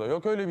sallıyor burada.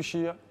 Yok öyle bir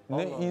şey ya.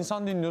 Ne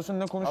insan dinliyorsun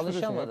ne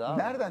konuşturuyorsun. Alışamadı abi.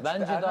 Nereden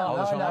Bence çıktı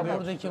daha Erdem? hala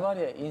buradaki var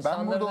ya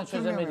insanların da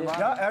çözemediği.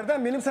 Ya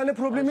Erdem benim seninle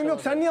problemim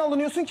yok. Sen niye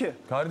alınıyorsun ki?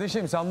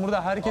 Kardeşim sen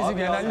burada herkesi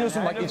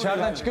genelliyorsun. Bak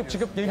içeriden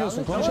çıkıp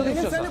geliyorsun. Konuşalım Benim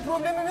istiyorsan. seninle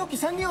problemim yok ki.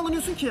 Sen niye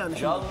alınıyorsun ki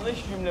yani?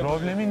 Yanlış cümle.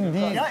 Problemin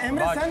değil. Ya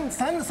Emre Bak.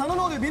 sen sana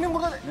ne oluyor? Benim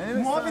burada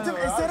muhabbetim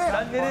esere.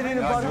 Sen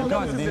nerelerin farkında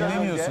mısın?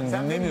 Dinlemiyorsun.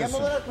 Genel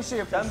olarak bir şey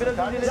yapıyorsun. Sen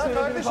biraz önce Ya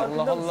söylediğin kardeşim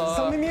farkında mısın?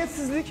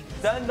 samimiyetsizlik.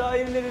 Sen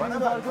dairelerin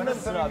farkında Bana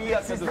mısın abi? Bir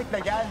dakika dur. samimiyetsizlikle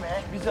gelme.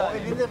 Bir O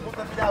saniye. elini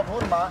burada bir daha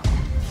vurma.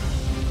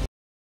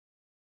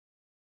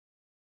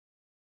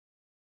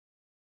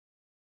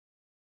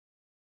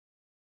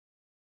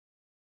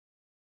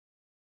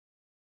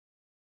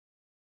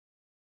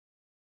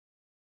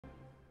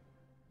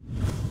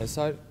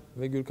 Eser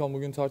ve Gürkan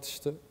bugün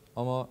tartıştı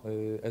ama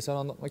Eser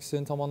anlatmak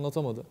istediğini tam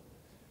anlatamadı.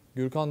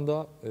 Gürkan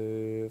da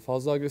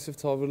fazla agresif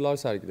tavırlar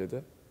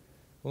sergiledi.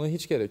 Buna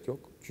hiç gerek yok.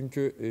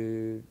 Çünkü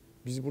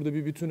biz burada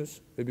bir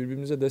bütünüz ve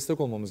birbirimize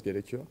destek olmamız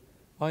gerekiyor.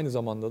 Aynı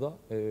zamanda da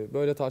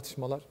böyle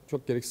tartışmalar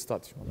çok gereksiz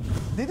tartışmalar.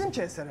 Dedim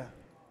ki Eser'e,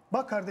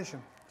 bak kardeşim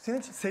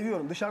seni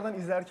seviyorum. Dışarıdan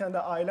izlerken de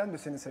ailen de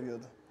seni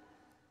seviyordu.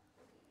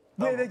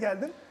 Bu eve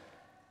geldim.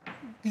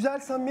 Güzel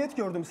samimiyet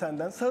gördüm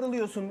senden.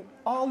 Sarılıyorsun,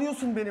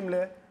 ağlıyorsun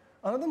benimle.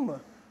 Anladın mı?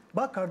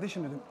 Bak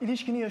kardeşim dedim,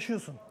 ilişkini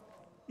yaşıyorsun.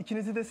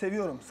 İkinizi de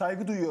seviyorum,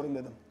 saygı duyuyorum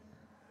dedim.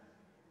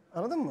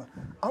 Anladın mı?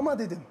 Ama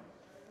dedim,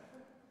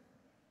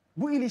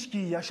 bu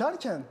ilişkiyi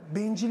yaşarken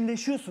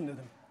bencilleşiyorsun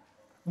dedim.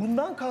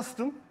 Bundan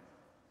kastım,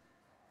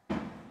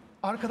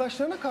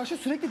 arkadaşlarına karşı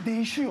sürekli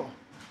değişiyor.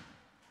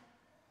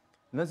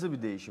 Nasıl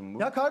bir değişim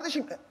bu? Ya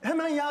kardeşim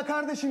hemen ya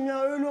kardeşim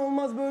ya öyle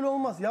olmaz böyle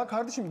olmaz. Ya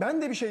kardeşim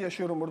ben de bir şey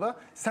yaşıyorum burada.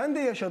 Sen de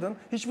yaşadın.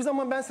 Hiçbir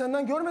zaman ben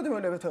senden görmedim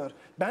öyle bir tavır.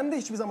 Ben de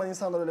hiçbir zaman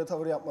insanlara öyle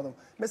tavır yapmadım.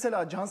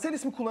 Mesela Cansel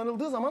ismi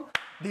kullanıldığı zaman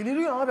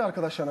deliriyor abi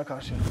arkadaşlarına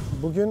karşı.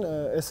 Bugün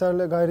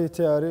Eser'le gayri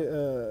ihtiyari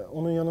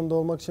onun yanında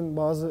olmak için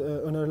bazı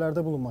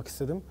önerilerde bulunmak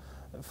istedim.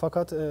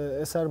 Fakat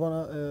Eser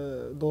bana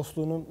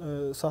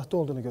dostluğunun sahte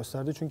olduğunu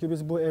gösterdi. Çünkü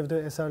biz bu evde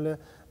Eser'le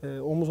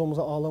omuz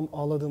omuza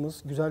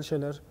ağladığımız güzel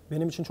şeyler,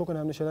 benim için çok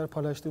önemli şeyler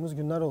paylaştığımız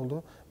günler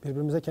oldu.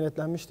 Birbirimize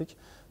kenetlenmiştik.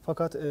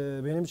 Fakat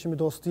benim için bir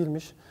dost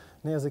değilmiş.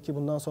 Ne yazık ki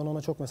bundan sonra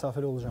ona çok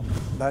mesafeli olacağım.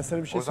 Ben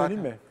sana bir şey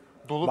söyleyeyim mi?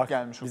 Dolup Bak,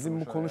 gelmiş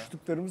bizim bu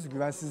konuştuklarımız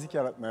güvensizlik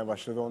yaratmaya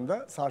başladı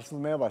onda.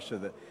 Sarsılmaya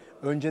başladı.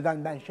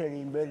 Önceden ben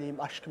şöyleyim,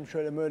 böyleyim, aşkım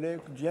şöyle böyle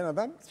diyen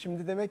adam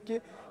şimdi demek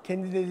ki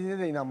kendi dediğine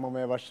de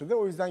inanmamaya başladı.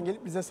 O yüzden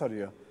gelip bize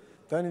sarıyor.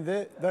 Dani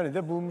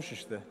de bulmuş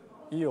işte.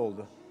 İyi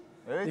oldu.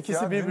 Evet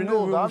İkisi ya, birbirini dün de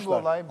oldu abi bu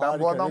bulmuşlar. olay. Ben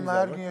Harika, bu ne adamla güzel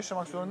her bak. gün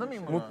yaşamak zorunda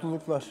mıyım bunu?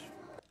 Mutluluklar.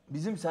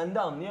 Bizim sende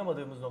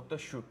anlayamadığımız nokta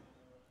şu.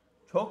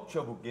 Çok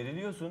çabuk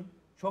geriliyorsun,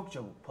 çok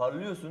çabuk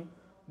parlıyorsun.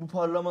 Bu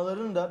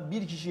parlamaların da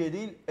bir kişiye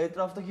değil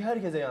etraftaki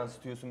herkese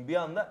yansıtıyorsun. Bir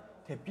anda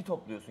tepki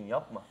topluyorsun,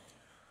 yapma.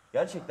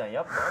 Gerçekten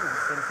yapma abi,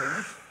 biz seni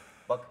sevdik.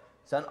 Bak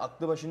sen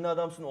aklı başında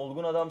adamsın,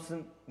 olgun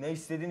adamsın, ne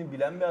istediğini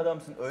bilen bir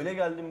adamsın. Öyle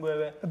geldin bu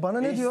eve.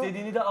 Bana ne diyor?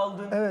 İstediğini de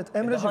aldın. Evet,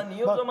 Daha Emreciğim,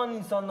 niye bak- o zaman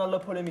insanlarla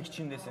polemik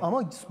içindesin?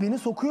 Ama beni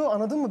sokuyor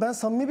anladın mı? Ben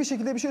samimi bir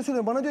şekilde bir şey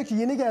söylüyorum. Bana diyor ki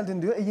yeni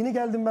geldin diyor. Yeni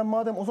geldim ben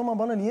madem o zaman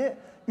bana niye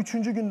 3.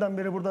 günden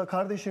beri burada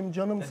kardeşim,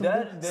 canımsın,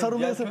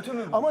 sarılıyorsun. kötü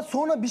mü bu? Ama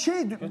sonra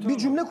bir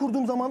cümle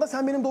kurduğum zaman da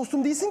sen benim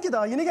dostum değilsin ki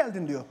daha yeni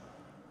geldin diyor.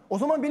 O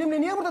zaman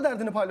benimle niye burada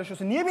derdini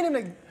paylaşıyorsun? Niye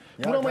benimle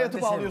burama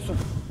yatıp ağlıyorsun?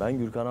 Ben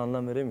Gürkan'a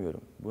anlam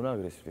veremiyorum. Bu ne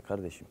agresiflik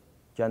kardeşim?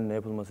 Kendine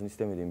yapılmasını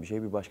istemediğin bir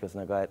şeyi bir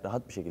başkasına gayet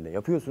rahat bir şekilde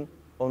yapıyorsun.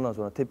 Ondan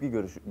sonra tepki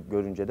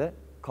görünce de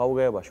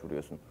kavgaya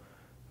başvuruyorsun.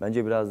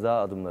 Bence biraz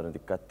daha adımlarını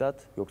dikkatli at.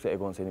 Yoksa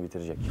egon seni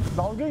bitirecek.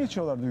 Dalga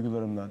geçiyorlar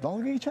duygularımla.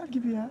 Dalga geçer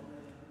gibi ya.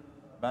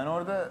 Ben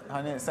orada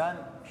hani sen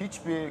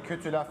hiçbir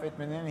kötü laf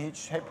etmedin,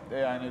 hiç hep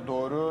yani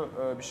doğru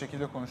bir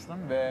şekilde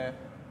konuştun ve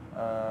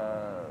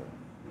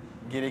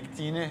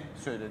gerektiğini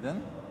söyledin.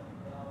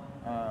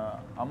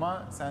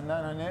 Ama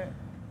senden hani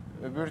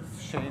öbür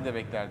şeyi de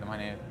beklerdim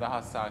hani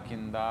daha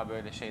sakin, daha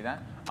böyle şeyden.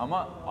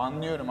 Ama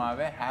anlıyorum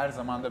abi her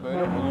zaman da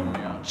böyle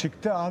olunmuyor.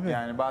 Çıktı abi.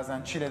 Yani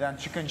bazen çileden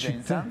çıkınca Çıktı.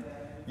 insan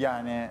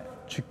yani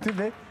Çıktı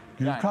ve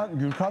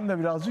Gürkan da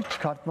birazcık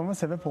çıkartmama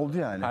sebep oldu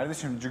yani.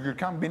 Kardeşim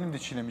Gürkan benim de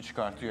çilemi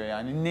çıkartıyor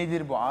yani.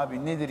 Nedir bu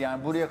abi nedir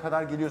yani buraya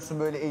kadar geliyorsun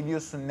böyle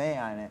eğiliyorsun ne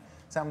yani?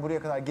 Sen buraya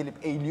kadar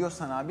gelip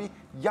eğiliyorsan abi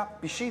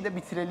yap bir şey de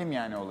bitirelim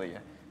yani olayı.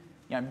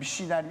 Yani bir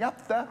şeyler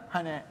yap da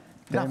hani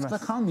lafta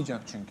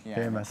kalmayacak çünkü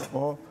yani. Değmez.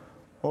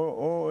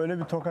 O öyle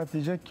bir tokat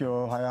yiyecek ki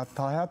o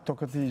hayat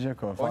tokatı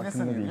yiyecek o. O ne Farkında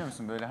sanıyor değil. biliyor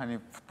musun? Böyle hani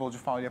futbolcu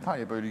faul yapar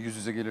ya böyle yüz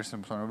yüze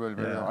gelirsin sonra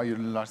böyle Ya.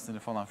 ayırırlar seni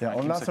falan filan. Ya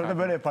ondan Kimse sonra da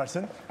böyle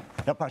yaparsın.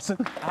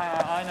 Ha,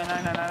 aynen.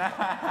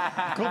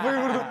 Kafayı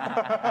vurdum.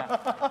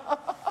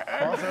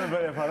 Ondan sonra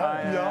böyle yapar.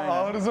 Aynen, Ya aynen.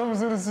 arıza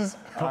mısınız siz?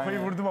 Kafayı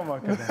Aynen. vurdum ama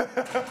hakikaten.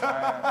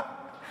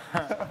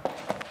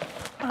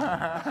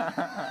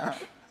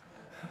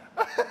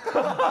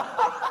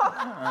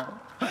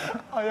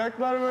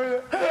 Ayaklar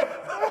böyle.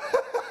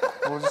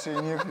 Futbolcu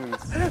şeyini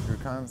yapıyoruz.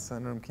 Gürkan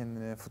sanırım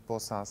kendini futbol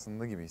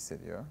sahasında gibi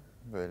hissediyor.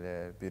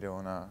 Böyle biri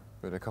ona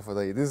böyle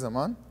kafada yediği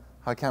zaman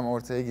hakem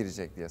ortaya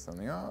girecek diye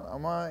sanıyor.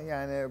 Ama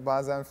yani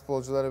bazen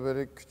futbolculara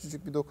böyle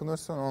küçücük bir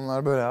dokunursun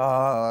onlar böyle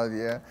aa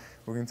diye.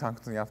 Bugün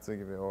Tankut'un yaptığı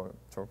gibi o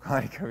çok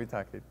harika bir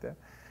taklitti.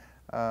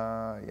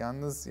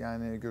 Yalnız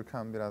yani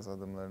Gürkan biraz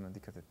adımlarına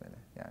dikkat etmeli.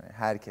 Yani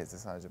herkes de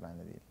sadece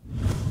bende değil.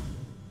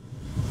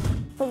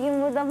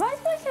 Bugün burada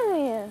baş başa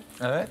mıyız?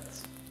 Evet.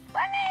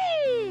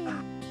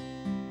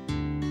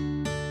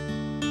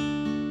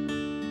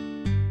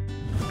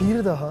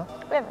 Bir daha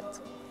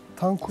Evet.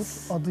 Tankut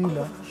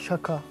adıyla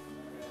şaka,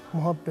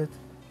 muhabbet,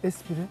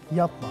 espri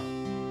yapma.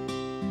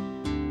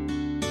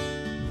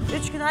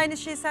 3 gün aynı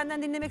şeyi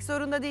senden dinlemek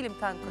zorunda değilim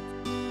Tankut.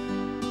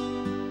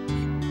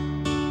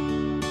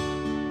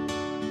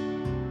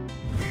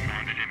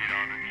 Sadece bir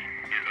anı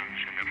bir daha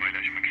seninle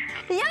paylaşmak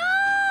istedim. Ya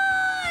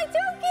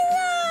çok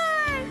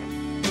güzel.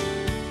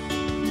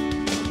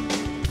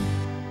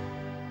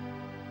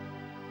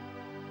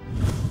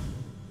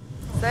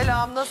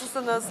 Selam,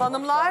 nasılsınız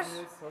hanımlar?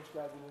 Hoş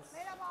geldiniz.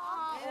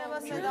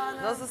 Merhaba Seda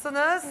Hanım.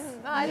 Nasılsınız?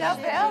 Hala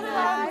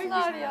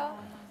beyazlar ya.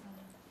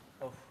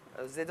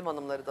 Özledim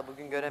hanımları da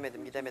bugün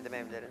göremedim, gidemedim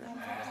evlerine.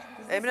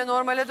 Emre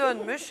normale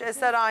dönmüş,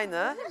 Eser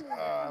aynı.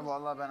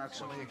 Vallahi ben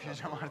akşama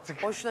yıkayacağım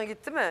artık. Hoşuna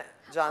gitti mi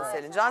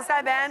Cansel'in?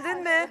 Cansel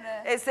beğendin mi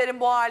Eser'in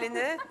bu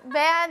halini?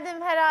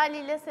 Beğendim, her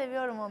haliyle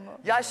seviyorum onu.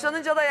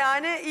 Yaşlanınca da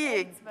yani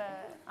iyi.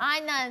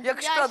 Aynen.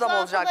 Yakışıklı adam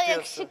Yaşlansa olacak da diyorsun.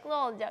 yakışıklı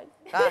olacak.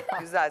 Ha,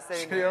 güzel,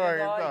 sevindim.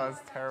 That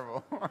was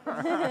terrible.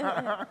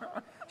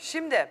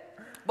 Şimdi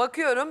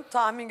bakıyorum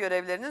tahmin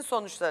görevlerinin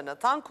sonuçlarına.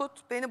 Tankut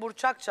beni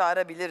Burçak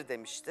çağırabilir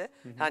demişti.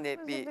 Hani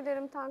bir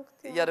Dilerim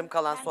Tankut ya. yarım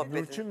kalan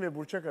sohbetin. Nurçin ve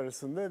Burçak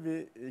arasında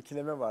bir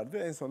ikileme vardı.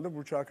 En sonunda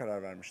Burçak'a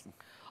karar vermiştim.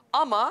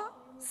 Ama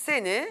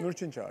seni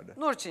Nurçin çağırdı.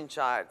 Nurçin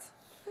çağırdı.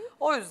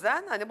 O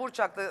yüzden hani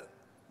Burçak'la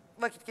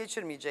vakit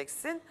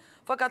geçirmeyeceksin.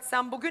 Fakat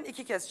sen bugün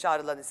 2 kez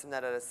çağrılan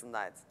isimler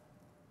arasındaydın.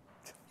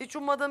 Hiç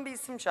ummadığın bir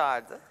isim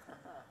çağırdı.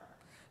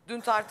 Dün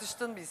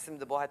tartıştığın bir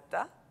isimdi bu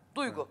hatta.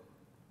 Duygu.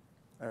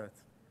 Evet.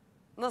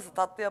 Nasıl,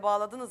 tatlıya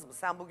bağladınız mı?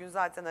 Sen bugün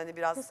zaten hani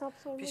biraz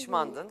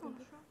pişmandın.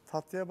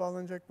 Tatlıya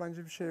bağlanacak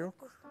bence bir şey yok.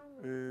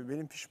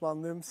 Benim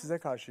pişmanlığım size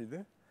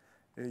karşıydı.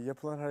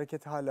 Yapılan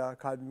hareket hala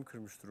kalbimi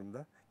kırmış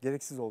durumda.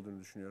 Gereksiz olduğunu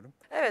düşünüyorum.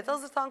 Evet,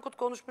 hazır Tankut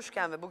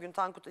konuşmuşken ve bugün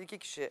Tankut'u 2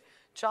 kişi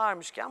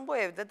çağırmışken bu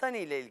evde Dani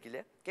ile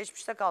ilgili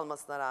geçmişte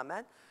kalmasına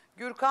rağmen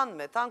Gürkan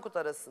ve Tankut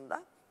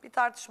arasında bir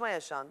tartışma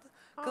yaşandı.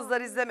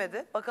 Kızlar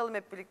izlemedi. Bakalım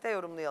hep birlikte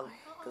yorumlayalım.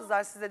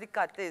 Kızlar siz de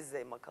dikkatle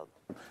izleyin bakalım.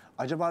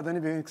 Acaba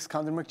Dani beni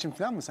kıskandırmak için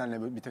falan mı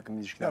seninle bir takım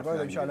ilişkiler Ya böyle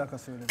falan bir şey gidiyor?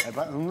 alakası yok.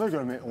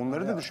 Ben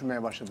onları da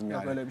düşünmeye başladım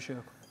yani. Ya böyle bir şey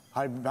yok.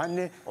 Hayır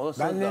benle O da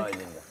söz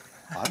dahilinde.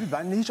 Abi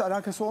benle hiç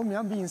alakası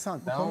olmayan bir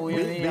insan. Ben o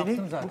uyarıyı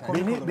yaptım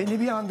zaten. Beni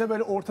bir anda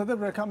böyle ortada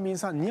bırakan bir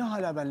insan niye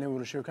hala benimle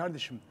uğraşıyor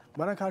kardeşim?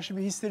 Bana karşı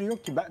bir hisleri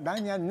yok ki. Ben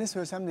yani ne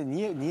söylesem de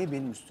niye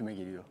benim üstüme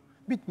geliyor?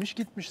 Bitmiş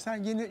gitmiş. Sen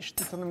yeni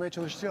işte tanımaya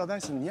çalıştığı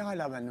adaysın. Niye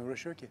hala benimle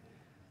uğraşıyor ki?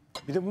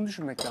 Bir de bunu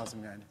düşünmek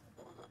lazım yani.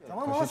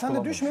 Tamam ama sen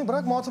de düşme,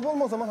 bırak muhatap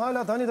olma o zaman.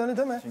 Hala Dani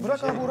deme.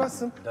 Bırak abi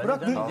uğraşsın.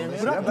 Bırak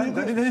Ben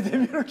Dani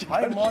demiyorum ki.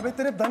 Hayır,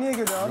 muhabbetler hep Dani'ye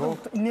geliyor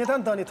abi.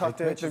 Neden Dani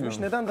tahtaya çıkmış,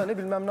 neden Dani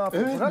bilmem ne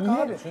yapıyor. Bırak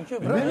abi.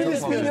 Çünkü Benim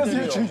ismim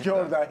yazıyor çünkü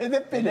orada.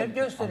 Hedef benim. Hedef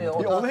gösteriyor.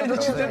 Bir olayın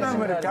içinde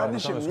ben varım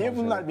kardeşim. Niye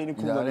bunlar beni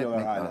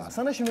kullanıyorlar hala?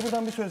 Sana şimdi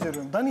buradan bir söz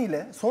veriyorum. Dani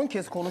ile son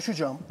kez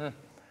konuşacağım.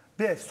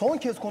 Ve son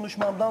kez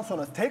konuşmamdan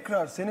sonra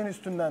tekrar senin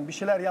üstünden bir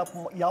şeyler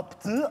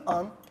yaptığı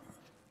an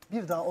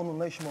bir daha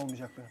onunla işim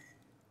olmayacak benim.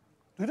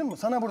 Duydun mu?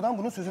 Sana buradan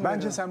bunun sözünü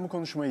veriyorum. Bence sen bu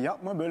konuşmayı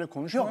yapma, böyle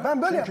konuşma. Yok,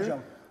 ben böyle Çünkü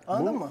yapacağım.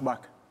 Anladın bu, mı? Bak.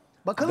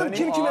 Bakalım Dani-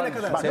 kim kime ne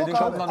kadar. Bak, Yok Sevdiğin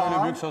abi. kadından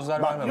öyle büyük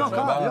sözler verme. Yok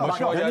mesela. abi, Ben yok,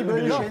 başıma Dani geldi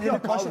böyle biliyorum.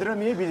 şeyleri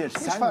kaldıramayabilir.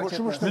 Sen fark boşu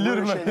etmez. boşuna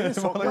Biliyorum böyle ben. şeyleri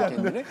sokma Bana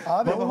kendini.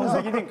 Abi, Yolunuza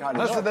gidin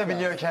kardeşim. Nasıl da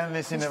biliyor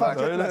kendisini Hiç bak.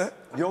 fark etmez.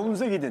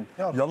 Yolunuza gidin.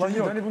 Yalan Çünkü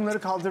yok. Dani bunları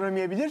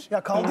kaldıramayabilir.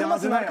 Ya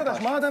kaldırmasın İnadına arkadaş.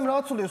 yapar. Madem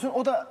rahatsız oluyorsun,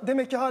 o da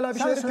demek ki hala bir Sen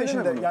şeylerin söyleme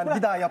peşinde. bunu. Yani Bırak.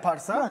 bir daha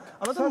yaparsa. Bırak.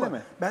 Anladın mı?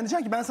 Söyleme. Ben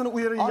diyeceğim ki ben sana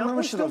uyarıyı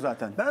Anlamıştır yapmıştım. o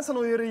zaten. Ben sana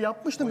uyarıyı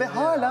yapmıştım ve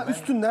hala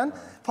üstünden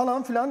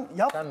falan filan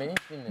yap. Sen beni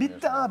hiç dinlemiyorsun.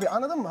 Bitti abi,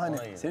 anladın mı?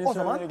 Hani Senin o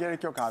zaman söylemene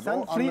gerek yok abi. sen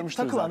O free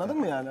anlamıştır takıl, zaten. anladın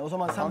mı yani? O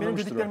zaman sen benim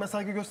Anlamıştır dediklerime o.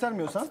 saygı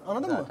göstermiyorsan,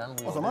 anladın mı? Zaten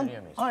bu O yolda zaman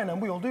yürüyemeyiz.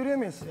 aynen bu yolda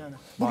yürüyemeyiz yani.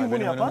 Bugün bunu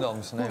benim önümde yapan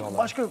almışsın, eyvallah.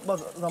 başka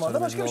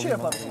zamanda başka bir şey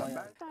yaparsın.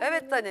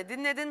 Evet Dani,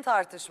 dinledin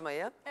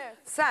tartışmayı. Evet.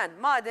 Sen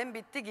madem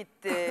bitti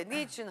gitti,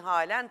 niçin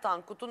halen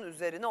Tankut'un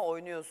üzerine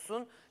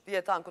oynuyorsun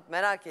diye Tankut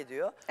merak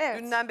ediyor. Evet.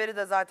 Dünden beri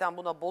de zaten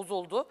buna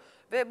bozuldu.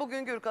 Ve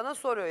bugün Gürkan'a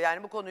soruyor,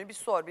 yani bu konuyu bir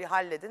sor, bir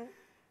halledin.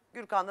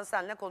 Gürkan da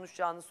seninle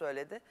konuşacağını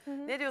söyledi.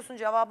 Ne diyorsun,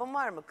 cevabın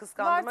var mı?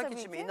 Kıskandırmak tabii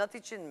için mi, ki. inat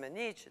için mi,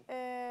 niçin?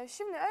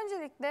 Şimdi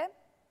öncelikle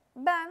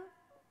ben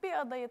bir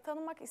adayı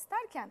tanımak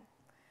isterken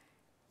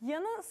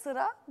yanı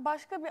sıra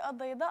başka bir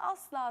adayı da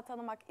asla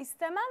tanımak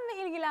istemem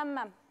ve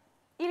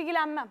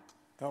ilgilenmem.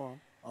 Tamam,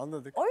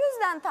 anladık. O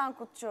yüzden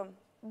Tankut'cum,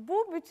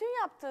 bu bütün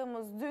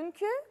yaptığımız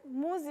dünkü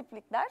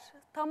muziplikler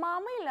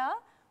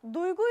tamamıyla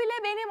Duygu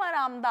ile benim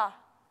aramda.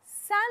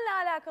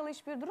 Seninle alakalı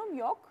hiçbir durum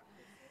yok.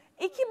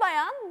 İki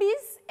bayan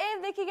biz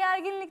evdeki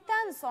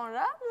gerginlikten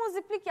sonra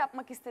muziplik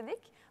yapmak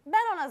istedik.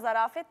 Ben ona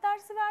zarafet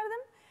dersi verdim.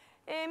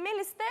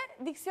 Melis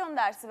de diksiyon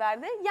dersi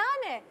verdi.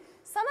 Yani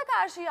sana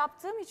karşı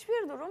yaptığım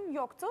hiçbir durum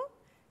yoktu.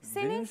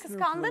 Seni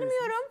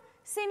kıskandırmıyorum,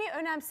 seni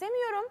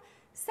önemsemiyorum.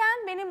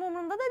 Sen benim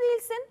umurumda da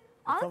değilsin.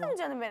 Anladın mı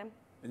canım benim?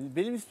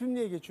 Benim ismim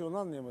niye geçiyor onu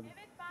anlayamadım.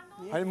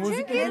 Hani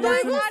Çünkü Duygu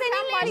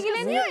seninle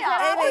ilgileniyor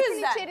ya, o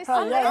yüzden.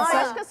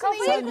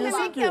 Kafayı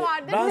kullanmak da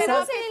vardır.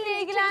 Senin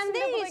seninle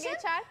ilgilendiği için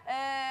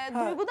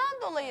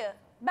Duygu'dan dolayı.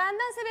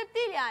 Benden sebep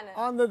değil yani.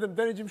 Anladım.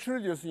 Daniciğim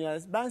şunu diyorsun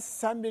yani.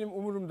 Sen benim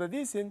umurumda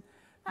değilsin.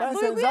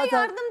 Duygu'ya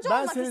yardımcı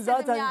olmak istedim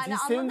zaten yani,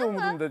 hislerin de anladın mı?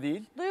 umurumda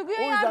değil. Duygu'ya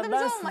o yüzden yardımcı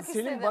ben olmak senin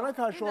istedim. bana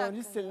karşı olan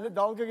hislerinle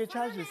dalga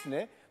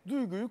geçercesine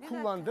Duygu'yu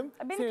kullandım.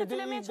 Seni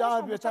de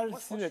daha beter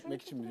sinir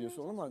etmek için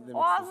biliyorsun. Onu mu demek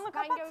O ağzını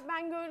istiyorsun?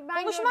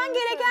 kapat. Konuşman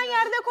gereken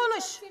yerde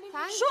konuş.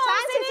 Şu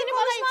an senin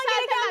konuşman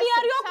gereken bir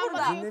yer yok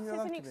burada.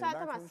 Sesini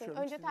yükseltemezsin.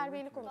 Önce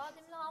terbiyeli konuş.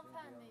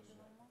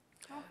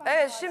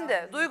 Evet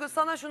şimdi Duygu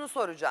sana şunu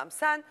soracağım.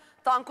 Sen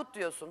Tankut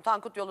diyorsun.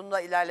 Tankut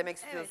yolunda ilerlemek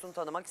istiyorsun,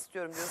 tanımak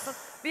istiyorum diyorsun.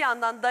 Bir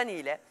yandan Dani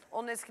ile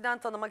onun eskiden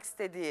tanımak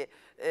istediği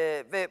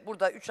ve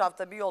burada 3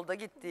 hafta bir yolda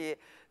gittiği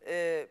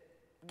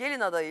gelin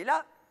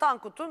adayıyla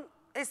Tankut'un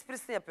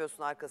esprisini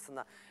yapıyorsun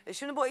arkasına.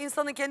 Şimdi bu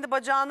insanın kendi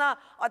bacağına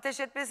ateş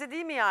etmesi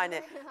değil mi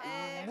yani?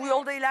 Bu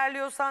yolda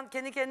ilerliyorsan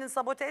kendi kendini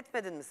sabote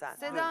etmedin mi sen?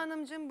 Seda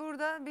Hanımcığım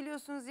burada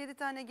biliyorsunuz 7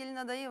 tane gelin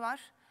adayı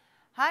var.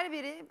 Her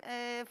biri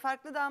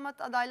farklı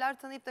damat adaylar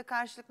tanıyıp da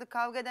karşılıklı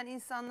kavga eden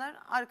insanlar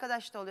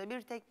arkadaş da oluyor.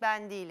 Bir tek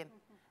ben değilim.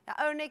 Ya,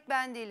 örnek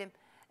ben değilim.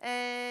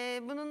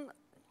 Bunun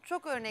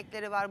çok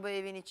örnekleri var bu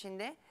evin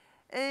içinde.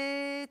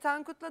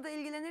 Tankut'la da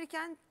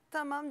ilgilenirken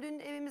tamam dün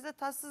evimizde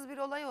tatsız bir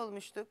olay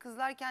olmuştu.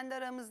 Kızlar kendi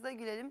aramızda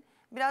gülelim.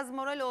 Biraz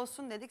moral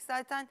olsun dedik.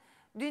 Zaten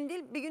dün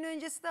değil bir gün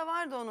öncesi de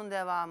vardı onun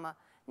devamı.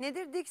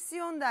 Nedir?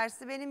 Diksiyon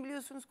dersi. Benim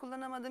biliyorsunuz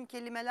kullanamadığım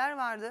kelimeler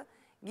vardı.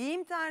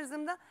 Giyim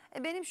tarzımda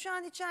benim şu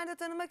an içeride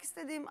tanımak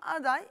istediğim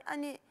aday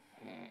hani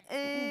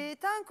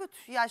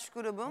Tankut yaş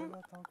grubum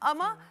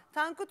ama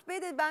Tankut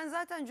Bey de ben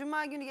zaten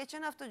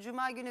geçen hafta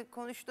Cuma günü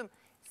konuştum.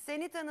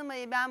 Seni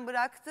tanımayı ben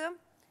bıraktım.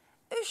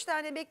 3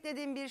 tane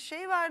beklediğim bir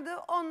şey vardı.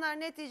 Onlar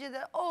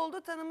neticede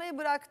oldu, tanımayı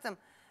bıraktım.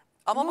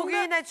 Ama bugün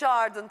yine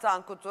çağırdın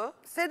Tankut'u.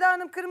 Seda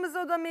Hanım Kırmızı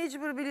Oda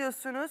mecbur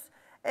biliyorsunuz.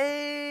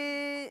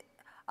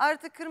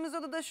 Artık Kırmızı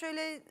Oda'da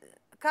şöyle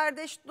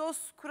kardeş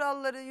dost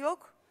kuralları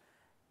yok.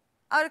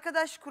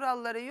 Arkadaş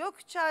kuralları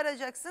yok.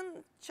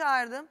 Çağıracaksın.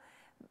 Çağırdım.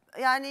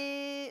 Yani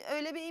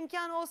öyle bir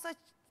imkan olsa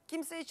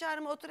kimseyi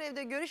çağırma otur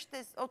evde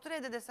otur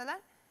evde deseler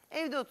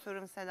evde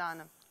otururum Seda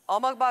Hanım.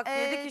 Ama bak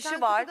 7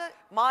 kişi var.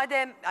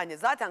 Madem hani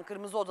zaten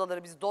kırmızı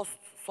odaları biz dost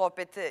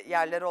sohbeti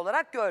yerleri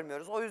olarak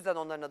görmüyoruz. O yüzden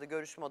onların adı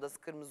görüşme odası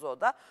kırmızı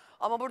oda.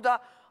 Ama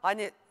burada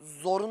hani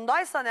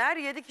zorundaysan eğer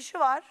 7 kişi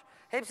var.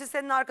 Hepsi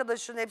senin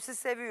arkadaşın, hepsi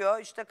seviyor.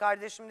 İşte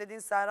kardeşim dediğin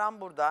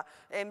Serhan burada,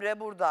 Emre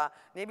burada.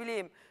 Ne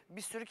bileyim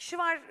bir sürü kişi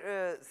var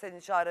senin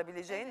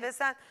çağırabileceğin ve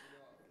sen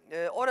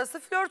orası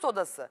flört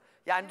odası.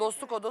 Yani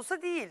dostluk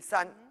odası değil.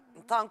 Sen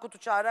Tankut'u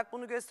çağırarak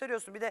bunu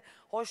gösteriyorsun. Bir de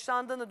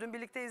hoşlandığını dün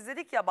birlikte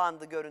izledik ya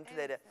bandı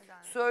görüntüleri.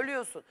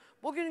 Söylüyorsun.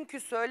 Bugünkü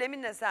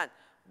söyleminle sen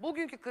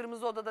bugünkü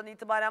Kırmızı Oda'dan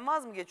itibaren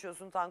vaz mı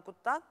geçiyorsun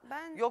Tankut'tan?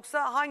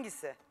 Yoksa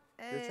hangisi?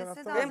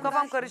 Benim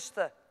kafam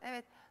karıştı.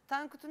 Evet.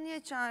 Tankut'u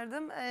niye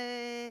çağırdım?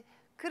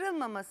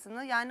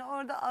 Kırılmamasını yani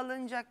orada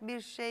alınacak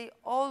bir şey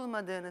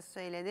olmadığını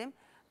söyledim.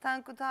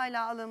 Tankut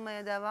hala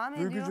alınmaya devam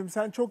ediyor. Duygucuğum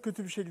sen çok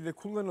kötü bir şekilde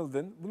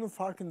kullanıldın. Bunun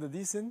farkında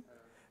değilsin.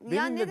 Ya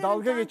Benimle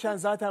dalga geçen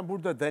zaten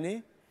burada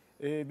Dani.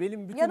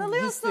 Benim bütün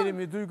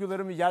hislerimi,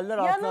 duygularımı yerler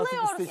altına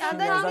atıp üste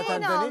çıkıyor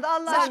zaten Dani.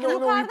 Sen de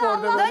onu uyup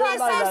orada böyle Dani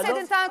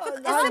sevseydin Tankut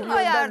isim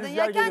koyardın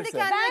ya. Kendi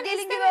kendine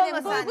gelin gibi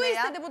olma sen de ya. Duygu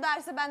istedi bu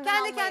dersi benden Kendi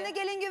almayı. kendine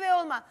gelin gibi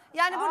olma.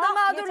 Yani burada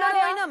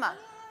mağdurlar oynama.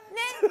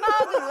 Ne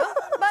mağduru?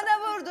 Bana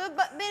vurdu,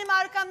 benim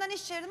arkamdan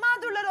iş çevirdi.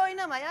 Mağdurlar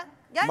oynama ya.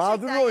 Gerçekten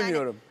mağduru yani.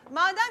 oynuyorum.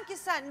 Madem ki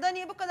sen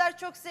Dani'yi bu kadar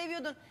çok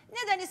seviyordun,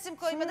 neden isim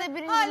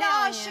koymadın?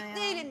 Hala aşık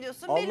değilim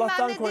diyorsun,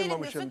 Allah'tan bilmem ne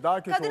değilim diyorsun.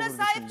 daha kötü Kadına olurdu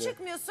sahip şimdi.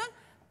 çıkmıyorsun.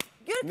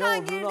 Ne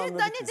Gürkan olduğunu girdi, anladık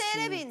Dani biz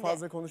değere şimdi. bindi.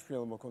 Fazla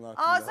konuşmayalım o konu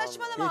hakkında. Aa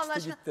saçmalama Allah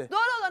aşkına. Gitti.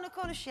 Doğru olanı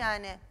konuş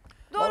yani.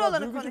 Doğru Vallahi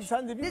olanı Duygucuğum, konuş.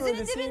 sen de bir Dizinin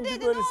böylesin, dibindeydi,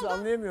 bir ne böylesin. oldu?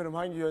 Anlayamıyorum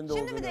hangi yönde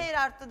olduğunu. Şimdi mi değer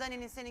arttı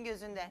Dani'nin senin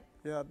gözünde?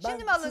 Ya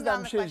Şimdi mi ben sizden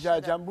alınganlık bir şey rica başladı?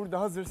 edeceğim. Burada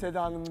hazır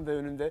Seda Hanım'ın da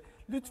önünde.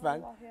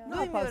 Lütfen ne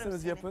Duymuyorum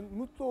yaparsanız seni. yapın.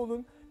 Mutlu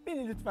olun.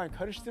 Beni lütfen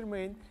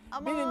karıştırmayın.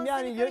 Ama Benim seni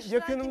yani karıştıran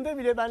yakınımda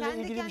bile benimle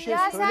kendi ilgili bir kendine- şey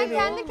Ya söylemeyin.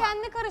 sen kendi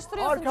kendini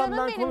karıştırıyorsun Arkamdan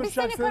canım benim. Biz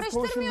seni konuşacaksınız,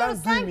 konuşun, ben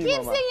karıştırmıyoruz. Sen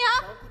duymayayım kimsin ama.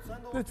 ya?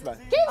 Lütfen.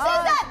 Kimsin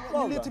sen?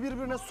 Vallahi. Milleti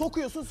birbirine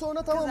sokuyorsun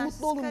sonra tamam Kızlar,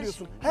 mutlu olun siz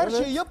diyorsun. karışmayın. Her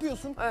Evet. şeyi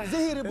yapıyorsun,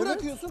 zehiri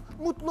bırakıyorsun,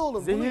 mutlu olun.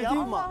 Bunu Zehir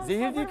yapma. değil,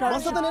 zehir değil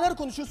kardeşim. Masada neler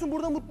konuşuyorsun,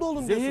 burada mutlu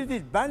olun diyorsun. Zehir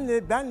değil.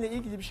 Benle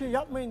ilgili bir şey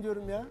yapmayın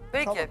diyorum ya.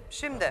 Peki Tamam.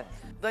 şimdi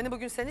Dani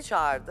bugün seni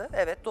çağırdı.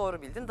 Evet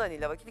doğru bildin. Dani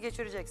ile vakit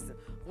geçireceksin.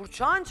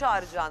 Burçak'ın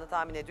çağıracağını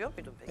tahmin ediyor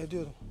muydun peki?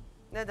 Ediyordum.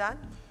 Neden?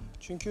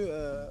 Çünkü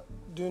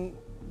dün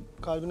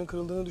kalbinin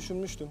kırıldığını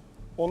düşünmüştüm.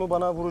 Onu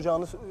bana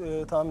vuracağını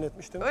tahmin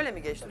etmiştim. Öyle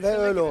mi geçti? Ve Düşündüğün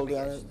öyle gibi oldu mi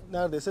yani. geçti?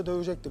 Neredeyse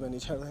dövecekti beni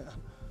içeride.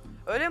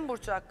 Öyle mi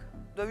Burçak?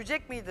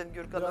 Dövecek miydin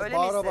Gürkan'ı? Biraz Öyle mi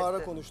bağıra hissettin?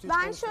 bağıra konuştu. hiç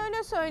Ben konuşmadı.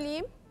 şöyle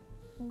söyleyeyim.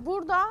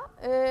 Burada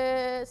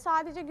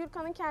sadece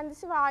Gürkan'ın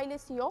kendisi ve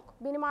ailesi yok.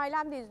 Benim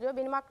ailem de izliyor,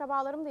 benim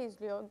akrabalarım da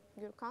izliyor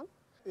Gürkan.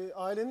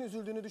 ailenin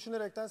üzüldüğünü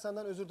düşünerekten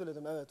senden özür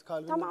diledim. Evet,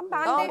 kalbimde. Tamam,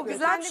 ben Tamam, de bu güzel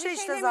bir ben de şey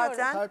işte demiyorum.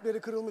 zaten.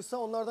 Kalpleri kırılmışsa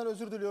onlardan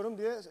özür diliyorum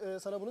diye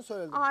sana bunu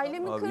söyledim.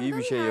 Ailemi Abi iyi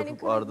bir şey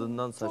yapıp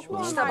ardından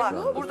saçmalamak. İşte bak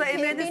normal. burada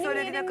Emre'nin Benim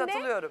söylediğine yerimde-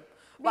 katılıyorum.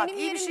 Bak benim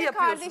iyi bir şey yerimde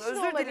yapıyorsun, kardeşin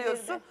özür olabilirdi.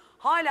 diliyorsun.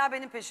 Hala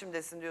benim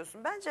peşimdesin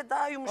diyorsun. Bence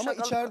daha yumuşak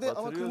Ama içeride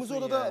ama Batırıyorsun Kırmızı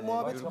Oda'da yani.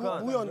 muhabbet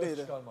Gürkan. bu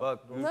yöndeydi. Bak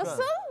Gürkan.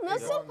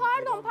 Nasıl?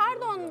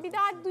 Pardon. Bir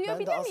daha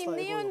duyabilir miyim?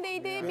 Ne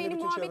yöndeydi Beni benim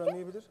bütün çevrem muhabbetim?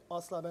 iyi bilir.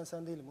 Asla ben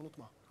sen değilim,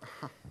 unutma.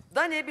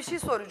 Dani bir şey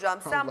soracağım.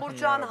 Sen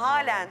Burçak'ın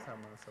halen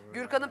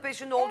Gürkan'ın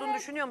peşinde olduğunu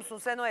düşünüyor musun?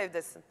 Sen o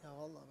evdesin. Ya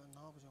vallahi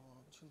ben ne yapacağım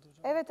abi, çıldıracağım.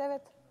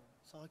 Evet.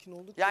 Sakin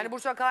olduk. Yani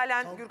Burçak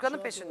halen Gürkan'ın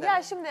peşinde.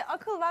 Ya şimdi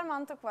akıl var,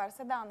 mantık var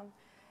Seda Hanım.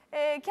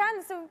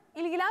 Kendisi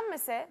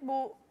ilgilenmese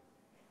bu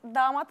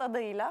damat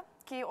adayıyla,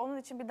 ki onun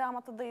için bir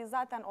damat adayı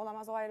zaten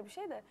olamaz, o ayrı bir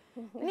şey de.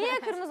 Niye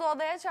kırmızı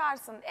odaya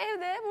çağırsın?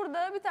 Evde,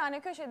 burada bir tane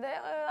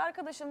köşede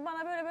arkadaşım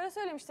bana böyle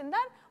söylemiştin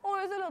der, o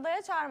özel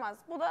odaya çağırmaz.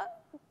 Bu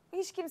da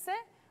hiç kimse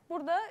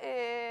burada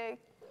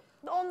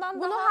ondan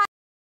Bunu daha herkes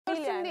değil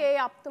görsün yani. diye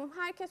yaptım.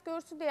 Herkes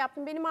görsün diye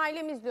yaptım. Benim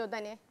ailem izliyor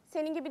Dani.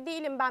 Senin gibi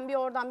değilim, ben bir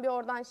oradan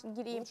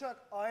gireyim. Burçak,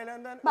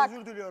 ailenden Bak,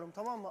 özür diliyorum,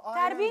 tamam mı?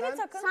 Terbiyeni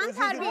Ailenden takın. Sen özür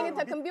terbiyeni diliyorum,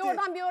 takın. Bir bitti.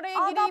 oradan bir oraya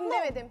Adaplı gireyim ol.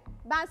 demedim.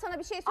 Ben sana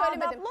bir şey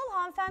söylemedim. Adaplı ol,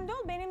 hanımefendi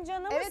ol, benim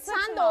canımı Evet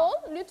sıkma. sen de ol.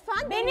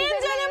 Lütfen. Benim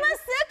üzerime- canımı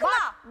sıkma.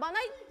 Bak bana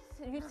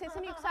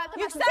sesini yükseltemezsin.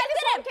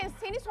 Yükseltirim.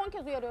 Seni son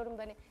kez uyarıyorum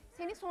Dani.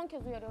 Seni son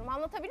kez uyarıyorum.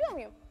 Anlatabiliyor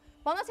muyum?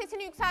 Bana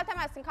sesini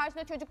yükseltemezsin.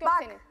 Karşında çocuk yok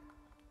Bak, senin.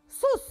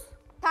 Sus.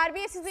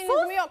 Terbiyesizliğin Sus.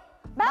 lüzumu yok.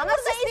 Ben Bana burada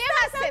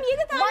süsleyemezsin. istersem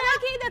 7 tane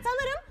erkeği de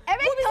tanırım.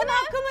 Evet, Bu bizim tanı.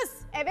 hakkımız.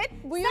 Evet,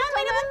 buyur Sen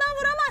beni tanı. bundan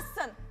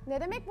vuramazsın.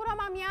 Ne demek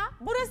vuramam ya?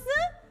 Burası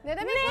Ne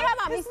demek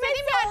vuramam?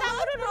 İstediğim yerden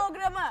vururum.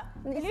 programı.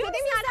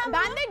 İstediğim yerden.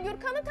 Ben de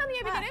Gürkan'ı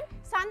tanıyabilirim.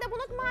 Sen de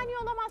buna mani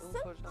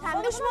olamazsın. Sen de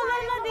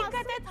Konuşmalarına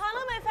dikkat et,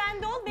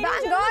 hanımefendi ol, benim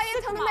Ben canımı gayet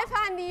sıkma.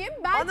 hanımefendiyim.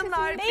 Ben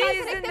Hanımlar sesimi bir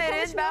yükselterek izin de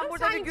verin. Ben konuşmuyorum,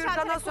 burada sen bir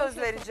Gürkan'a yükselterek söz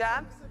konuşuyorsun.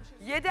 vereceğim.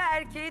 7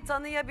 erkeği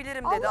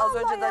tanıyabilirim dedi Allah az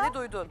önce Allah ya. Dani,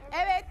 duydun.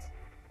 Evet.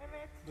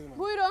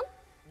 Buyurun.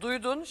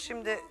 Duydun,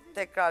 şimdi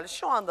tekrar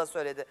şu anda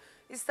söyledi.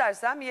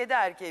 İstersem 7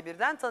 erkeği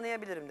birden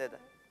tanıyabilirim dedi.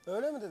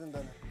 Öyle mi dedin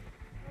Dani?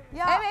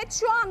 Ya, Evet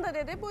şu anda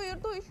dedi.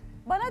 Buyur duy.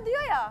 bana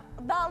diyor ya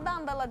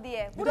daldan dala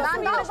diye. Bir dakika,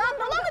 Ben bir dakika. daldan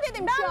dala mı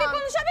dedim Ben şu bir an?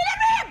 konuşabilir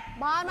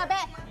miyim? Bağırma be.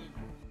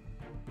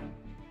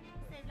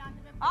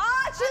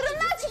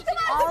 Çığırından çıktım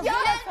artık ya.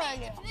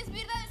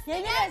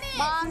 Geliriz.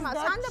 Bağırma.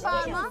 Sen de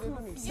bağırma.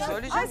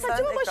 Söyleyeceğim, Ay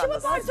saçımı sen başımı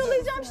ekrandasın.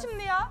 parçalayacağım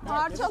şimdi ya.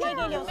 Parçala.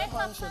 geliyor.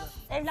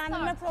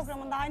 Evlendirme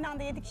programında aynı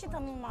anda 7 kişi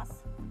tanınmaz.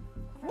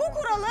 Bu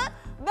kuralı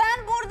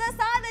ben burada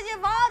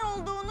sadece var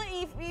olduğunu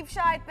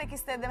ifşa etmek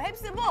istedim.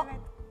 Hepsi bu.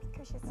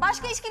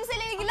 Başka hiç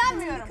kimseyle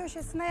ilgilenmiyorum. Bir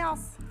köşesine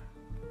yaz.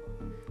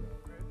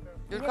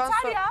 Gürkan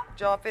Yeter ya.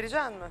 cevap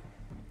verecek mi?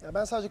 Ya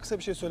ben sadece kısa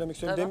bir şey söylemek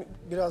istiyorum. Neden?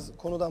 Biraz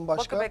konudan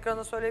başka. Bakıp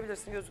ekrana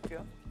söyleyebilirsin,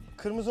 gözüküyor.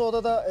 Kırmızı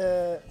Oda'da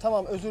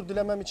tamam özür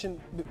dilemem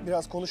için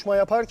biraz konuşma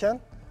yaparken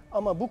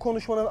ama bu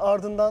konuşmanın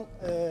ardından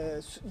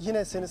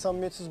yine seni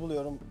samimiyetsiz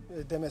buluyorum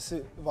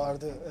demesi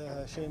vardı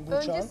Burçak'ın.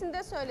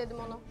 Öncesinde söyledim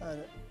onu.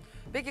 Yani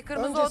Peki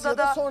Kırmızı öncesi ya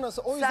Oda'da da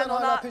sonrası. O yüzden sen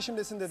hala ona,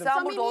 peşimdesin dedim. Sen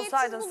burada Samimiyetsiz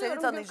olsaydın seni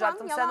buluyorum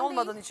tanıyacaktım. Gürkan, Sen yalan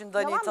olmadığın değil. için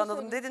Dani'yi Yalan mı tanıdım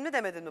söyleyeyim? dedin mi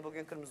demedin mi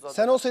bugün Kırmızı Oda'da?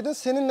 Sen olsaydın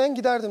seninle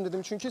giderdim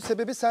dedim. Çünkü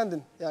sebebi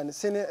sendin. Yani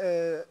seni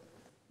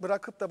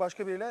bırakıp da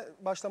başka biriyle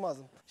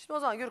başlamazdım. Şimdi o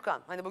zaman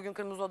Gürkan, hani bugün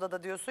Kırmızı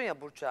Oda'da diyorsun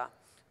ya Burçak'a.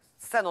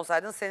 Sen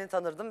olsaydın seni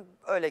tanırdım,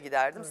 öyle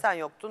giderdim. Sen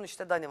yoktun,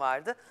 işte Dani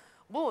vardı.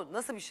 Bu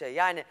nasıl bir şey?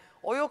 Yani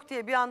o yok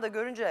diye bir anda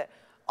görünce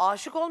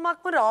aşık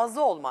olmak mı,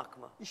 razı olmak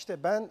mı?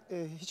 İşte ben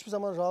hiçbir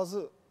zaman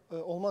razı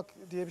olmak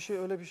diye bir şey,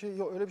 öyle bir şey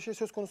yok, öyle bir şey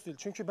söz konusu değil.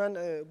 Çünkü ben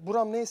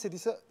buram ne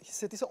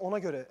hissettiyse ona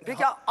göre.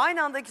 Peki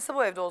aynı anda ikisi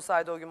bu evde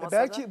olsaydı o gün masada?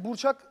 Belki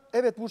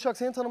Burçak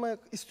seni tanımak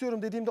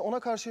istiyorum dediğimde ona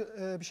karşı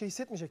bir şey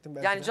hissetmeyecektim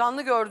belki. Yani de.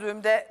 canlı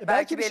gördüğümde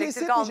belki bir şey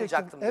elektrik hissetmeyecektim.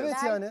 almayacaktım diyor. Evet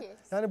Belki.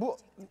 yani bu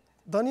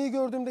Dani'yi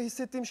gördüğümde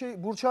hissettiğim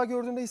şey Burçak'ı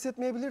gördüğümde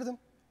hissetmeyebilirdim.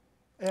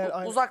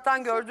 Eğer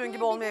Uzaktan gördüğün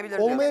gibi olmayabilir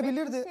diyor.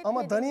 olmayabilirdi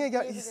ama Dani'ye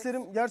diyebiliriz.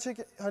 hislerim gerçek,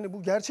 hani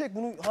bu gerçek,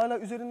 bunu hala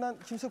üzerinden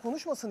kimse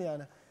konuşmasın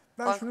yani.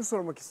 Ben şunu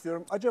sormak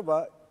istiyorum.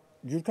 Acaba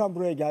Gürkan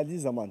buraya geldiği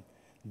zaman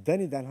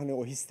Dani'den hani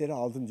o hisleri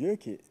aldım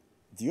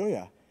diyor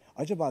ya.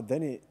 Acaba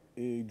Dani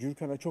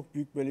Gürkan'a çok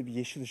büyük böyle bir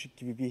yeşil ışık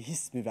gibi bir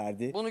his mi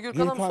verdi? Bunu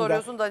Gürkan'a mı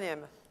soruyorsun, Dani'ye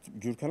mi?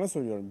 Gürkan'a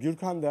soruyorum.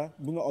 Gürkan da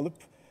bunu alıp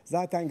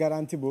zaten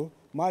garanti bu.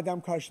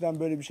 Madem karşıdan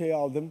böyle bir şey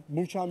aldım,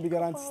 Burçak'ın bir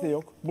garantisi de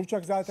yok.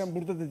 Burçak zaten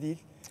burada da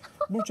değil.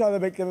 Burçak'ı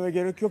da beklememe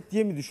gerek yok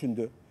diye mi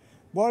düşündü?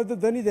 Bu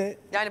arada Dani de...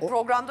 Yani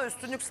programda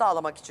üstünlük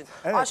sağlamak için.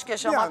 Evet, Aşk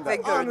yaşamak bir ve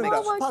anda, görünmek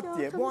anında, için. pat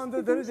diye. Bu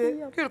anda Dani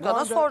de...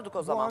 Gürkan'a sorduk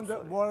o zaman.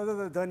 Bu arada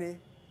da Dani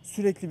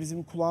sürekli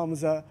bizim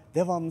kulağımıza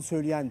devamlı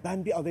söyleyen,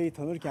 ben bir adayı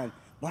tanırken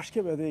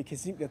başka bir adayı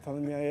kesinlikle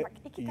tanımaya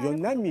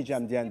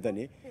yönlenmeyeceğim diyen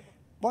Dani,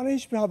 bana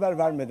hiçbir haber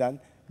vermeden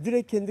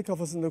direkt kendi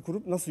kafasında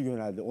kurup nasıl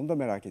yöneldi? Onu da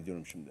merak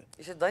ediyorum şimdi.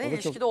 İşte Dani O da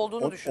ilişkide çok-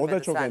 olduğunu düşünmedi o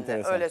da çok sende.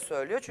 enteresan. Öyle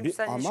söylüyor çünkü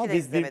sen Ama ilişkide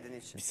biz izlemediğin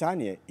için. bir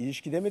saniye,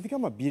 ilişki demedik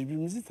ama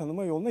birbirimizi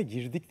tanıma yoluna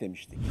girdik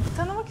demiştik.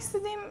 Tanımak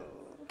istediğim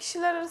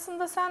kişiler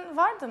arasında sen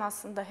vardın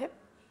aslında hep.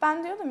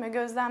 Ben diyordum ya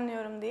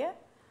gözlemliyorum diye.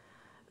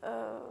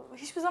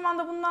 Hiçbir zaman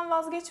da bundan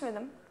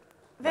vazgeçmedim.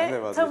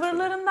 Ve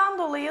tavırlarından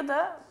dolayı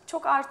da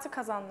çok artı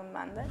kazandım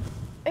ben de.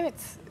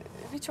 Evet,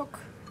 birçok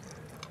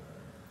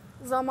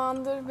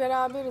zamandır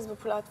beraberiz bu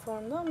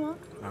platformda ama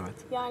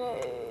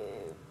yani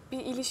bir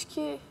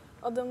ilişki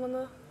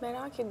adamını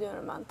merak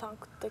ediyorum ben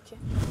Tankut'taki.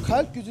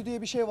 Kalp gözü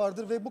diye bir şey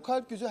vardır ve bu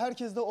kalp gözü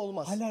herkeste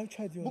olmaz. Hala 3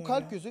 ay diyorlar Bu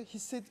kalp gözü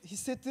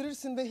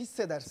hissettirirsin ve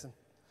hissedersin.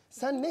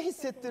 Sen ne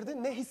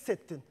hissettirdin, ne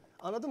hissettin?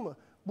 Anladın mı?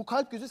 Bu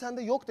kalp gözü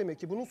sende yok demek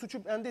ki. Bunun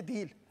suçu bende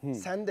değil,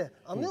 sende.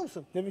 Anlıyor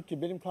musun? Demek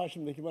ki benim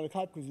karşımdaki bana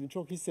kalp gözünü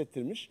çok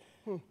hissettirmiş.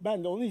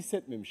 Ben de onu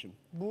hissetmemişim.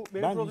 Bu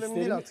benim problemim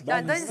değil artık.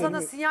 Yani Dani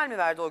sana sinyal mi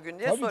verdi o gün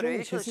diye soruyor.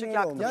 Canım, Işıl ışık kesin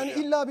yaktı. öyle Yani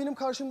illa benim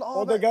karşımda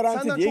O da garanti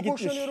senden diye çok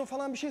gitmiş. hoşlanıyorum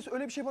falan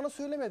öyle bir şey bana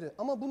söylemedi.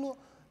 Ama bunu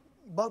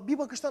bir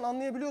bakıştan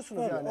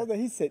anlayabiliyorsunuz yani. O da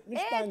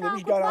hissetmiş, ben demiş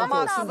Tankut garanti ama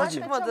olsun. haksız da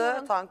diye.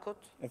 çıkmadı Tankut.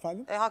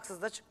 Efendim?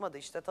 Haksız da çıkmadı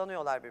işte,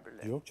 tanıyorlar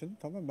birbirlerini. Yok canım,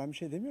 tamam, ben bir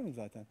şey demiyorum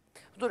zaten.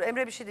 Dur,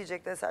 Emre bir şey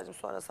diyecekti Eser'cim,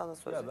 sonra sana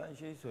söz. Ya ben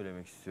şeyi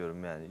söylemek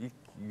istiyorum yani.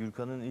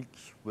 Gürkan'ın ilk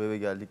bu eve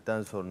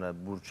geldikten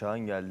sonra Burçak'ın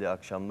geldiği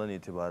akşamdan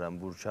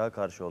itibaren Burçak'a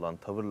karşı olan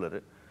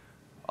tavırları,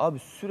 abi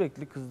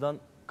sürekli kızdan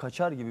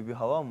kaçar gibi bir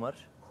havan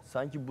var.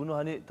 Sanki bunu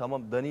hani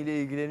tamam Dani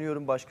ile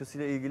ilgileniyorum,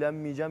 başkasıyla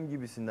ilgilenmeyeceğim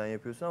gibisinden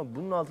yapıyorsun ama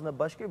bunun altında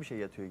başka bir şey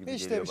yatıyor gibi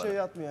Hiç geliyor de bir bana. şey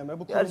yatmıyor Emre.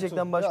 Bu Gerçekten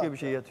korkutu. başka bir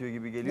şey yatıyor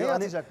gibi geliyor. Ne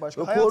yatacak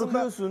başka?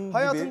 Korkuyorsun gibi.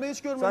 Hayatımda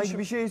hiç görmemişim. Sanki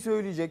bir şey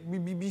söyleyecek,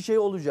 bir şey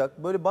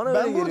olacak. Böyle bana Ben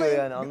öyle geliyor buradayım.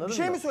 yani, anladın mı? Bir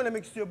şey mi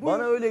söylemek istiyor? Buyur.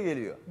 Bana öyle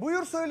geliyor.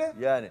 Buyur söyle.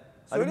 Yani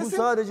hani bu Söylesin.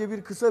 sadece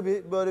bir kısa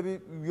bir böyle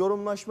bir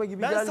yorumlaşma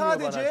gibi Ben gelmiyor bana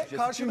sadece açıkçası.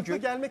 karşılıklı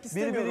Çünkü gelmek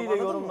istemiyorum, birbiriyle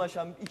anladın mı?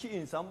 yorumlaşan iki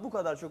insan bu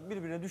kadar çok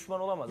birbirine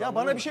düşman olamaz. Ya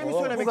anladın bana mı? bir şey mi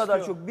söylemek Bu kadar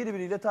istiyor? çok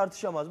birbiriyle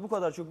tartışamaz. Bu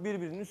kadar çok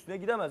birbirinin üstüne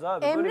gidemez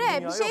abi. Böyle Emre dünya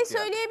bir yok şey ya.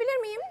 söyleyebilir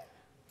miyim?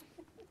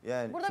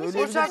 Yani Burada bir şey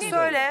söyleyebilirsin. söyleyeyim.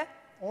 Söyle.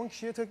 10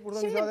 kişiye tek burada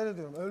Şimdi- mücadele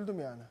ediyorum. Öldüm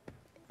yani.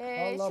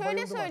 Vallahi Şöyle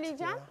bayıldım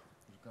söyleyeceğim.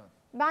 artık ya.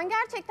 Ben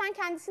gerçekten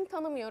kendisini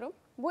tanımıyorum.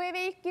 Bu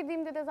eve ilk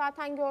girdiğimde de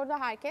zaten gördü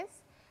herkes.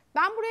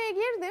 Ben buraya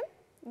girdim.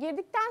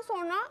 Girdikten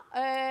sonra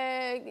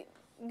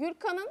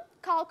Gürkan'ın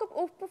kalkıp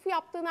uf puf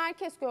yaptığını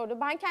herkes gördü.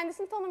 Ben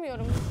kendisini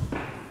tanımıyorum.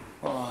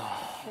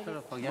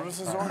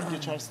 Burası zor,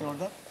 geçersin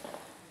oradan.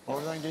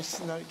 Oradan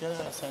geçsinler, gel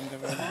sen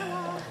de böyle.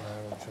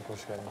 Çok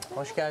hoş geldin.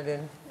 Hoş geldin.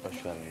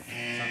 Hoş geldin.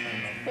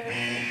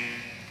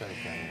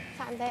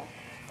 Sen de.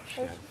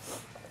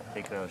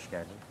 Tekrar hoş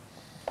geldin.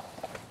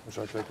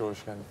 Tekrar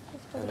hoş geldin.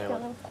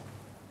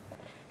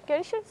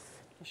 Görüşürüz.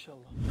 İnşallah.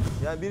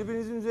 Yani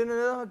birbirinizin üzerine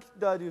neden hak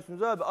iddia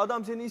ediyorsunuz abi?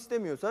 Adam seni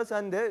istemiyorsa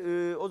sen de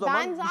o zaman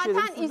Ben bir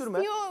şeyleri zaten sürdürme.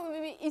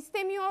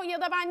 istemiyor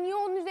ya da ben niye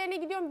onun üzerine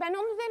gidiyorum? Ben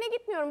onun üzerine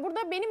gitmiyorum.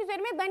 Burada benim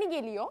üzerime Dani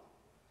geliyor.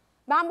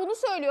 Ben bunu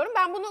söylüyorum.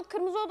 Ben bunu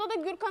Kırmızı Oda'da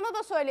Gürkan'a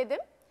da söyledim.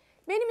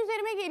 Benim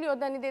üzerime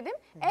geliyor Dani dedim.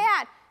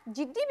 Eğer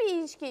ciddi bir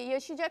ilişki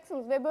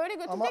yaşayacaksınız ve böyle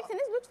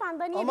götürecekseniz lütfen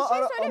Dani'ye bir şey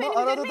söyle, benim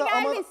üzerime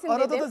gelmesin dedim.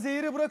 Arada da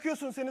zehiri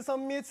bırakıyorsun, seni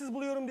samimiyetsiz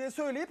buluyorum diye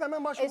söyleyip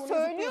hemen başka konuya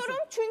Söylüyorum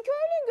çünkü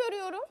öyle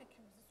görüyorum.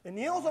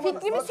 Niye o zaman?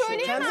 Fikrimi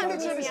söyleyemem Kendinle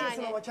dedim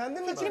çelişiyorsun yani. ama kendinle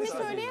Fikrimi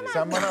çelişiyorsun. söyleyemem.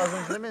 Sen bana az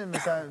önce demedin mi?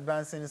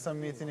 Ben senin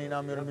samimiyetine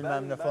inanmıyorum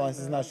bilmem ne falan,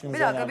 sizin aşkınıza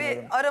Bir dakika,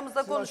 inanmıyorum. bir aramızda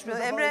Sizin konuşmuyor.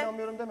 aşkınıza falan Emre,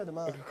 inanmıyorum demedim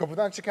ha.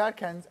 Kapıdan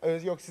çıkarken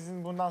yok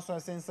sizin bundan sonra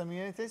senin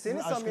samimiyete, sizin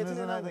Senin samimiyetine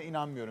aşkınıza da inanmıyorum.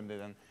 inanmıyorum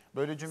dedin.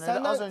 Böyle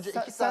cümleleri az önce 2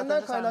 saat önce senden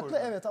sen kaynaklı vurdun.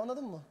 evet,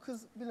 anladın mı?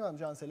 Kız bilmem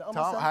Cansel'i ama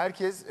Tamam, sen...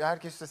 herkes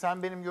işte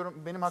sen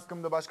benim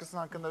hakkımda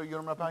başkasının hakkında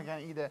yorum yaparken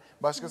iyi de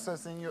başkası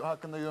senin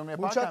hakkında yorum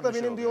yaparken Burçak'la bir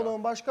şey benim oluyor.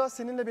 diyaloğum başka,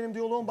 seninle benim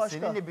diyaloğum başka.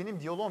 Seninle benim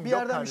diyaloğum bir yok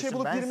yerden kardeşim. bir şey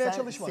bulup Ben girmeye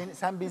çalışma.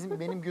 Sen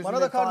benim gözümde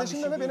Bana da falan kardeşim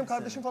bir şey deme, benim değilsin.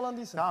 kardeşim falan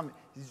değilsin. Tamam,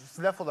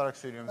 laf olarak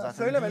söylüyorum zaten.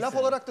 Söyleme, laf değilsin.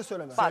 olarak da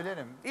söyleme. bak,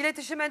 Söylerim.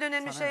 iletişim en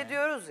önemli şey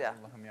diyoruz ya.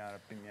 Allah'ım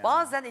yarabbim ya.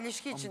 Bazen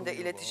ilişki içinde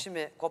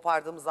iletişimi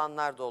kopardığımız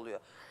anlar da oluyor.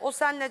 O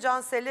senle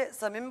Cansel'i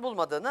samimi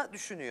bulmadığını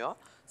düşünüyor.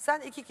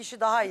 Sen iki kişi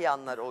daha iyi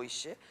anlar o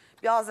işi.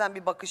 Bazen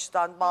bir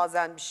bakıştan,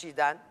 bazen bir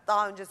şeyden,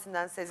 daha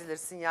öncesinden sezilir,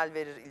 sinyal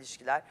verir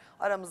ilişkiler.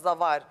 Aramızda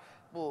var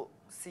bu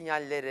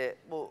sinyalleri,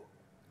 bu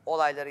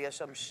olayları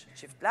yaşamış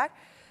çiftler.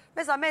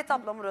 Mesela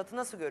Mehtap'la Murat'ı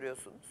nasıl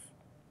görüyorsunuz?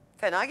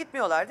 Fena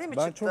gitmiyorlar değil mi?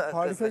 Ben Çıktı çok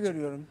harika kızla çıktı.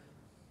 görüyorum.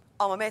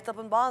 Ama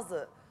Mehtap'ın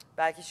bazı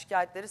belki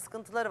şikayetleri,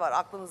 sıkıntıları var.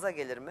 Aklınıza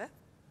gelir mi?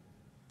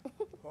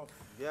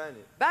 Yani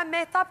Ben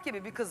Mehtap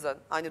gibi bir kızın,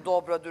 hani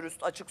dobra,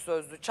 dürüst, açık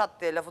sözlü, çat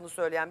diye lafını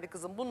söyleyen bir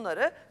kızın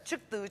bunları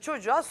çıktığı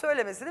çocuğa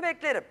söylemesini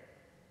beklerim.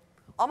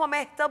 Ama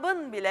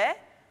Mehtap'ın bile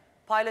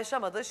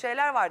paylaşamadığı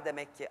şeyler var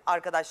demek ki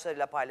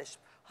arkadaşlarıyla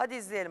paylaşıp. Hadi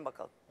izleyelim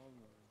bakalım.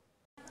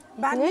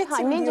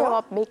 Ne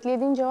cevap?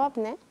 Beklediğin cevap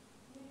ne?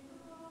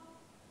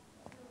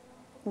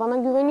 Bana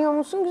güveniyor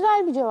musun?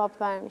 Güzel bir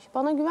cevap vermiş.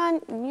 Bana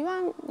güven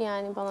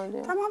yani bana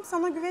diyor. Tamam,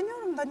 sana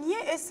güveniyorum da niye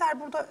Eser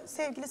burada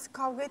sevgilisi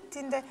kavga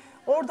ettiğinde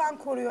oradan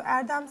koruyor?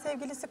 Erdem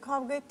sevgilisi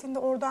kavga ettiğinde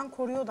oradan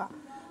koruyor da.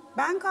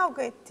 Ben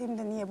kavga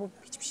ettiğimde niye bu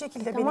hiçbir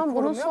şekilde beni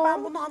korumuyor?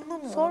 Ben bunu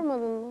anlamıyorum.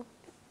 Sormadın mı?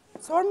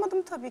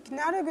 Sormadım tabii ki.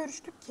 Nerede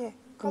görüştük ki?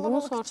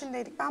 Kalabalık sor.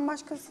 içindeydik. Ben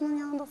başkasının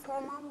yanında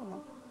sormam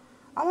bunu.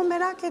 Ama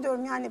merak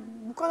ediyorum yani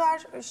bu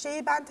kadar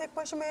şeyi ben tek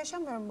başıma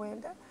yaşamıyorum bu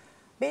evde.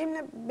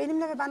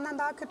 Benimle ve benden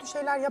daha kötü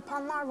şeyler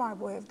yapanlar var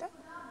bu evde.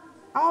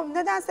 Ama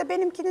nedense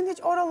benimkinin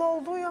hiç oralı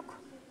olduğu yok.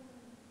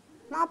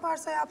 Ne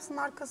yaparsa yapsın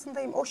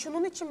arkasındayım. O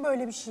şunun için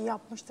böyle bir şey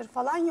yapmıştır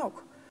falan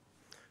yok.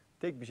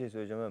 tek bir şey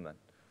söyleyeceğim hemen.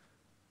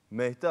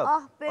 Mehtap,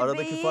 Ah bebeğim,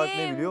 aradaki fark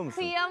ne biliyor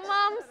musun?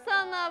 kıyamam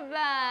sana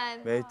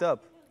ben. Mehtap,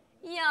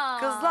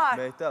 Ya.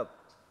 Mehtap,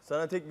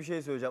 sana tek bir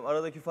şey söyleyeceğim.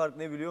 Aradaki fark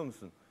ne biliyor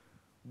musun?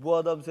 Bu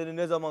adam seni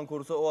ne zaman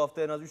korusa o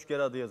hafta en az 3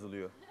 kere adı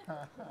yazılıyor.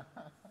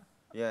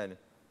 Yani.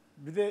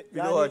 Bir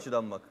de o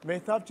açıdan bak.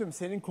 Mehtap'cığım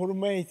senin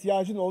korunmaya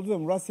ihtiyacın oldu da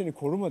Murat seni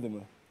korumadı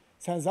mı?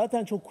 Sen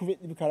zaten çok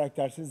kuvvetli bir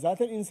karaktersin.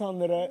 Zaten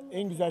insanlara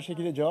en güzel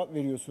şekilde cevap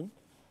veriyorsun.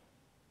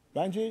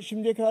 Bence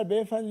şimdiye kadar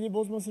beyefendiliği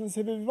bozmasının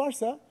sebebi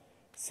varsa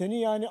seni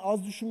yani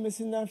az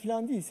düşünmesinden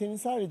falan değil. Senin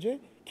sadece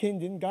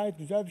kendin gayet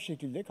güzel bir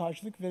şekilde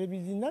karşılık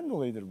verebildiğinden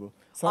dolayıdır bu.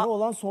 Sana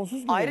olan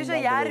sonsuz güveninden Ayrıca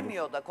dolayıdır.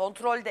 yermiyor da,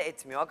 kontrol de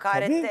etmiyor,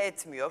 hakaret Tabii. de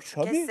etmiyor. Şu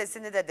Tabii. kes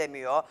sesini de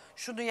demiyor,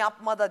 şunu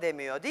yapma da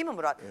demiyor. Değil mi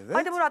Murat? Evet.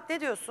 Hadi Murat ne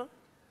diyorsun?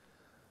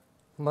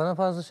 Bana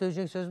fazla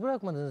söyleyecek söz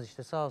bırakmadınız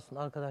işte sağ olsun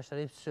arkadaşlar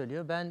hepsi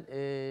söylüyor. Ben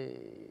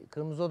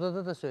Kırmızı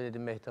Oda'da da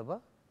söyledim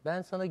Mehtap'a.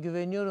 Ben sana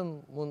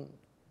güveniyorumun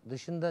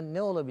dışında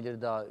ne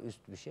olabilir daha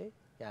üst bir şey?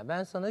 Yani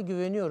ben sana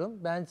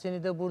güveniyorum. Ben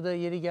seni de burada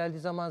yeri geldiği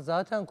zaman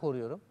zaten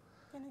koruyorum.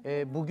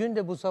 Bugün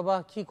de bu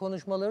sabahki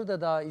konuşmaları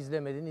da daha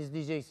izlemedin,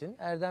 izleyeceksin.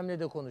 Erdem'le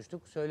de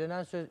konuştuk.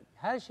 Söylenen söz,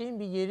 her şeyin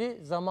bir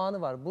yeri,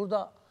 zamanı var.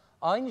 Burada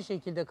aynı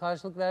şekilde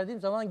karşılık verdiğim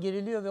zaman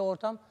geriliyor ve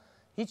ortam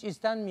hiç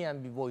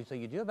istenmeyen bir boyuta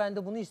gidiyor. Ben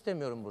de bunu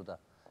istemiyorum burada.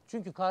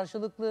 Çünkü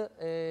karşılıklı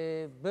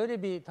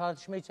böyle bir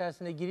tartışma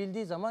içerisine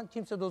girildiği zaman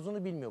kimse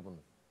dozunu bilmiyor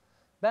bunun.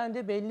 Ben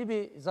de belli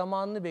bir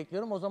zamanını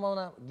bekliyorum. O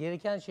zamana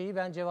gereken şeyi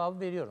ben cevabı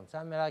veriyorum.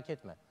 Sen merak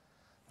etme.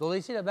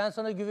 Dolayısıyla ben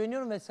sana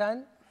güveniyorum ve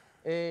sen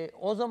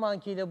o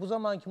zamankiyle bu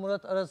zamanki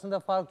Murat arasında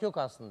fark yok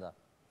aslında.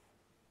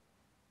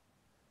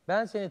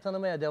 Ben seni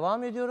tanımaya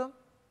devam ediyorum.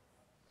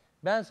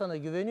 Ben sana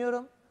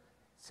güveniyorum.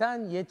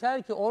 Sen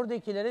yeter ki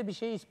oradakilere bir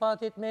şey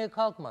ispat etmeye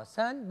kalkma.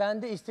 Sen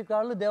bende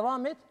istikrarlı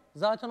devam et.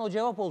 Zaten o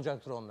cevap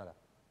olacaktır onlara.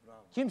 Bravo.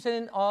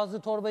 Kimsenin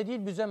ağzı torba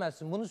değil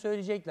büzemezsin. Bunu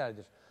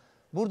söyleyeceklerdir.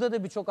 Burada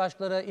da birçok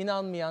aşklara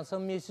inanmayan,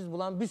 samimiyetsiz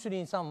bulan bir sürü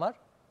insan var.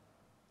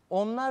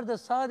 Onlar da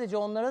sadece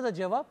onlara da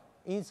cevap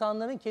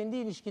insanların kendi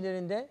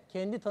ilişkilerinde,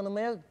 kendi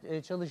tanımaya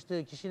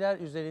çalıştığı kişiler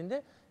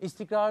üzerinde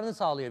istikrarını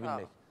sağlayabilmek.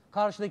 Bravo.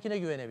 Karşıdakine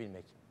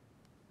güvenebilmek.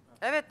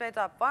 Evet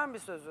Mehtap, var mı bir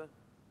sözün?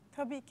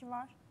 Tabii ki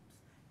var.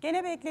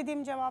 Gene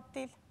beklediğim cevap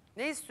değil.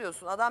 Ne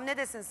istiyorsun? Adam ne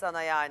desin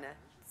sana yani?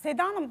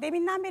 Seda Hanım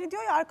deminden beri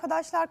diyor ya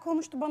arkadaşlar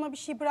konuştu bana bir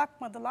şey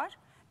bırakmadılar.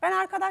 Ben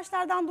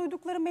arkadaşlardan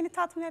duyduklarım beni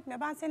tatmin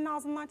etmiyor. Ben senin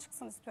ağzından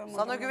çıksın istiyorum.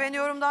 Sana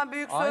güveniyorumdan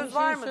büyük söz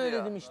var mı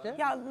diyor. Işte.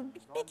 Ya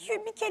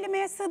bir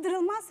kelimeye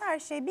sığdırılmaz her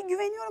şey. Bir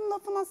güveniyorum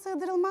lafına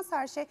sığdırılmaz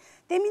her şey.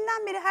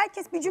 Deminden beri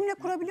herkes bir cümle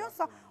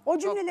kurabiliyorsa o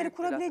cümleleri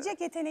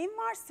kurabilecek yeteneğin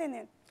var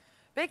senin.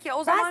 Peki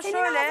o zaman ben senin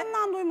şöyle...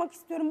 ağzından duymak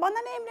istiyorum. Bana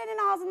ne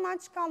Emre'nin ağzından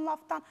çıkan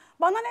laftan,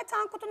 bana ne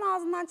Tankut'un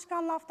ağzından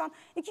çıkan laftan.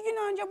 2 gün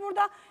önce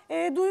burada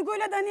Duygu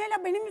ile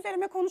Daniela benim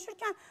üzerime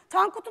konuşurken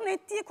Tankut'un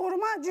ettiği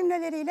koruma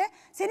cümleleriyle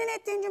senin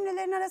ettiğin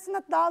cümlelerin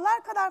arasında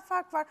dağlar kadar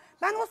fark var.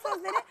 Ben o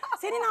sözleri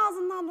senin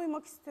ağzından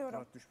duymak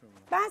istiyorum.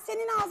 Ben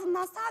senin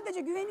ağzından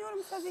sadece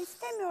güveniyorum sözü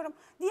istemiyorum.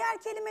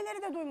 Diğer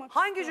kelimeleri de duymak istiyorum.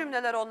 Hangi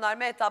cümleler onlar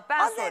Mehtap?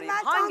 Ben sorayım.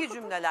 Hangi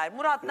cümleler?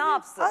 Murat ne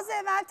yapsın? Az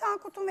evvel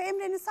Tankut'un ve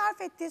Emre'nin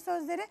sarf ettiği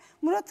sözleri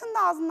Murat'ın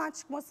da ağzından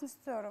çıkmasını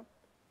istiyorum.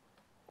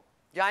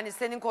 Yani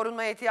senin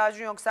korunmaya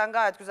ihtiyacın yok. Sen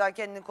gayet güzel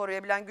kendini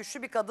koruyabilen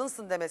güçlü bir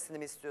kadınsın demesini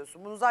mi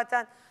istiyorsun? Bunu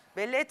zaten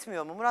belli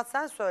etmiyor mu? Murat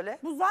sen söyle.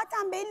 Bu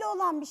zaten belli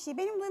olan bir şey.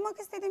 Benim duymak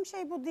istediğim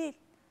şey bu değil.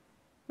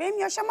 Benim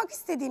yaşamak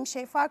istediğim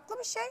şey farklı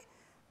bir şey.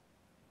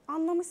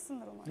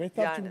 Anlamışsındır umarım.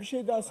 Mehtap'cığım bir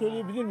şey daha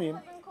söyleyebilir miyim?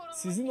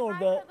 Sizin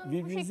orada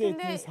birbirinize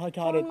ettiğiniz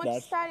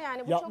hakaretler,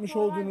 yapmış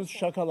olduğunuz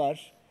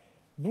şakalar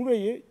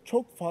burayı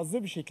çok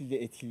fazla bir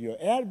şekilde etkiliyor.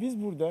 Eğer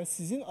biz burada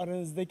sizin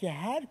aranızdaki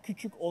her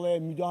küçük olaya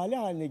müdahale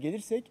haline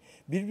gelirsek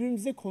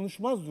birbirimize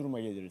konuşmaz duruma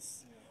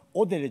geliriz.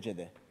 O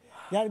derecede.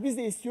 Yani biz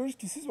de istiyoruz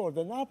ki siz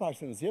orada ne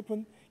yaparsanız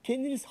yapın,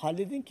 kendiniz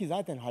halledin ki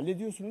zaten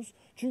hallediyorsunuz.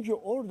 Çünkü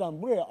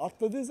oradan buraya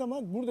atladığı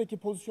zaman buradaki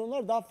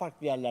pozisyonlar daha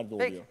farklı yerlerde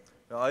oluyor. Peki.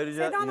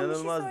 Ayrıca Seda Hanım,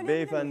 inanılmaz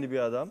beyefendi bir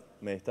adam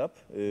Mehtap.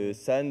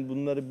 Sen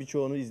bunları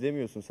birçoğunu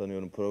izlemiyorsun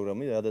sanıyorum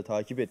programı ya da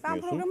takip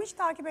etmiyorsun. Ben programı hiç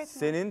takip etmiyorum.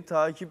 Senin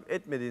takip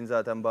etmediğin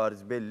zaten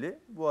bariz belli.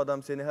 Bu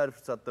adam seni her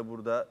fırsatta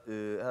burada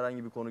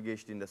herhangi bir konu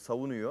geçtiğinde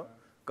savunuyor.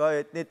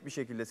 Gayet net bir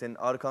şekilde senin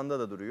arkanda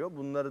da duruyor.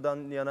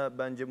 Bunlardan yana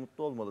bence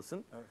mutlu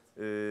olmalısın.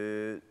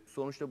 Evet.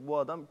 Sonuçta bu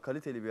adam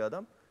kaliteli bir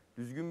adam.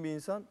 Düzgün bir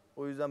insan.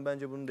 O yüzden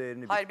bence bunun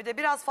değerini bil. Hayır bir de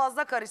biraz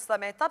fazla karışsa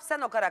Mehtap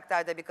sen o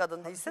karakterde bir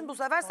kadın değilsin. Bu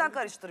sefer sen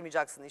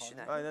karıştırmayacaksın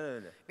işine. Aynen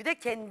öyle. Bir de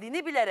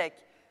kendini bilerek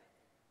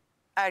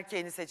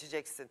erkeğini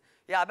seçeceksin.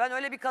 Ya ben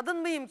öyle bir kadın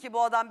mıyım ki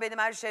bu adam benim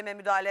her şeyime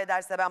müdahale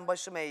ederse ben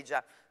başımı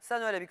eğeceğim.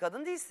 Sen öyle bir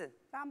kadın değilsin.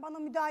 Ben bana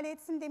müdahale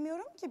etsin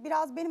demiyorum ki.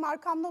 Biraz benim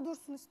arkamda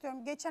dursun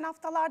istiyorum. Geçen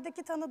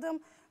haftalardaki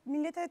tanıdığım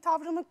millete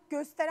tavrını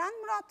gösteren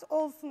Murat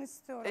olsun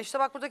istiyorum. İşte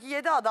bak buradaki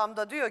 7 adam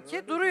da diyor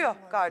ki duruyor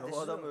kardeşim.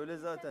 O adam öyle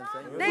zaten.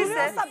 Sen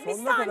Neyse. Bir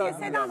saniye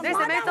Seda Hanım.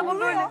 Neyse Mehtap'a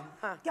böyle.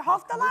 Ya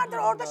haftalardır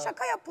orada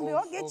şaka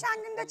yapılıyor.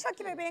 Geçen gün de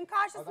Çaki bebeğin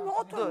karşısında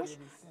oturmuş.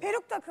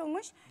 Peruk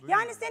takılmış.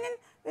 Yani senin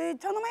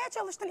tanımaya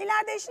çalıştığın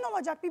ileride eşin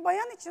olacak bir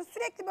bayan için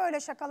sürekli böyle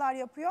şakalar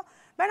yapıyor.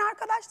 Ben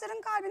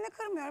arkadaşların kalbini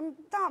kırmıyorum.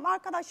 Tamam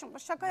arkadaşım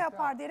şaka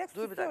yapar diyerek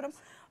susuyorum.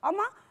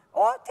 Ama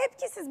O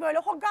tepkisiz böyle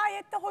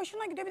gayet de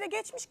hoşuna gidiyor. Bir de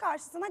geçmiş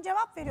karşısına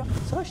cevap veriyor.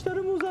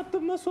 Saçlarımı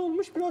uzattım, nasıl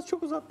olmuş? Biraz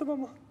çok uzattım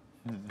ama.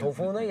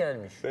 Topuğuna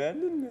gelmiş.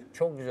 Beğendin mi?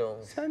 Çok güzel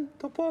olmuş. Sen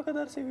topuğa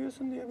kadar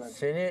seviyorsun diye ben.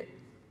 Seni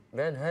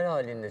ben her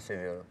halinde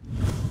seviyorum.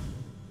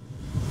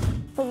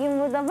 Bugün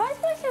burada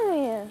baş başa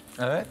mıyız?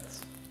 Evet.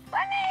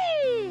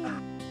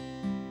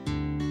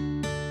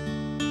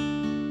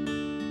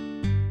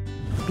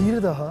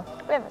 Bir daha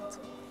Evet.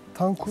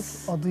 Tankut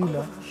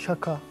adıyla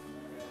şaka,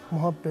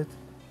 muhabbet,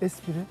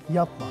 espri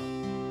yapma.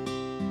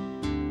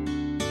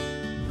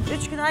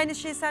 3 gün aynı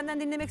şeyi senden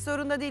dinlemek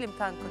zorunda değilim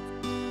Tankut.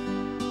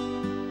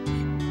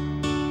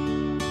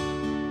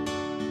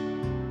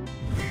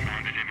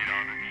 Sadece bir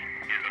anı değil,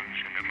 bir anı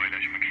seninle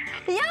paylaşmak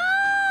istiyorum.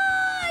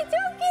 Ya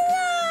çok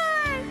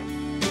güzel.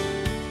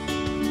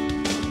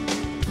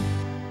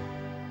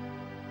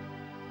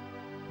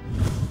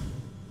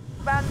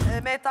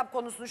 Ben Mehtap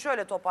konusunu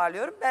şöyle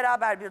toparlıyorum.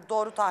 Beraber bir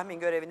doğru tahmin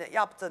görevini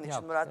yaptığın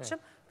için Muratçım.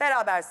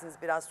 Berabersiniz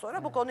biraz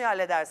sonra. Bu konuyu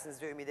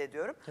halledersiniz diye ümit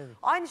ediyorum.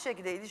 Aynı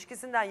şekilde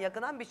ilişkisinden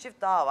yakınan bir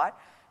çift daha var.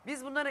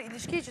 Biz bunları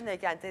ilişki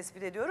içindeyken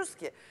tespit ediyoruz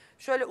ki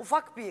şöyle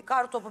ufak bir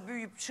kar topu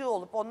büyüyüp çığ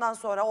olup ondan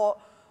sonra o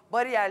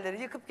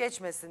bariyerleri yıkıp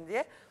geçmesin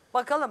diye.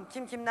 Bakalım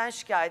kim kimden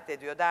şikayet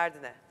ediyor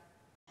derdine.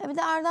 Ya bir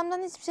de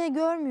Erdem'den hiçbir şey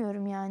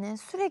görmüyorum yani.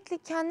 Sürekli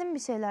kendim bir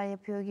şeyler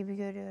yapıyor gibi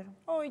görüyorum.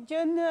 Oy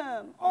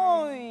canım,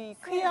 oy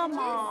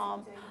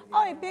kıyamam.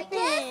 Ay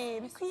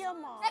bebeğim,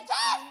 kıyamam.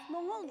 Ne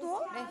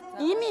oldu?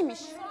 İyi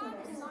miymiş?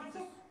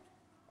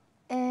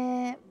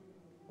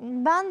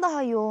 Ben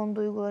daha yoğun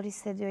duygular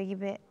hissediyor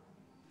gibi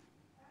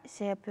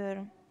şey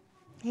yapıyorum.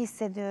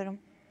 Hissediyorum.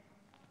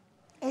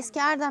 Eski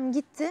Erdem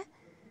gitti.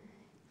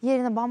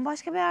 Yerine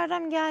bambaşka bir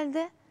Erdem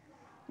geldi.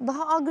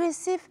 Daha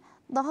agresif,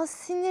 daha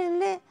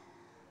sinirli,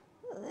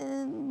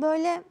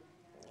 böyle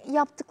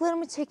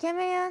yaptıklarımı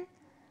çekemeyen,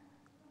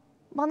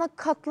 bana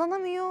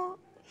katlanamıyor.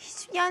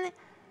 Hiç yani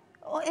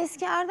o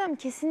eski Erdem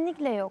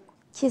kesinlikle yok.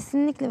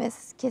 Kesinlikle ve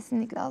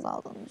kesinlikle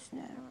azaldığını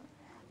düşünüyorum.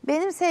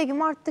 Benim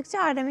sevgim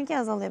arttıkça Erdem'inki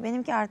azalıyor.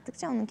 Benimki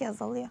arttıkça onunki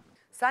azalıyor.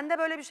 Sende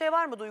böyle bir şey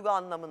var mı duygu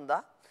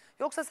anlamında?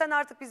 Yoksa sen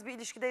artık biz bir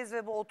ilişkideyiz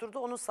ve bu oturdu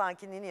onun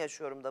sakinliğini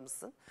yaşıyorum da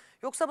mısın?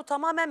 Yoksa bu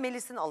tamamen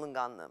Melis'in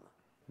alınganlığı mı?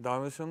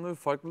 Davranışlarında bir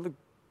farklılık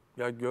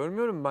ya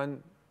görmüyorum ben.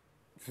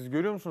 Siz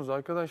görüyor musunuz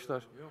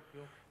arkadaşlar? Yok.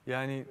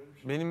 Yani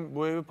benim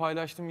bu evi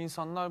paylaştığım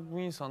insanlar bu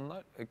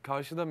insanlar.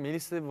 Karşıda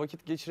Melis'le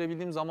vakit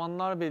geçirebildiğim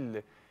zamanlar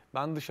belli.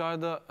 Ben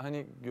dışarıda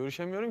hani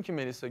görüşemiyorum ki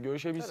Melis'le.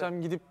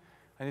 Görüşebilsem gidip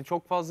hani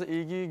çok fazla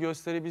ilgiyi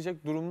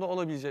gösterebilecek durumda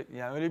olabilecek.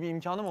 Yani öyle bir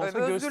imkanım olsa Öyle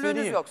bir özgürlüğünüz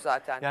göstereyim. yok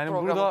zaten Yani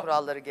programın burada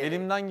kuralları gereği.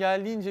 elimden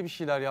geldiğince bir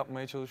şeyler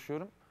yapmaya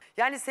çalışıyorum.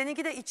 Yani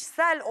seninki de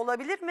içsel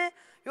olabilir mi?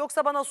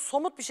 Yoksa bana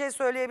somut bir şey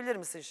söyleyebilir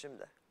misin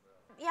şimdi?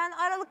 Yani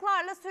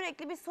aralıklarla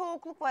sürekli bir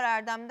soğukluk var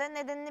Erdem'de.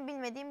 Nedenini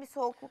bilmediğim bir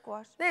soğukluk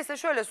var. Neyse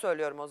şöyle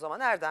söylüyorum o zaman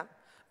Erdem.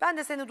 Ben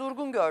de seni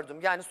durgun gördüm.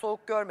 Yani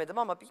soğuk görmedim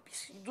ama bir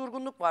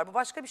durgunluk var. Bu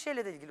başka bir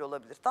şeyle de ilgili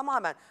olabilir.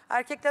 Tamamen.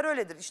 Erkekler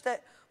öyledir.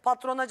 İşte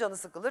patrona canı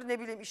sıkılır. Ne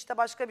bileyim işte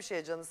başka bir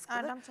şeye canı sıkılır.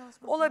 Erdem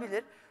çalışmasın.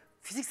 Olabilir.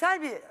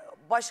 Fiziksel bir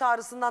baş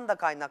ağrısından da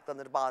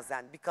kaynaklanır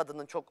bazen. Bir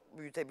kadının çok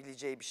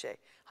büyütebileceği bir şey.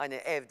 Hani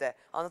evde.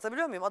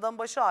 Anlatabiliyor muyum? Adam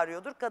başı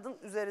ağrıyordur. Kadın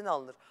üzerine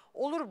alınır.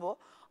 Olur bu.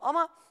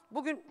 Ama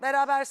bugün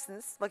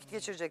berabersiniz. Vakit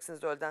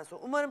geçireceksiniz öğleden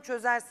sonra. Umarım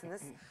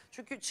çözersiniz.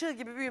 Çünkü çığ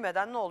gibi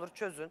büyümeden ne olur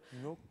çözün.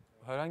 Yok.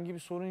 Herhangi bir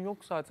sorun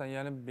yok zaten.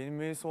 Yani benim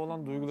Melis'e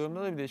olan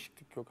duygularımda da bir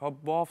değişiklik yok.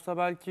 Bu hafta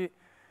belki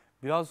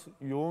biraz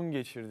yoğun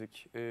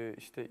geçirdik.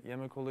 İşte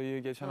yemek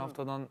olayı geçen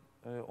haftadan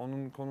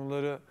onun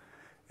konuları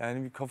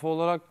yani bir kafa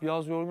olarak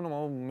biraz yorgunum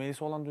ama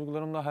Melis'e olan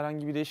duygularımda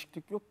herhangi bir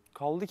değişiklik yok.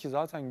 Kaldı ki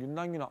zaten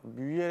günden güne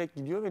büyüyerek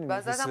gidiyor benim Ben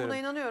zaten hislerim. buna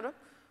inanıyorum.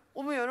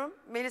 Umuyorum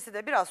Melis'i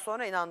de biraz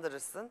sonra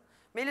inandırırsın.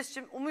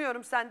 Melis'ciğim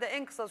umuyorum sen de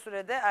en kısa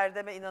sürede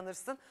Erdem'e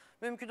inanırsın.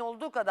 Mümkün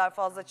olduğu kadar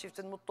fazla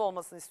çiftin mutlu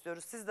olmasını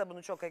istiyoruz. Siz de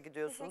bunu çok hak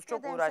ediyorsunuz.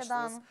 Çok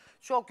uğraştınız.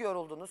 Çok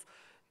yoruldunuz.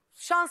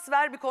 Şans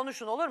ver bir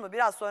konuşun olur mu?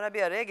 Biraz sonra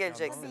bir araya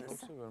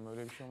geleceksiniz.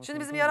 Şimdi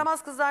bizim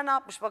yaramaz kızlar ne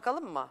yapmış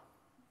bakalım mı?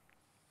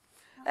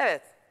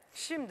 Evet.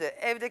 Şimdi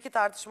evdeki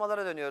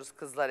tartışmalara dönüyoruz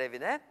kızlar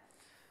evine.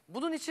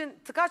 Bunun için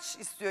tıkaç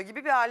istiyor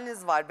gibi bir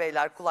haliniz var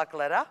beyler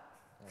kulaklara.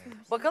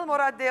 Bakalım o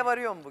raddeye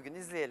varıyor mu bugün?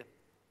 İzleyelim.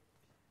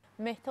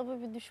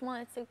 Mehtap'ı bir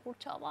düşman etsek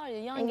Burçak var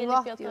ya yan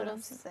Eyvah gelip diyorum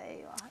yatarız. size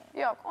eyvah.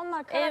 Yok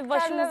onlar Ev başımıza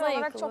karakterler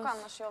olarak yıkılır. çok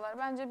anlaşıyorlar.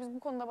 Bence biz bu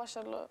konuda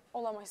başarılı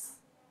olamayız.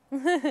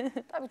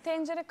 Tabii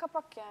tencere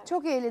kapak yani.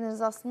 Çok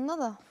eğleniriz aslında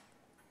da.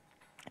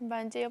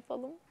 Bence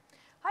yapalım.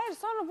 Hayır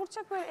sonra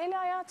Burçak böyle eli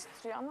ayağı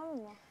titriyor anladın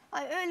mı?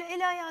 Ay öyle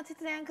eli ayağı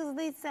titreyen kızı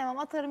da hiç sevmem.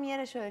 Atarım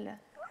yere şöyle.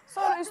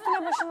 Sonra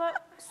üstüne başına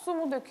su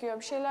mu döküyor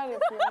bir şeyler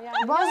yapıyor.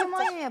 Yani Bazı yazıktır.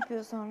 manyo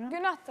yapıyor sonra.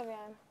 Günahtır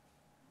yani.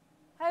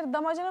 Hayır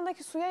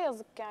damacanadaki suya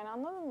yazık yani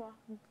anladın mı?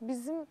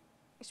 Bizim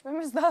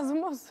içmemiz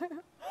lazım o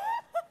suyu.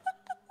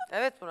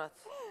 Evet Murat.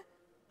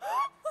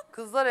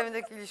 Kızlar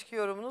evindeki ilişki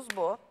yorumunuz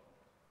bu.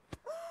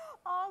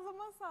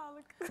 Ağzıma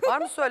sağlık.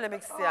 Var mı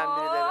söylemek isteyen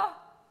birileri?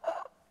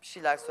 Bir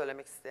şeyler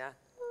söylemek isteyen.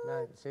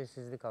 Ben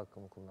sessizlik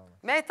hakkımı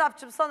kullanmak.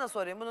 Mehtapçığım sana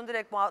sorayım. Bunun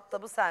direkt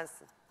muhatabı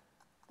sensin.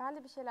 Ben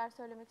de bir şeyler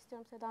söylemek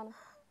istiyorum Seda Hanım.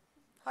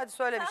 Hadi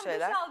söyle bir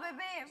şeyler. Sen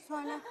bebeğim.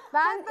 Söyle.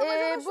 Ben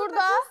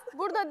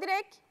burada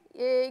direkt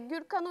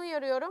Gürkan'ı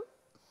uyarıyorum.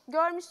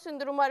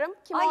 Görmüşsündür umarım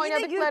kime Ay, yine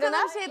oynadıklarını.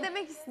 Gürkan'a bir şey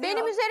demek istiyor.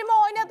 Benim üzerime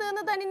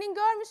oynadığını Dani'nin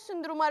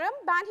görmüşsündür umarım.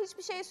 Ben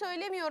hiçbir şey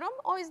söylemiyorum.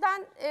 O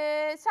yüzden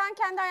sen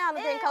kendi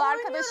ayağını denk al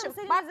arkadaşım.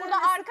 senin Bak üzerine. burada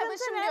Sıkıntı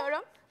arkadaşım ne?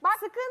 diyorum. Bak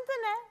Sıkıntı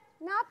ne?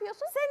 ne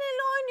yapıyorsun?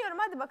 Seninle oynuyorum,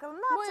 hadi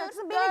bakalım ne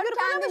yapacaksın? Buyur, Beni gör,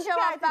 Gürkan'a kendin mı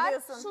cevap şikayet ver.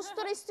 ediyorsun?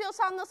 Sustur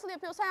istiyorsan nasıl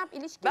yapıyorsan yap.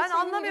 İlişkin Ben senin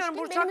anlamıyorum ilişkin,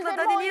 benim Burçak'la üzerime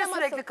Dani niye oynamasın.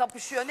 sürekli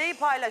kapışıyor? Neyi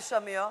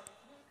paylaşamıyor?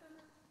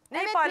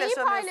 Neyi Evet,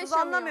 paylaşamıyorsunuz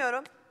paylaşamıyor?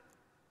 anlamıyorum.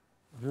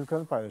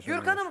 Gürkan'ı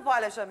paylaşıyorum. Gürkan'ı mı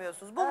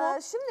paylaşamıyorsunuz? Bu mu?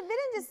 Şimdi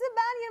birincisi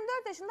ben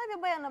 24 yaşında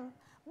bir bayanım.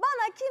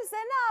 Bana kimse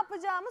ne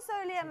yapacağımı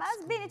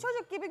söyleyemez. Beni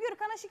çocuk gibi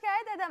Gürkan'a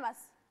şikayet edemez.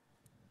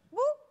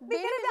 Bu bir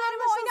Benim kere bir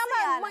üzerime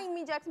anlaşılsın yani.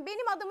 oynamayacaksın.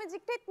 Benim adımı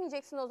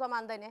zikretmeyeceksin o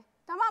zaman Dani.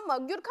 Tamam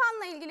mı?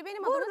 Gürkan'la ilgili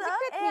benim adımı Burada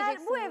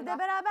zikretmeyeceksin eğer bu evde burada.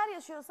 beraber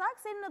yaşıyorsak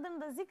senin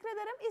adını da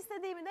zikrederim,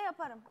 istediğimi de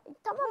yaparım.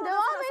 Tamam Burada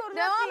devam sana et,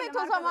 soracak devam değilim et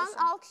o zaman.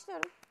 arkadaşım.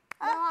 Alkışlıyorum.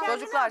 Devam et.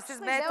 Çocuklar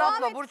siz Devam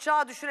Mehtap'la et.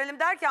 Burçak'ı düşürelim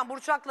derken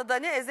Burçak'la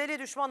Dani ezeli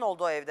düşman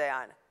oldu o evde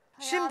yani.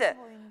 Şimdi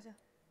Boyunca.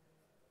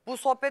 bu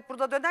sohbet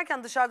burada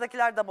dönerken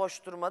dışarıdakiler de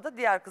boş durmadı.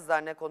 Diğer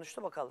kızlar ne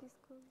konuştu bakalım.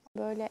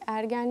 Böyle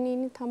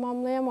ergenliğini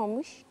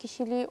tamamlayamamış,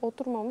 kişiliği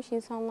oturmamış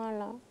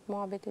insanlarla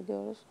muhabbet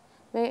ediyoruz.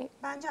 Ve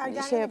Bence şey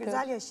ergenliğini yapıyoruz.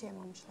 güzel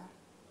yaşayamamışlar.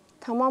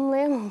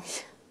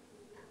 Tamamlayamamış.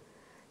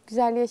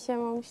 Güzel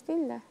yaşayamamış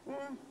değil de.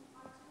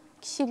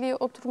 Kişiliği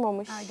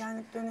oturmamış.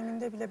 Ergenlik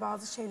döneminde bile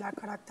bazı şeyler,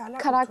 karakterler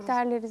oturur.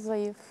 Karakterleri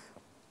zayıf.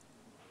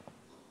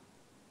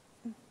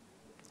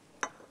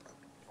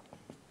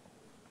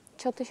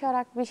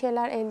 Çatışarak bir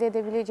şeyler elde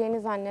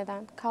edebileceğini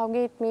zanneden, kavga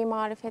etmeyi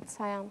marifet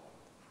sayan.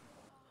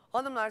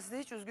 Hanımlar sizi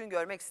hiç üzgün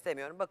görmek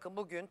istemiyorum. Bakın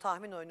bugün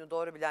tahmin oyunu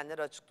doğru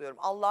bilenleri açıklıyorum.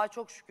 Allah'a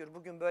çok şükür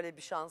bugün böyle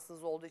bir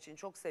şansınız olduğu için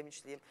çok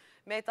sevinçliyim.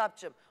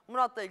 Mehtapçığım,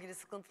 Murat'la ilgili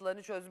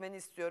sıkıntılarını çözmeni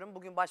istiyorum.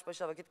 Bugün baş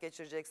başa vakit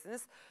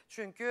geçireceksiniz.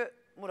 Çünkü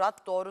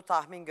Murat doğru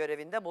tahmin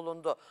görevinde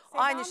bulundu.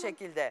 Aynı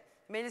şekilde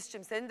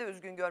Melis'ciğim seni de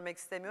üzgün görmek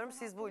istemiyorum.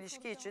 Siz bu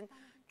ilişki için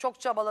çok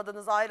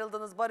çabaladınız,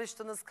 ayrıldınız,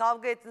 barıştınız,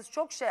 kavga ettiniz,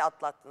 çok şey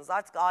atlattınız.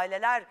 Artık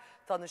aileler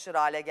tanışır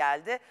hale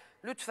geldi.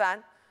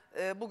 Lütfen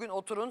bugün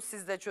oturun,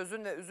 siz de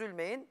çözün ve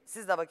üzülmeyin.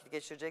 Siz de vakit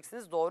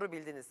geçireceksiniz, doğru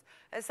bildiniz.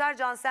 Eser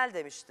Cansel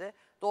demişti,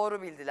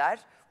 doğru bildiler.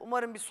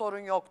 Umarım bir sorun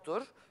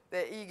yoktur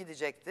ve iyi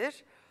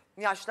gidecektir.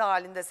 Yaşlı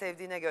halinde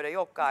sevdiğine göre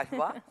yok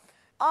galiba.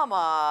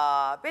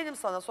 Ama benim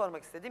sana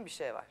sormak istediğim bir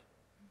şey var.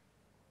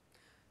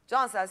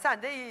 Cansel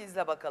sen de iyi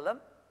izle bakalım.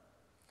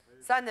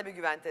 Sen de bir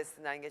güven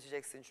testinden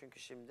geçeceksin çünkü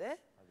şimdi.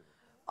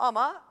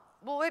 Ama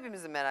bu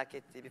hepimizin merak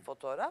ettiği bir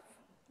fotoğraf.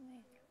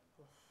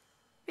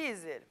 Bir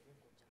izleyelim.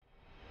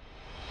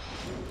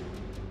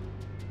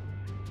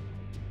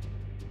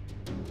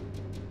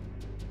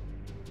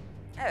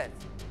 Evet.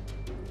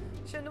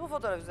 Şimdi bu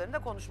fotoğraf üzerinde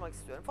konuşmak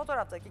istiyorum.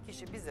 Fotoğraftaki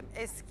kişi bizim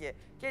eski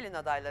gelin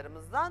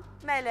adaylarımızdan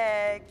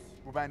Melek.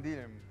 Bu ben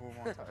değilim, bu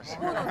montaj.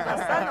 Bunun da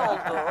sen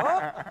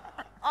olduğu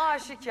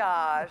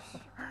aşikar.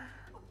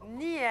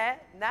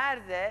 Niye,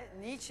 nerede,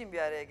 niçin bir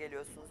araya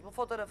geliyorsunuz? Bu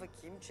fotoğrafı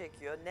kim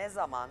çekiyor, ne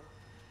zaman?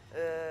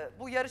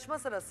 Bu yarışma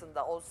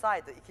sırasında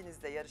olsaydı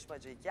ikiniz de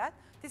yarışmacıyken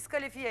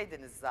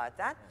diskalifiyeydiniz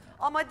zaten.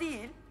 Ama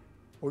değil.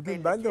 O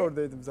gün ben de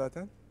oradaydım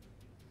zaten.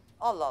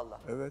 Allah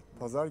Allah. Evet,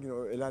 pazar günü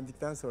o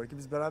elendikten sonraki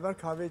biz beraber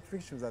kahve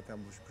içmek için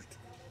zaten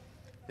buluşmuştuk.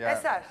 Ya,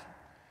 Eser.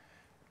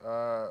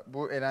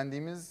 Bu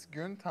elendiğimiz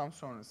gün tam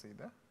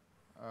sonrasıydı.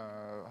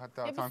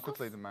 Hatta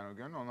Tankut'laydım ben o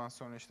gün. Ondan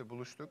sonra işte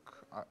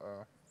buluştuk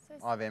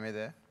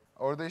AVM'de.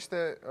 Orada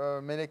işte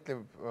Melek'le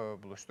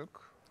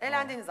buluştuk.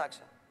 Elendiğiniz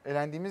akşam.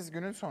 Elendiğimiz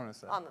günün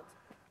sonrası. Anladım.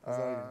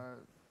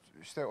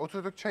 İşte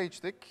oturduk, çay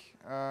içtik.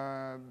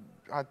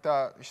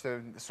 Hatta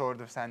işte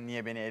sordu sen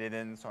niye beni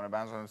eledin, sonra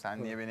ben sordum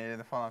sen niye beni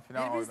eledin falan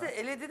filan orada.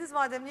 Birbirinizi elediniz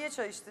madem niye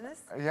çay içtiniz?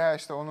 Ya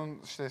işte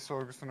onun işte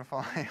sorgusunu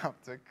falan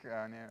yaptık.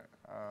 Yani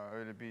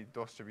öyle bir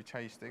dostça bir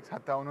çay içtik.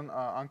 Hatta onun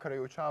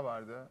Ankara'ya uçağı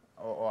vardı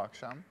o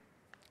akşam.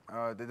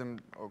 Dedim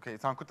okey,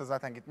 Tankut da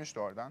zaten gitmişti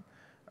oradan.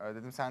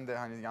 Dedim sen de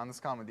hani yalnız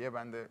kalma diye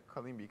ben de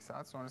kalayım bir iki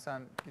saat. Sonra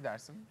sen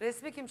gidersin.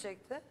 Resmi kim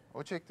çekti?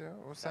 O çekti.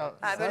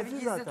 Ha, böyle bir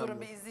gizli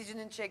durum, bir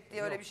izleyicinin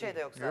çektiği öyle bir şey de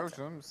yok zaten. Yok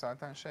canım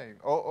zaten şey.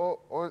 O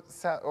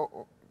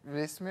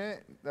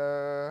resmi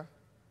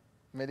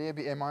Melek'e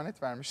bir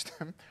emanet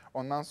vermiştim.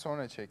 Ondan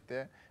sonra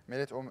çekti.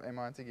 Melek o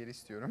emaneti geri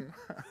istiyorum.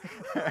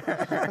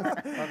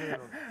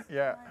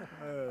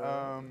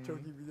 Çok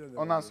iyi biliyorum.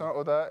 Ondan sonra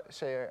o da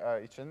şey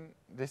için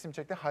resim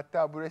çekti.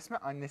 Hatta bu resmi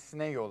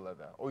annesine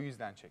yolladı. O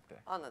yüzden çekti.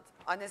 Anladım.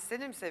 Annesi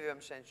seni mi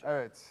seviyormuş en çok?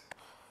 Evet.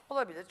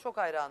 Olabilir. Çok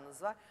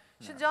hayranınız var.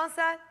 Şimdi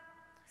Cansel,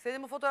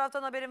 senin bu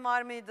fotoğraftan haberin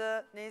var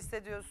mıydı? Ne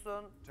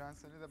hissediyorsun?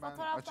 Cansel'i de ben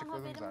Fotoğraftan açıkladım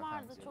haberim zaten.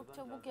 vardı. Çok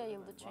çabuk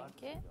yayıldı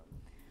çünkü.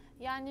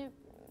 Yani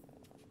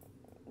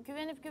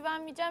güvenip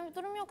güvenmeyeceğim bir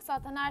durum yok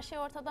zaten. Her şey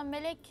ortada.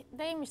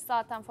 Melek'teymiş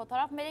zaten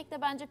fotoğraf. Melek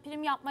de bence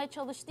prim yapmaya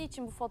çalıştığı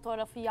için bu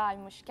fotoğrafı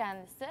yaymış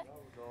kendisi.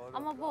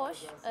 Ama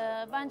boş.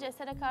 Bence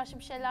Eser'e karşı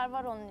bir şeyler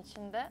var onun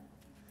içinde.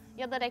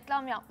 Ya da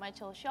reklam yapmaya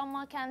çalışıyor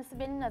ama kendisi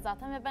benimle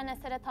zaten ve ben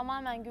Eser'e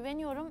tamamen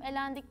güveniyorum.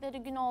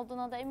 Elendikleri gün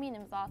olduğuna da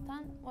eminim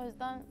zaten. O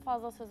yüzden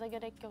fazla söze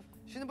gerek yok.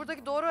 Şimdi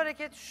buradaki doğru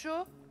hareket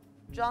şu.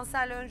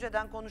 Cansel'le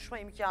önceden konuşma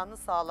imkanını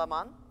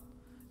sağlaman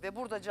ve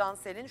burada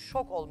Cansel'in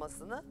şok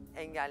olmasını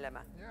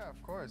engellemen. Yeah,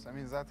 of course. I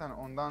mean zaten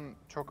ondan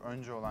çok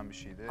önce olan bir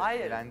şeydi.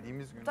 Hayır.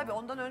 Eğlendiğimiz gün. Tabii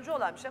ondan önce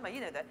olan bir şey ama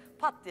yine de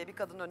pat diye bir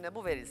kadının önüne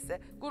bu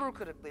verilse gurur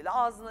kırıklığıyla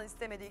ağzından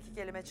istemediği iki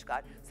kelime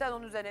çıkar. Sen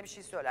onun üzerine bir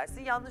şey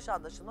söylersin. Yanlış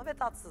anlaşılma ve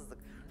tatsızlık.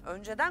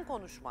 Önceden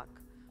konuşmak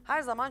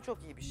her zaman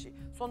çok iyi bir şey.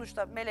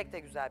 Sonuçta Melek de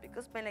güzel bir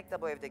kız. Melek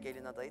de bu evde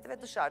gelin adayıydı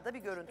ve dışarıda bir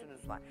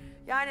görüntünüz var.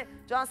 Yani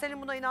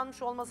Cansel'in buna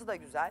inanmış olması da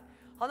güzel.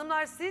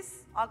 Hanımlar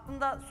siz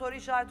aklında soru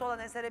işareti olan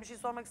Eser'e bir şey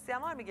sormak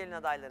isteyen var mı gelin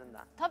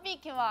adaylarından? Tabii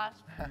ki var.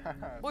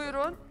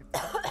 Buyurun.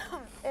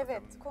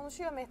 Evet,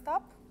 konuşuyor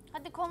Mehtap.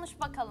 Hadi konuş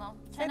bakalım.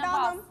 Çene Seda bas.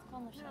 Hanım.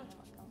 Konuş hadi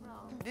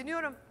bakalım.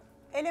 Dinliyorum.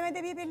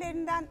 Elemede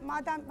birbirlerinden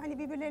madem hani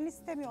birbirlerini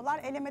istemiyorlar,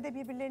 elemede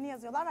birbirlerini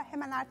yazıyorlar ve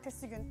hemen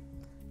ertesi gün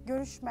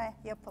görüşme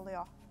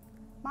yapılıyor.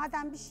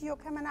 Madem bir şey yok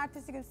hemen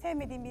ertesi gün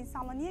sevmediğin bir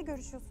insanla niye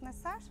görüşüyorsun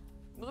Eser?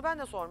 Bunu ben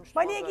de sormuştum.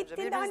 Bali'ye az önce.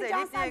 gittiğinde hani Birbirinize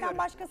eleyip niye Cansel'den görüştünüz?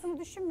 başkasını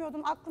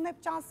düşünmüyordun, aklın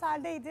hep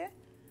Cansel'deydi.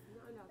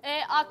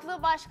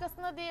 Aklı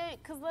başkasına diye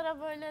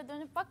kızlara böyle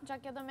dönüp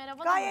bakmayacak ya da merhaba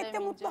da Gayet de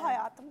demeyecek. mutlu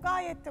hayatım,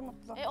 gayet de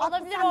mutlu. Aklı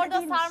Olabilir sende orada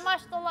değilmiş.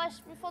 sarmaş dolaş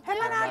bir fotoğraf.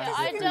 Hemen ertesi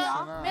gün Ayrıca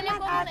ya. Melek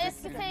Hemen onun ertesi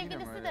eski gün.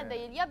 sevgilisi de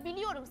değil. Ya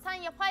biliyorum sen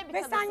yapay bir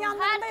Ve sen kadınsın.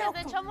 yanlarında Herkese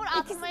yoktun. çamur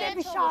İkisi de atmaya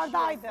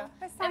dışarıdaydı.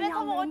 çalışıyorsun. Ve sen Evet ama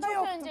o yanlarında çok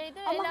yoktun. önceydi.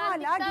 Ama hala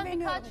Elendikten güveniyorum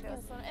birkaç gün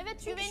diyorsun. sonra. Evet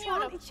Çünkü şu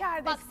güveniyorum. an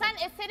içeridesin. Bak sen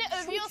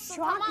Eser'i övüyorsun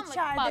şu an tamam mı? Bak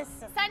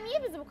içeridesin. sen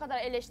niye bizi bu kadar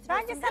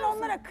eleştiriyorsun? Bence sen biliyor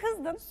musun? onlara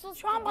kızdın. Sus,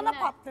 Şu an bana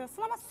dinle.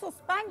 patlıyorsun ama sus.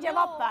 Ben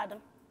cevap verdim.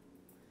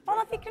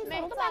 Bana fikrim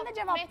soruldu, ben de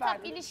cevap Mehtap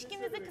verdim.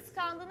 ilişkimizi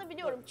kıskandığını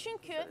biliyorum.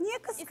 Çünkü Niye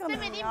kıskanıyorum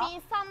istemediğin ya? bir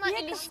insanla Niye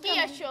ilişki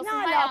kıskanayım? yaşıyorsun Ne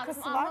hayatım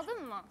alakası var?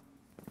 anladın mı?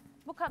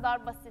 Bu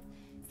kadar basit.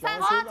 Sen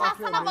Cansel'in zaten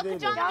aklı sana öndeydi.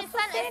 bakacağını Ya bilsen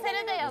sus, seni Eser'e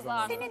de dinlemiyorum.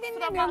 yazardın. Seni Kusura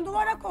dinlemiyorum. bakma.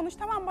 Duvara konuş.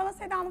 Tamam bana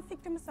Seda'nın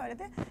fikrimi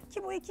söyledi.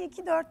 Ki bu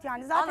 2-2-4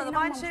 yani. Zaten Anladım.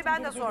 Aynı şeyi ben de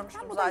inanmamıştım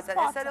sormuştum birbirine. Bu da zaten.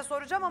 ispatı. Eser'e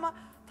soracağım ama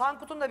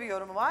Tankut'un da bir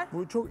yorumu var.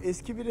 Bu çok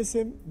eski bir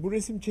resim. Bu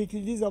resim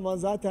çekildiği zaman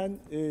zaten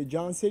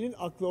Cansel'in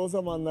aklı o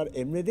zamanlar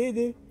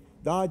Emre'deydi.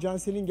 Daha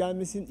Cansel'in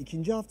gelmesinin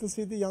 2.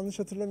 haftasıydı yanlış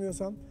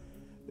hatırlamıyorsam.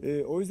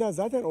 O yüzden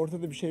zaten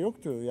ortada bir şey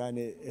yoktu. Yani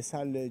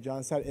Eser'le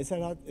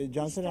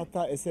Cansel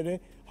hatta Eser'e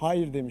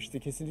hayır demişti.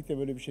 Kesinlikle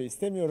böyle bir şey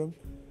istemiyorum.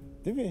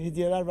 Değil mi?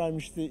 Hediyeler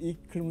vermişti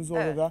ilk Kırmızı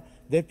Evet. Oda'da.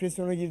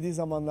 Depresyona girdiği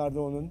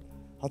zamanlarda onun.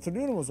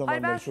 Hatırlıyorum o Hayır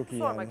zamanları ben çok şunu iyi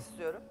sormak yani.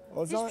 istiyorum.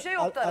 O zaman Hiçbir şey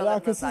yoktu aralarında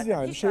alakasız zaten.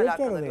 yani, bir Hiç şey yoktu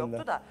alakaları aralarında.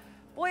 yoktu da.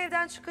 Bu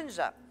evden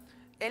çıkınca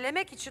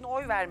elemek için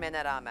oy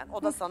vermene rağmen,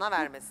 o da sana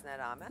vermesine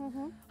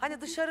rağmen.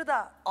 Hani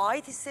dışarıda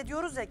ait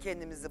hissediyoruz ya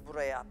kendimizi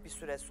buraya bir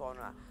süre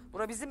sonra.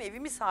 Bura bizim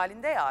evimiz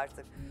halinde ya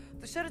artık.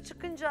 Dışarı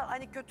çıkınca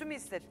hani kötü mü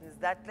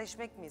hissettiniz,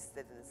 dertleşmek mi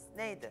istediniz?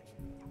 Neydi?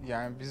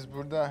 Yani biz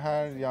burada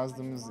her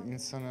yazdığımız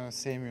insanı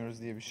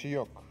sevmiyoruz diye bir şey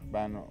yok.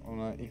 Ben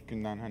ona ilk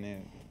günden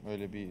hani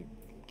böyle bir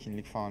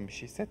kinlik falan bir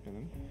şey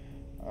hissetmedim.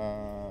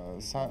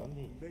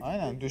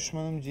 Aynen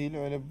düşmanım değil,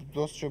 öyle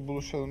dostça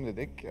buluşalım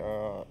dedik.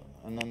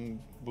 Ondan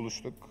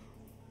buluştuk,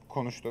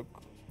 konuştuk.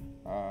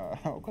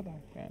 O kadar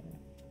yani.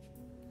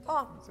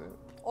 Tamam.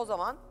 O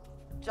zaman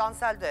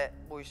Cansel de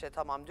bu işe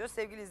tamam diyor.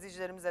 Sevgili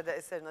izleyicilerimize de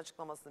Eser'in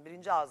açıklamasını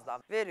birinci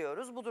ağızdan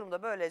veriyoruz. Bu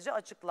durumda böylece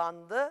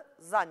açıklandı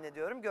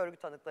zannediyorum görgü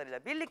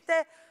tanıklarıyla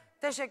birlikte.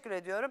 Teşekkür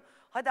ediyorum.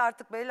 Hadi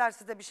artık beyler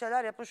siz de bir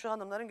şeyler yapın, şu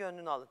hanımların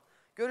gönlünü alın.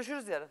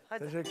 Görüşürüz yarın.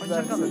 Hadi. Teşekkürler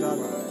Hoşça kalın. Seda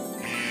Hanım.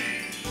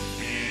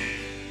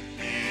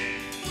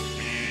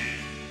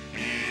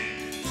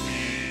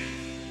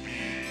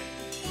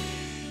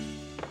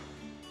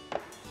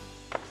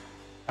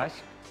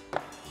 Aşk.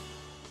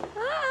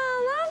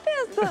 Ne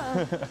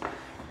yapıyorsun?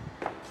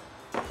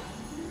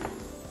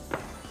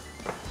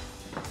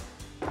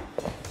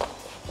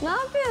 Ne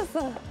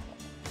yapıyorsun?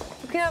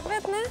 Bu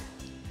kıyafet ne?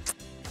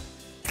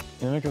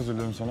 Yemek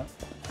hazırlıyorum sana.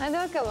 Hadi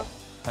bakalım.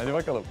 Hadi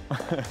bakalım.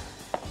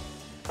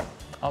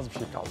 Az bir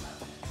şey kaldı.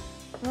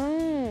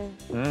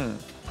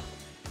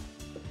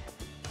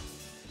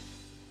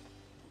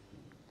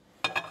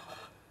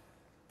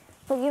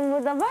 Bugün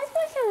burada baş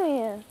başa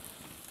mıyız?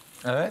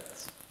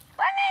 Evet.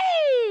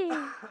 Oley!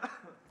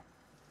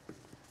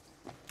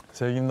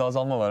 Sevgimde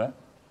azalma var ha?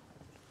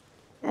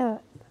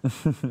 Evet.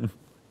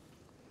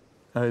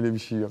 Öyle bir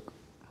şey yok.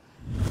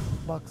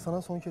 Bak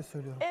sana son kez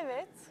söylüyorum.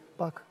 Evet.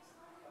 Bak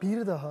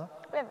bir daha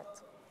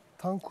Evet.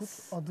 Tankut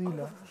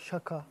adıyla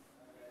şaka,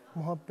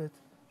 muhabbet,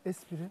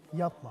 espri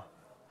yapma.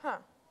 Ha.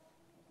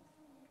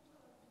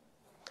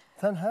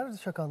 Sen her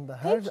şakanda,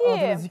 her Peki.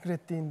 adını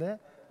zikrettiğinde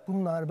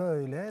bunlar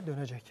böyle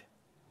dönecek.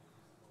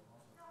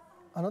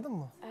 Anladın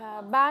mı?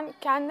 Ben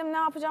kendim ne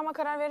yapacağıma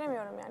karar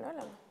veremiyorum yani öyle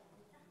mi?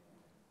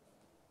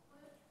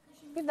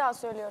 Bir daha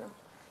söylüyorum.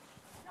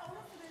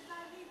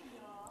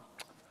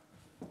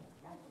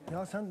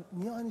 Ya sen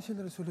niye aynı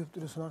şeyleri söyleyip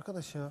duruyorsun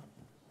arkadaş ya?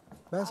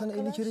 Ben sana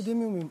 50 kere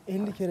demiyor muyum?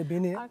 50 kere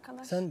beni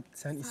Arkadaş, sen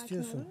sakin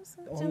istiyorsun. olur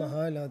musun Onunla canım?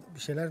 hala bir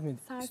şeyler mi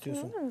Sakin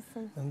istiyorsun? olur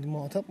musun? Yani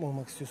muhatap mı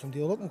olmak istiyorsun?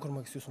 Diyalog mu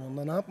kurmak istiyorsun?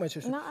 Onunla ne yapmaya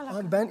çalışıyorsun? Ne alaka?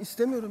 Abi ben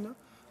istemiyorum ya.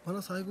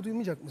 Bana saygı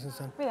duymayacak mısın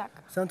sen? Bir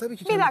dakika. Sen tabii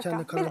ki Bir kendi dakika,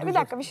 kendine karar bir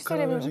dakika, bir şey karar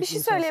söyleyebilir miyim? verecek Bir şey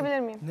insansın. söyleyebilir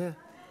miyim? Ne?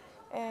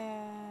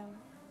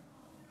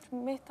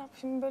 Şimdi Mehtap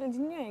şimdi böyle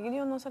dinliyor ya,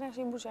 gidiyor ondan sonra her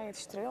şeyi Burcu'ya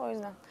yetiştiriyor. O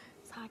yüzden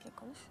sakin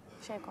konuş,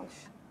 konuş.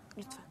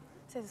 Lütfen,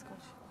 sessiz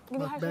konuş.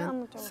 Gidiyor her şeyi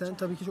anlatıyor. Sen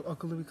tabii ki çok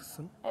akıllı bir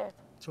kızsın. Evet.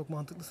 Çok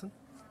mantıklısın.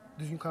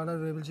 Düzgün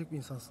kararlar verebilecek bir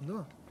insansın değil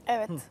mi?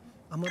 Evet.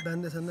 Ama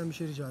ben de senden bir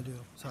şey rica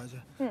ediyorum sadece.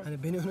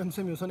 Hani beni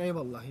önemsemiyorsan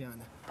eyvallah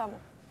yani. Tamam.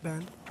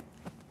 Ben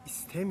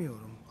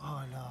istemiyorum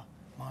hala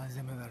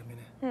malzeme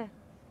vermeni.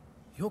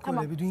 Yok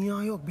Tamam. öyle bir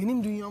dünya yok.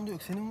 Benim dünyamda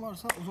yok. Senin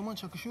varsa o zaman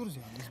çakışıyoruz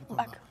yani biz bu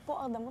konuda. Bak bu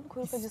adamın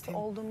kuyruk acısı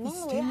olduğundan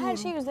dolayı her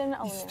şeyi üzerine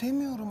alıyor.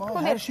 İstemiyorum abi.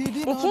 Bu Her bir. şey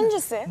değil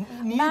İkincisi,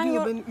 abi. Niye ben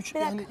diyor yor-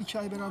 ben 2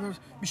 ay beraber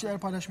bir şeyler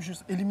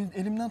paylaşmışız.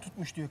 Elimden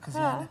tutmuş diyor kız Ha,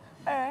 yani.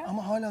 evet.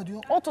 Ama hala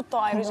diyor. O tuttu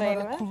ayrıca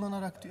elimi.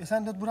 Kullanarak diyor.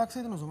 Sen de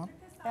bıraksaydın o zaman.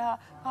 Ya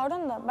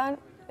pardon da ben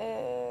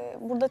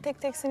burada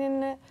tek tek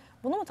seninle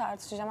bunu mu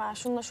tartışacağım? Ha,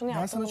 şununla şunu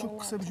yaptım. Ben sana bunu çok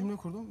kısa bir yaptım. cümle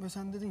kurdum ve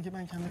sen dedin ki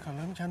ben kendi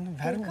kararlarımı kendim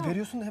Gürkan.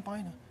 veriyorsun da hep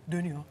aynı.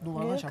 Dönüyor.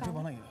 Duvardan Gürkan. çarpıyor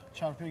bana geliyor.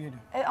 Çarpıyor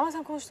geliyor. Ama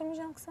sen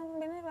konuşturmayacağım kızım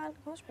beni, ben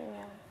konuşmayayım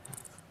yani.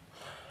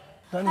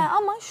 Dani,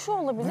 Ama şu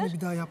olabilir. Dani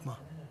bir daha yapma.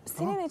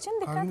 Senin için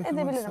dikkat Kalbini kırmak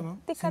edebilirim. istemem.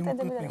 Dikkat Seni mutlu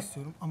edebilirim. etmek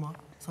istiyorum ama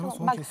sana Tamam,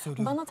 son bak, kez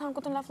söylüyorum. bana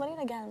Tankut'un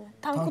laflarıyla gelme.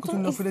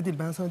 Tankut'un lafıyla değil.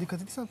 Ben sana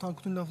dikkat ettiysem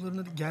Tankut'un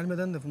laflarına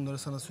gelmeden de bunları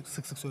sana sık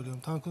sık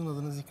söylüyorum. Tankut'un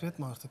adını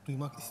zikretme artık.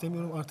 Duymak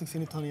istemiyorum. Artık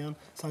seni tanıyan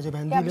sadece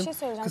ben Ya değilim. bir şey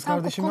söyleyeceğim. Kız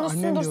Tankut kardeşim ve konuşsun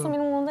annem dursun diyorum.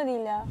 benim umurumda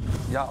değil ya.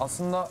 Ya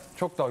aslında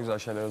çok daha güzel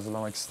şeyler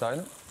hazırlamak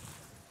isterdim.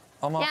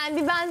 Ama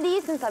Yani bir ben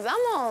değilsin tabii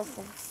ama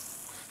olsun.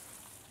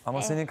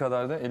 senin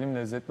kadar da elim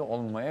lezzetli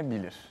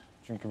olmayabilir.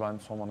 Çünkü ben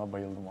somona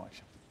bayıldım o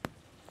akşam.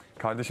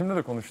 Kardeşimle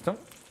de konuştum.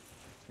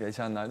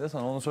 Geçenlerde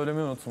sana onu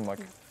söylemeyi unuttum bak.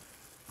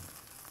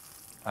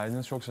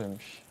 Erdeniz çok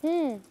sevmiş.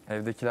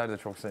 Evdekiler de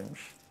çok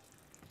sevmiş.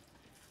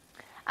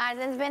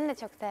 Erdeniz beni de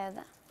çok sevdi.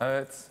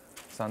 Evet,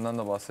 senden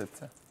de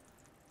bahsetti.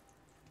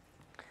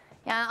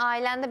 Yani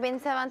ailende beni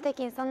seven tek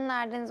insanın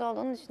Erdeniz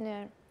olduğunu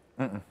düşünüyorum.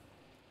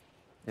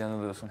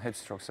 Yanılıyorsun,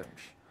 hepsi çok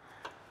sevmiş.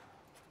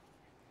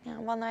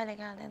 Yani bana öyle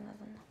geldi en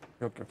azından.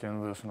 Yok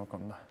yanılıyorsun o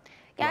konuda.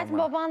 Gerçi Güven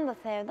bana. baban da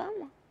sevdi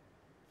ama.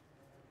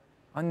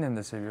 Annem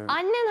de seviyor.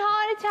 Annen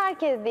hariç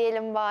herkes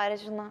diyelim bari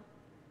şuna.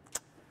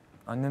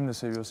 Annem de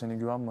seviyor seni,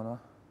 güven bana.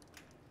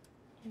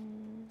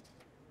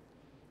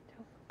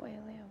 Çok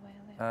bayılıyor.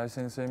 Eğer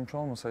seni sevmiş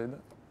olmasaydı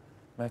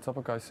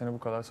Mehtap'a karşı seni bu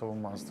kadar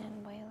savunmazdı.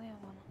 Annen bayılıyor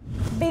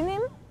bana.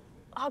 Benim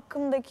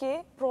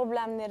hakkımdaki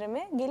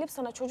problemlerimi gelip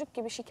sana çocuk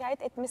gibi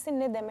şikayet etmesi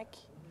ne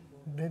demek?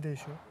 Ne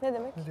değişiyor? Ne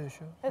demek? Ne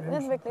değişiyor? Ne Biliyor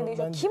musun? demek ne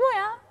değişiyor? Ben- Kim o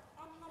ya?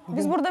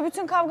 Biz burada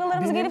bütün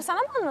kavgalarımızı gelip sana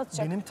mı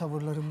anlatacak? Benim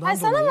tavırlarımdan Hayır,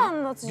 sana dolayı. mı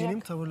anlatacak? Benim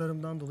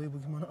tavırlarımdan dolayı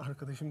bugün bana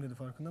arkadaşım dedi,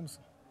 farkında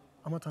mısın?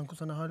 Ama Tankut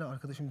sana hala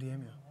arkadaşım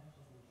diyemiyor.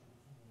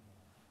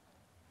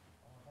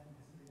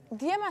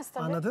 Diyemez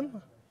tabii. Anladın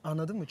mı?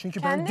 Anladın mı? Çünkü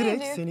Kendi ben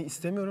direkt ediyor. seni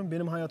istemiyorum.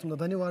 Benim hayatımda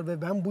Dani var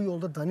ve ben bu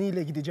yolda Dani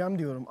ile gideceğim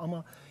diyorum.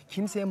 Ama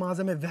kimseye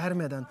malzeme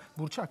vermeden.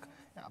 Burçak,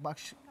 ya bak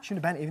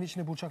şimdi ben evin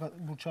içine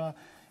Burçak'a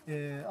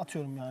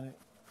atıyorum yani.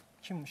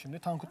 Kim şimdi?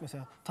 Tankut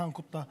mesela.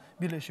 Tankut'la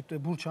birleşip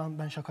de Burçak'ın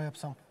ben şaka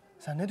yapsam.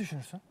 Sen ne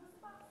düşünürsün?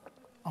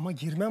 Ama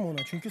girmem ona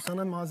çünkü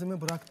sana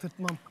malzeme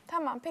bıraktırtmam.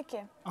 Tamam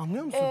peki.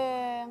 Anlıyor musun?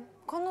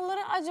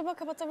 Konuları acaba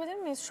kapatabilir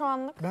miyiz şu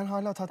anlık? Ben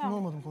hala tatmin Tamam.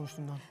 olmadım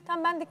konuştuğumdan.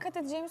 Tamam ben dikkat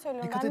edeceğimi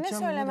söylüyorum. Dikkat Ben ne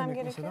edeceğim ne söylemem demek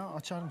gerekiyor? mesela?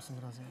 Açar mısın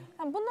biraz yani?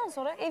 Tamam, bundan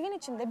sonra evin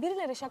içinde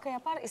birileri şaka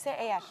yapar ise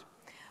eğer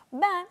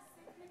ben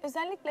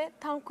özellikle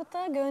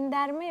Tankut'a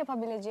gönderme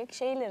yapabilecek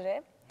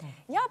şeyleri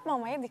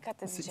yapmamaya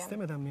dikkat edeceğim.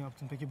 İstemeden mi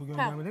yaptın peki bu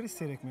göndermeleri,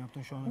 isteyerek mi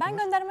yaptın şu ana Ben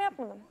kadar? gönderme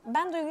yapmadım.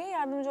 Ben Duygu'ya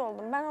yardımcı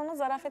oldum. Ben ona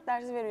zarafet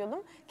dersi veriyordum.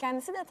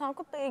 Kendisi de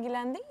Tankut'la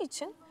ilgilendiği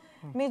için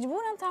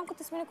mecburen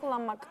Tankut ismini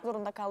kullanmak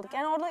zorunda kaldık.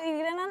 Yani orada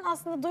ilgilenen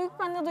aslında Duygu,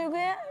 ben de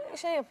Duygu'ya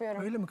şey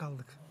yapıyorum. Öyle mi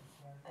kaldık?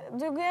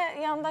 Duygu'ya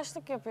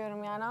yandaşlık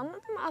yapıyorum yani,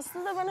 anladın mı?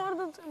 Aslında ben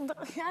orada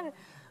yani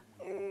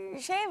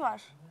şey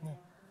var.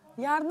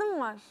 Yardım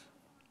var.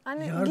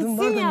 Hani Yardım gitsin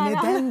var da yani.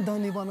 neden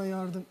Dani bana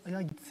yardım?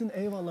 Ya gitsin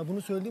eyvallah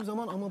bunu söylediğim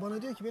zaman ama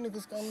bana diyor ki beni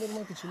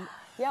kıskandırmak için.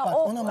 Ya bak o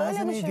ona öyle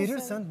malzemeyi düşünsün.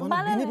 verirsen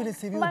beni bile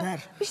seviyor Ben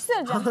der. Bir şey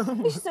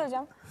söyleyeceğim. Bir şey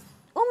söyleyeceğim.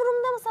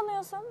 Umurumda mı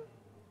sanıyorsun?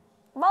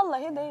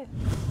 Vallahi değil.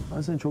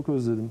 Ben seni çok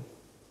özledim.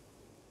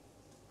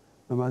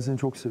 Ve ben seni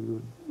çok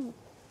seviyorum.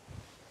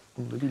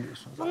 Bunu da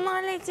biliyorsun zaten.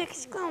 Bunlarla hiç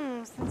yakışıklı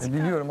olmamışsın.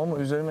 Biliyorum ama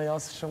üzerime yağ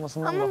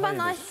sıçramasından Ama daha ben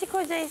iyidir. aşçı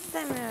koca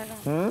istemiyorum.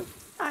 Hı?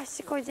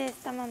 Aşçı koca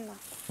istemem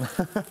ben.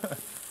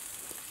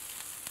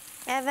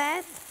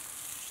 Evet.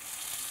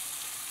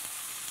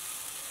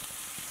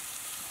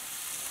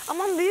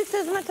 Aman büyük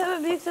sözüme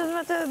tövbe, büyük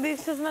sözüme tövbe, büyük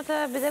sözüme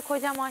tövbe. Bir de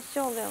kocam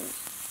aşçı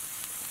oluyormuş.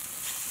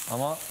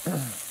 Ama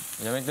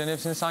yemeklerin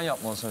hepsini sen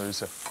yapmalısın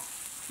öyleyse.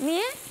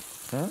 Niye?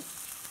 Hı?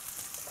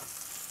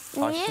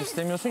 Niye? Aşçı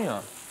istemiyorsun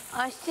ya.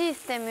 Aşçı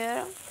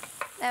istemiyorum.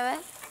 Evet.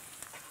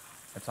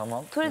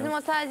 Tamam. Turizm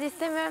otelci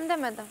istemiyorum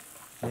demedim.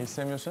 Ne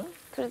istemiyorsun?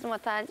 Turizm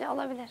otelci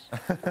olabilir.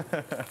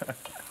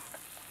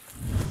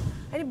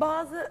 Hani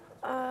bazı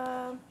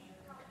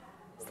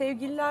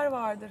sevgililer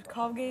vardır,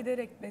 kavga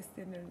ederek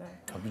beslenirler.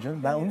 Tabii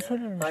canım, ben onu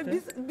söylüyorum işte.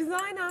 Ay biz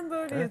aynen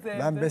böyleyiz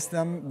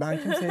evde. Ben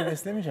kimseyi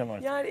beslemeyeceğim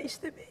artık. Yani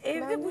işte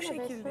evde Ben bu de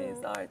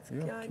şekildeyiz artık.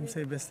 Yok, yani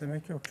kimseyi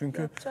beslemek yok.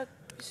 Çünkü yapacak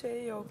bir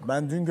şey yok.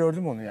 ben dün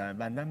gördüm onu yani.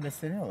 Benden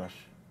besleniyorlar.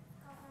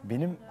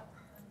 Benim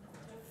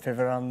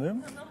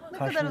fevranlığım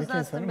karşımdaki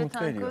insanı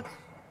mutlu ediyor.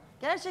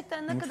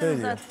 Gerçekten ne Mutlu kadar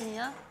ediyor. uzattın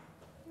ya.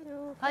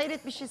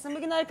 Hayret bir şeysin.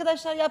 Bugün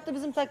arkadaşlar yaptı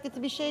bizim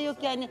taklidi, bir şey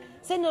yok yani.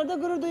 Senin orada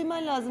gurur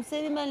duyman lazım,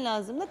 sevinmen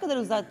lazım. Ne kadar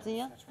uzattın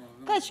ya?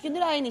 Kaç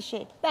gündür aynı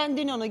şey. Ben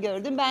dün onu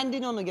gördüm, ben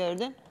dün onu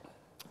gördüm.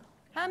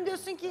 Hem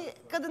diyorsun ki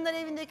kadınlar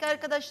evindeki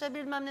arkadaşlar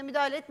bilmem ne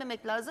müdahale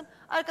etmemek lazım.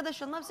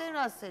 Arkadaş olmam seni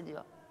rahatsız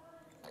ediyor.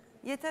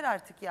 Yeter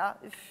artık ya.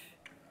 Üf.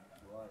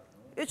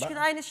 3 gün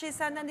aynı şeyi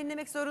senden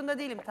dinlemek zorunda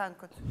değilim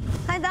Tankut.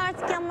 Hadi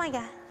artık yanıma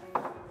gel.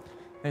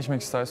 Ne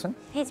içmek istersin?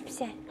 Hiçbir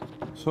şey.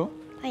 Su?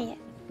 Hayır.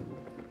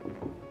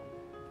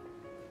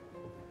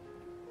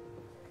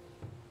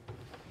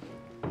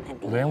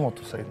 Buraya mı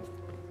otursaydın?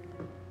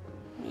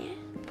 Niye?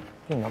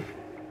 Bilmem.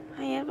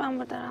 Hayır, ben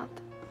burada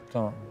rahatım.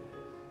 Tamam.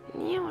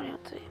 Niye oraya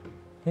oturayım?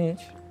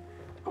 Hiç.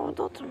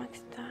 Orada oturmak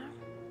istiyorum.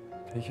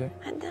 Peki.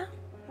 Hadi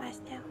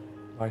başlayalım.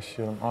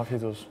 Başlayalım.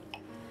 Afiyet olsun.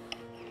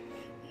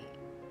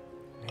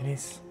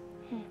 Melis.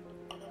 Hı.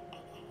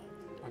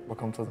 Bak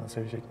bakalım tadına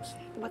sevecek misin?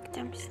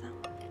 Bakacağım işte.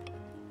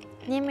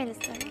 Niye Melis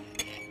dedin?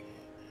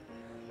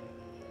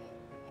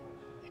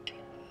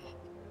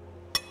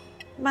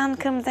 Ben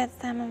kırmızı et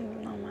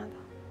sevmem normalde.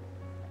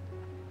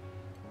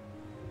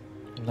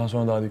 Bundan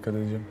sonra daha dikkat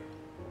edeceğim.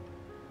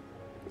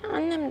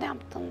 Annem de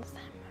yaptığını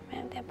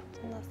sevmem, evde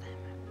yaptığını da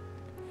sevmem.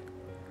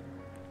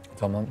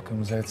 Tamam,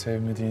 kırmızı et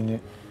sevmediğini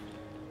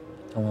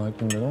tam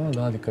olarak bilmiyorum ama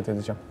daha dikkat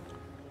edeceğim.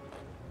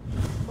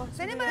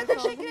 Senin bana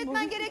teşekkür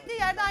etmen gerektiği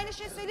yerde aynı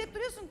şeyi söyleyip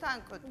duruyorsun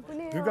Tankut.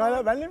 Duygu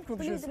hala benimle mi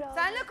konuşuyorsun?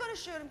 Seninle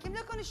konuşuyorum.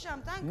 Kimle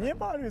konuşacağım Tankut? Niye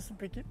bağırıyorsun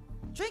peki?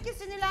 Çünkü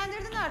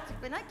sinirlendirdin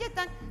artık beni.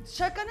 Hakikaten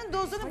şakanın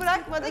dozunu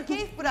bırakmadın,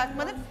 keyif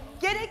bırakmadın.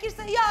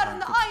 Gerekirse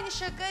yarın da aynı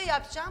şakayı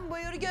yapacağım.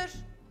 Buyur gör.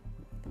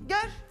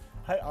 Gör.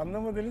 Hayır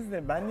anlamadınız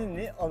ne? Bende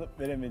ne alıp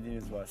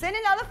veremediğiniz var?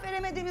 Senin alıp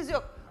veremediğimiz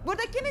yok.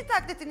 Burada kimin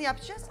taklitini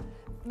yapacağız?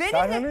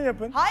 Serhan'ın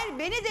yapın. Hayır,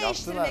 beni Yaptılar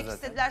değiştirmek zaten.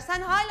 istediler.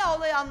 Sen hala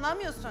olayı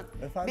anlamıyorsun.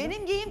 Efendim?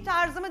 Benim giyim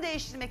tarzımı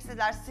değiştirmek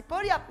istediler.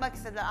 Spor yapmak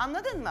istediler.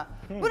 Anladın mı?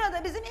 Buna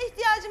da bizim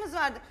ihtiyacımız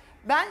vardı.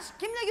 Ben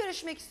kimle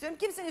görüşmek istiyorum?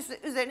 Kimsenin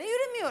üzerine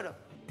yürümüyorum.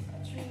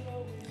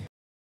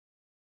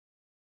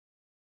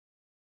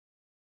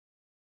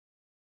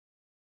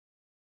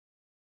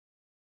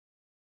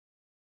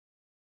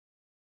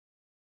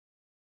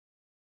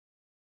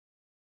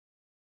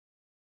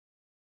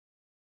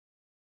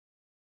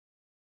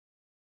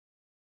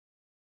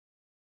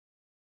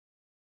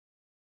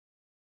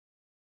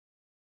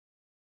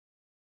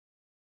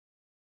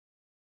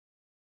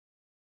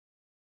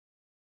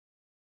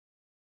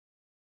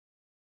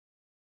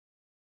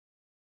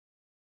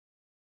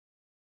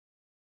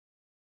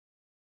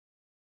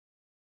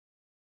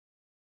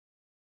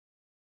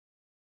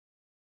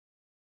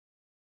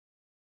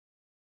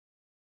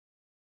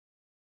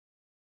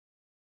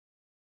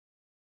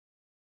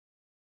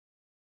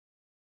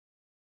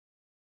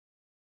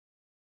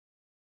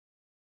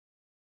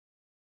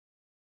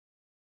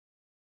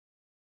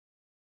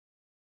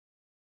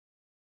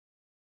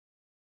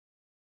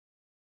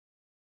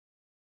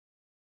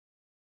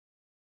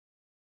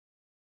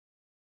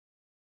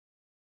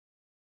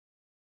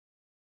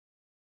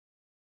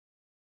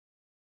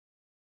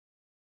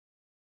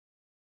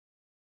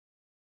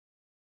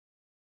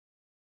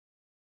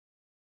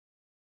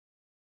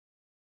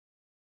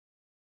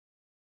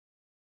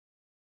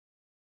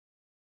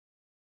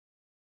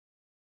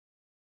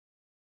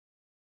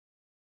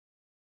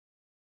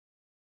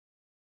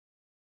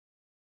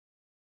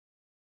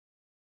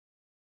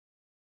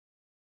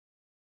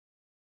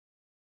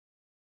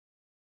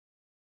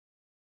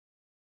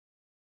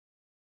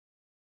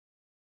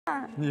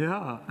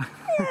 Ya.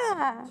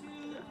 Ya.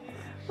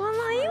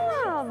 Bana iyi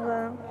mi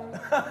aldın?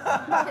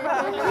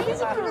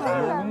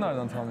 Bunu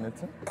nereden tahmin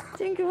ettin?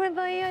 Çünkü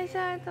burada iyi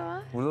işareti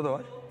var. Burada da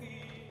var.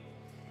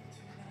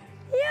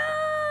 Ya.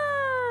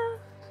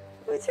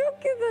 Bu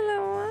çok güzel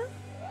ama.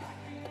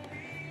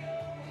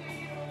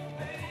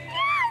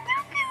 Ya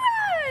çok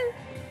güzel.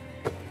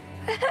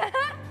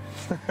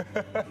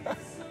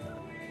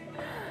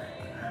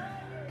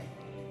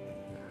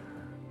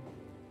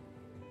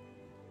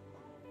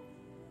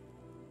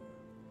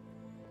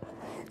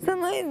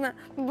 Sen o yüzden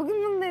bugün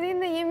bunun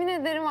dediğinde yemin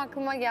ederim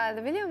aklıma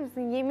geldi biliyor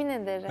musun? Yemin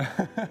ederim.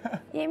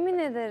 Yemin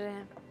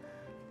ederim.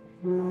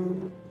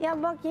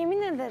 Ya bak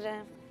yemin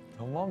ederim.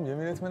 Tamam,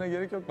 yemin etmene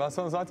gerek yok. Ben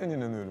sana zaten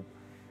inanıyorum.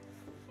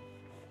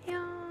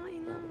 Ya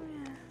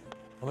inanmıyorum.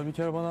 Bana bir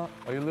kere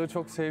ayıları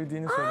çok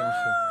sevdiğini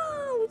söylemiştin.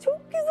 Aa, bu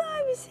çok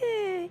güzel bir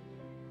şey.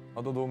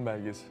 Ada doğum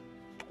belgesi.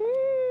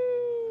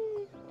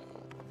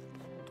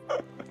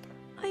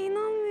 Ay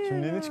inanmıyorum.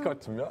 Kimliğini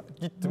çıkarttım ya.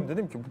 Gittim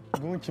dedim ki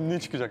bunun kimliği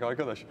çıkacak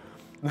arkadaş.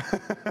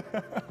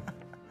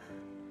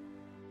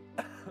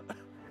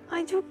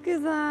 Ay çok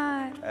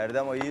güzel.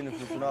 Erdem ayıyı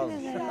nüfusunu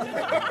almış.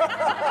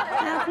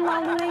 Hayatımda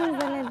aldığım en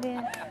güzel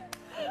hediye.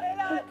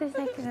 Çok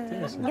teşekkür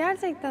ederim.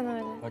 Gerçekten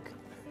öyle. Bak.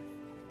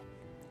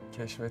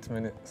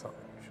 Keşfetmeni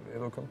sağlıyorum.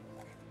 Şuraya dokun.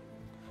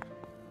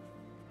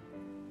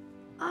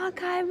 Aa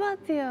kalbi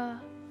atıyor.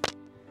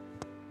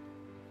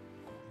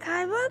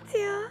 Kalbi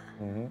atıyor.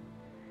 Hı hı.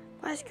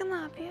 Başka ne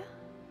yapıyor?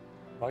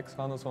 Bak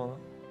sağına sonra.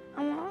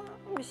 Ama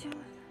bir şey olur.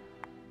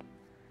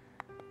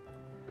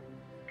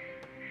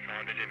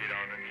 Sadece bir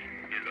anı değil,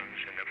 bir anı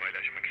seninle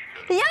paylaşmak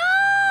istiyorum.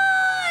 Ya!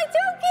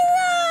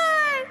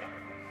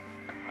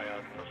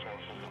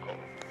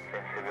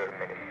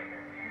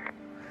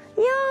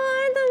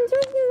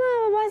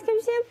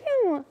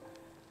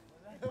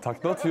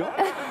 Takla atıyor.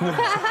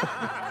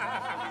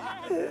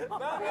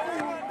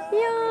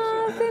 Ya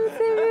seni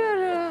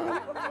seviyorum.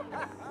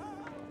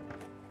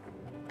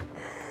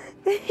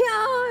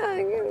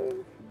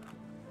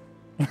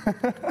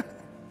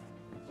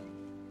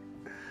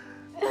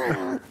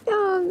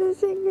 Ya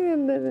teşekkür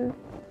ederim.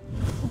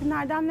 Bugün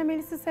Erdem'le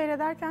Melis'i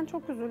seyrederken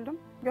çok üzüldüm.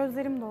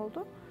 Gözlerim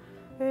doldu.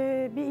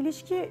 Bir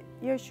ilişki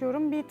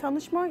yaşıyorum, bir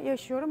tanışma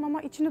yaşıyorum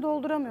ama içini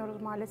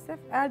dolduramıyoruz maalesef.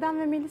 Erdem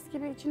ve Melis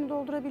gibi içini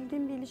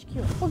doldurabildiğim bir ilişki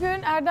yok.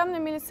 Bugün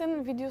Erdem'le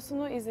Melis'in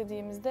videosunu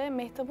izlediğimizde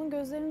Mehtap'ın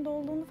gözlerinin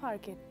dolduğunu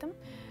fark ettim.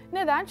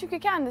 Neden? Çünkü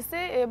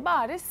kendisi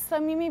bariz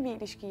samimi bir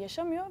ilişki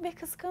yaşamıyor ve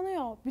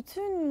kıskanıyor.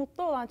 Bütün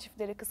mutlu olan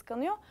çiftleri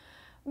kıskanıyor.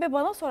 Ve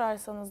bana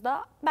sorarsanız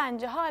da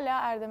bence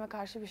hala Erdem'e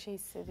karşı bir şey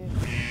hissediyor.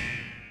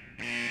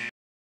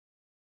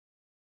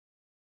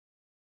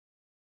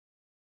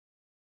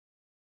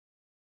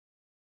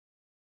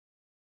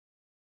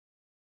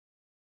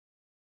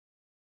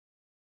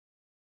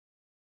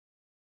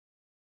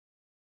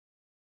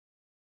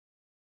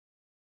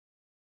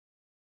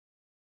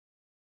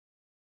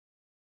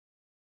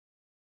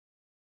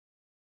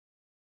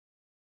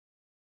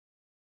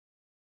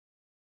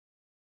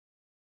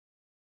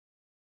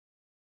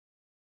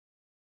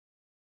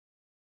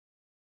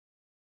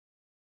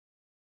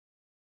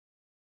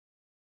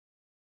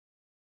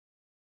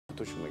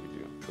 Hoşuma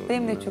gidiyor.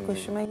 Benim de çok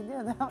hoşuma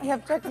gidiyor da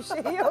yapacak bir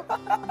şey yok.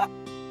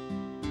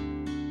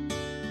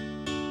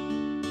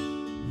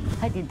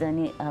 Hadi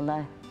Dani,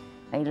 Allah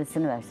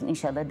hayırlısını versin.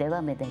 İnşallah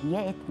devam eder.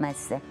 Ya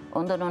etmezse?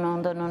 Ondan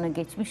ona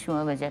geçmiş mi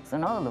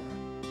olacaksın oğlum?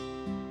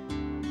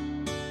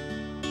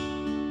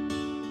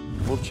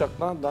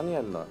 Burçak'la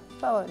Daniel'la.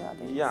 Favori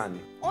adayım. Yani.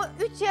 O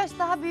 3 yaş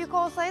daha büyük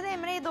olsaydı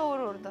Emre'yi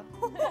doğururdu.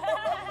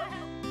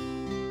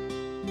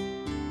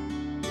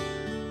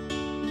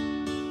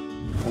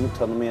 Onu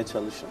tanımaya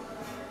çalışın.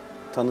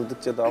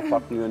 Tanıdıkça daha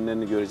farklı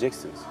yönlerini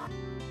göreceksiniz.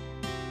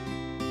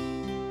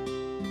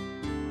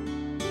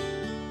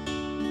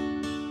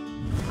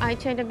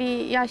 Ayça ile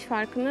bir yaş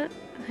farkını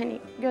hani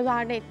göz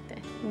ardı etti.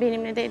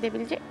 Benimle de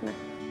edebilecek mi?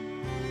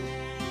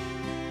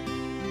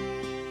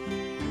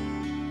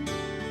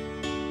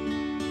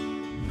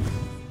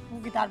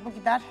 Bu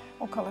gider,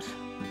 o kalır.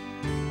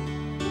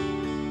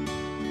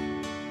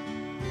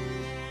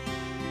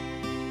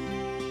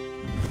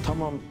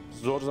 Tamam,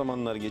 zor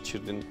zamanlar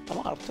geçirdin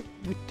ama artık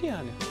bitti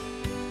yani.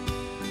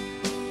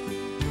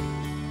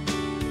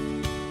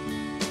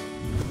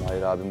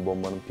 Mahir abim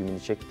bombanın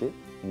pimini çekti.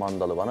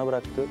 Mandalı bana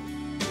bıraktı.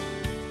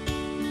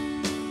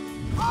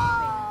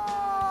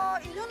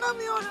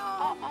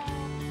 İnanamıyorum.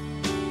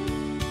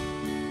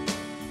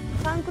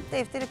 Tankut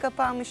defteri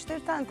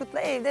kapanmıştır. Tankut'la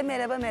evde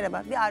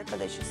merhaba bir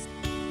arkadaşız.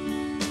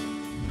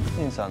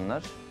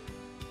 İnsanlar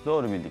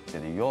doğru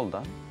bildikleri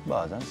yoldan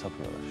bazen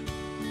sapıyorlar.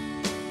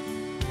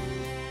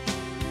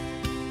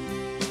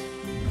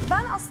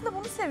 Ben aslında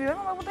bunu seviyorum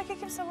ama buradaki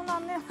kimse bunu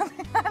anlayamadı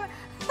yani.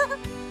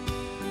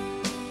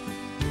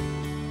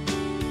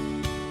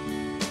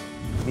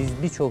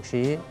 Biz birçok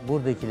şeyi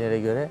buradakilere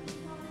göre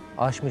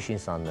aşmış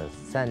insanlarız.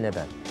 Senle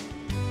ben.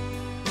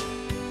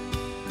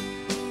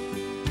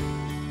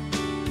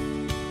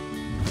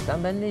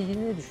 Sen benimle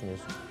ilgili ne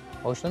düşünüyorsun?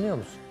 Hoşlanıyor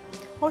musun?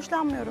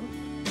 Hoşlanmıyorum.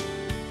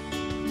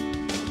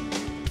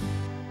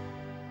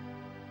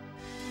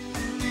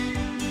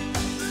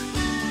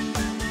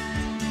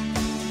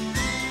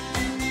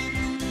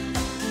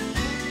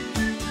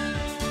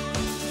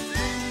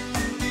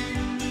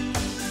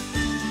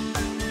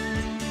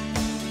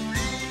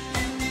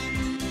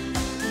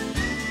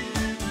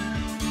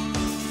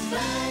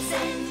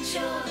 Bazen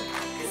çok